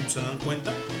nosotros, como se dan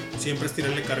cuenta, siempre es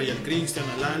tirarle carrilla al Cristian,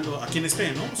 al Aldo, a quien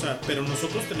esté, ¿no? O sea, pero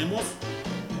nosotros tenemos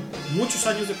muchos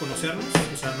años de conocernos,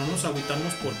 o sea, no nos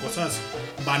agüitamos por cosas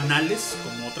banales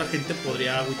como otra gente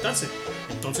podría agüitarse.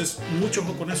 Entonces, mucho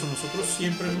ojo con eso. Nosotros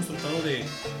siempre hemos tratado de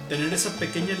tener esa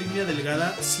pequeña línea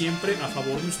delgada siempre a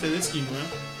favor de ustedes y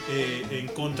no en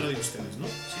contra de ustedes, ¿no?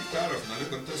 Sí, claro, al final de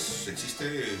cuentas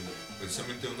existe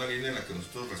precisamente una línea en la que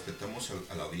nosotros respetamos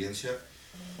a la audiencia,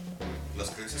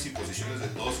 las creencias y posiciones de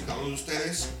todos y cada uno de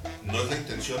ustedes. No es la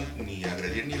intención ni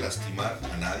agredir ni lastimar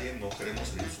a nadie, no queremos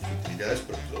herir sus utilidades,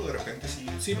 pero todo de repente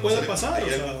sí puede pasar.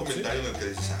 Hay algún comentario en el que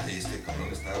dices, ay, este cabrón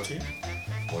está,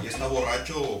 hoy está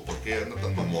borracho o por qué anda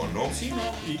tan mamón, ¿no? Sí, no,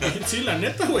 y sí, la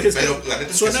neta, güey, pero la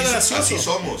neta suena es que gracioso. Así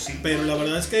somos, sí. Pero la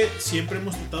verdad es que siempre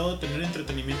hemos tratado de tener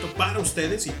entretenimiento para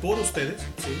ustedes y por ustedes,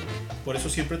 ¿sí? Por eso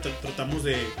siempre tratamos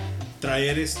de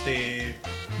traer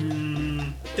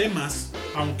temas,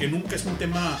 aunque nunca es un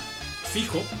tema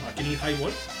fijo aquí en el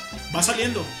highball, va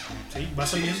saliendo, ¿sí? Va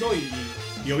saliendo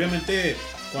y obviamente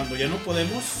cuando ya no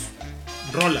podemos,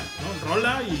 rola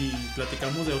y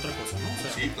platicamos de otra cosa, ¿no? O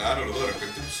sea, sí, claro, luego de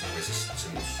repente pues, a veces se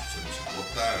nos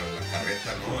agota la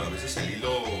carreta, ¿no? A veces el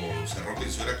hilo se rompe y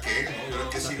dice, ¿ahora qué? ¿No? ¿Y ahora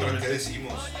qué sigue? ¿Ahora qué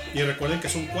decimos? Y recuerden que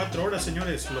son 4 horas,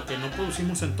 señores. Lo que no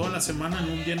producimos en toda la semana,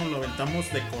 en un día nos lo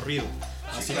aventamos de corrido.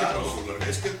 Así sí, claro, que, la verdad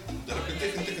es que de repente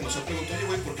hay gente que nos ha preguntado, oye,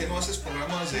 güey, ¿por qué no haces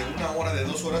programas de 1 hora, de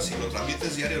 2 horas y lo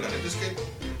transmites diario? La neta es que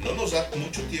no nos da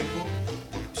mucho tiempo,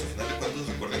 porque pues, al final de cuentas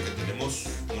recuerden que tenemos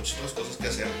muchas otras cosas que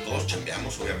hacer, todos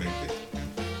chambeamos obviamente.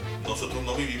 Nosotros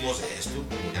no vivimos de esto,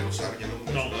 como ya lo saben, ya lo hemos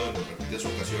mencionado en repetidas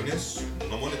ocasiones,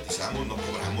 no monetizamos, no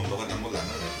cobramos, no ganamos lana,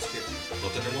 la verdad es que no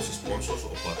tenemos sponsors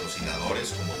o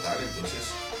patrocinadores como tal,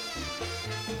 entonces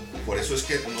por eso es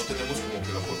que no tenemos como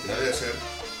que la oportunidad de hacer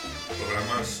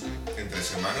programas entre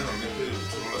semana. Normalmente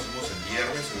nosotros lo hacemos el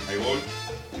viernes en el highball,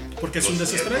 porque es un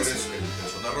desestrés, el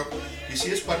Zona Rock, y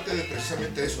sí es parte de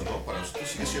precisamente eso, ¿no? Para nosotros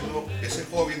sigue siendo ese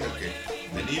hobby en el que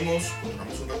venimos,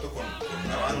 contamos un rato con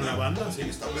una banda, sí, quien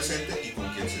está presente y con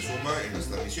quien se suma en las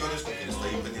transmisiones, con quien está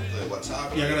ahí pendiente de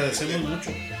WhatsApp, y agradecemos mucho.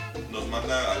 Nos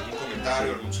manda algún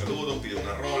comentario, algún saludo, pide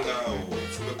una rola o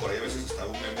sube por ahí a veces hasta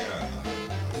un meme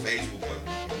a Facebook o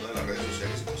a una de las redes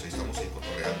sociales, y pues ahí estamos ahí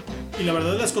cotorreando. Y la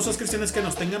verdad de las cosas, Cristian, es que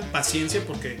nos tengan paciencia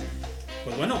porque,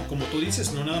 pues bueno, como tú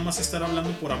dices, no nada más estar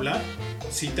hablando por hablar.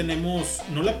 Sí tenemos,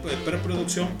 no la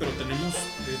preproducción, pero tenemos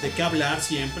de qué hablar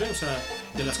siempre, o sea,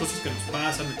 de las cosas que nos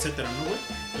pasan, etcétera, ¿no,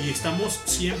 güey? Y estamos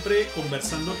siempre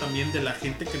conversando también de la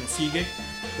gente que nos sigue.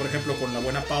 Por ejemplo, con la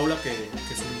buena Paula,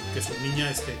 que su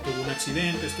niña tuvo un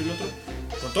accidente, esto y lo otro.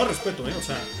 Con todo respeto, o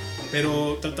sea,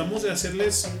 pero tratamos de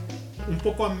hacerles un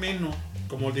poco ameno,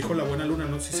 como dijo la buena Luna,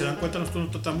 ¿no? Si se dan cuenta, nosotros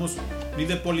no tratamos ni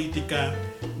de política,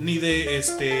 ni de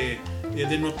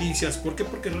de noticias. ¿Por qué?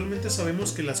 Porque realmente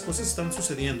sabemos que las cosas están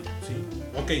sucediendo, ¿sí?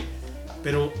 Ok,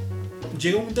 pero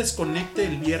llega un desconecte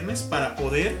el viernes para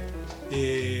poder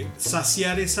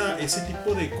saciar ese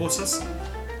tipo de cosas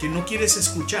que no quieres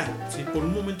escuchar, ¿sí? Por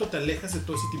un momento te alejas de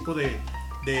todo ese tipo de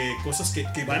cosas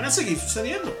que van a seguir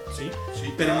sucediendo, ¿sí?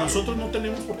 Sí, Pero claro. nosotros no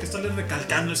tenemos por qué estarles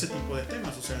recalcando ese tipo de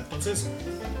temas. O sea, entonces,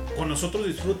 con nosotros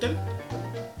disfruten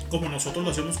como nosotros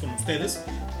lo hacemos con ustedes,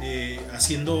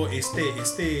 haciendo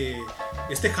este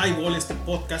highball, este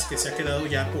podcast que se ha quedado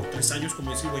ya por 3 años,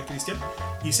 como dice el buen Cristian,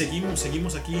 y seguimos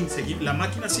aquí, la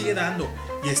máquina sigue dando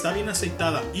y está bien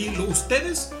aceitada, y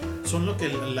ustedes son los que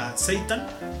la aceitan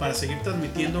para seguir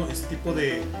transmitiendo este tipo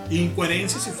de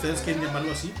incoherencias, si ustedes quieren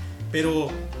llamarlo así, pero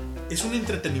es un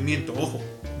entretenimiento, ojo,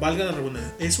 valga la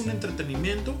redundancia, es un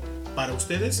entretenimiento para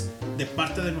ustedes de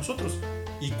parte de nosotros.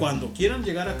 Y cuando quieran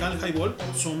llegar acá al highball,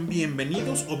 son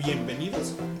bienvenidos o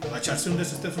bienvenidas a echarse un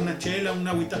desestrés, una chela,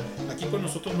 una agüita. Aquí con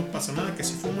nosotros no pasa nada, que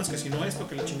si fumas, que si no esto,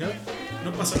 que la chingada,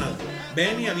 no pasa nada.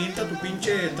 Ven y avienta tu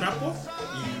pinche trapo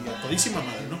y a todísima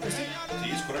madre, ¿no, Cristian? Sí,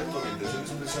 es correcto, la intención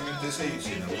es precisamente esa, y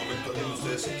si en algún momento alguien de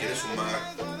ustedes se quiere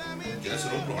sumar, quiere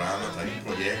hacer un programa, traer un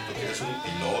proyecto, quiere hacer un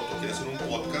piloto, quiere hacer un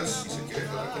podcast y se quiere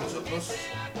quedar con nosotros,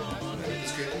 la verdad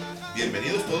es que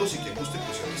bienvenidos todos, y quien guste,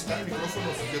 pues aquí está el micrófono,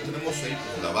 ya tenemos ahí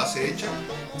la base hecha.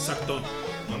 Exacto.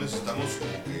 No necesitamos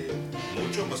como que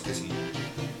mucho, más que si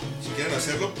quieren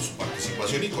hacerlo, pues su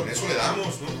participación, y con eso le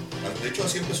damos, ¿no? De hecho,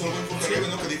 así empezó el buen Jorge Rebe,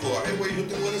 ¿no? Que dijo, a ver, güey, yo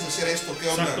tengo ganas de hacer esto, ¿qué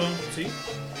onda? Exacto, sí.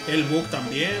 El book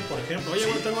también, por ejemplo. Oye, Sí.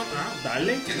 güey,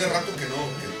 dale. Tiene rato que no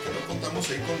contamos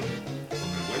ahí con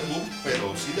el buen book,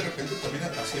 pero sí, de repente también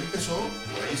así empezó,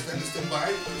 por ahí está en stand-by,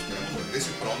 esperamos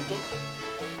regrese pronto,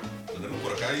 tenerlo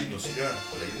por acá y nos siga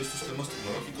trayendo estos temas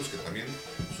tecnológicos que también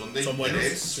son de ¿Son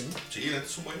interés. buenos? Sí,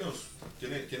 son buenos.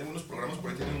 Tiene buenos programas, por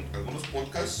ahí tienen algunos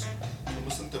podcasts, son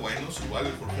bastante buenos. Igual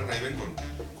el Jorge Raven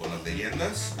con las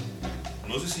leyendas.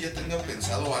 No sé si ya tengan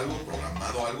pensado algo,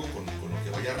 programado algo con lo que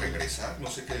vaya a regresar. No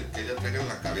sé qué ya traiga en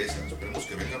la cabeza. Esperemos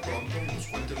que venga pronto y nos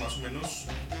cuente más o menos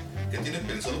qué tiene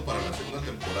pensado para la segunda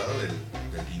temporada del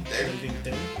Intel.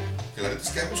 Que la verdad es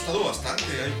que ha gustado bastante.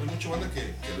 Hay mucha banda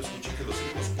que lo escucha, que lo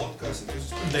sigue en los podcasts.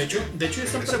 Entonces, De hecho ya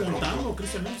están regrese preguntando, pronto.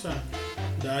 Cristian, ¿no? O sea,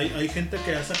 ya hay gente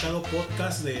que ha sacado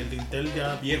podcasts de Intel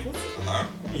ya viejos. Ajá.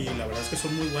 Y la verdad es que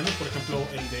son muy buenos. Por ejemplo,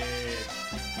 el de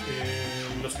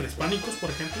los prehispánicos, por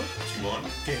ejemplo, Simón,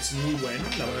 que es muy bueno,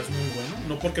 la verdad es muy bueno.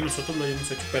 No porque nosotros lo hayamos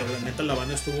hecho, pero la neta la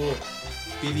banda estuvo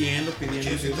pidiendo. Sí,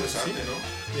 es interesante,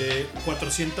 ¿sí? ¿no?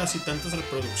 400 y tantas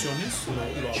reproducciones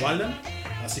lo avalan.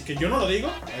 Así que yo no lo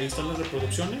digo, ahí están las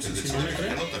reproducciones. El de Si cine no me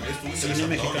creen, mexicano también estuvo cine interesante.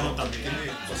 mexicano ¿no? también.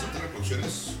 Tiene bastantes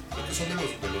reproducciones. Creo que son de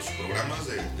los programas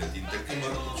de Intel que más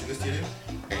reproducciones tienen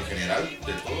en general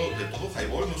de todo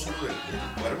highball, no solo del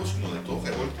cuervo, sino de todo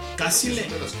highball. Casi son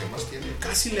de las que más tienen.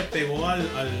 Casi le pegó al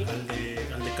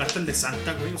de Cártel de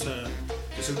Santa, güey, o sea.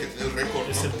 Es el que tiene el récord,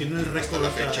 ¿no? Tiene el récord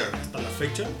hasta la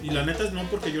fecha. Y la neta es no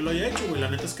porque yo lo haya hecho, güey. La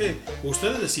neta es que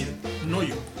ustedes deciden, no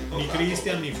yo. Ni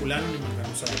Cristian, ni fulano, ni Mangano.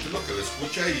 O sea, esto es lo que lo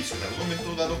escucha, y si en algún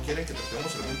momento dado quieren que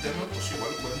tratemos algún tema, pues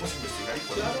igual podemos investigar y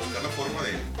podemos buscar la forma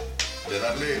de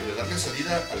darle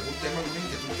salida a algún tema, alguna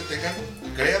inquietud que tengan.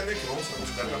 Créanme que vamos a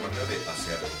buscar la manera de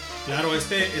hacerlo. Claro,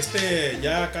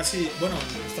 ya casi, bueno,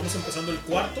 estamos empezando el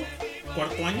cuarto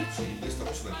año. Sí,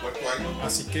 estamos en el 4º año.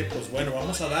 Así que pues bueno,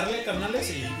 vamos a darle, carnales,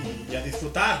 y a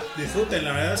disfrutar. Disfruten,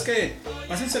 la verdad es que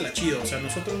pásensela chido. O sea,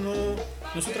 nosotros no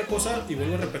es otra cosa, y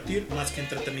vuelvo a repetir, más que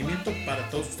entretenimiento para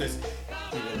todos ustedes.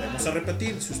 Y volvemos a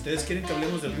repetir, si ustedes quieren que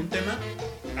hablemos de algún tema,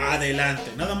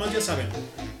 adelante. Nada más ya saben,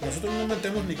 nosotros no nos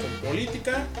metemos ni con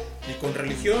política, ni con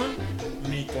religión,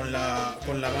 ni con la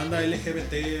banda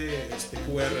LGBT,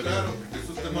 QR. Claro,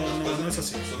 estos temas no es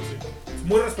así. Es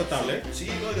muy respetable, ¿eh?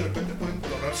 Sí, no, de repente pueden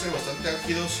tornarse bastante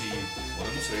álgidos y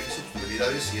podemos seguir sus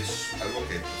prioridades, y es algo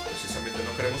que precisamente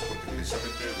no queremos, porque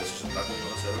precisamente de eso se trata,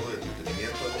 ¿no? Hacer algo de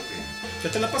entretenimiento, algo que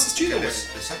te la pases chido, güey.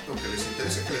 Exacto, que les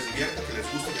interese, que les divierta, que les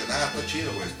guste, que nada, está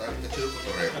chido, güey, está chido el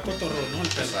cotorreo. A cotorreo, ¿no?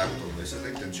 Exacto, esa es la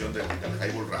intención del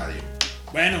Highball Radio.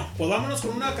 Bueno, pues vámonos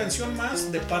con una canción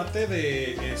más de parte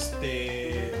de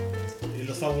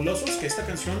Los Fabulosos, que esta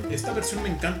versión me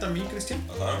encanta a mí, Cristian.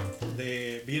 Ajá.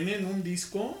 Viene en un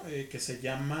disco que se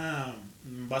llama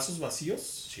Vasos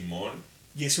Vacíos. Simón.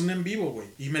 Y es un en vivo, güey.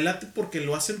 Y me late porque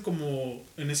lo hacen como,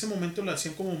 en ese momento lo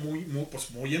hacían como muy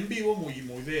en vivo, muy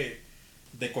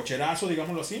de cocherazo,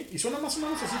 digámoslo así. Y suena más o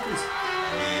menos así, Chris.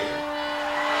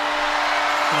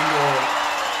 Cuando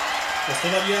pues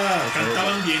todavía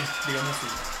cantaban bien, digamos así.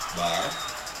 Va.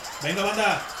 Venga,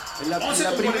 banda. En la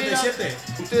 11:47. primera,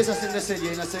 ustedes hacen de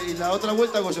Celia, y la otra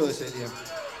vuelta hago yo de Celia.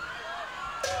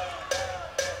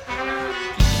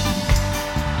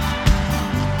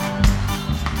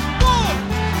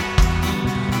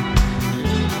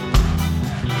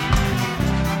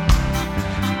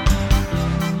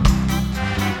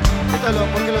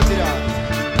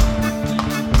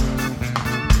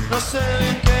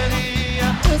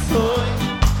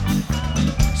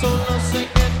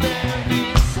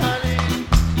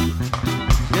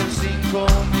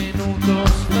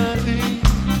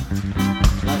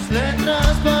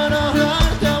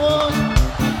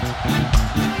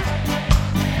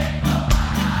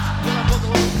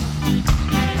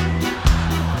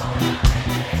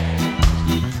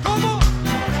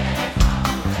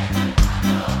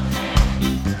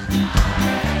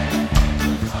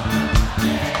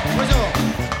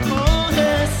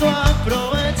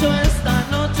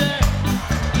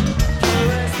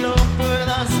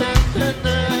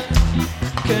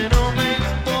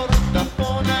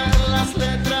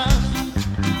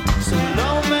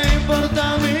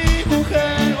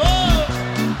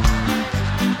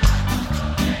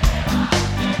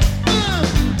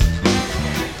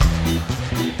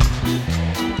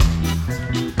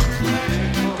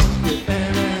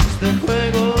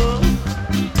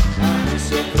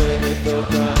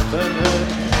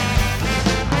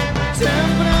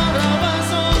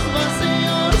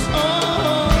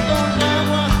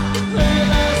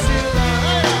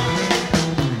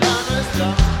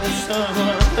 es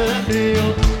agua de río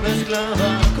mezclada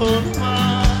con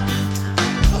mar.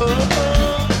 Oh,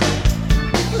 oh.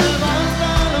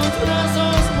 Levanta los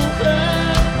brazos,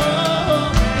 mujer,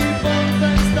 oh, y ponte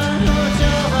esta noche a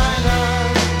bailar.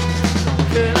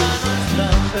 Que la nuestra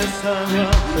es agua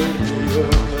de río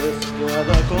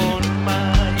mezclada con mar.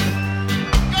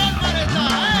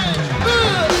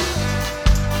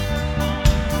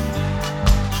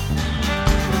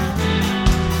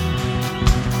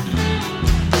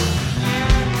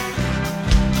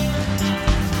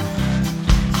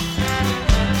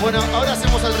 Bueno, ahora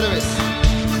hacemos al revés.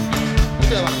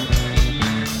 Vete abajo.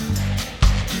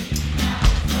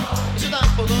 Eso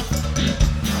tampoco.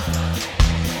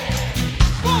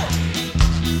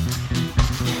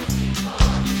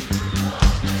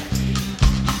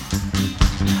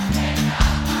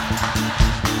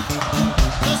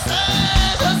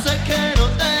 Yo sé que no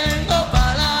tengo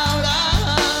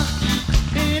palabras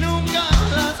y nunca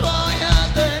las voy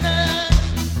a tener.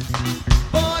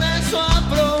 Por eso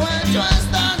aprovecho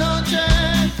esta noche.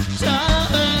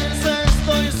 Sabes,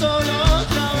 estoy solo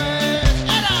otra vez.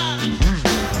 ¡Era!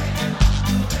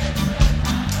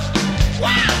 ¡Wow!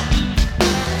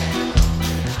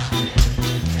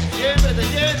 Siempre te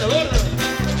entiendo, gordo.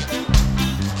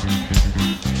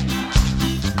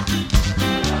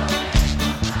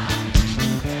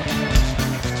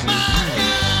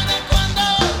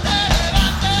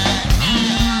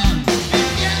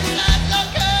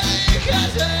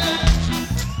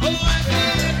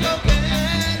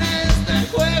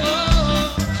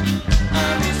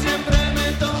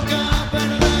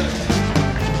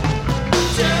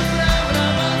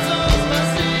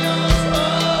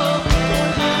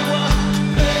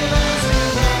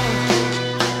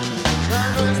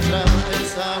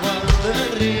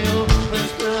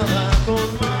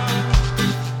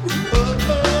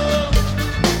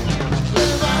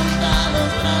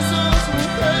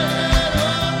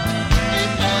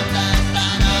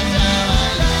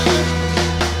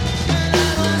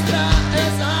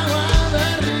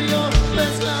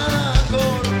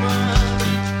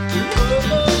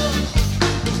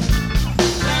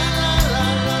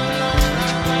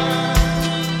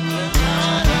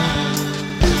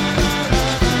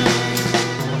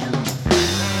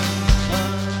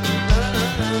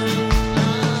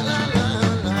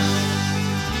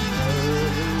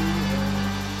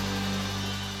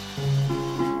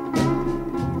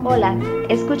 Hola,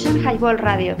 escuchan Jaibol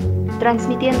Radio,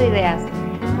 transmitiendo ideas.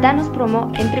 Danos promo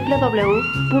en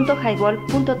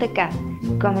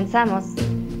www.jaibol.tk. Comenzamos.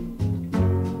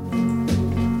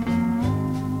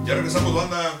 Ya regresamos,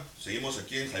 banda. Seguimos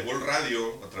aquí en Jaibol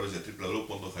Radio a través de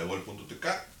www.jaibol.tk.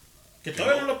 Que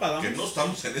todavía no lo pagamos. Que no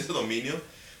estamos en ese dominio.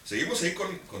 Seguimos ahí con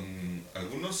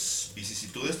algunas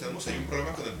vicisitudes. Tenemos ahí un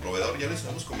problema con el proveedor. Ya les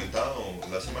hemos comentado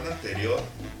la semana anterior.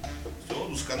 Estamos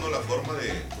buscando la forma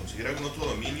de conseguir algún otro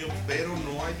dominio, pero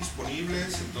no hay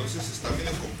disponibles. Entonces está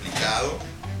bien complicado.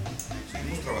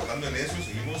 Seguimos trabajando en eso.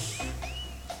 Seguimos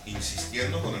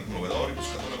insistiendo con el proveedor y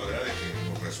buscando la manera de que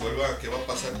nos resuelva qué va a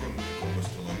pasar con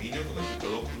nuestro dominio, con el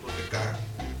www.tk.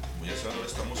 Como ya saben,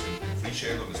 ahora estamos en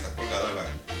FreeShare, donde está colgada la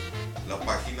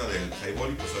página del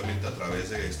Jaibol, y pues obviamente a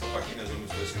través de esta página es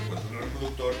donde ustedes encuentran el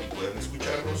reproductor y pueden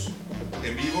escucharnos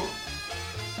en vivo.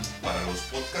 Para los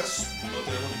podcasts no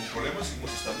tenemos ningún problema,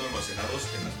 seguimos estando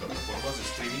almacenados en las plataformas de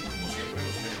streaming como siempre,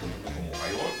 nos siguen encontrando como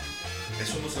Jaibol.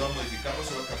 Eso no se va a modificar, no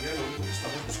se va a cambiar, lo único que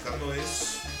estamos buscando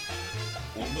es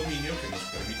un dominio que nos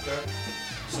permita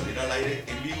salir al aire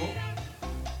en vivo,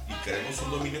 y queremos un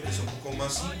dominio que sea un poco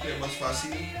más simple, más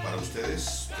fácil para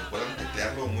ustedes, que puedan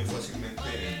teclearlo muy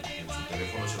fácilmente en su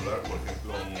teléfono celular, por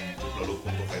ejemplo un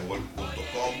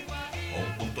www.jaibol.com o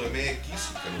un .mx,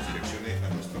 y que nos direccione a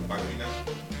nuestra página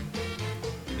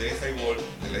de Jaibol,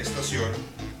 de la estación,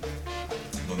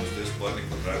 donde ustedes puedan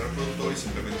encontrar el reproductor y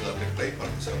simplemente darle play para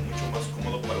que sea mucho más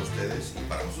cómodo para ustedes y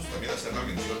para nosotros también hacer la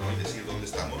mención, ¿no? Y decir dónde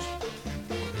estamos,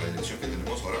 porque la dirección que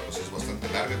tenemos ahora pues es bastante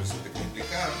larga, bastante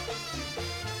complicada,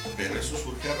 pero eso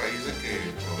surge a raíz de que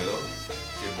el proveedor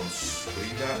que nos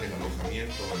brinda el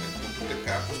alojamiento en el punto de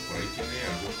acá, pues por ahí tiene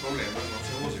algún problema, no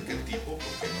sabemos de qué tipo,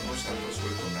 porque no nos han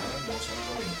resuelto nada, no nos han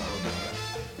comentado nada,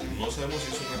 no sabemos si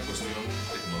es una cuestión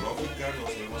tecnológica, no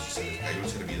sabemos si se les cayó el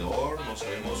servidor, no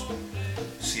sabemos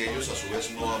si ellos a su vez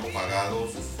no han pagado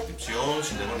su suscripción,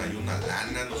 si deben ahí una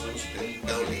lana, no sabemos si tienen un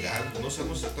pedo legal, no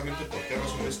sabemos exactamente por qué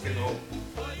razón es que no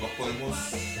podemos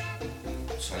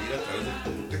salir a través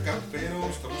del .tk, pero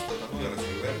estamos tratando de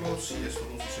resolverlo. Si eso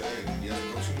no sucede en días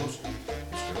próximos,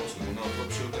 pues tenemos alguna otra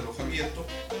opción de alojamiento,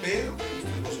 pero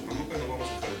ustedes no se preocupen, no vamos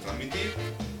a dejar de transmitir,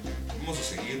 vamos a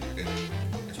seguir en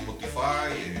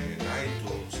Spotify, en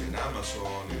iTunes, en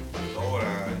Amazon, en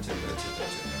Pandora, etcétera, etcétera,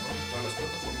 etcétera, ¿no?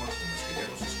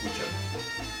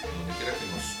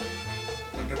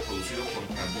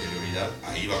 calidad,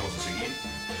 ahí vamos a seguir.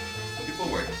 Y pues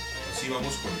bueno, así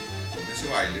vamos con ese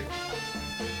baile.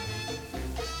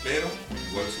 Pero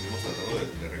igual seguimos tratando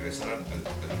de regresar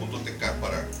al mundo TK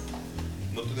para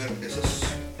no tener esas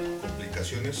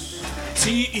complicaciones.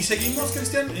 Sí, y seguimos,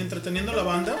 Cristian, entreteniendo a la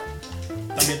banda.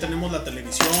 También tenemos la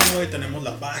televisión, güey, tenemos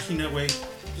la página, güey.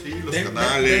 Sí, los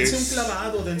canales. Dense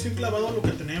un clavado a lo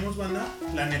que tenemos, banda.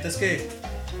 La neta es que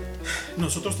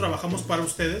nosotros trabajamos para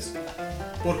ustedes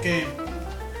porque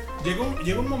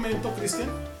llega un momento, Cristian,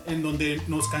 en donde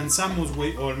nos cansamos,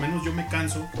 güey, o al menos yo me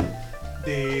canso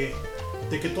de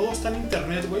que todo está en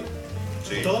internet, güey.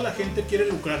 Sí. Toda la gente quiere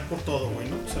lucrar por todo, güey,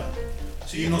 ¿no? O sea,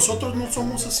 sí, y nosotros no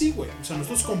somos así, güey. O sea,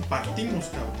 nosotros compartimos,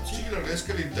 cabrón. Sí, la verdad es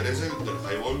que el interés del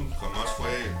highball jamás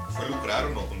fue lucrar,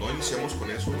 no iniciamos con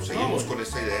eso, seguimos con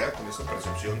esta idea, con esta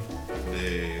percepción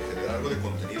de generar algo de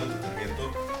contenido, de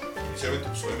entretenimiento. Inicialmente,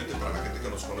 pues obviamente para la gente que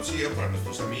nos conocía, para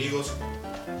nuestros amigos,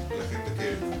 la gente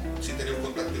que sí tenía un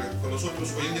contacto directo con nosotros.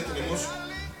 Hoy en día tenemos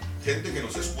gente que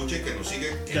nos escucha y que nos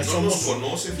sigue, que ya no nos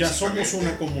conoce. Ya somos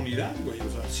una comunidad, güey.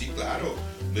 O sea. Sí, claro.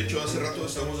 De hecho, hace rato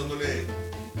estamos dándole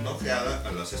una ojeada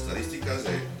a las estadísticas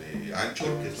de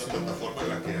Anchor, que es la plataforma en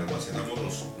la que almacenamos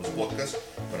los podcasts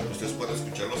para que ustedes puedan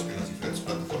escucharlos en las diferentes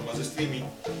plataformas de streaming.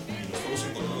 Y nos estamos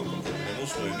encontrando con que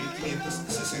tenemos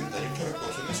 9.568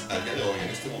 reproducciones al día de hoy, en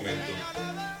este momento,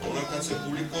 con un alcance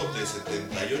público de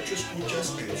 78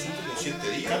 escuchas en los últimos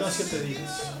 7 días. Cada 7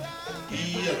 días.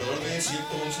 Y alrededor de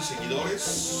 111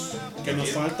 seguidores que nos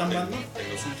faltan, banda, en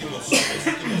los últimos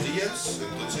días.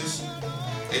 Entonces,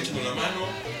 échenos la mano,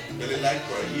 denle like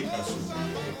por ahí a su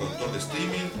reproductor de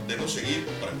streaming, denos seguir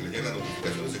para que le lleguen las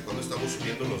notificaciones de cuando estamos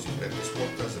subiendo los diferentes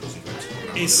podcasts de los diferentes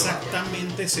programas.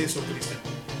 Exactamente es eso, Cristian.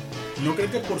 No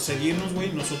creo que por seguirnos,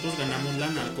 güey, nosotros ganamos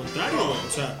lana. Al contrario, güey.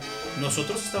 O sea,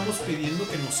 nosotros estamos pidiendo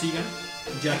que nos sigan,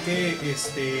 ya que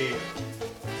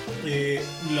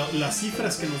las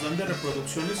cifras que nos dan de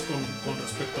reproducciones con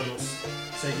respecto a los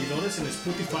seguidores en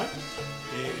Spotify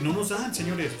no nos dan,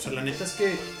 señores. O sea, la neta es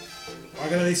que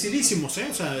agradecidísimos,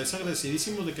 o sea, es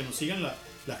agradecidísimos de que nos sigan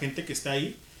la gente que está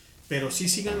ahí, pero sí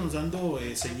síganos dando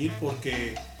seguir,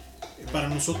 porque para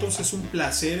nosotros es un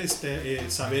placer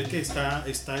saber que está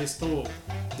esto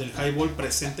del highball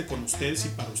presente con ustedes y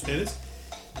para ustedes.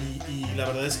 Y la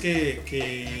verdad es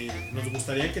que nos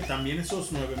gustaría que también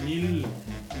esos 9,000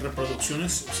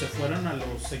 reproducciones se fueran a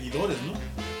los seguidores, ¿no?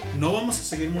 No vamos a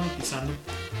seguir monetizando,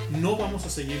 no vamos a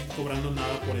seguir cobrando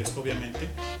nada por esto, obviamente,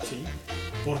 ¿sí?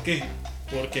 ¿Por qué?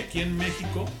 Porque aquí en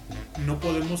México no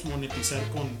podemos monetizar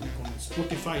con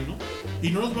Spotify, ¿no?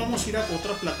 Y no nos vamos a ir a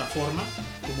otra plataforma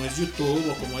como es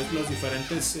YouTube o como es las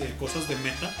diferentes cosas de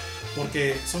Meta,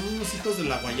 porque son unos hijos de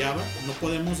la guayaba. No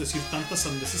podemos decir tantas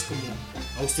sandeces como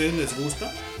a ustedes les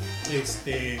gusta,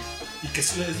 y que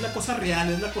es la cosa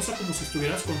real, es la cosa como si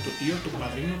estuvieras con tu tío, tu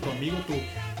padrino, tu amigo, tu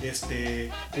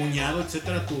cuñado,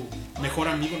 etcétera, tu mejor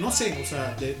amigo, no sé, o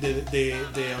sea,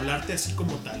 de hablarte así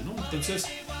como tal, ¿no? Entonces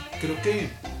creo que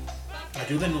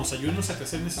ayúdenos a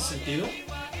crecer en ese sentido.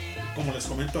 Como les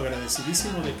comento,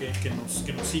 agradecidísimo de que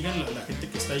nos sigan la gente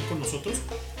que está ahí con nosotros,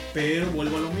 pero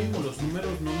vuelvo a lo mismo, los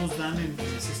números no nos dan en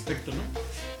ese aspecto, ¿no?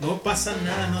 No pasa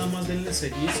nada más denle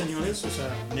seguir, señores, o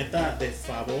sea, neta, de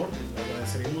favor, les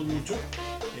agradeceríamos mucho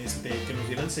que nos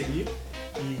dieran seguir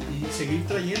y seguir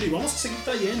trayendo, y vamos a seguir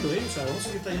trayendo, o sea, vamos a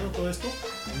seguir trayendo todo esto,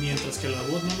 mientras que la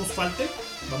voz no nos falte,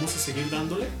 vamos a seguir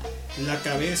dándole. La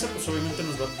cabeza, pues obviamente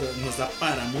nos da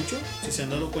para mucho. Si se han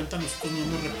dado cuenta, nosotros no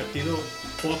hemos repetido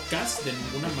podcast de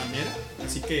ninguna manera,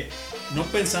 así que no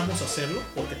pensamos hacerlo,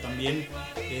 porque también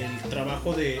el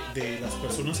trabajo de las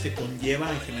personas que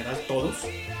conlleva en general todos,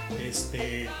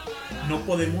 no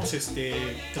podemos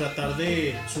tratar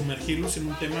de sumergirlos en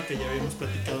un tema que ya habíamos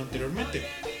platicado anteriormente.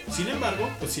 Sin embargo,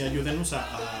 pues sí, ayúdenos a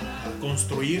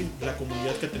construir la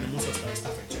comunidad que tenemos hasta esta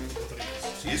fecha.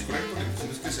 Sí, es correcto, la intención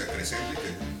es que se acrecente,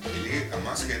 que llegue a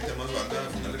más gente, a más banda.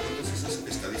 Al final de cuentas, esas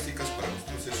estadísticas para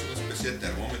nosotros es una especie de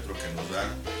termómetro que nos da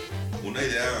una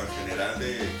idea general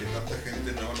de qué tanta gente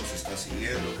nueva nos está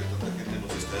siguiendo, qué tanta gente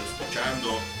nos está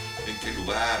escuchando, en qué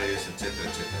lugares, etcétera,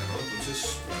 etcétera, ¿no?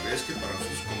 Entonces, la verdad es que para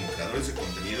nosotros como creadores de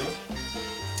contenido,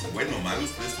 bueno o malo,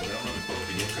 ustedes tendrán una mejor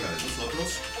opinión que la de nosotros,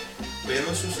 pero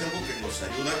eso es algo que nos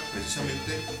ayuda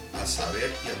precisamente a saber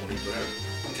y a monitorear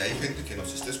que hay gente que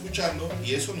nos está escuchando,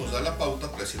 y eso nos da la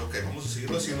pauta para decir, ok, vamos a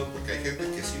seguirlo haciendo, porque hay gente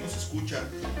que sí nos escucha,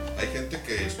 hay gente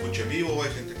que escucha en vivo,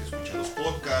 hay gente que escucha los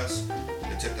podcasts,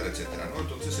 etcétera, etcétera, ¿no?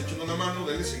 Entonces, échenos una mano,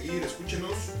 denle seguir,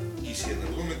 escúchenos, y si en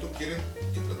algún momento quieren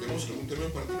que tratemos algún tema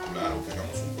en particular o que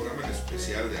hagamos un programa en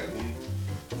especial de algún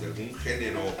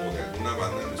género o de alguna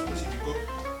banda en específico,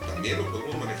 también lo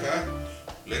podemos manejar.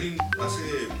 Lenin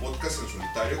hace podcast en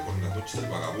solitario con Las Noches del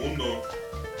Vagabundo.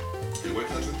 El güey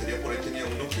que la rentería por ahí tenía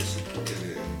uno que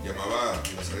le llamaba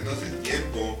Las Arenas del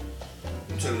Tiempo.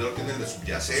 Un servidor tiene el de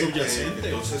Subyacente.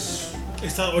 Entonces...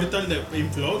 Está ahorita el de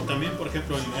Pink Floyd también, por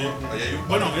ejemplo. Ahí hay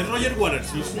bueno, es Roger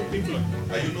Waters, no es Pink Floyd.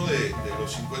 Hay uno de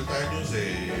los 50 años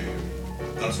de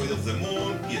Dark Side of the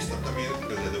Moon y está también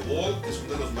el de The Wall, que es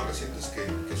uno de los más recientes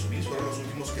que subí, fueron los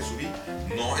últimos que subí.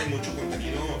 No hay mucho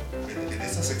contenido en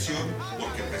esta sección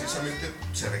porque precisamente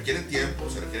se requiere tiempo,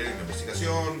 se requiere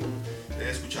investigación,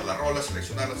 escuchar las rolas,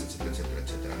 seleccionarlas, etcétera, etcétera,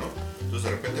 etcétera, ¿no? Entonces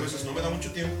de repente a veces no me da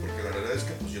mucho tiempo porque la verdad es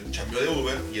que pues yo chambeo de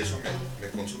Uber y eso me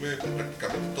consume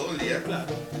prácticamente todo el día.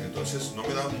 Claro. Entonces no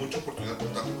me da mucha oportunidad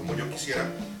tanto como yo quisiera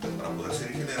para poder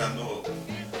seguir generando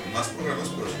más programas,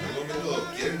 pero si en algún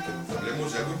momento quieren que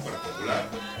hablemos de algo en particular,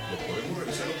 lo podemos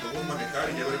revisar, lo podemos manejar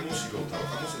y ya veremos si lo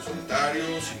trabajamos en solitario,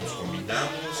 si nos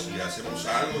combinamos, si hacemos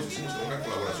algo, si hacemos alguna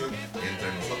colaboración entre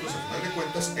nosotros. Al final de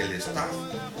cuentas, el staff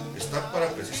está para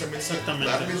precisamente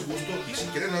darles gusto y si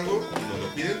quieren algo y nos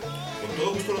lo piden, con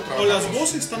todo gusto lo trabajamos. O las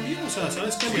voces también, o sea,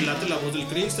 ¿sabes qué? Me late la voz del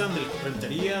Cristian, del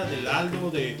Rentería, del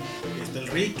Aldo, del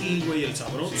Ricky, güey, el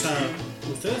Sabroso, o sea,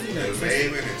 ustedes digan. El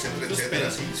Raven, etcétera,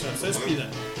 etcétera. Sí, o sea, ustedes pidan.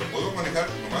 Lo podemos manejar,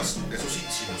 nomás, eso sí,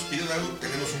 si nos piden algo,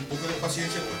 tenemos un poco de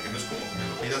paciencia porque no es como que me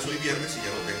lo pidas hoy viernes y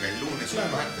ya lo tenga el lunes o el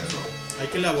martes, ¿no? Hay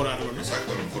que elaborarlo, ¿no?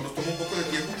 Exacto, a lo mejor nos toma un poco de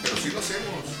tiempo, pero sí lo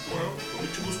hacemos, bueno, con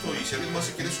mucho gusto. Y si alguien más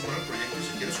se quiere sumar al proyecto y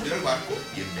se quiere subir al barco,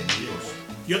 bienvenidos.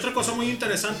 Y otra cosa muy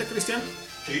interesante, Cristian,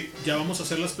 sí. Ya vamos a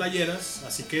hacer las playeras,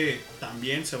 así que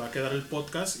también se va a quedar el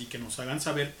podcast y que nos hagan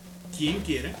saber quién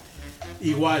quiere.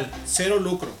 Igual, cero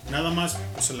lucro, nada más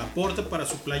pues el aporte para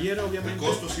su playera, obviamente.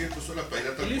 El costo, sí, el costo de la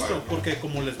playera tal listo, cual, ¿no? porque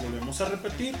como les volvemos a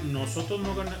repetir, nosotros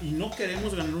no ganamos y no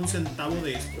queremos ganar un centavo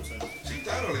de esto, o sea. Sí,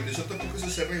 claro, la intención tampoco es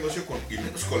hacer negocio con, y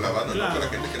menos con la banda, claro, ¿no? Con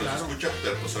la gente que claro. nos escucha,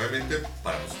 pero pues obviamente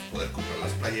para poder comprar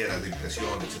las playeras de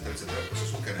impresión, etcétera, etcétera, pues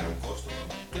eso genera un costo,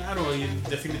 ¿no? Claro, y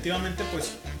definitivamente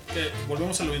pues que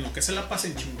volvemos a lo mismo, que se la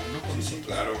pasen chingón, ¿no? Con sí,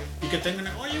 claro. Y que tengan,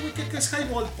 oye, güey, ¿qué es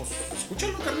highball? Pues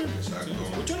escúchalo, carnal. Exacto. Sí,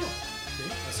 escúchalo. Sí,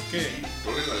 así que... Sí,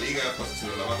 rolen la liga,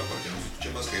 pásenselo a la banda para que nos escuche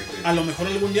más gente. A lo mejor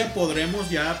algún día podremos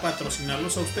ya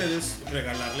patrocinarlos a ustedes,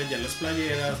 regalarles ya las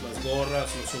playeras, las gorras,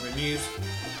 los souvenirs.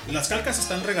 Las calcas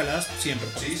están regaladas siempre.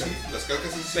 Sí, sí, las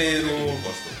calcas sí pero, tienen ningún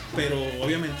costo. Pero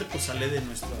obviamente pues sale de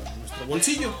nuestro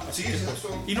bolsillo. Así que, pues,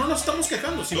 y no nos estamos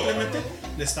quejando, simplemente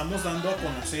le estamos dando a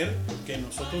conocer que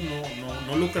nosotros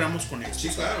no lucramos con esto. Sí,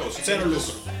 claro. Sí, cero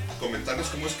lucro. Comentarles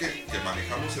cómo es que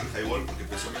manejamos el highball, porque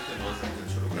precisamente no es la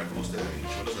intención lucrar con ustedes ni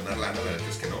mucho menos ganar lana, la verdad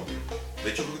es que no. De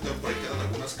hecho, creo que por ahí quedan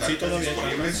algunas calcas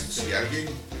disponibles. Si alguien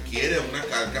quiere una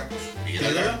calca, pues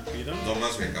pídala. No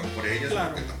más vengan por ellas,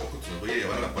 claro. Porque tampoco se los voy a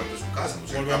llevar a la puerta de su casa. No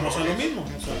sé, volvemos a lo mismo.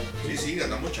 O sea, sí,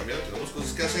 andamos chambeando, tenemos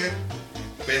cosas que hacer.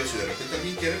 Pero si de repente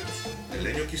alguien quiere, pues el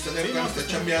leño aquí está en el plan, está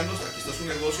chambeando, aquí está su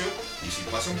negocio. Y si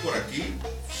pasan por aquí,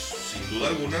 sin duda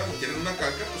alguna, quieren una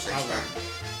calca, pues ahí está.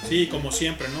 Sí, como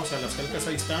siempre, ¿no? O sea, las calcas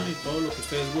ahí están y todo lo que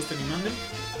ustedes gusten y manden.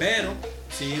 Pero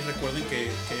sí, recuerden que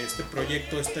este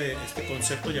proyecto, este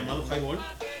concepto llamado Highball,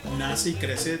 nace y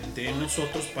crece de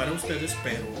nosotros para ustedes,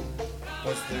 pero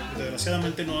pues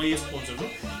desgraciadamente no hay sponsors, ¿no?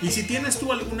 Y si tienes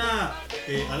tú alguna,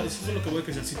 eso es lo que voy a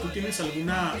decir, si tú tienes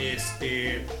alguna,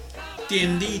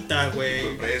 tiendita, güey.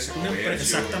 Una empresa,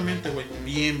 exactamente, güey.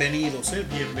 Bienvenidos,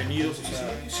 bienvenidos. Sí, o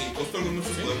sea, sin costo alguno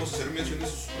podemos hacer menciones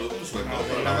de sus productos, sobre todo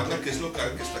para la banda que es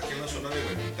local, que está aquí en la zona de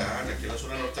Huentitán, aquí en la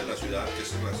zona norte de la ciudad, que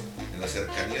es en las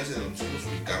cercanías de donde nos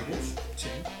ubicamos. Sí.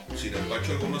 Sin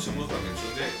empacho alguno hacemos la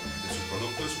mención de su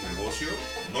producto, de su negocio.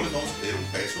 No les vamos a pedir un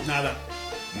peso. Nada.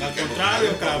 Al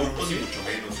contrario, cabrón. ¿Sí? Mucho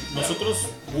menos, sí, nosotros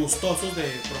gustosos de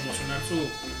promocionar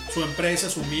su empresa,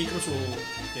 su micro, su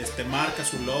marca,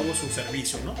 su logo, su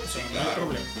servicio, ¿no? O sea, sí, no hay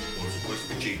problema. Por supuesto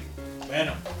que sí.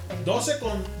 Bueno, 12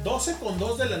 con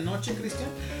 2 de la noche, Cristian.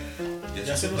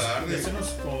 Ya se nos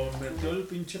convirtió el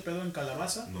pinche pedo en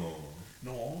calabaza. No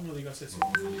digas eso.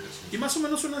 No digas eso. Y más o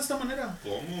menos suena de esta manera.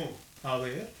 ¿Cómo? A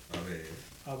ver,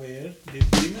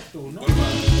 dime tú, ¿no?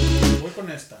 Voy con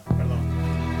esta, perdón.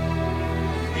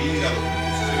 Hígado,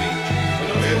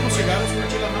 bueno, unos cigarros, una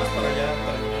chela más para ya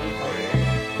terminar el juego.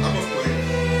 Vamos pues,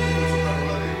 es una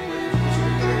rola de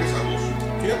regresamos.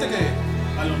 Fíjate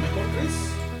que a lo mejor, Chris,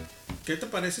 ¿qué te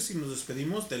parece si nos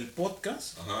despedimos del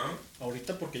podcast? Ajá.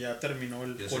 Ahorita porque ya terminó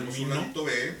el culmino.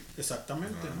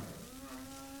 Exactamente, ¿no?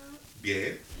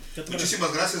 Bien.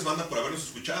 Muchísimas gracias, banda, por habernos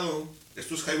escuchado.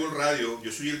 Esto es Highball Radio.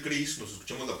 Yo soy el Chris. Nos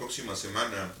escuchamos la próxima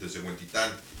semana desde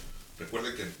Huentitán.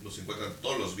 Recuerden que nos encuentran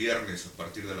todos los viernes a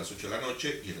partir de las 8 de la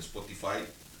noche y en Spotify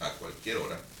a cualquier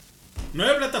hora.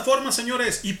 9 plataformas,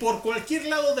 señores, y por cualquier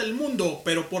lado del mundo,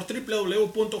 pero por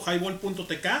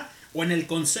www.highball.tk o en el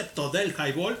concepto del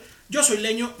highball. Yo soy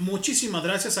Leño, muchísimas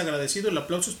gracias, agradecido, el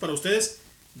aplauso es para ustedes.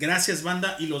 Gracias,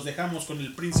 banda, y los dejamos con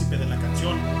el príncipe de la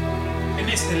canción en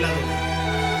este lado.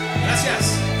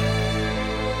 Gracias.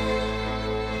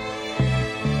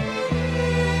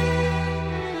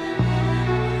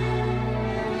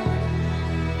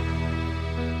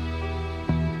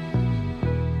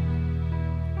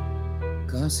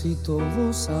 Casi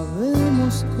todos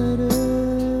sabemos querer,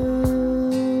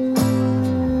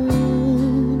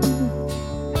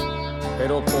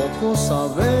 pero pocos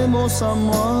sabemos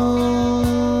amar.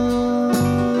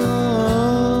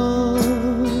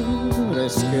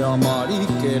 Es que amar y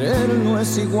querer no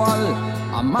es igual.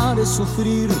 Amar es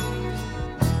sufrir,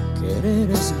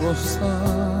 querer es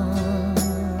gozar.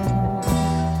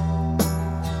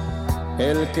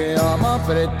 El que ama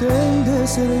pretende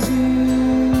servir.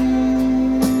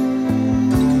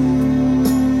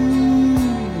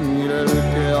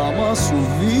 Su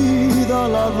vida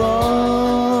la da,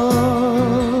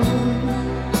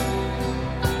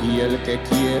 y el que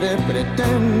quiere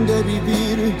pretende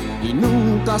vivir y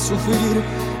nunca sufrir,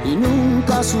 y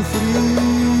nunca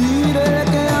sufrir. El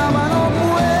que ama no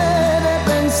puede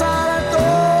pensar,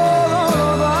 todo lo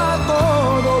da,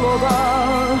 todo lo da.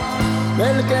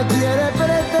 El que quiere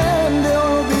pretende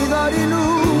olvidar y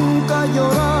nunca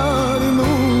llorar, y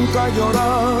nunca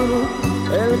llorar.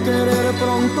 El querer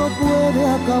pronto puede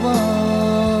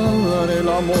acabar, el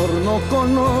amor no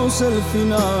conoce el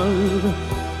final.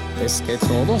 Es que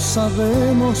todos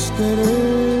sabemos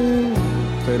querer,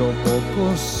 pero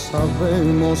pocos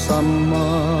sabemos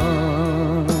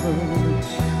amar.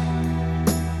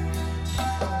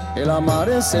 El amar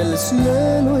es el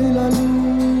cielo y la luz.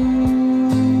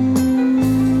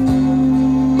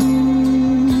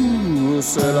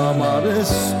 El amar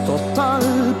es total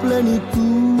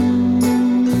plenitud.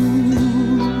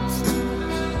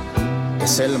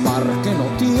 Es el mar que no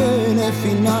tiene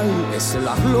final, es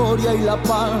la gloria y la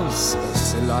paz,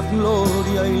 es la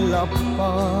gloria y la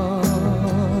paz.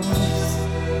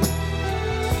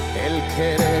 El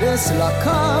querer es la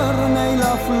carne y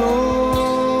la flor,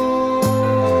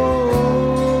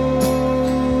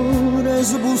 es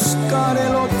buscar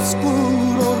el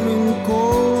oscuro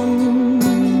rincón,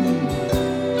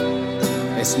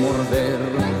 es morder,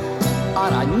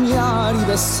 arañar y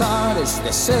besar, es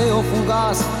deseo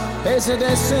fugaz. Ese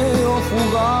deseo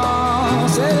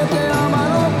fugaz, el que ama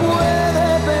no puede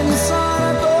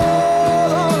pensar,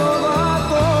 todo lo da,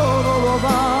 todo lo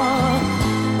da.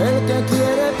 El que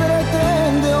quiere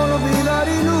pretende olvidar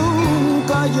y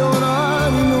nunca llorar,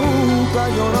 y nunca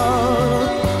llorar.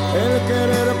 El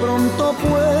querer pronto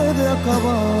puede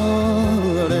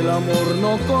acabar, el amor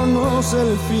no conoce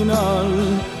el final.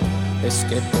 Es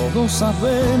que todos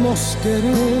sabemos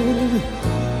querer,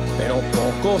 pero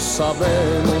pocos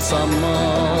sabemos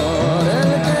amar.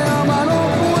 El que ama no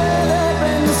puede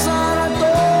pensar,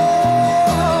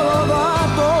 todo lo da,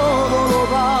 todo lo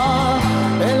da.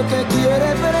 El que quiere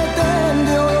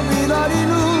pretende olvidar y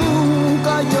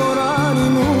nunca llorar, y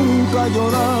nunca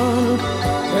llorar.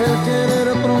 El querer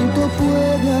pronto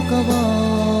puede acabar,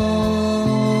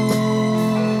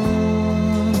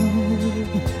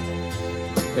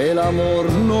 el amor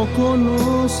no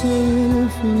conoce el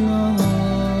final.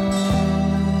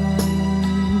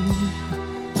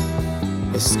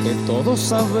 Es que todos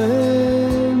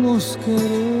sabemos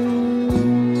querer,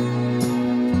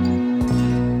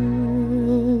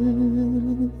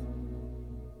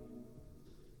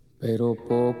 pero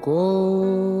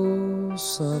pocos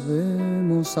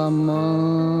sabemos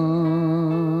amar.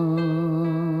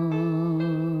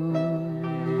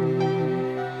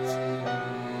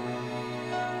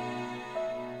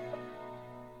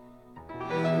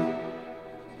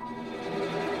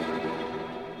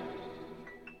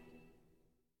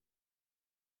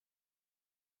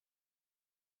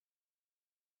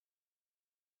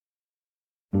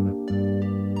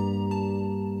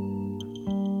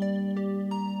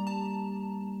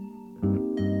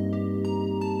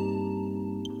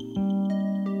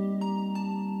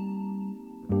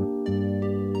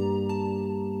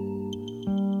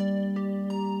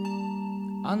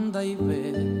 Anda y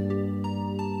ve,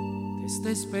 te está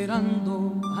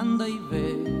esperando, anda y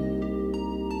ve.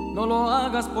 No lo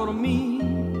hagas por mí,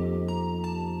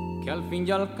 que al fin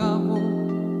y al cabo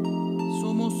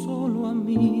somos solo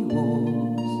amigos.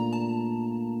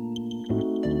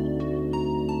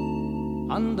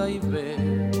 Anda y ve,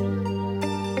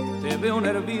 te veo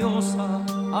nerviosa,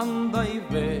 anda y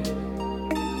ve,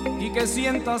 y que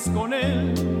sientas con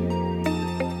él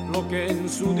lo que en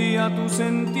su día tú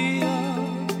sentías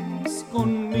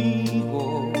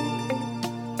conmigo.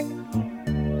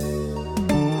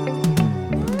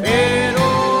 Pero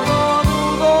no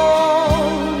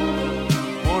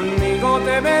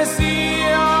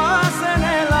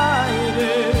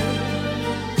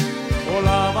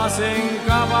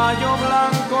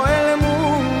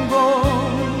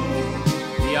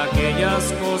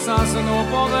cosas no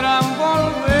podrán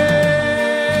volver.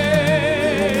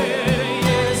 Y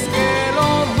es que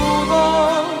lo dudo,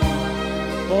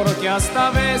 porque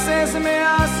hasta veces me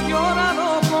has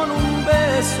llorado con un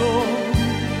beso,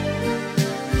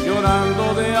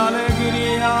 llorando de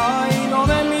alegría y no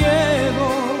de miedo.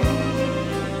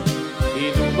 Y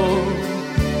dudo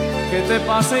que te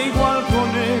pase igual con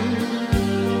él,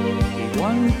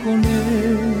 igual con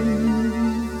él.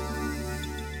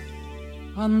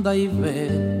 Anda y ve,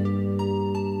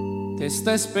 te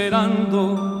está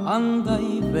esperando, anda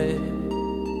y ve.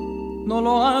 No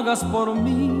lo hagas por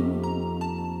mí,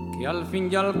 que al fin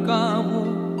y al cabo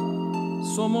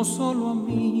somos solo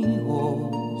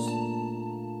amigos.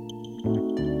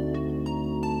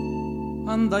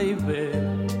 Anda y ve,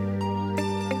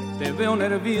 te veo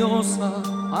nerviosa,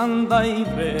 anda y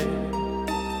ve,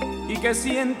 y que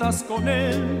sientas con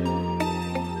él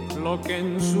lo que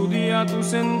en su día tú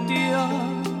sentías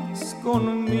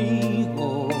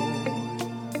conmigo.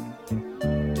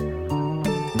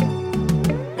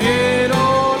 Pero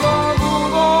lo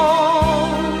dudo,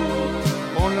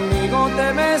 conmigo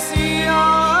te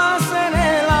mecías en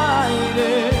el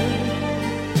aire,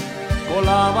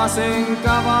 volabas en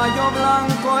caballo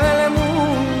blanco el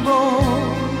mundo,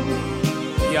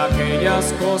 y aquellas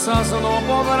cosas no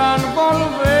podrán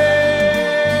volver.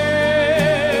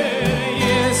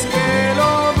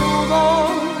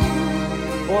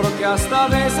 Porque hasta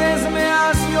veces me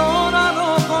has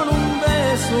llorado con un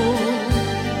beso,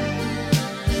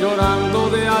 llorando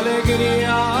de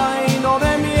alegría y no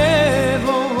de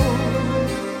miedo.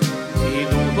 Y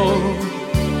dudo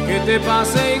que te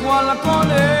pase igual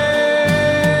con él,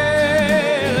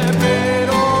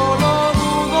 pero lo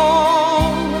dudo.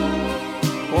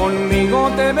 Conmigo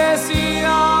te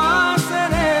besías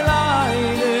en el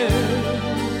aire,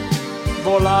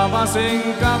 volabas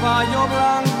en caballo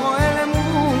blanco el mundo,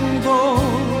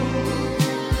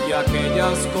 y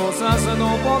aquellas cosas no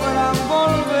podrán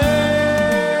volver.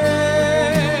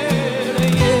 Y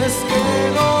es que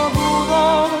lo dudo,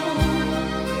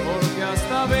 porque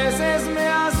hasta veces me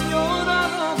has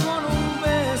llorado con un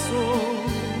beso,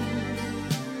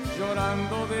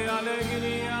 llorando de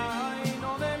alegría y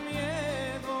no de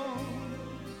miedo.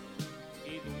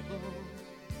 Y dudo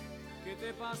que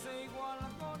te pase igual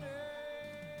con él.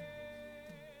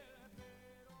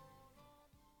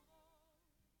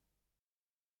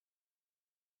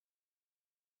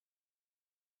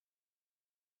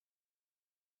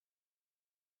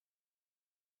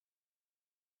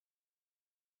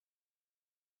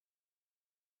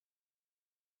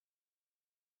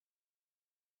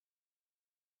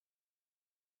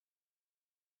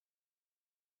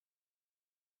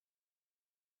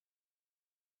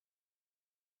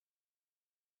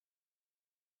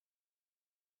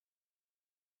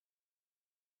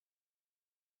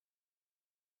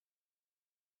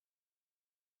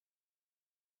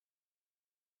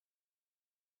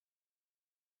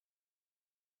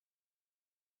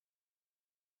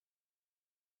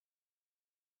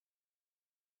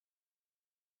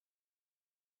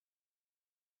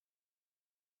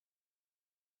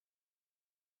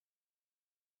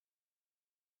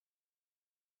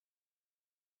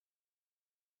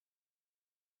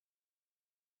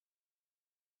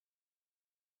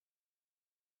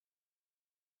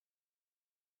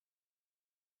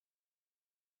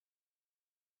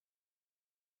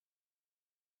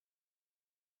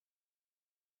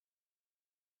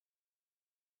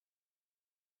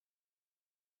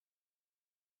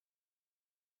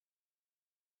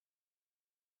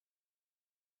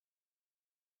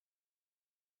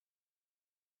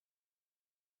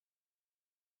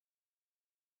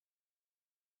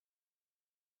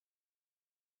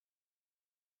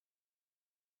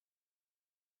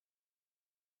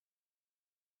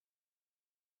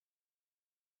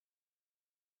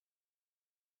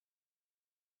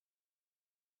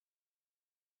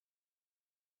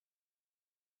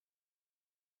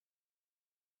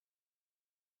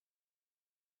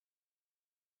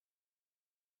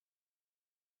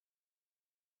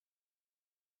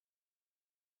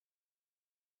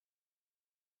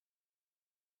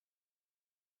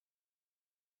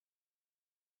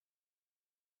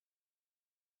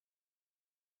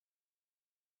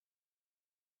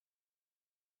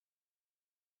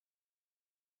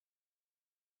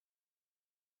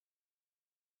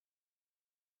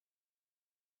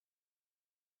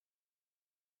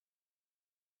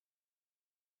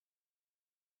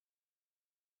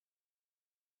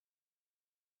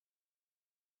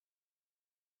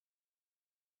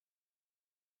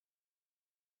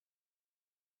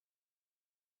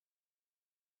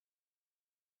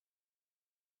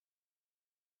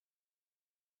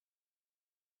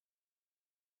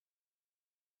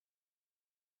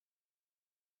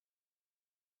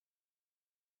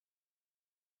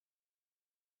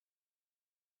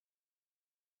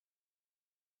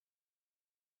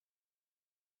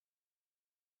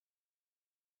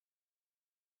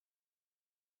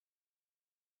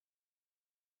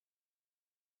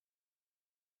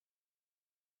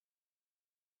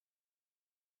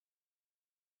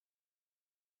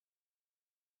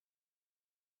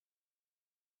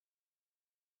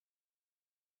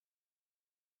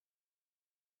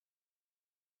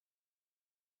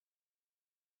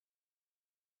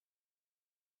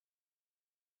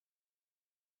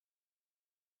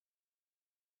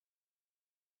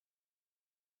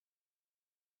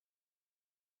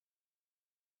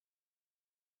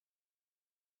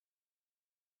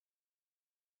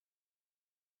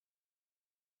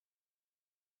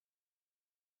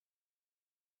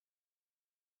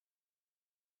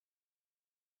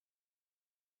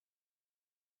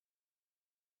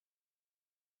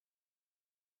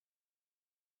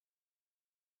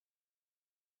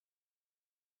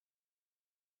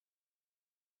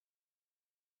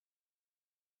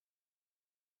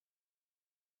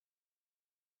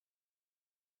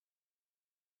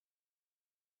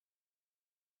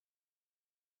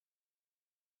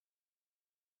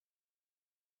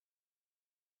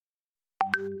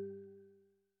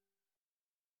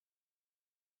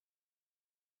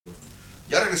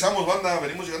 Ya regresamos, banda,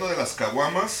 venimos llegando de las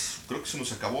caguamas. Creo que se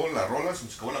nos acabó la rola, se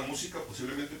nos acabó la música.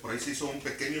 Posiblemente por ahí se hizo un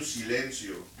pequeño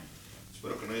silencio.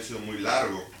 Espero que no haya sido muy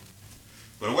largo.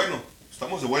 Pero bueno,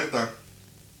 estamos de vuelta.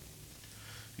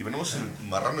 Y venimos el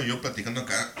Marrano y yo platicando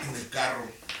acá en el carro,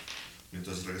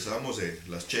 mientras regresábamos de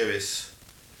las cheves,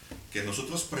 que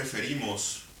nosotros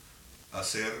preferimos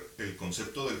hacer el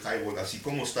concepto del highball así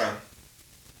como está,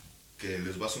 que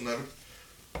les va a sonar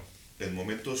en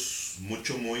momentos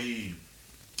muy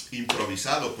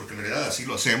improvisado, porque en realidad así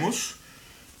lo hacemos.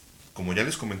 Como ya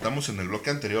les comentamos en el bloque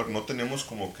anterior, no tenemos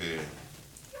como que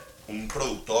un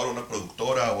productor o una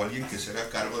productora o alguien que se haga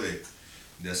cargo de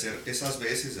hacer esas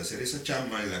veces, de hacer esa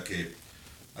chamba en la que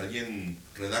alguien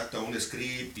redacta un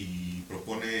script y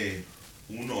propone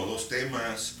 1 o 2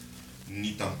 temas,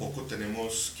 ni tampoco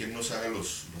tenemos quien nos haga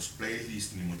los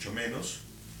playlists, ni mucho menos.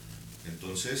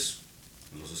 Entonces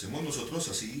los hacemos nosotros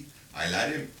así al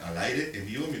aire en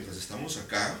vivo mientras estamos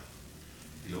acá,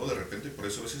 y luego de repente, por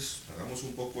eso a veces tardamos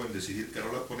un poco en decidir qué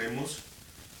rola ponemos.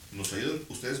 Nos ayudan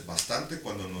ustedes bastante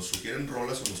cuando nos sugieren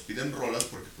rolas o nos piden rolas,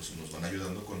 porque pues nos van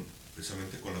ayudando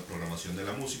precisamente con la programación de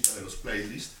la música, de los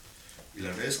playlists. Y la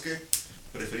verdad es que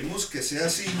preferimos que sea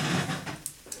así,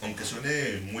 aunque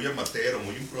suene muy amateur o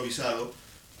muy improvisado,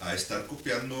 a estar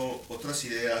copiando otras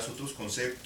ideas, otros conceptos